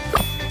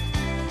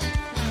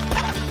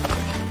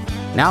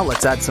 Now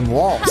let's add some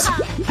walls.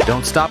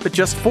 Don't stop at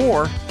just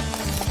 4.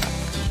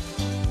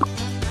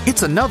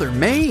 It's another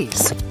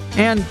maze.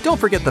 And don't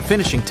forget the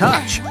finishing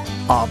touch,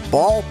 a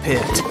ball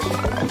pit.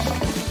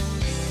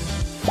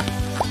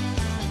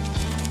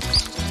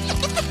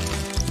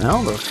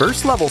 Well, the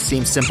first level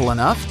seems simple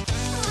enough.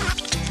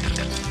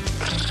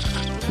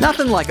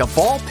 Nothing like a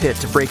ball pit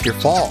to break your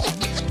fall.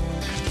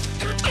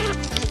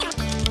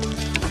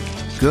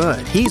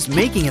 Good, he's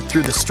making it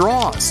through the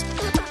straws.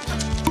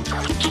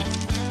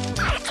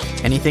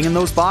 Anything in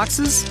those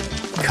boxes?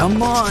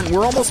 Come on,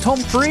 we're almost home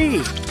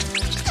free.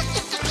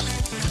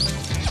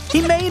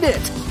 He made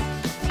it!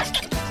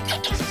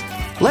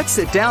 Let's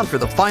sit down for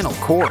the final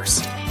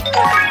course.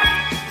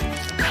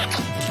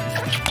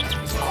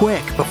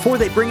 Quick, before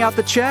they bring out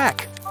the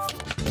check.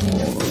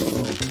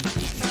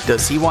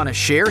 Does he want to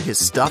share his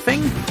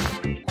stuffing?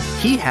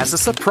 He has a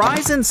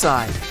surprise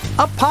inside,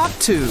 a pop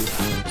tube.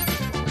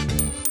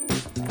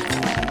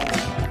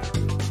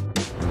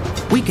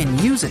 We can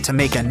use it to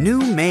make a new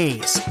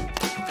maze.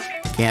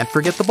 Can't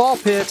forget the ball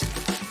pit.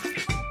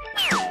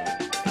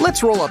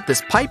 Let's roll up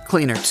this pipe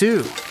cleaner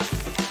too.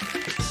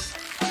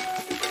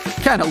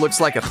 Kinda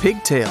looks like a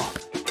pigtail.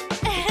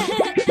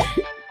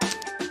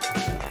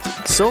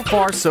 So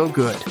far, so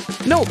good.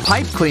 No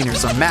pipe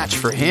cleaner's a match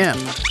for him.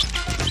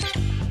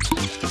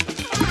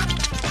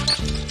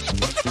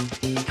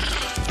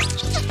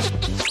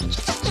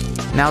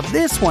 Now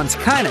this one's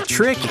kinda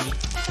tricky.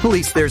 At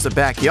least there's a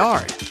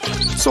backyard.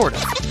 Sort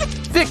of.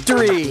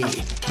 Victory!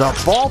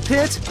 The ball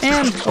pit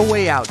and a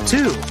way out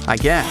too, I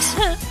guess.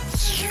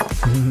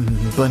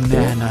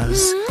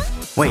 Bananas.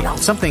 Wait,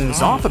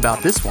 something's off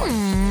about this one.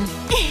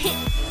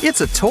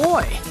 It's a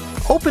toy.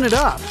 Open it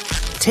up.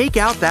 Take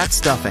out that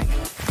stuffing.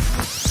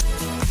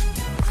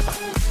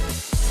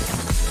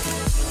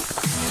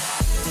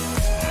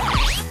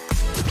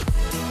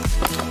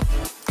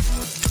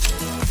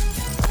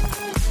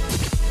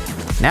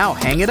 Now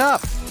hang it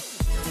up.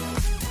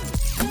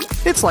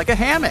 It's like a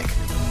hammock.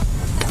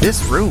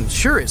 This room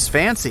sure is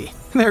fancy.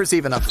 There's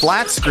even a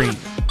flat screen.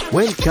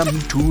 Welcome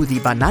to the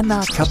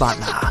banana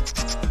cabana.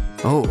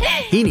 Oh,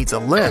 he needs a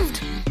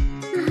lift.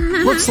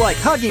 Looks like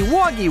Huggy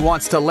Wuggy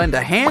wants to lend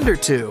a hand or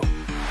two.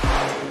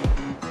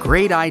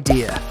 Great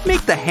idea.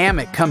 Make the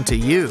hammock come to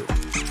you.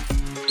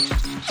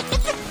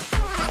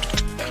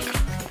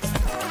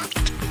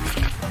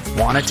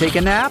 Want to take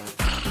a nap?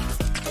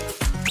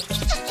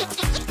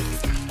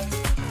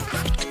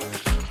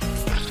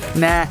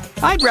 Nah,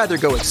 I'd rather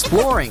go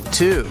exploring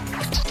too.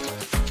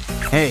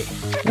 Hey,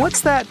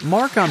 what's that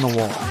mark on the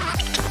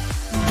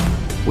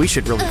wall? We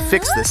should really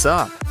fix this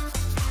up.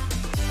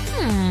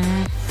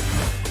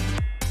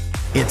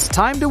 It's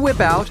time to whip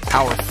out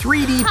our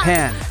 3D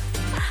pen.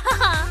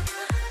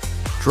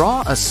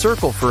 Draw a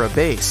circle for a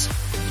base.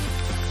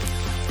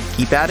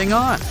 Keep adding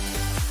on.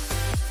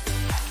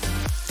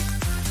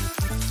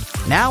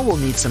 Now we'll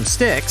need some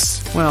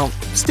sticks, well,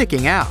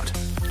 sticking out.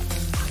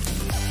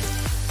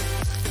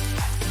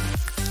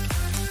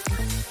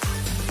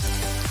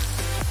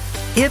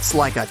 It's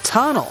like a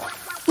tunnel.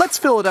 Let's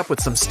fill it up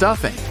with some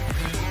stuffing.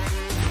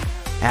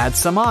 Add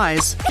some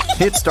eyes.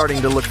 It's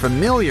starting to look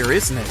familiar,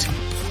 isn't it?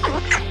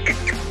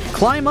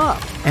 Climb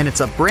up, and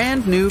it's a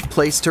brand new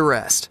place to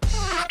rest.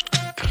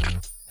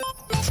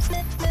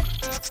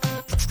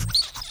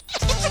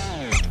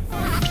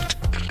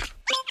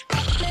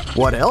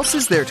 What else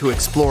is there to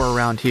explore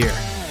around here?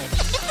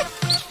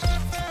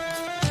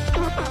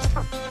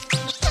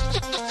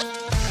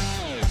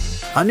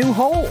 A new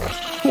hole,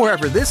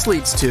 wherever this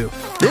leads to.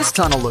 This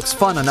tunnel looks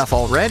fun enough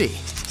already.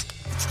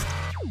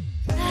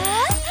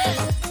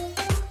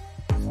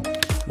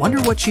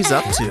 Wonder what she's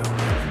up to.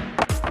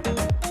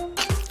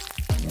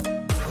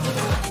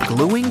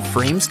 Gluing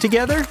frames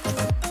together?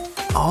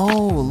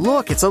 Oh,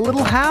 look, it's a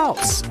little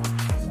house.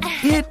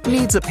 It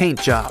needs a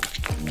paint job.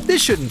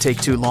 This shouldn't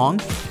take too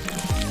long.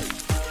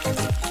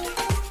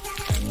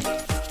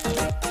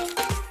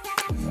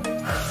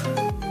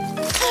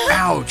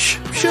 Ouch,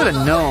 should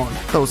have known.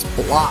 Those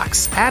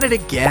blocks, at it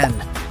again.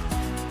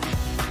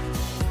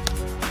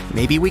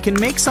 Maybe we can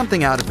make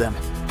something out of them.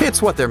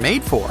 It's what they're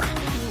made for.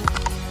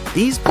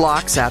 These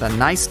blocks add a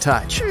nice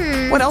touch.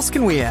 What else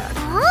can we add?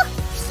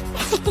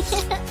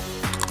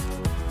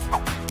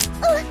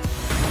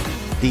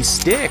 These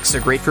sticks are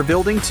great for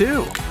building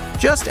too.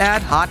 Just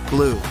add hot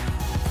glue.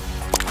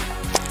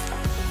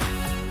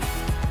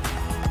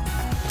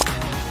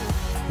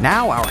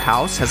 Now our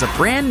house has a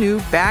brand new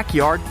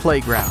backyard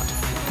playground.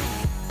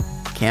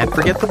 Can't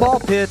forget the ball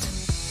pit.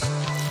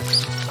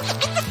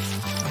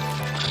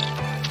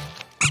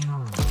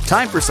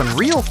 Time for some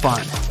real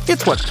fun.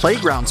 It's what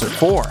playgrounds are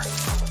for.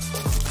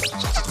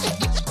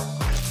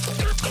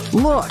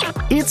 Look,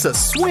 it's a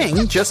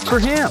swing just for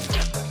him.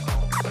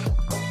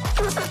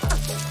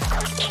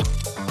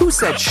 Who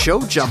said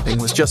show jumping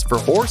was just for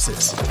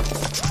horses?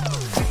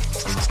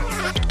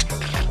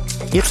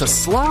 It's a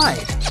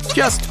slide,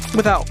 just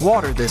without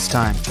water this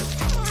time.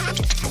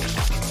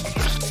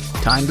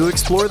 Time to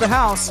explore the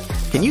house.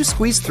 Can you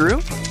squeeze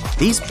through?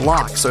 These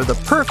blocks are the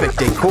perfect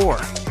decor.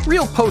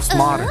 Real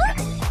postmodern.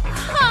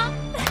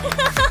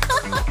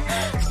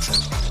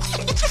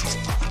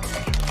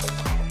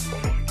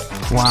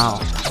 Wow,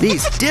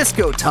 these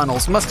disco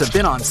tunnels must have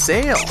been on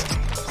sale.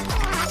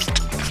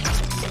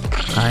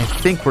 I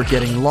think we're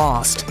getting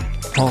lost.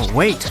 Oh,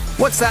 wait,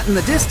 what's that in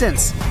the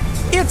distance?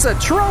 It's a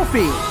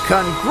trophy!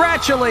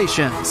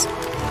 Congratulations!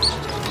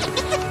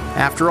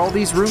 After all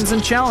these rooms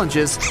and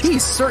challenges,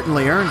 he's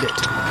certainly earned it.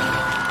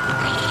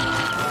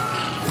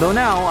 Though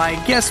now,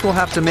 I guess we'll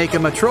have to make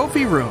him a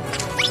trophy room.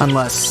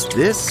 Unless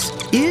this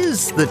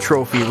is the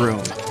trophy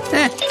room.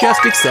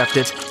 Just accept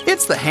it.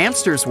 It's the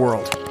hamster's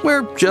world.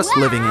 We're just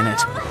living in it.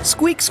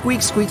 Squeak,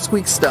 squeak, squeak,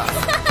 squeak stuff.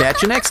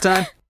 Catch you next time.